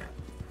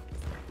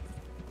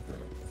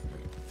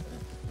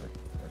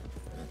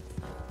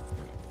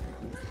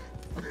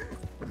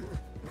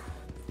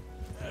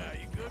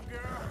 You good,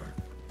 girl?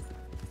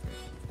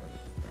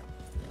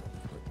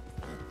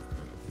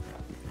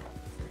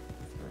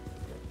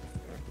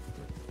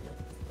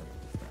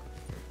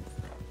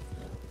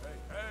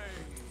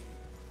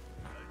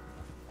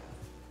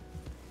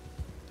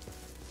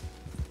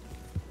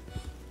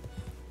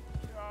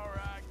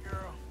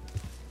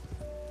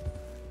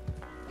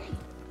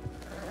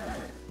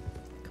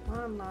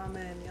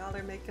 Lawman, y'all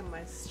are making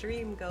my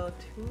stream go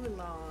too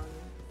long.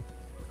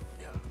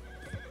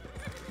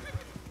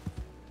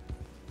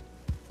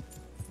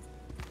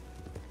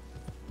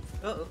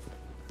 Uh-oh.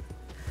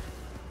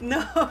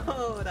 No,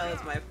 that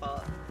was my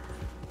fault.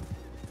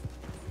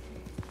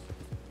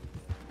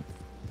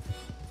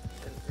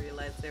 Didn't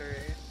realize they were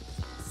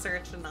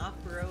searching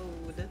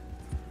off-road.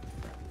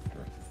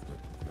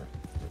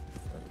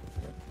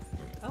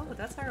 Oh,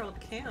 that's our old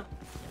camp.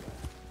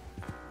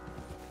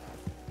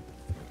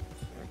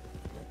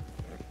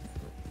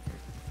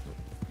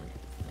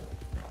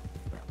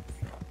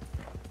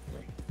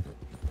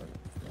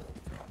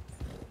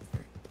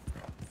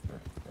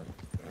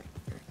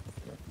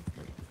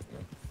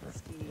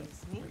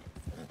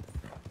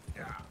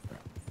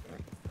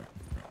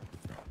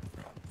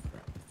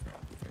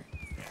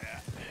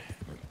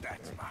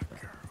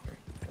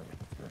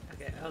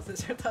 I wasn't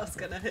sure if I was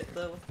gonna hit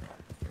the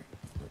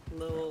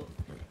little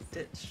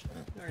ditch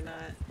or not.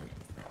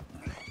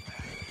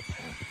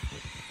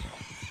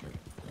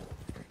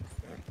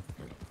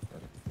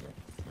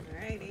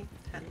 Alrighty,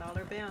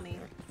 $10 bounty.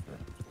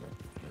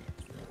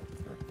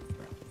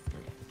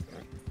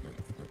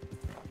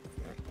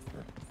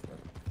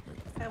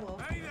 Hello.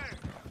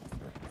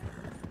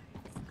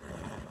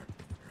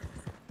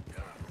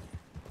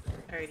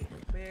 Alrighty,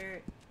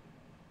 where?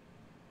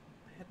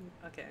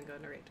 Okay, I'm going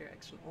in the right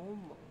direction.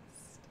 Almost.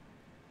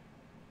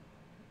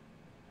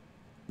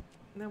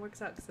 And that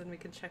works out because then we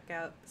can check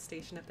out the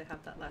station if they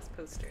have that last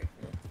poster.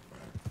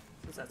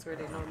 Because that's where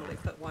they normally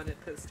put wanted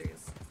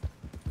posters.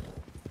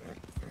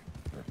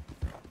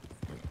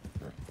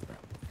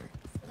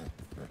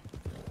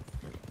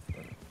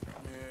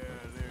 Yeah,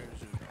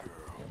 there's a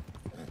girl.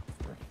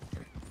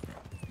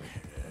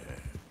 Yeah,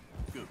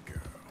 good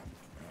girl.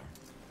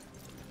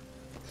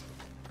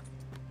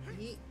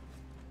 Yeet.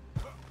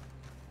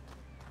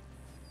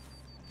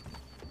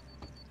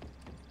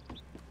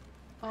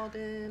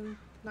 Alden.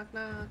 Knock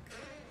knock.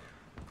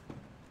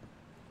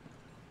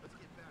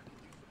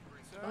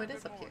 Oh, it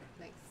is up here.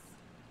 Nice.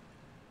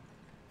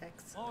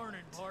 Excellent.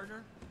 Morning,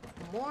 partner.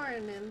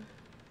 Morning.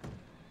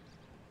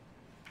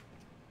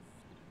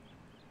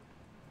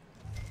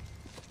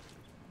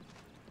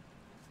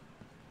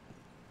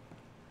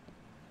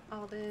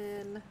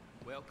 Alden.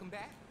 Welcome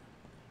back.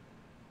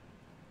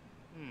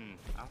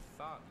 I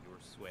thought you were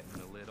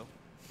sweating a little.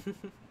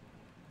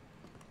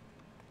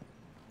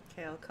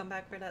 Okay, I'll come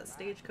back for that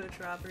stagecoach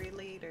robbery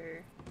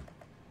later.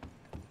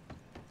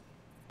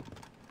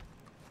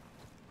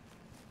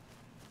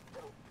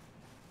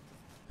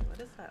 What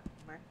is that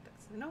mark?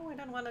 No, I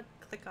don't want to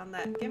click on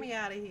that. Get me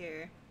out of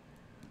here.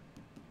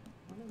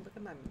 I want to look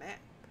at my map.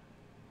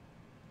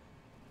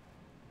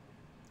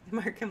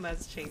 Mark him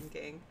as Chain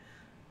Gang.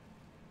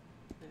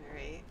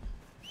 Alright.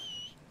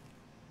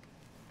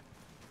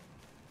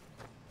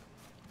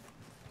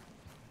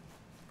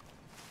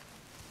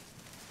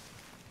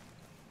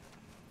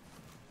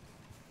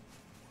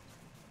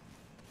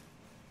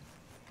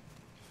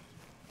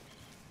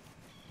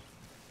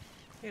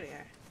 Here they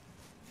are.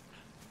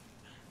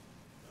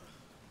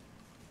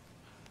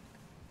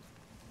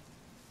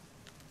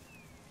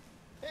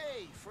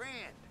 Hey, friend.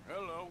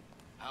 Hello.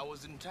 How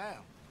was in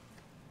town?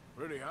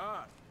 Pretty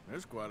hot.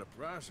 That's quite a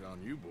price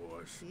on you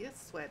boys. He is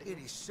sweaty. It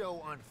is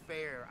so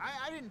unfair.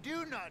 I didn't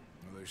do nothing.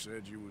 Well, they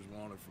said you was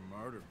wanted for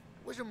murder.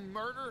 It wasn't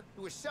murder.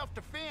 It was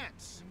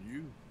self-defense. And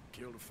you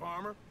killed a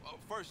farmer? Well,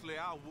 firstly,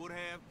 I would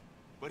have,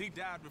 but he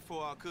died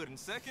before I could. And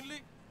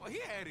secondly, well, he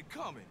had it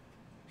coming.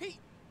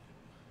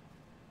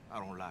 I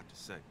don't like to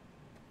say.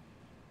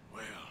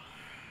 Well...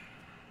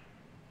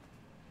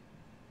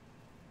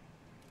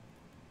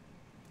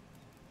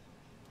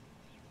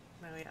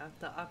 Now we have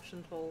the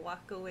option to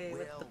walk away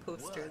with the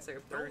posters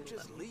or burn Don't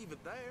just them. leave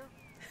it there.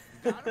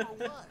 Got him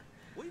or what?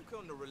 We've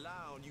come to rely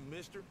on you,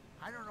 mister.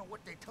 I don't know what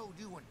they told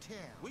you in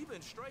town. We've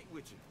been straight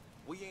with you.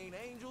 We ain't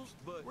angels,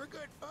 but... We're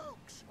good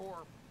folks. Or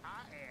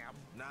I am.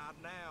 Not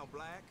now,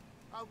 Black.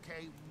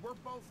 Okay, we're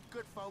both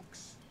good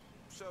folks.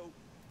 So,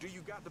 do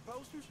you got the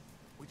posters?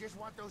 We just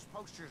want those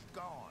posters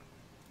gone.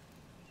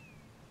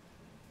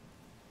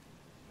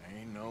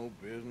 Ain't no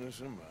business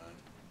of mine.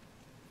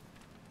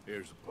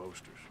 Here's the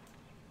posters.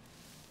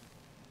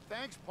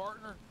 Thanks,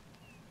 partner.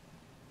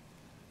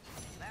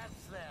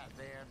 That's that,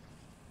 then.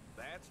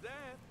 That's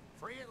that.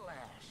 Free at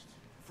last.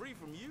 Free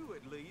from you,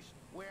 at least.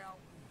 Well,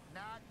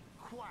 not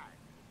quite.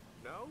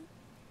 No?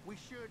 We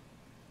should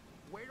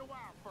wait a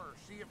while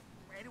first, see if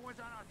anyone's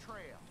on our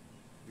trail.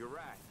 You're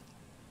right.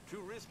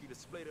 Too risky to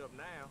split up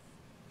now.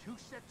 2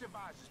 sets of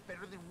eyes is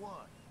better than 1.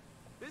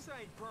 This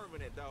ain't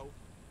permanent, though.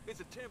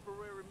 It's a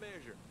temporary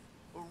measure.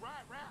 Well,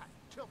 right.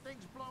 Till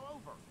things blow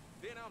over.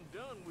 Then I'm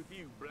done with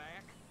you,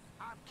 Black.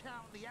 I'm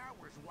counting the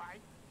hours,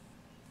 White.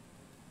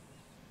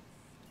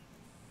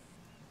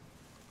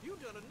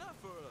 You've done enough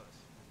for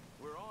us.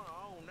 We're on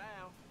our own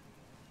now.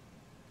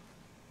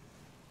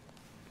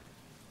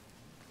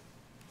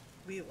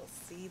 We will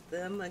see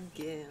them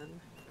again.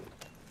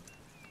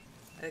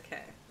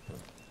 Okay.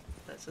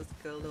 Let's just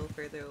go a little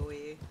further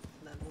away.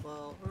 And then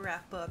we'll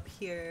wrap up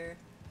here.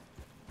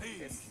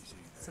 There's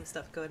some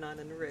stuff going on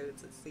in the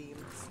roads, it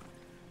seems.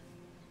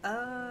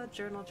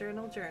 Journal.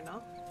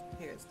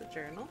 Here's the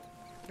journal.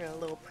 For a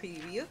little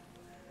preview.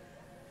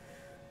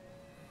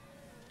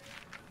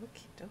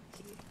 Okie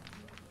dokie.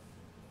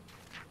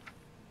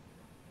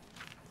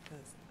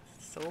 There's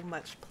so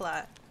much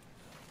plot.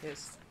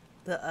 There's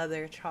the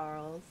other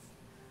Charles.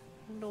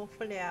 Little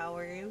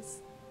flowers.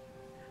 Is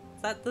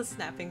that the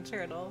snapping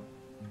turtle?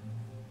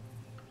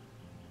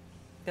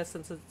 I guess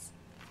since it's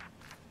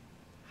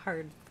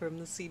hard for him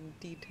to see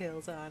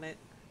details on it.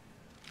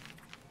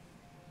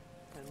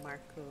 And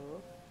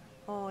Marco.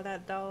 Oh,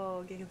 that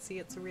dog. You can see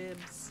its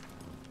ribs.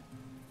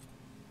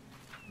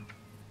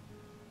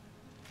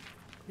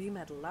 We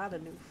met a lot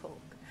of new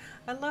folk.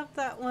 I love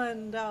that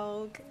one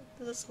dog.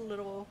 This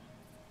little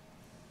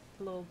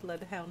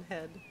bloodhound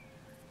head.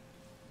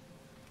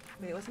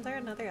 Wait, wasn't there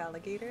another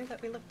alligator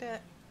that we looked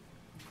at?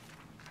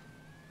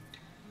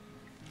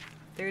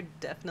 They're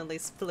definitely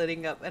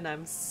splitting up, and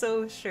I'm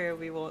so sure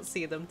we won't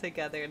see them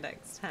together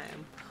next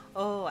time.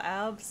 Oh,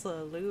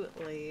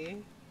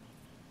 absolutely.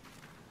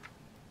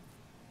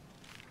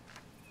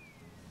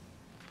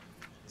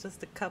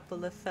 Just a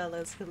couple of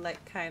fellas who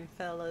like kind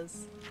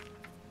fellas.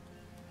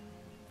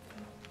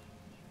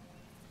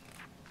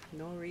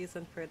 No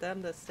reason for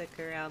them to stick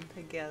around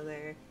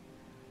together.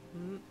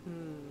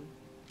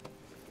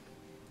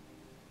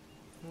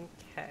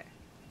 Okay.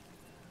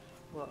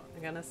 Well,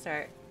 I'm gonna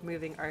start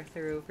moving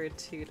Arthur over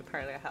to the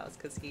parlor house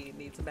because he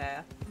needs a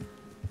bath.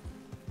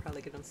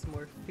 Probably get him some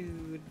more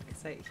food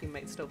because he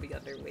might still be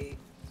underweight.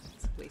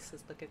 His waist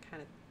is looking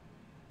kind of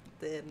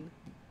thin.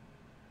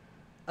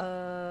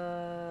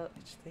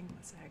 Which thing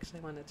was I actually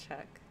want to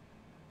check?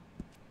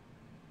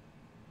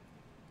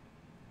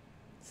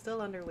 Still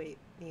underweight,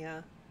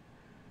 yeah.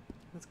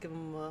 Let's give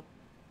him a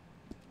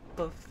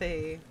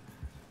buffet.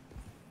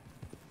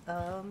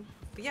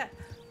 But yeah,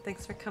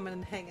 thanks for coming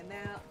and hanging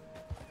out.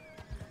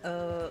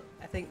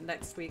 I think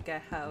next week I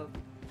have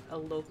a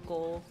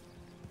local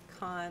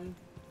con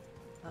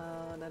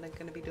that I'm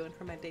gonna be doing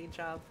for my day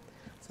job.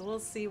 So we'll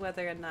see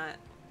whether or not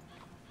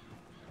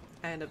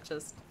I end up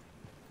just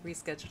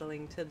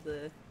rescheduling to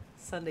the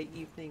Sunday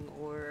evening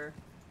or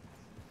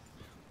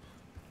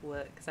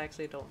what, because I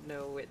actually don't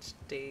know which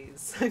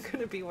days I'm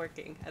gonna be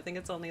working. I think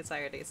it's only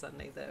Saturday,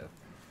 Sunday though.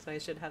 So I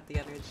should have the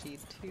energy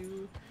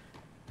to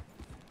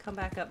come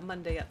back up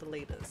Monday at the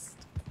latest.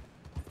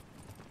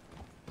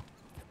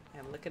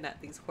 I'm looking at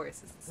these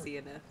horses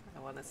seeing if I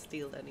want to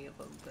steal any of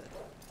them, but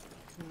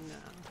no.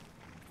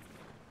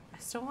 I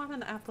still want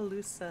an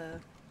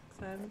Appaloosa,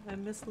 because I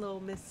miss little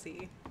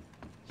Missy.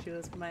 She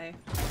was my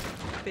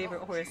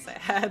favorite horse I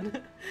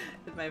had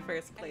in my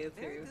first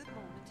playthrough.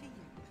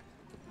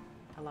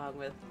 Along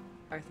with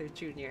Arthur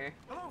Jr.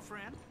 Hello,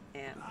 friend.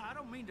 And I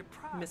don't mean to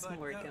pry, Miss but,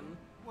 Morgan.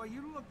 Well,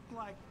 you look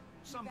like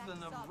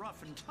something of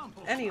rough and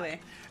tumble. Anyway.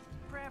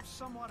 Perhaps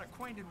somewhat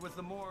acquainted with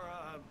the more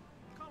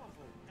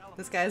colorful elements.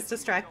 This guy's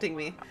distracting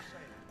me.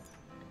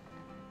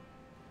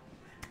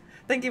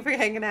 Thank you for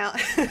hanging out.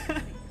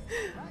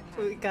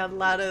 We got a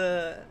lot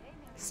of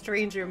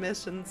stranger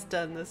missions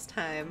done this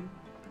time.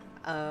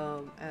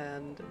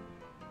 And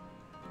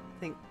I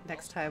think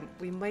next time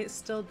we might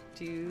still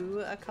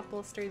do a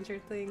couple Stranger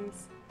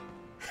Things.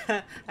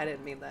 I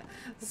didn't mean that.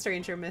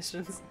 Stranger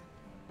missions.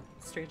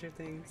 Stranger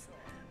Things.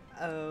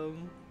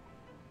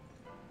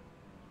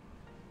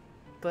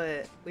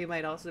 But we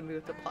might also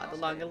move the plot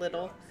along a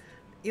little,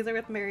 either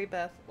with Mary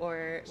Beth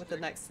or with the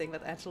next thing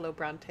with Angelo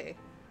Bronte.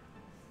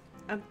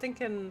 I'm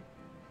thinking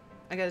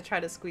I gotta try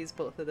to squeeze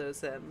both of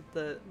those in,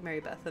 the Mary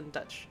Beth and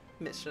Dutch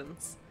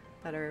missions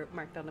that are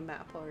marked on the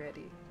map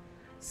already.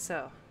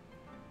 So,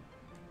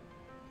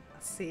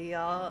 I'll see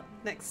y'all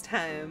next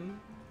time.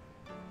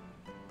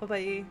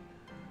 Bye-bye.